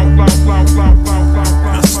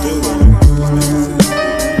 I still don't know.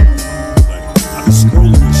 I be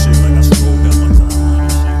scrolling this shit like I scroll down my timeline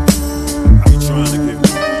and shit. I be trying to give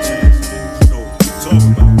people a chance to, keep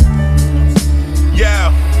talking about it.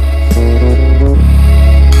 Yeah.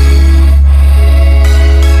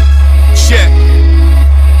 Check.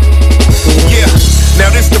 Yeah. Now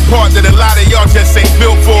this the part that a lot of y'all just ain't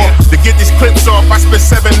built for. To get these clips off, I spent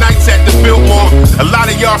 7 nights at the Biltmore. A lot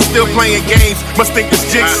of y'all still playing games, must think it's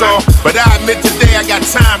jigsaw. But I admit today I got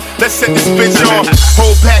time, let's set this bitch off.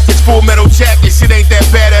 Whole package, full metal jacket, shit ain't that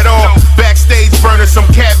bad at all. Backstage burning some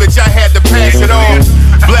cabbage, I had to pass it off.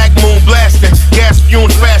 Black moon blasting, gas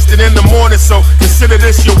fumes fasting in the morning. So consider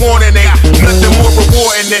this your warning, ain't nothing more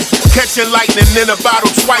rewarding than catching lightning in a bottle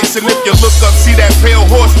twice. And if you look up, see that pale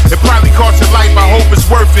horse, it probably cost your life, I hope it's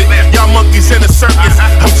worth it. Y'all monkeys in the circus,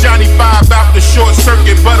 I'm Johnny 5 out the short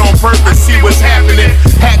circuit, but on purpose, see what's happening.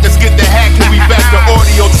 Hackers get the hacking, we back to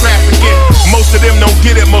audio trafficking. Most of them don't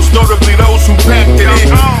get it, most notably those who packed it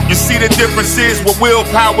in. You see the difference is what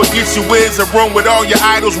willpower gets you is a room with all your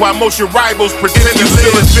idols while most your rivals pretend to live.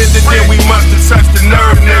 Offended, then we must have touched the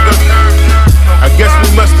nerve, nigga. I guess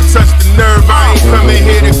we must have touched the nerve. I ain't coming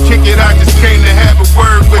here to kick it, I just came to have a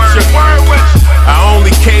word with you. I only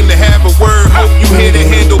came to have a word, hope you here to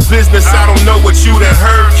handle business. I don't know what you done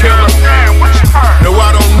heard, killer. No,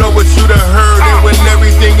 I don't know what you done heard. And when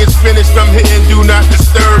everything is finished, I'm hitting do not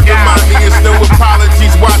disturb. Remind me it's no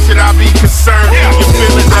apologies, why should I be concerned? Your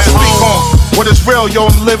feelings at home. What is real, yo,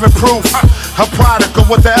 I'm living proof. A product of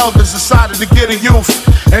what the elders decided to get a youth.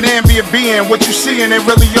 An ambient being, what you see and it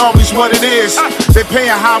really always what it is. They paying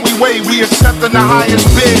how we weigh, we accepting the highest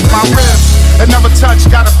bid. My ribs, and never touch,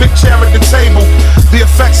 got a big chair at the table. The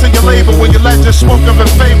effects of your label when you let your smoke of a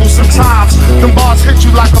fable. Sometimes, them bars hit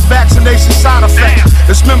you like a vaccination side effect.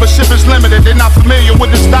 This membership is limited, they're not familiar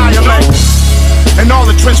with this dialect. And all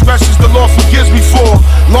the transgressions the Lord forgives me for.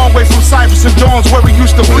 Long way from Cypress and Dawns where we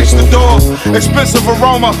used to bleach the door. Expensive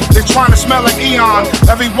aroma, they trying to smell like Eon.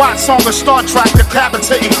 Every Watt song of Star Trek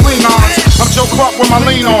decapitating Klingons. I'm Joe Clark with my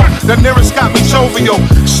lean on. The nearest got me jovial.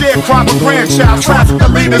 Sharecropper grandchild, traffic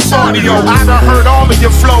elitist audio. I done heard all of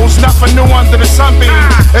your flows, nothing new under the sunbeam.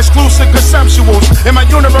 Exclusive conceptuals. In my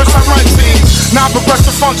universe I run teams.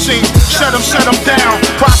 Non-progressive function. Shut them down.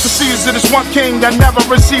 Prophecies of this one king that never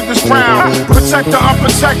received his crown. Protect the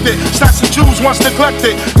unprotected. Stats of Jews once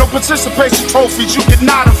neglected. No participation trophies, you get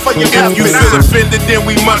nothing for your effort. If you feel offended, then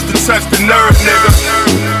we must have touched the nerve, nigga.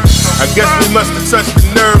 I guess we must have touched the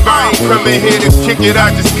nerve. I ain't coming here to kick it, I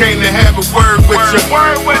just came to have a word with you.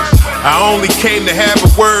 I only came to have a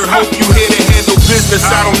word, hope you here to handle business.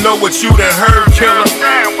 I don't know what you done heard, killer.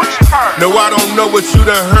 No, I don't know what you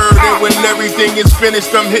done heard. And when everything is finished,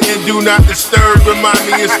 I'm hitting do not disturb. Remind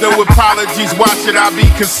me it's no apologies, why should I be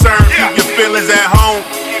concerned? Keep your feelings at home.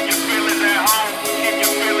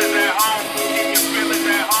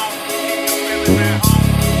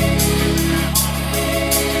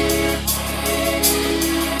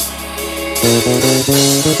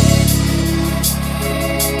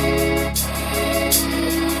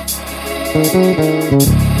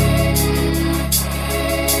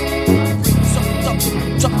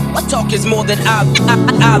 Talk is more than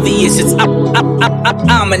obvious, it's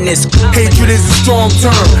ominous. Hatred is a strong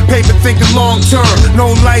term, paper thinking long term.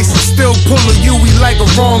 No license, still pulling you, we like a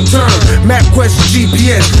wrong turn. Map question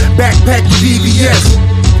GPS, backpack your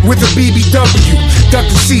VVS. With a BBW,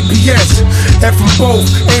 ducking CPS. And from both,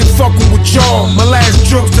 ain't fucking with y'all. My last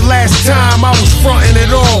joke's the last time I was frontin' it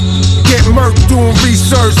all. Get murked doing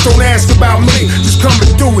research, don't ask about me. Just come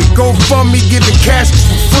and do it, go fund me, giving caskets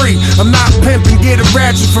for free. I'm not pimping, get a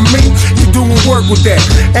ratchet from me. You doing work with that,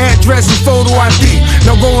 address and photo ID.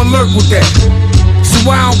 Now go and lurk with that. So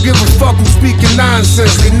I don't give a fuck who's speaking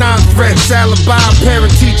nonsense. They non-threats, alibi,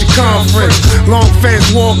 parent-teacher conference. Long fence,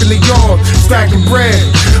 walk in the yard, stacking bread.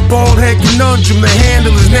 Bald head conundrum, the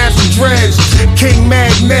handle is natural dreads. King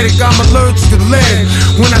magnetic, I'm allergic to lead.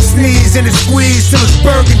 When I sneeze and it squeeze till it's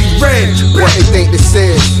burgundy red. What they think this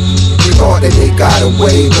is? They thought that they got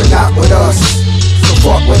away, but not with us. So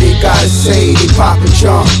fuck what they gotta say, they pop and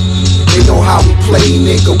jump. They know how we play,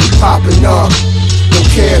 nigga, we popping up. Don't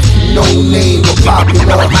care if you know name or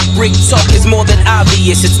popular. Great talk is more than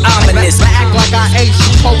obvious, it's ominous. I act like I ain't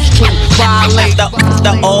supposed to violate the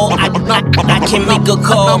all, I can make a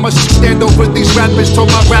call. I'ma stand over these rappers till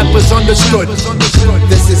my rappers understood.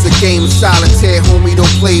 This is a game of solitaire, homie, don't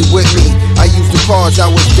play with me. I used the cards I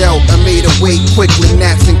was dealt, I made a way quickly.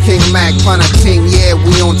 Nats and King Mac, Pana Ting, yeah,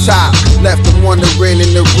 we on top. Left them wondering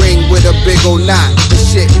in the ring with a big old knot.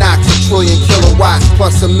 This shit knocks a trillion kilowatts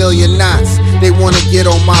plus 1 million knots. They wanna get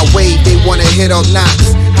on my way, they wanna hit up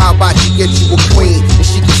knots. How about you get you a queen and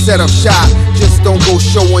she can set up shop? Just don't go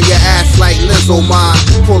showing your ass like Lizzo, mine.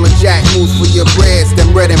 Pulling jack moves for your breads, them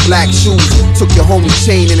red and black shoes. Took your homie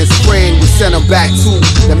chain and his friend, we sent him back too.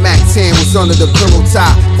 The Mac 10 was under the pillow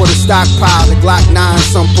top for the stockpile. The Glock 9,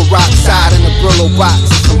 some peroxide in the Brillo box.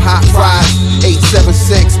 Some hot fries,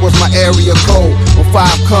 876 was my area code. When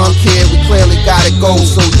 5 come kid, we clearly gotta go.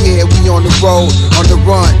 So yeah, we on the road, on the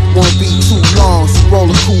run, won't be too long. So roll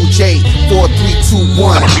a cool J, 4, 3, 2,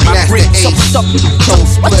 1. That's the ace. Don't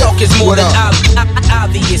split. My talk is more than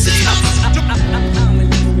obvious.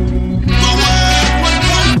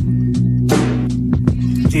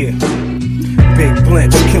 Yeah. Big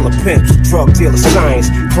blimps, killer pimps, drug dealer science,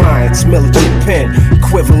 clients, military pen,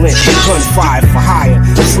 equivalent to gunfire for hire,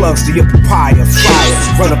 slugs to your papaya,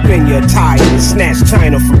 fire, run up in your attire and snatch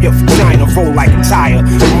China from your vagina, roll like a tire.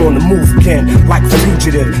 I'm on the move again, like a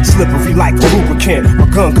fugitive, slippery like a lubricant. My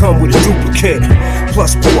gun come with a duplicate.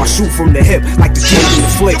 Plus, boy, I shoot from the hip like the dude in the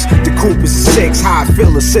flicks. The coupe is a 6, how I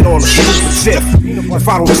feel to sit on a stupid chip. If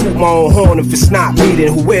I don't toot my own horn, if it's not me,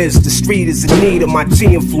 then who is? The street is in need of my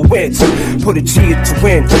G influence. Put a G to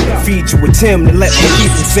win, feed you with Tim to let my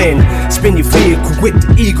people in. Spin your vehicle with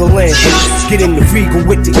the eagle in. Get in the regal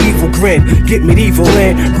with the evil grin. Get medieval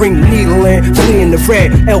in, bring the needle in. Flee in the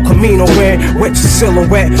red, El Camino in. Wet your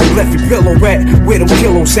silhouette, left your pillow wet. Where them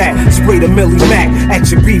kilos at? Spray the Millie Mac at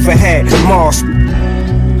your beaver head. Mars.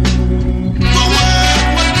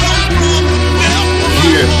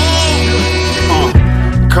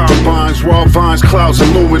 Combines, raw vines, clouds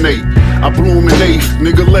illuminate. I bloom in eighth,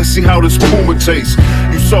 nigga, let's see how this puma tastes.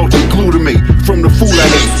 You salty glutamate from the food I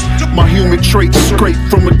ate. My human traits scraped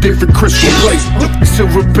from a different crystal plate.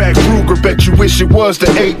 Silverback Ruger, bet you wish it was the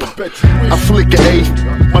ape. I flick an eighth,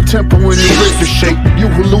 my temper in the river shape. You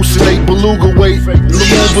hallucinate, beluga weight.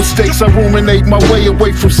 Lumumba stakes, I ruminate my way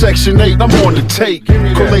away from Section 8. I'm on the take,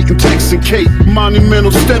 collating Tex and Kate.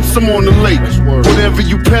 Monumental steps, I'm on the lake. Whatever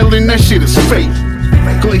you peddling, that shit is fake.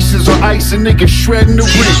 Glaciers on ice and niggas shredding the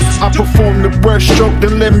ring. I perform the breaststroke,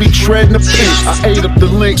 then let me tread in the pink. I ate up the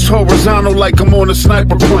links horizontal like I'm on a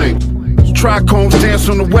sniper plane. Trichomes dance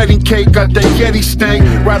on the wedding cake, got that Yeti stank.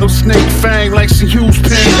 Rattlesnake fang like some huge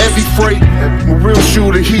pin, heavy freight. My real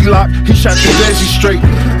shooter, he locked, he shot the Desi straight.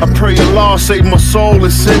 I pray Allah save my soul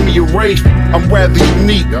and send me a wraith. I'm rather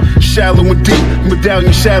unique, shallow and deep.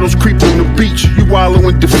 Medallion shadows creep on the beach, you wallow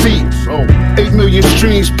in defeat. 8 million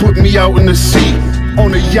streams put me out in the sea.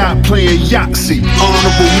 On a yacht playing Yahtzee,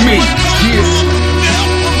 honorable me, yeah.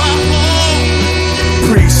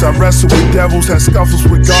 Priests, I wrestle with devils, had scuffles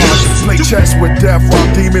with God. Play chess with death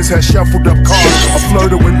while demons had shuffled up cards. I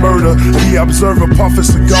flirted with murder, the observer puffing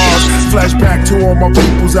cigars. Flashback to all my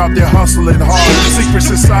peoples out there hustling hard. Secret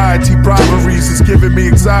society, briberies is giving me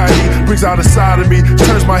anxiety. Brings out a side of me,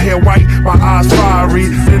 turns my hair white, my eyes fiery.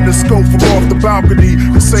 In the the scope from off the balcony.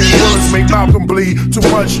 The same bullets make Malcolm bleed. Too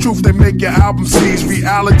much truth, they make your album seize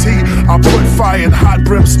reality. I put fire and hot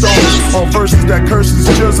brimstone on verses that curses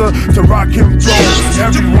Jizza to rock him throne.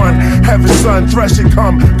 Everyone, heaven's son, threshing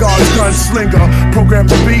come, God's gunslinger. Program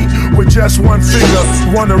to beat with just one finger.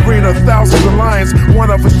 One arena, thousands of lions,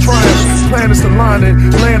 one of us triumphs. Planets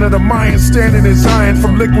aligning, land of the Mayans, standing in Zion.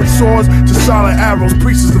 From liquid swords to solid arrows,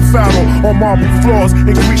 priests of Pharaoh on marble floors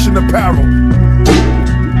in Grecian apparel.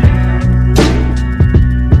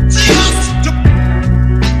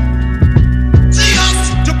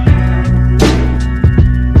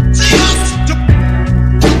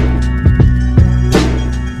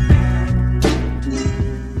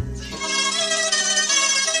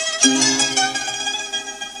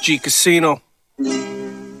 G Casino, AD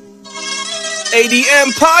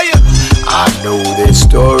Empire. I know this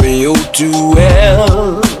story all too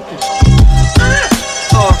well.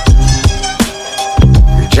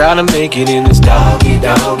 You're trying to make it in this doggy world.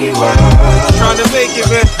 Trying to make it,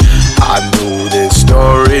 man. I know this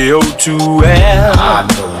story all too well. I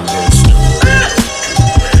know this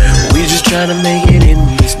story. We just trying to make it in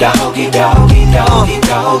this doggy world.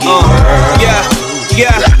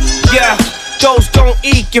 Yeah. Those don't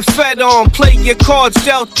eat, get fed on. Play your cards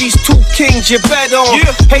dealt, these two kings you bet on.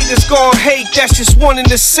 Haters gon' hate, that's just one and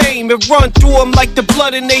the same. It run through them like the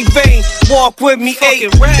blood in they vein. Walk with me,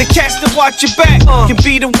 eight. The cats that watch your back can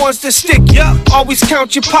be the ones that stick you. Always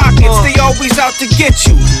count your pockets, they always out to get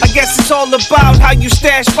you. I guess it's all about how you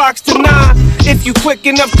stash box to 9. If you quick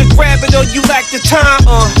enough to grab it or you lack the time.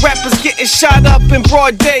 Rappers getting shot up in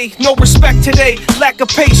broad day. No respect today, lack of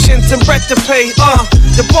patience and breath to pay.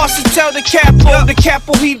 The bosses tell the capo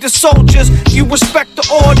heed the soldiers. You respect the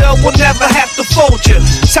order, we'll never have to fold you.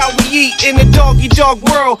 It's how we eat in the doggy dog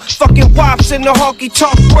world. Fucking wops in the honky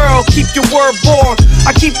tonk world. Keep your word born.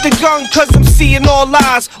 I keep the gun cause I'm seeing all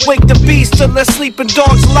lies. Wake the beast till the sleeping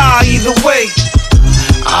dogs lie. Either way,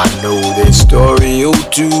 I know this story all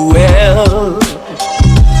too well.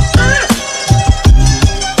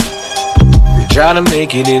 You're trying to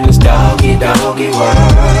make it in this doggy world.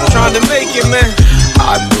 Trying to make it, man.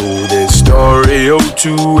 I know this story all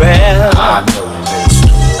too well. I know this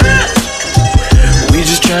story. We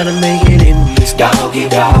just trying to make it in this doggy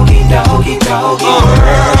world.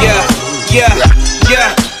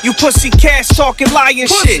 Yeah. You pussy cats talking lying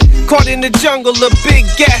shit. Caught in the jungle, a big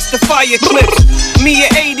gas, the fire clips. Me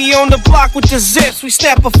and 80 on the block with the zips. We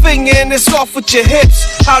snap a finger and it's off with your hips.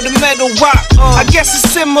 How the metal rock. I guess it's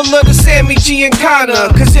similar to Sammy G and Connor.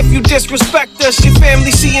 Cause if you disrespect us, your family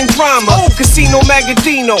seeing drama. Casino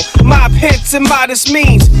Magadino, mob hits and modest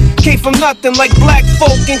means. Came from nothing like black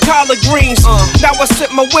folk and collard greens. Now I sip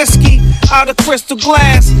my whiskey out of crystal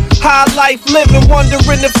glass. High life living,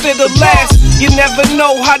 wondering if it'll last. You never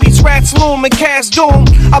know how these rats loom and cast doom.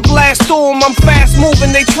 I blast through them, I'm fast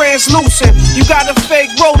moving, they translucent. You got a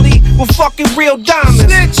fake rollie with fucking real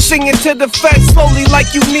diamonds. Singing to the feds slowly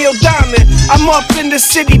like you Neil Diamond. I'm up in the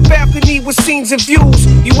city balcony with scenes and views.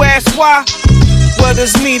 You ask why? Well,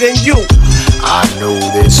 there's me than you. I know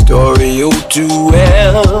this story all too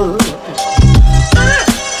well.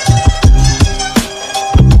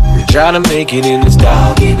 You're trying to make it in this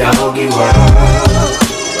doggy world.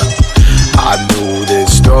 I know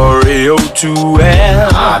this story all too well.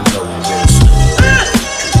 I know this story.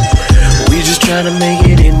 We just trying to make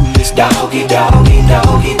it in this doggy world.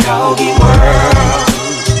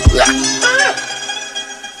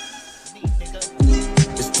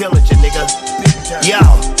 It's diligent, nigga. Yo,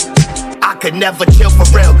 I could never chill for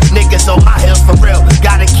real. Niggas on my heels for real.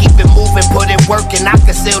 Gotta keep it moving, put in work, and I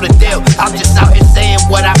conceal the deal. I'm just out here saying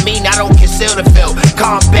what I mean, I don't conceal the feel.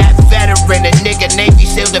 Combat veteran, a nigga Navy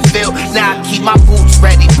SEAL the field. Now I keep my boots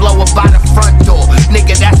ready, blow up by the front door.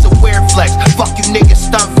 Nigga, that's a weird flex. Fuck you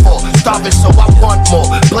niggas stunt for. Starving so I want more.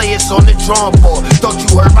 Players on the drawing board. Thought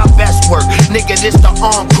you heard my best work. Nigga, this the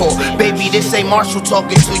encore. Baby, this ain't Marshall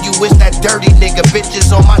talking to you, it's that dirty nigga.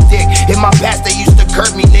 Bitches on my dick. In my past, they used to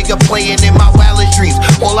curb me, nigga, playing in my wildest dreams.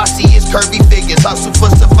 All I see is curvy figures. Hustle for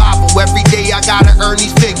survival. Every day I gotta earn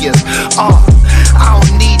these figures. I don't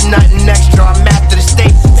need nothing extra. I'm after the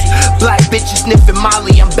staples. Black bitches sniffing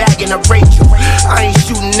Molly. I'm bagging a Rachel. I ain't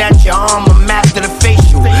shooting at your arm. I'm after the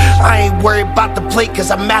facial. I ain't worried about the plate cause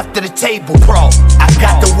I'm after the table, bro. I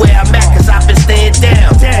got the way I'm at cause I've been staying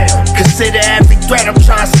down. Consider every threat, I'm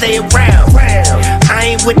trying to stay around. I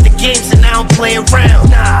ain't with the games and I don't play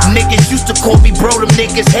around. Niggas used to call me bro, them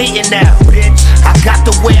niggas hating now. I got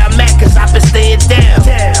the way I'm at cause I've been staying down.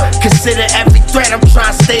 Consider every threat, I'm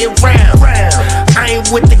trying to stay around. I ain't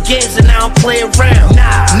with the games and I don't play around.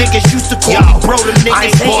 Niggas used to call me bro, them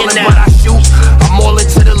niggas hating now. I ain't ballin' what I shoot, I'm all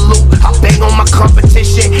into the loot. I bang on my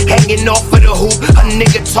competition, hoop. A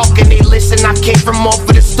nigga talking, they listen. I came from off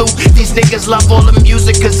of the stoop. These niggas love all the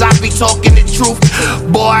music, cause I be talking the truth.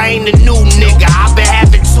 Boy, I ain't a new nigga, I been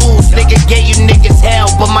having tools. Nigga gave you niggas hell,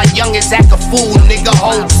 but my youngest act a fool. Nigga,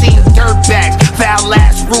 whole team dirtbags, foul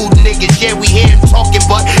ass rude niggas. Yeah, we hear him talking,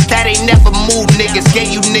 but that ain't never moved niggas.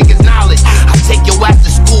 Gave you niggas knowledge. I take your ass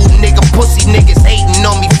to school, nigga. Pussy niggas hating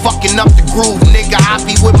on me, fucking up the groove, nigga. I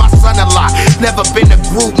be with my son a lot. Never been a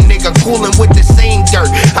group, nigga. Coolin' with the same dirt.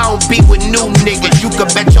 I don't be with new niggas. You can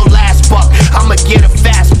bet your last buck I'ma get a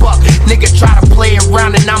fast buck. Nigga try to play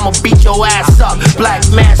around and I'ma beat your ass up. Black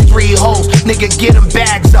mask, 3 hoes. Nigga get them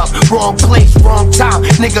bags up. Wrong place, wrong time.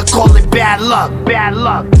 Nigga call it bad luck. Bad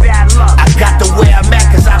luck, bad luck. I got the way I'm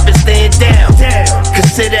at cause I've been staying down.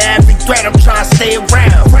 Consider every threat, I'm trying to stay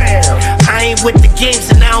around. I ain't with the games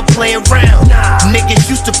and I don't play around. Niggas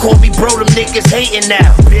used to call me bro, them niggas hating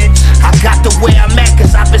now. I got the way I'm at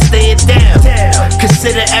cause I've been staying down.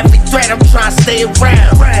 Consider every threat, I'm trying to stay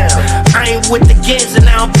around. I ain't with the games and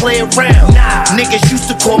I don't play around. Niggas used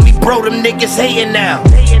to call me bro, them niggas hating now.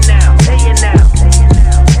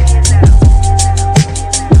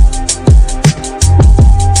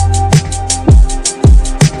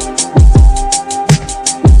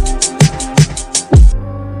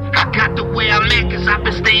 I got the way I'm at cause I've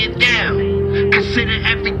been staying down. Consider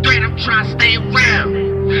every threat, I'm trying to stay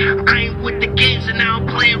around. I ain't with the games and I don't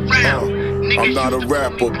play around. I'm not a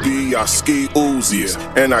rapper, B, I ski Uzis.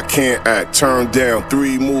 And I can't act, turned down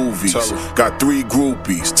 3 movies. Got 3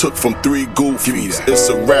 groupies, took from 3 goofies. It's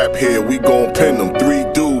a rap here, we gon' pin them 3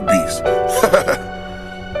 doobies.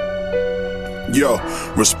 Yo,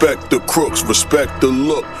 respect the crooks, respect the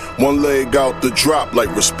look. One leg out the drop,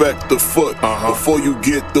 like respect the foot. Before you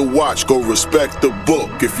get the watch, go respect the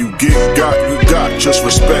book. If you get got, you got, just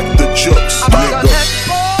respect the jokes, nigga.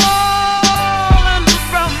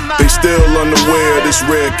 They still unaware of this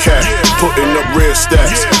red cat, putting up red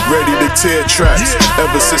stacks, ready to tear tracks.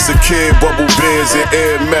 Ever since a kid, bubble bears and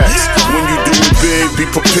Air Max. When you do it big, be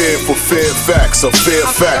prepared for fair facts, a fair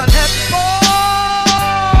fact.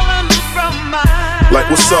 Like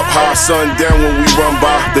what's up, high, sun down when we run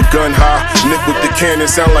by, the gun high. Nick with the cannon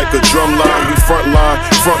sound like a drum line. We front line,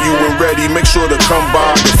 front you and ready. Make sure to come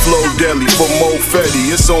by, the flow deadly for Mo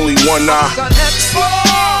Fetty. It's only one eye.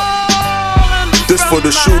 This for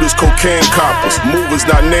the shooters, cocaine coppers, movers,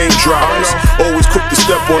 not name droppers. Always quick to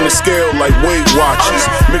step on the scale like Weight Watchers.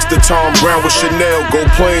 Mix the Tom Brown with Chanel, go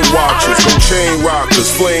plane watchers, go chain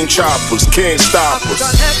rockers, flame choppers, can't stop us.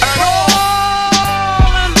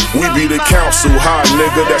 We be the council, high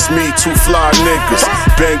nigga, that's me, 2 fly niggas.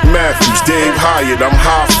 Bank Matthews, Dave Hyatt, I'm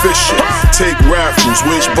high fishing. Take raffles,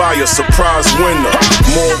 wish buy a surprise winner.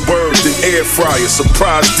 More birds than air fryer,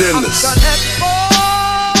 surprise dinners.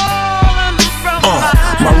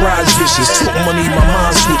 My ride's vicious, talk money, my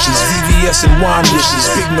mind switches. VVS and wine dishes,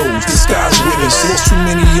 big nose, disguise witness. Lost too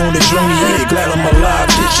many on the journey, yeah, glad I'm alive,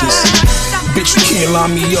 bitches. Bitch, you can't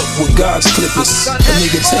line me up with God's clippers. A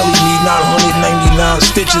nigga telling me 999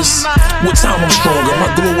 stitches. What time I'm stronger,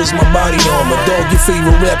 my glow is my body armor. Dog, your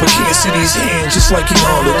favorite rapper can't see these hands just like he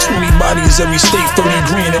holler. 20 bodies every state, 30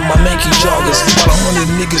 grand in my Nike joggers. About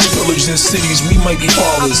 100 niggas pillaged in cities, we might be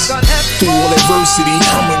fathers. Through all adversity,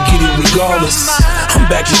 I'ma get it regardless.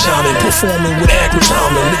 I'm back to shining, performing with accurate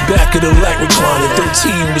timing. Look back at the lack reclining,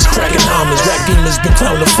 13 was cracking diamonds. Rap game has been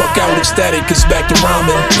clowning the fuck out, ecstatic, it's back to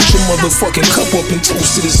rhyming. Put your motherfucking cup up and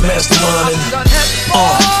toast to this masterminding.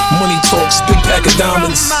 Money talks, big pack of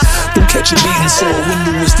diamonds. Don't catch a beating sore,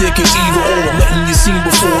 window is thick as either or. Nothing you seen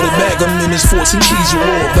before, the bag I'm in is 14 keys or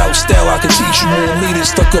all. About style, I can teach you more.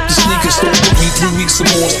 Leaders stuck up the sneaker store. Took me 3 weeks or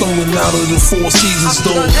more, stumbling out of the 4 Seasons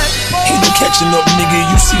store. Ain't no catching up, nigga,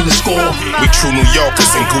 you see the score. We true New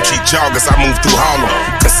Yorkers and Gucci joggers, I move through Harlem.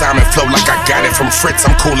 Consignment flow like I got it from Fritz,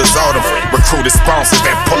 I'm cool as autumn. Recruited sponsors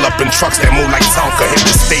that pull up in trucks that move like Tonka. Hit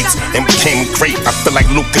the States and became great, I feel like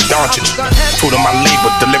Luka Doncic. True to my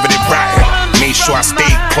labor, delivered it rotten. Made sure I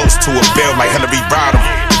stayed close to a bill like Hillary Rodham.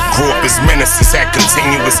 Grew up as menaces, had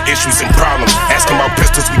continuous issues and problems. Asking about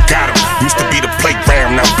pistols, we got them. Used to be the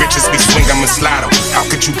playground, now bitches we swing them and slide them. How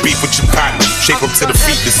could you beef with your partner? Shape up to the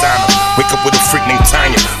feet designer. Wake up with a freak named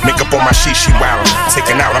Tanya. Make up on my sheet, she wildin'.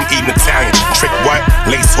 Taking out, I'm eating Italian. Trick what?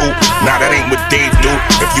 Lace who? Nah, that ain't what Dave do.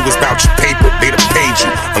 If you was about your paper, they'd have paid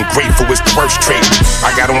you. Ungrateful is the worst trait.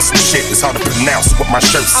 I got on some shit, it's hard to pronounce what my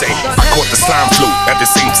shirt say. I caught the slime flu. At the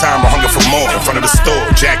same time, I hunger for more. In front of the store,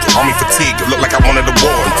 jacket, army fatigue. It looked like I wanted a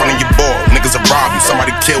war. In front of your board, niggas will rob you.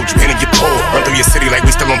 Somebody killed you, hitting your poor. Run through your city like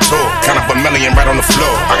we still on tour. Count up $1 million right on the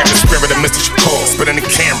floor. I got the spirit of Mr. Shakur. Spit in the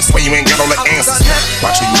camera, swear you ain't got all the answers.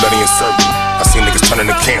 Watching you bloody in circle. I see niggas turning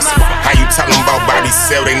to cancer. How you tell them about Bobby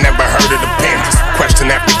Sale? They never heard of the Panthers. Question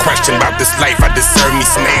after question about this life, I deserve me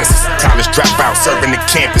some answers. College dropout, serving the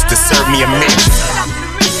campus, deserve me a mansion.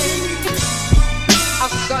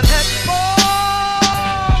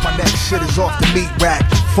 My next shit is off the meat rack.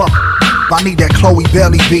 Fuck, I need that Chloe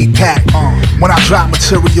Bailey beat pack. When I drop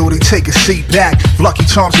material, they take a seat back. If Lucky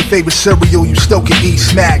Charms your favorite cereal, you still can eat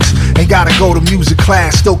smacks. Ain't gotta go to music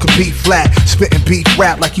class, still can beat flat. Spitting beat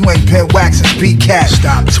rap like you ain't been waxing beat cat.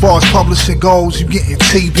 Stop. As far as publishing goes, you getting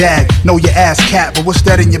teabag. Know your ass cat, but what's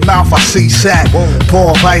that in your mouth? I see sack.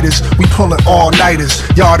 Ball writers, we pulling all-nighters.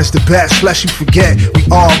 Yard is the best, lest you forget. We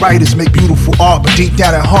all writers, make beautiful art, but deep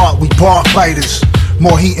down at heart, we bar fighters.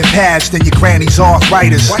 More heating pads than your granny's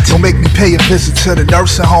arthritis. Don't make me pay a visit to the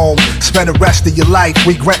nursing home. Spend the rest of your life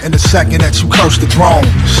regretting the second that you cursed the throne.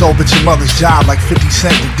 Sold at your mother's job like 50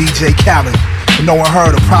 Cent to DJ Khaled. But no one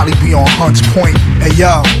heard will probably be on Hunt's Point. Hey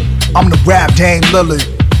yo, I'm the rap Dame Lillard.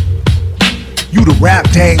 You the rap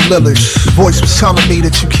Dame Lillard. Voice was telling me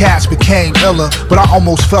that you cats became iller, but I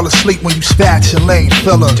almost fell asleep when you spat your lane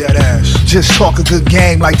filler. Dead ass. Just talk a good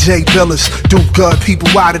game like Jay Billis. Do good people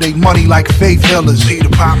out of they money like faith healers.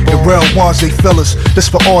 The real ones they fill us. This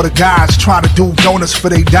for all the guys trying to do donuts for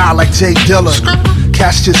they die like Jay Dilla.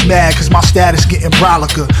 Cats just mad cause my status getting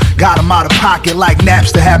brolica. Got him out of pocket like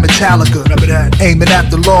Napster had Metallica. Remember that? Aiming at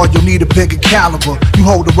the Lord, you'll need a bigger caliber. You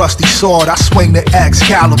hold a rusty sword, I swing the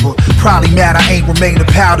Excalibur. Probably mad I ain't remain a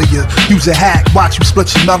pal to you. Use a hack, watch you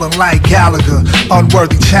split your melon like Gallagher.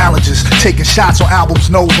 Unworthy challenges, taking shots on albums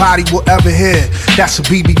nobody will ever hear. That's a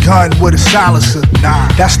BB gun with a silencer. Nah,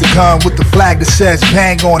 that's the gun with the flag that says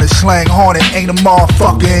bang on it. Slang hornet, ain't a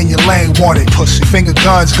motherfucker in your lane wanted. Pussy finger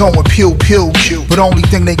guns going pew pew. But only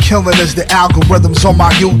thing they killing is the algorithms on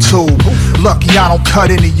my YouTube. Lucky I don't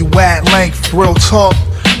cut into you at length. Real talk,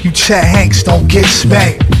 you Chet Hanks don't get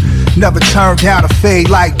spanked. Never turned down a fade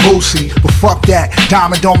like Boosie, but fuck that,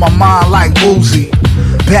 diamond on my mind like Woozy.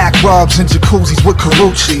 Back rubs and jacuzzis with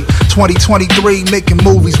Carucci. 2023 making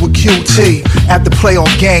movies with QT. At the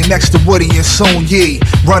playoff game next to Woody and Soon Yi.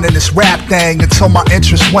 Running this rap thing until my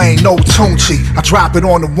interest wane, no Tunchi. I drop it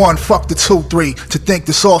on the 1, fuck the 2-3. To think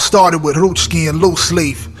this all started with Ruchki and Loose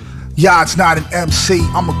Leaf. Yard's not an MC,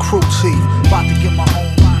 I'm a crew chief. About to get my own.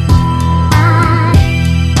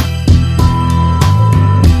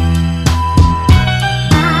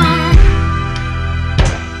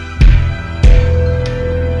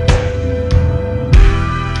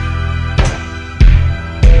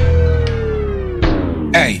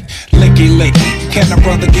 Hey, licky, can a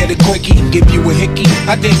brother get a quickie? Give you a hickey?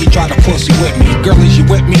 I dare you try to pussy with me. Girl, is you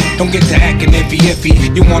with me? Don't get to acting iffy.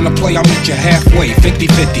 You wanna play, I'll meet you halfway,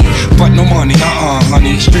 50-50. But no money,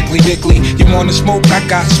 honey, strictly dickly. You wanna smoke? I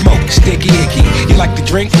got smoke, sticky icky. You like to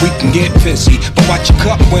drink? We can get pissy. But watch your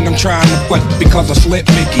cup when I'm trying to wet, because I slip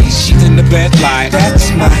Mickey's. She's in the bed like,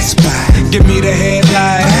 that's my spot. Give me the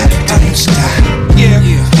headlight, don't stop. Yeah,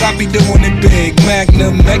 I be doing it big,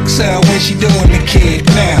 Magnum XL when she doing the kid.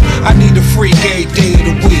 Now, I need a freak every day of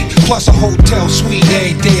the week, plus a hotel suite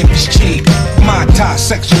every day if it's cheap. My tie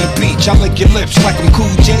section of beach, I lick your lips like I'm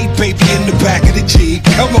Cool J, baby, in the back of the Jeep.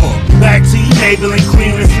 Come on. Back to you, Maybelline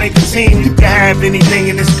Queen, let's make a team. You can have anything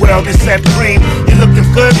in this world except cream. You're looking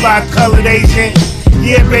good by a colored Asian.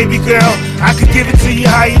 Yeah, baby girl, I could give it to you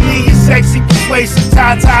how you need. You're sexy, persuasive,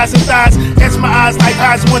 ties and thighs. Catch my eyes like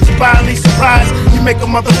eyes once you violently surprised. You make a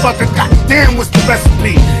motherfucker, goddamn, what's the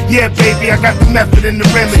recipe? Yeah, baby, I got the method and the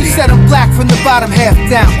remedy. She said I'm black from the bottom half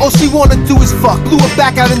down. All she wanna do is fuck. Blew her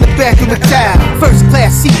back out in the bathroom of town. First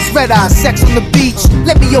class seats, red eyes, sex on the beach.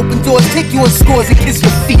 Let me open doors, take you on scores and kiss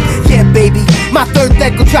your feet. Yeah, baby, my third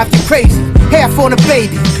leg will drive you crazy. Half on a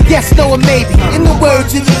baby, yes, no, or maybe. In the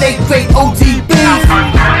words of the late great ODB.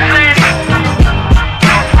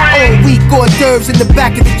 All week hors d'oeuvres in the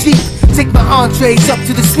back of the Jeep. Take my entrees up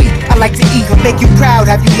to the suite. I like to eat, make you proud.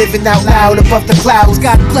 Have you living out loud above the clouds?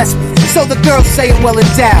 God bless me, so the girls say I'm well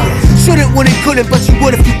endowed. Shouldn't, wouldn't, couldn't, but you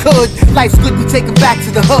would if you could. Life's good, we take 'em back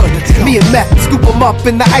to the hood. Me and Meth, scoop 'em up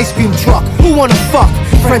in the ice cream truck. Who wanna fuck?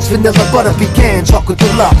 French vanilla, butter pecan, chocolate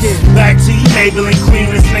deluxe. Back to you, Maybelline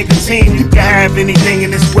Queen, let's make a team. You can have anything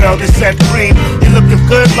in this world except cream. You're looking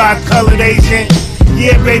good by a colored Asian.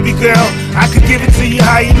 Yeah, baby girl, I could give it to you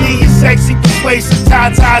how you need. You're sexy, persuasive,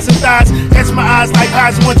 ties and thighs. Catch my eyes like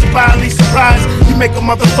eyes once you violently surprised. You make a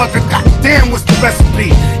motherfucker, goddamn, what's the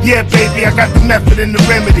recipe? Yeah, baby, I got the method and the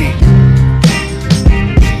remedy.